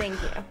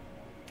 Thank you.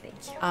 Thank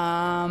you.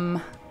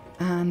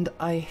 And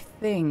I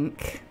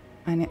think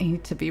I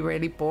need to be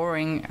really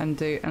boring and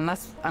do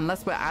unless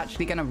we're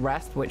actually gonna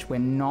rest, which we're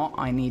not.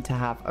 I need to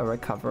have a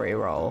recovery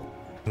roll.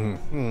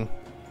 Because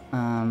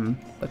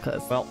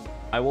Well,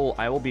 I will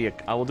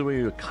do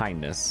you a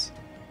kindness.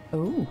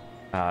 ooh.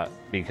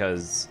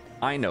 Because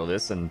I know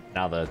this, and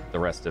now the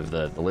rest of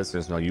the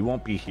listeners know, you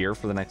won't be here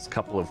for the next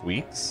couple of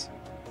weeks.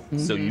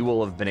 So you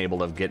will have been able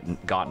to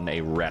have gotten a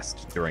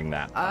rest during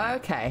that time.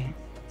 Okay.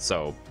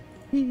 So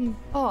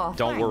Oh,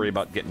 don't worry thanks.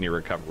 about getting your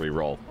recovery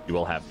roll. You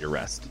will have your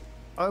rest.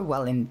 Oh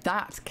well, in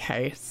that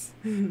case,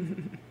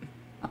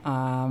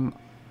 I'm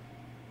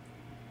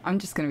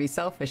just gonna be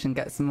selfish and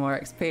get some more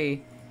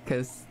XP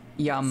because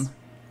yum.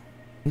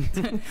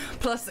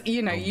 Plus,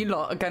 you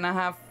lot are gonna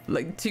have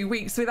like 2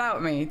 weeks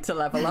without me to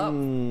level up,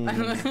 and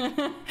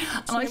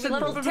I should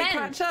level probably 10.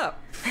 catch up.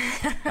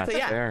 That's So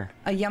yeah, fair.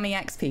 a yummy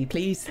XP,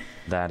 please.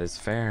 That is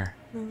fair.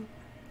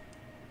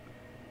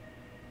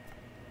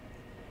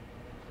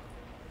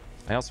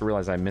 I also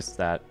realized I missed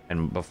that,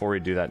 and before we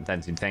do that,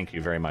 thank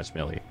you very much,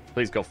 Millie.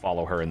 Please go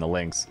follow her in the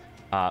links.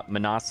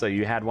 Manasa,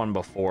 you had one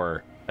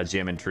before, a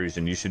gym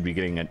intrusion. You should be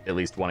getting at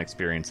least one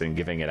experience and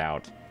giving it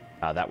out.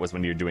 That was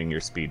when you're doing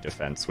your speed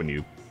defense, when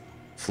you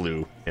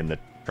flew in the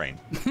train.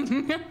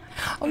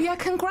 Oh yeah,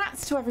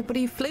 congrats to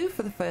everybody who flew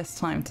for the first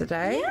time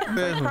today. I'm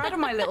very proud of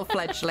my little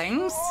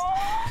fledglings.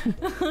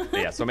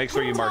 Yeah, so make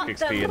sure you mark Taught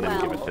them XP and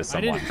then give it well. to I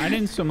someone.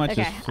 didn't so much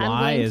Okay, as I'm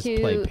fly going as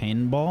play to-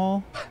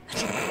 pinball.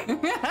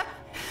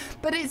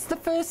 But it's the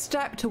first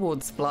step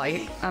towards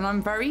flight, and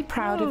I'm very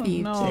proud of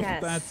you No, too.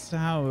 Yes. that's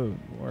how it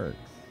works.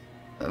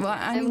 Well,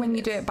 only when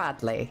you do it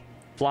badly.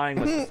 Falling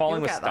with You'll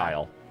get there.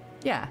 style.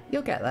 Yeah,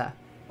 you'll get there.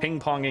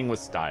 Ping-ponging with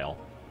style.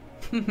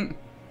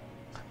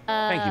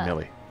 Thank you,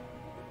 Millie.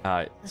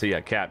 So yeah,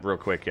 Kat, real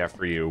quick,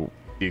 for you.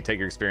 You take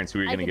your experience.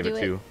 Who are you I going to can give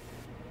it do to?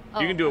 Oh,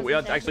 You can do I it. was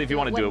gonna say I Actually, can if you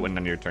want to do it when- when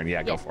on your turn, go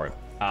Yeah. for it.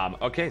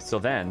 Okay, so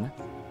then,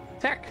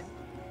 Tech.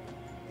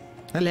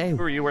 Hello.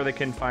 Who are you? Where they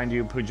can find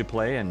you? Who'd you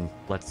play? And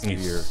let's see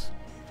your.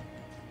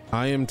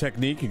 I am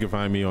Technique. You can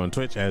find me on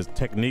Twitch as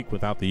Technique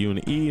without the U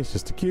and E. It's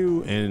just a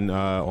Q. And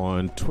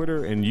on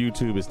Twitter and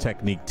YouTube is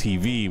Technique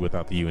TV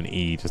without the U and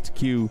E. Just a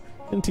Q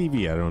and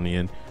TV added on the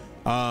end.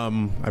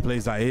 I play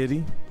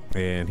Zaidi,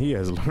 and he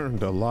has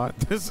learned a lot.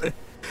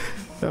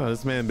 Oh,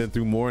 this man been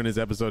through more in this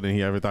episode than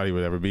he ever thought he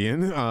would ever be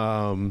in.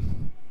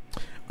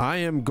 I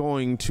am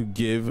going to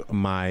give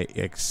my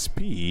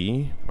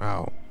XP.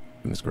 Wow,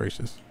 goodness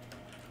gracious.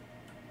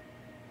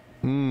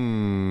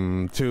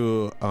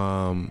 To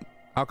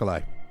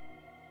Alkali,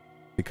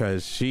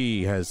 because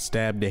she has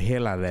stabbed the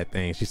hell out of that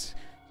thing. She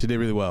did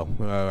really well.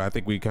 I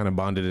think we kind of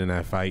bonded in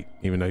that fight,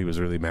 even though he was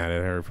really mad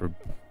at her for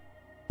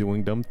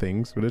doing dumb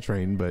things with a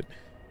train. But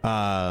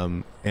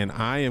and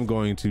I am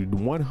going to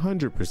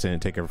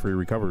 100% take a free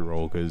recovery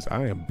roll because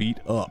I am beat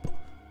up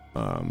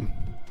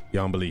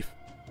beyond belief.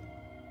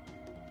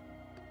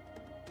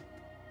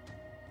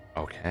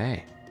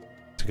 Okay.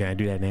 So can I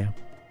do that now?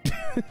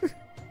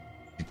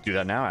 You do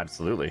that now?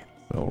 Absolutely.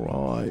 All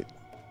right.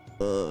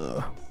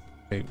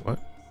 Hey, what?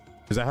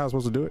 Is that how I'm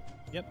supposed to do it?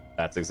 Yep.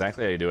 That's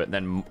exactly how you do it.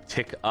 Then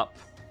tick up.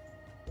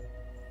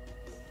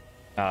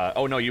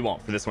 Oh, no, you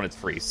won't. For this one, it's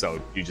free.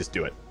 So you just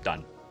do it.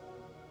 Done.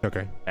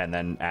 Okay. And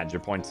then add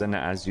your points in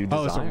as you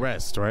desire. Oh, it's a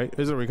rest, right?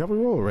 Is it a recovery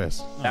roll or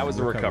rest? That was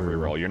a recovery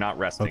roll. You're not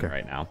resting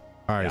right now.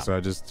 All right, Yeah. so I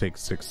just take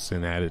 6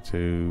 and add it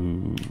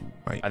to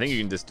my... I think you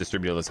can just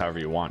distribute this however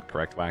you want,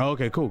 correct, Wack? Oh,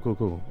 okay,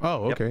 cool.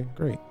 Oh, Yep. okay,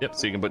 great. Yep,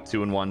 so you can put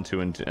 2 in one,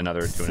 2 in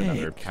another, 2 in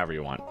another, however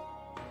you want.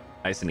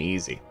 Nice and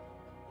easy.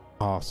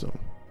 Awesome.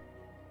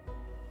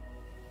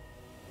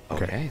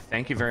 Okay,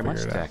 thank you very much,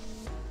 figure it out.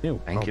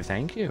 Tech.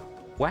 Thank you.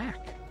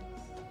 Whack.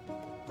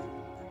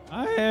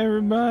 Hi,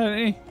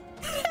 everybody.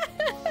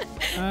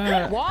 I'm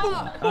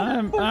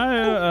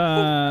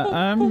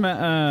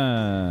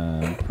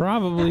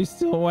probably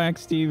still Whack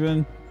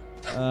Steven.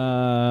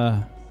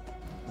 I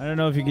don't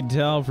know if you can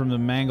tell from the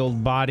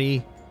mangled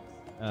body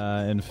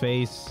and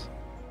face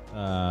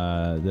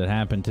that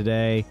happened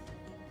today.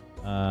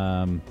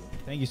 Thank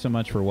you so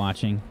much for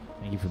watching.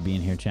 Thank you for being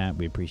here, chat.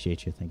 We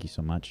appreciate you. Thank you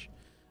so much.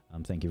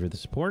 Thank you for the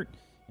support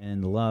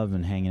and the love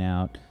and hanging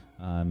out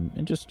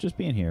and just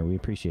being here. We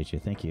appreciate you.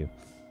 Thank you.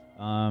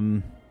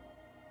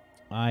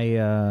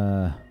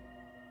 I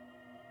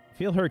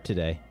feel hurt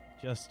today.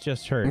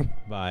 Just hurt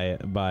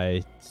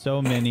by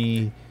so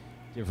many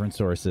different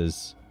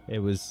sources. It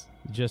was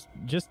just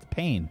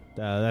pain.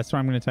 That's why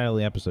I'm going to title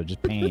the episode.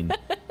 Just pain.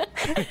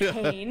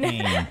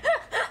 Pain.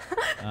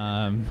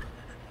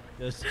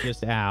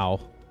 Just ow.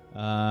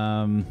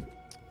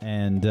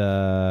 And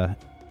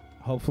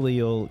hopefully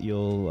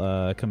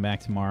you'll come back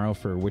tomorrow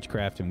for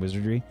Witchcraft and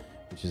Wizardry,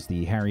 which is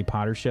the Harry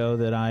Potter show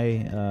that I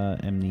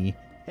am the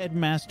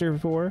headmaster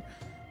for.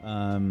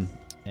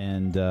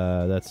 And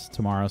that's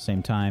tomorrow,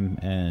 same time.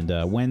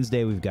 And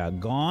Wednesday we've got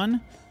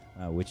Gone,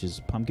 which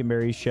is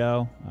Pumpkinberry's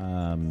show.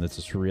 That's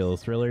a surreal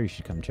thriller. You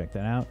should come check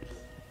that out.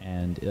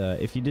 And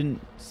if you didn't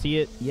see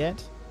it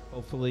yet,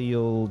 hopefully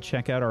you'll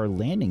check out our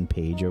landing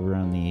page over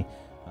on the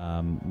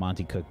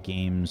Monty Cook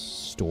Games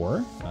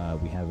store.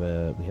 We have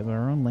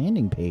our own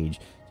landing page.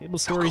 Table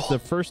Story's the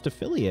first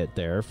affiliate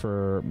there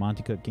for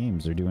Monty Cook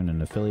Games. They're doing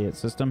an affiliate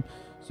system,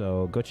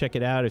 so go check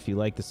it out if you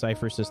like the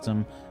Cypher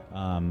system.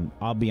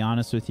 I'll be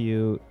honest with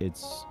you,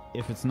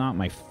 if it's not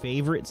my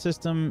favorite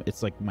system,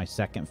 it's like my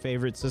second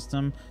favorite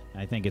system.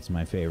 I think it's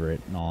my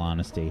favorite, in all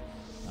honesty.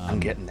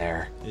 I'm getting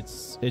there.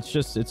 It's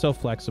so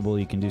flexible.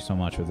 You can do so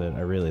much with it.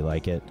 I really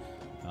like it.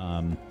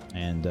 And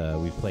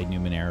we've played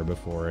Numenera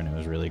before, and it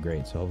was really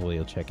great. So hopefully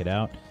you'll check it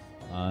out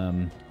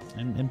and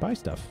buy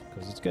stuff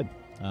because it's good.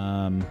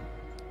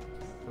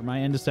 For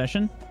my end of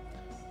session,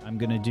 I'm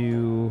gonna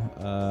do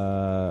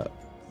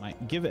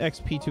give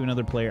XP to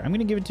another player. I'm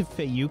gonna give it to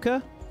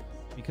Fayuka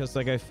because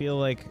I feel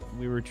like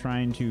we were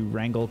trying to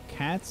wrangle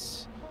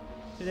cats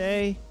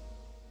today.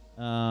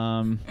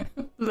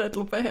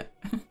 Little bit.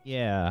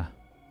 Yeah.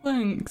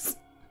 Thanks.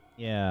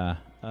 Yeah.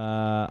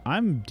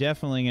 I'm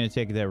definitely going to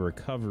take that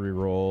recovery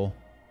roll.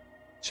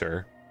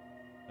 Sure.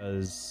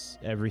 Because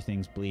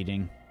everything's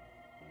bleeding.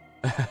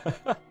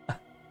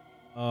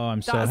 Oh,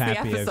 I'm so That's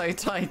happy. the episode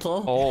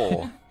title.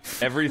 Oh,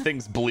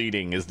 everything's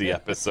bleeding is the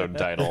episode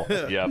title.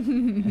 Yep.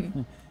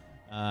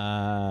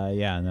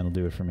 Yeah, and that'll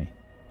do it for me.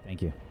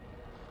 Thank you.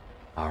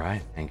 All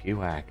right. Thank you,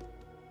 Whack.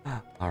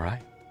 All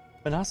right.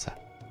 Manasa.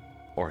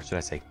 Or should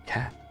I say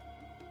Cat?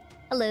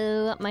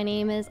 Hello, my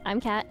name is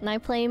Kat, and I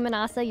play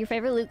Manasa, your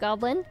favorite loot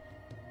goblin.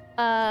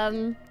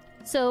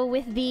 So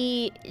with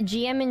the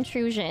GM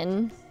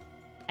intrusion,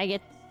 I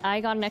got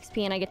an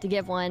XP and I get to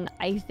give one.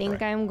 I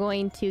think I'm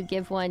going to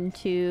give one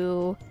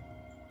to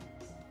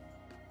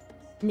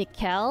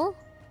Nickel.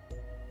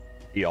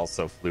 He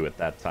also flew at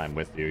that time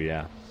with you,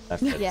 yeah.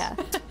 That fits. Yeah.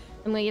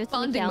 I'm gonna give it to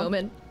Bonding Nickel.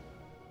 moment.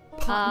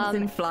 Partners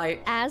in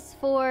flight. As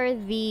for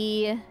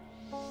the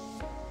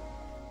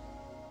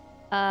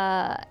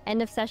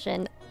end of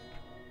session,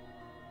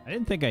 I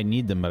didn't think I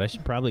need them, but I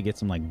should probably get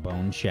some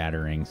bone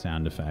shattering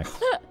sound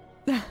effects.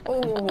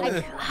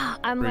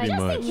 I'm Pretty like,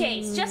 much.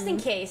 Just in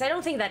case. I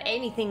don't think that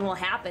anything will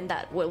happen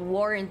that will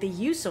warrant the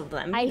use of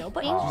them. I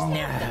but think- just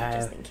have them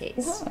just in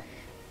case.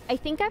 I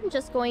think I'm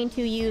just going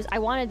to use. I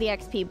wanted the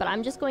XP, but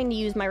I'm just going to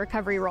use my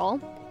recovery roll.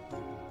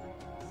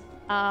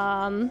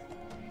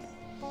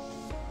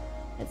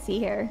 Let's see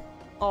here.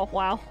 Oh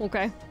wow.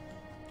 Okay.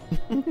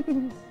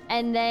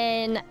 And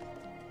then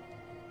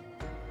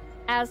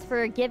as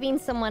for giving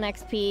someone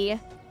XP,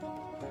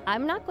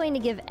 I'm not going to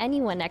give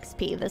anyone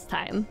XP this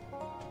time.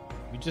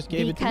 You just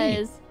gave it to me.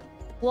 Because,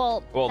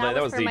 well,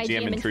 that was for the my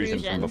GM intrusion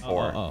from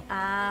before.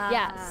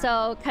 Yeah,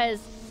 so,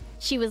 because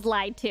she was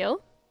lied to.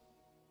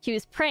 She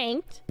was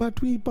pranked. But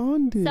we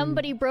bonded.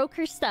 Somebody broke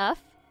her stuff.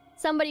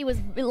 Somebody was,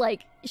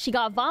 like, she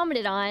got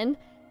vomited on.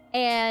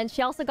 And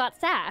she also got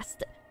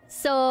sassed.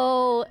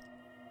 So,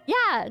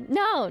 yeah,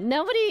 no,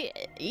 nobody,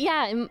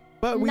 yeah,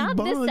 but we not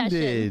bonded. this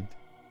session.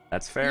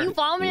 That's fair. You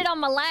vomited on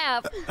my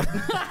lap.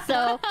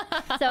 so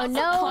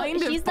no,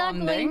 she's not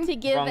going to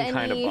give Wrong any.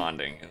 kind of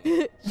bonding.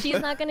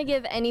 She's not going to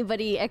give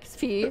anybody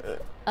XP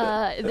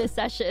this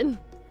session.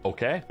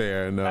 Okay.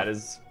 Fair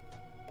enough.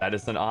 That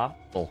is an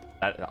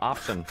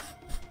option.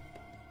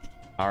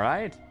 All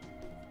right.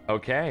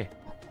 Okay.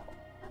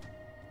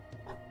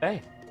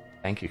 Hey,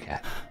 thank you,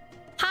 Kat.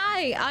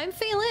 Hi, I'm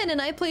Phelan,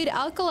 and I played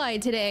Alkali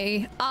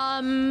today.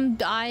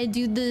 I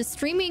do the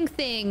streaming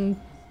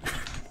thing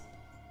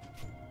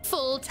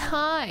full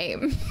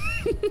time.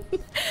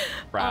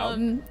 Proud.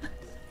 And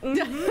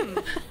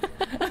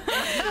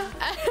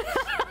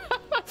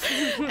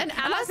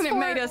Imagine it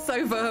made us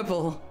so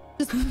verbal.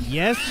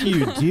 Yes,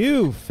 you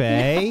do,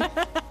 Faye.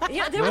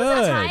 Yeah, there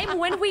was a time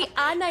when we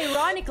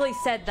unironically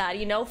said that,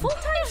 you know,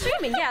 full-time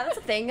streaming. Yeah, that's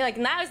a thing. Like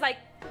now it's like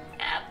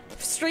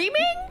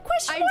streaming?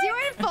 I do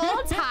it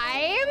full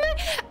time,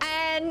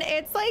 and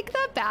it's like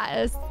the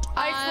best.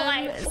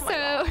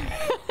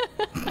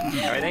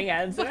 Everything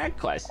answer that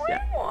question.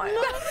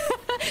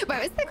 What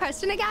was the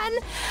question again?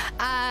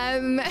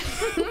 I'm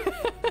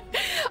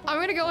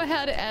gonna go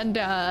ahead and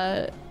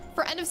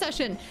for end of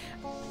session.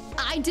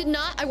 I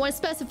want to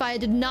specify I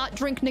did not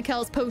drink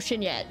Nikel's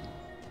potion yet.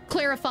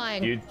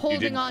 Clarifying. You holding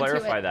did on to it.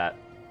 clarify that.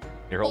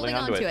 You're holding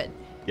on to it.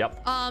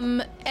 Yep.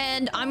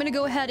 And I'm gonna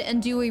go ahead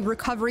and do a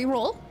recovery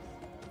roll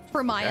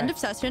for my end of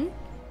session.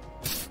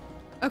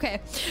 Okay.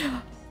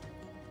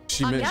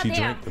 She meant she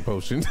drank the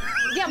potion.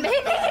 Yeah, maybe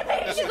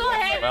you should go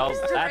ahead Well, and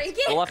just drink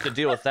it. we'll have to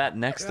deal with that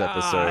next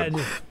episode.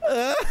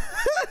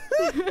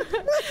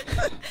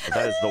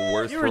 That is the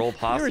worst roll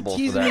possible. You were for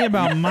teasing that. me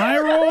about my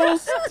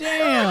rolls?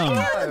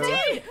 Damn.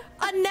 Dude,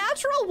 a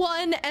natural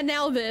one and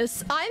now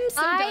this. I'm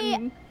so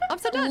done. I'm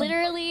so done.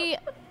 Literally,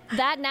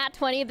 that nat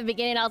 20 at the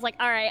beginning, I was like,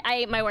 all right, I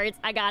ate my words.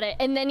 I got it.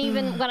 And then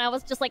even when I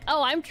was just like,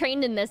 oh, I'm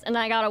trained in this, and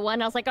I got a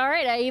 1, I was like, all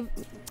right,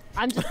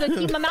 I'm just going to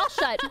keep my mouth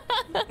shut.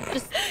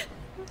 Just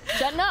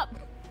shutting up.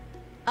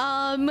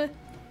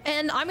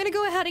 And I'm gonna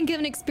go ahead and give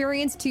an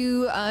experience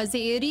to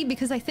Zaidi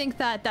because I think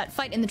that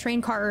fight in the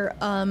train car,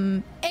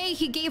 A,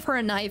 he gave her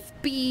a knife,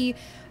 B,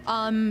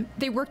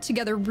 they worked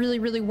together really,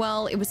 really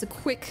well. It was a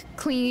quick,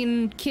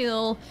 clean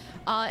kill.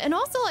 And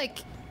also, like,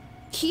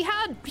 he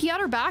had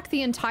her back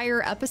the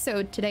entire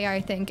episode today,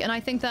 I think. And I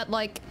think that,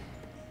 like,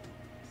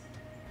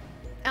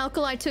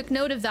 Alkali took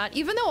note of that,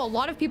 even though a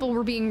lot of people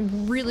were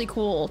being really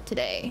cool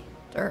today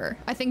to her.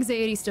 I think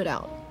Zaidi stood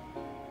out.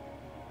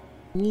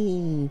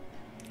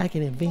 I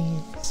can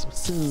advance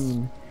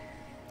soon.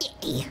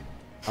 Yay.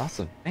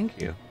 Awesome. Thank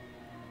you.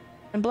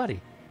 And Bloody.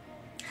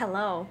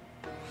 Hello.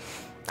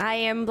 I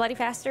am Bloody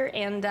Faster,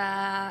 and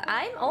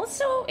I'm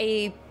also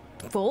a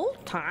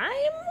full-time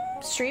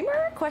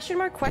streamer? Question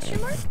mark?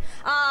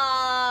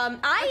 I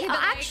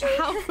actually...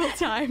 How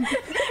full-time?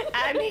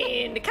 I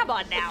mean, come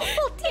on now.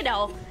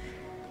 Well,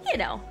 you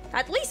know,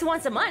 at least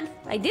once a month,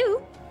 I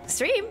do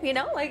stream, you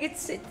know, like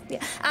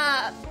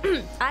I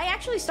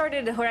actually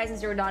started Horizon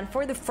Zero Dawn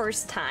for the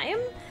first time.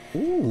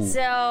 Ooh.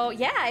 So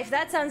yeah, if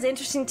that sounds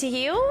interesting to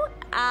you,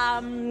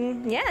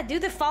 yeah, do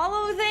the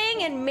follow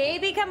thing and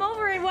maybe come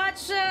over and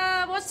watch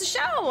the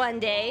show one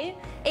day.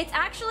 It's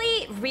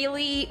actually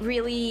really,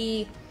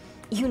 really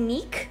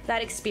unique,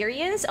 that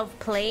experience of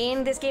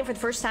playing this game for the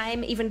first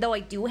time, even though I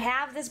do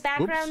have this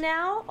background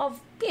now of,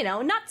 you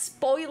know, not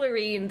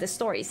spoilery in the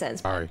story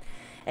sense, but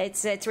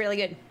it's really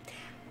good.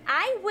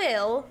 I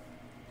will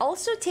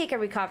also take a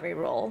recovery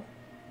roll.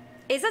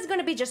 Is that going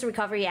to be just a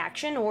recovery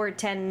action or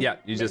 10 Yeah,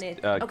 you just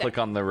click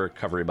on the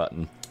recovery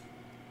button.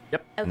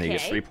 Yep, and then you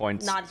get 3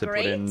 points to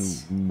put in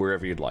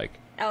wherever you'd like.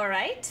 All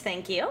right,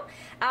 thank you.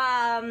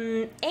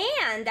 And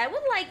I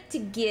would like to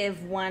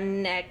give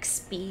 1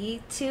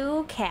 XP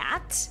to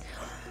Kat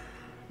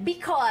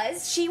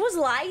because she was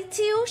lied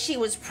to, she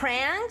was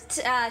pranked,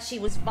 she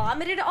was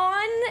vomited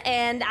on,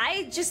 and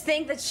I just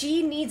think that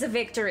she needs a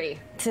victory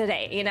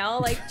today, you know?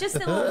 Like, just a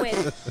little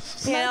win.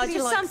 You know,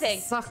 just something.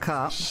 Suck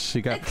up. She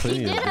got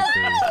plenty of victories.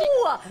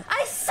 No!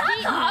 I suck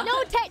up!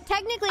 No,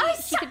 technically,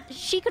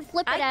 she could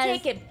flip it as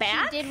take it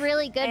back. she did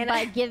really good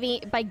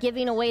by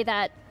giving away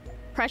that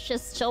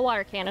precious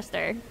chillwater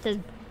canister to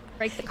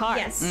break the car.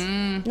 Yes.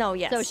 No,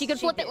 yes. So she could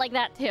flip it like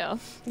that too.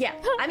 Yeah.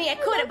 I mean, I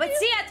could, but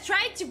see, I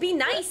tried to be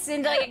nice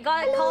and I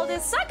got called a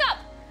suck up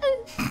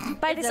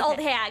by this old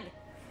hag.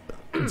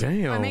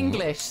 Damn. I'm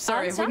English.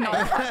 Sorry, we're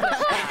not.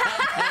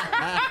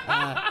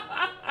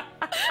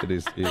 It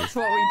is. That's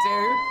what we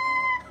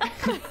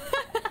do.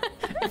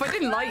 If I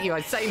didn't like you,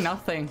 I'd say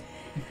nothing.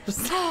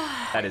 Just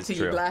That is till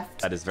true. you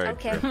left. That is very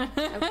true.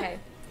 Okay.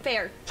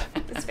 Fair.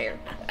 It's fair.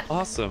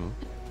 Awesome.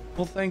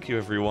 Well, thank you,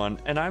 everyone.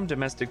 And I'm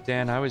Domestic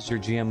Dan. I was your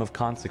GM of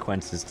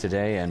consequences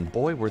today, and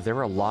boy, were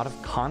there a lot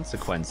of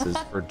consequences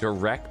for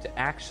direct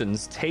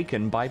actions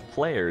taken by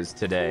players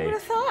today. Who would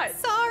have thought?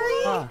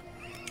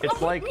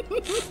 Sorry.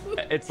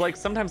 It's like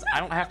sometimes I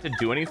don't have to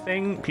do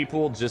anything. People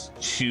will just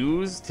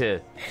choose to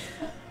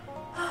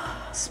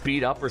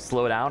speed up or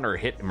slow down or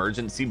hit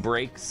emergency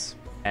brakes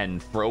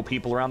and throw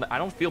people around. I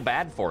don't feel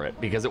bad for it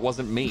because it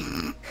wasn't me.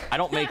 I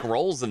don't make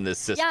rolls in this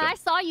system. Yeah, I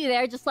saw you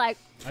there, just like.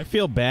 I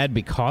feel bad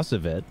because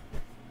of it.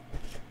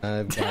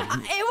 It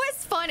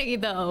was funny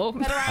though.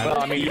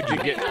 Well, I mean,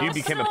 you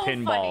became a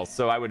pinball,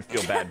 so I would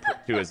feel bad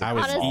too. As I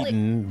was Honestly,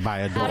 eaten by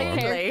a dog.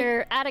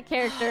 Out of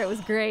character, it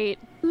was great.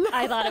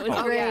 I thought it was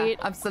Oh, great.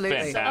 yeah, absolutely.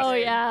 Fantastic. Oh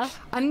yeah.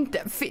 And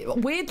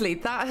weirdly,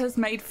 that has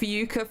made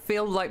Fiuka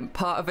feel like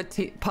part of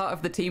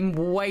the team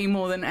way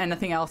more than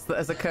anything else that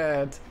has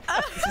occurred.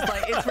 It's just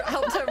like it's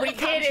helped her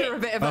recapture a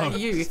bit of her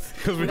youth.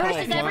 Because we were all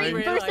flying.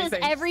 Versus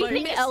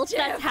everything else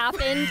that's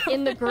happened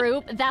in the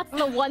group, that's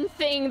the one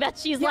thing that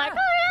she's like, oh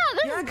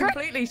yeah, this is great.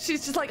 Completely.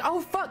 She's just like, oh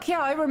fuck yeah,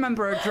 I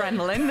remember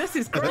adrenaline. This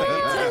is great.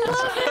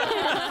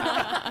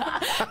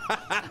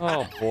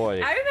 Oh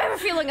boy. I remember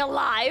feeling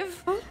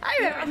alive.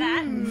 I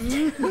remember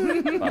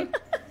that.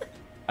 But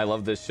I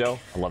love this show.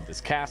 I love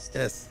this cast.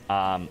 Yes.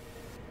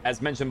 As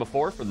mentioned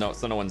before,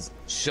 so no one's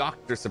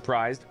shocked or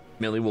surprised,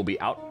 Millie will be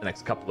out the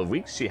next couple of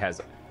weeks. She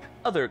has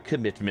other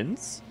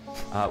commitments,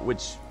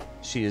 which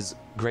she has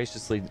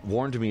graciously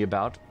warned me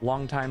about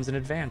long times in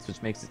advance,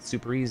 which makes it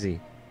super easy.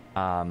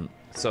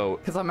 So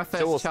Because I'm a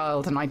first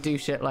child and I do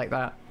shit like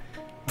that.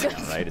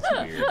 yeah, right? It's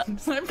weird.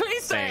 So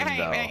please Same, don't hate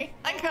though. me.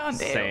 I can't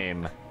do it.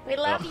 Same. We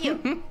love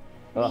you.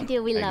 We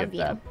do, we I love get you.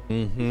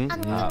 that.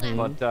 Mm-hmm.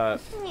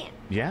 But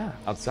yeah,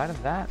 outside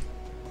of that,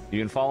 you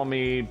can follow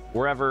me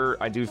wherever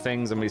I do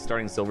things. I'm gonna be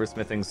starting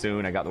silversmithing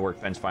soon. I got the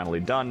workbench finally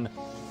done,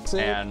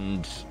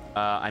 and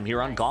I'm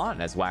here on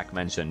Gone, as Whack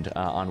mentioned,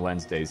 on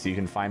Wednesdays. So you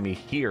can find me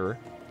here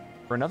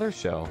for another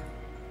show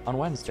on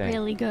Wednesday.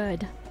 Really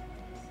good.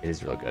 It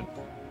is real good.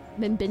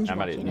 Been binge I'm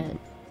not watching eating-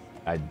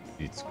 it.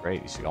 It's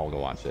great. You should all go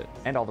watch it,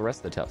 and all the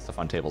rest of the stuff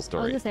on Table I was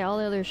Story. gonna say all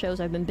the other shows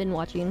I've been binge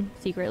watching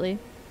secretly.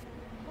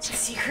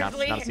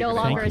 Secretly. Not a No secret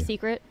longer a anymore.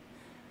 secret.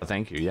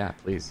 Thank you. Yeah,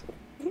 please.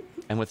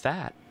 And with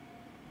that,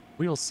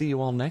 we will see you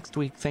all next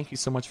week. Thank you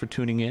so much for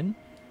tuning in,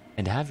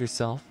 and have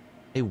yourself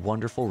a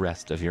wonderful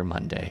rest of your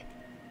Monday.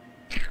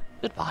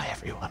 Goodbye,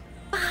 everyone.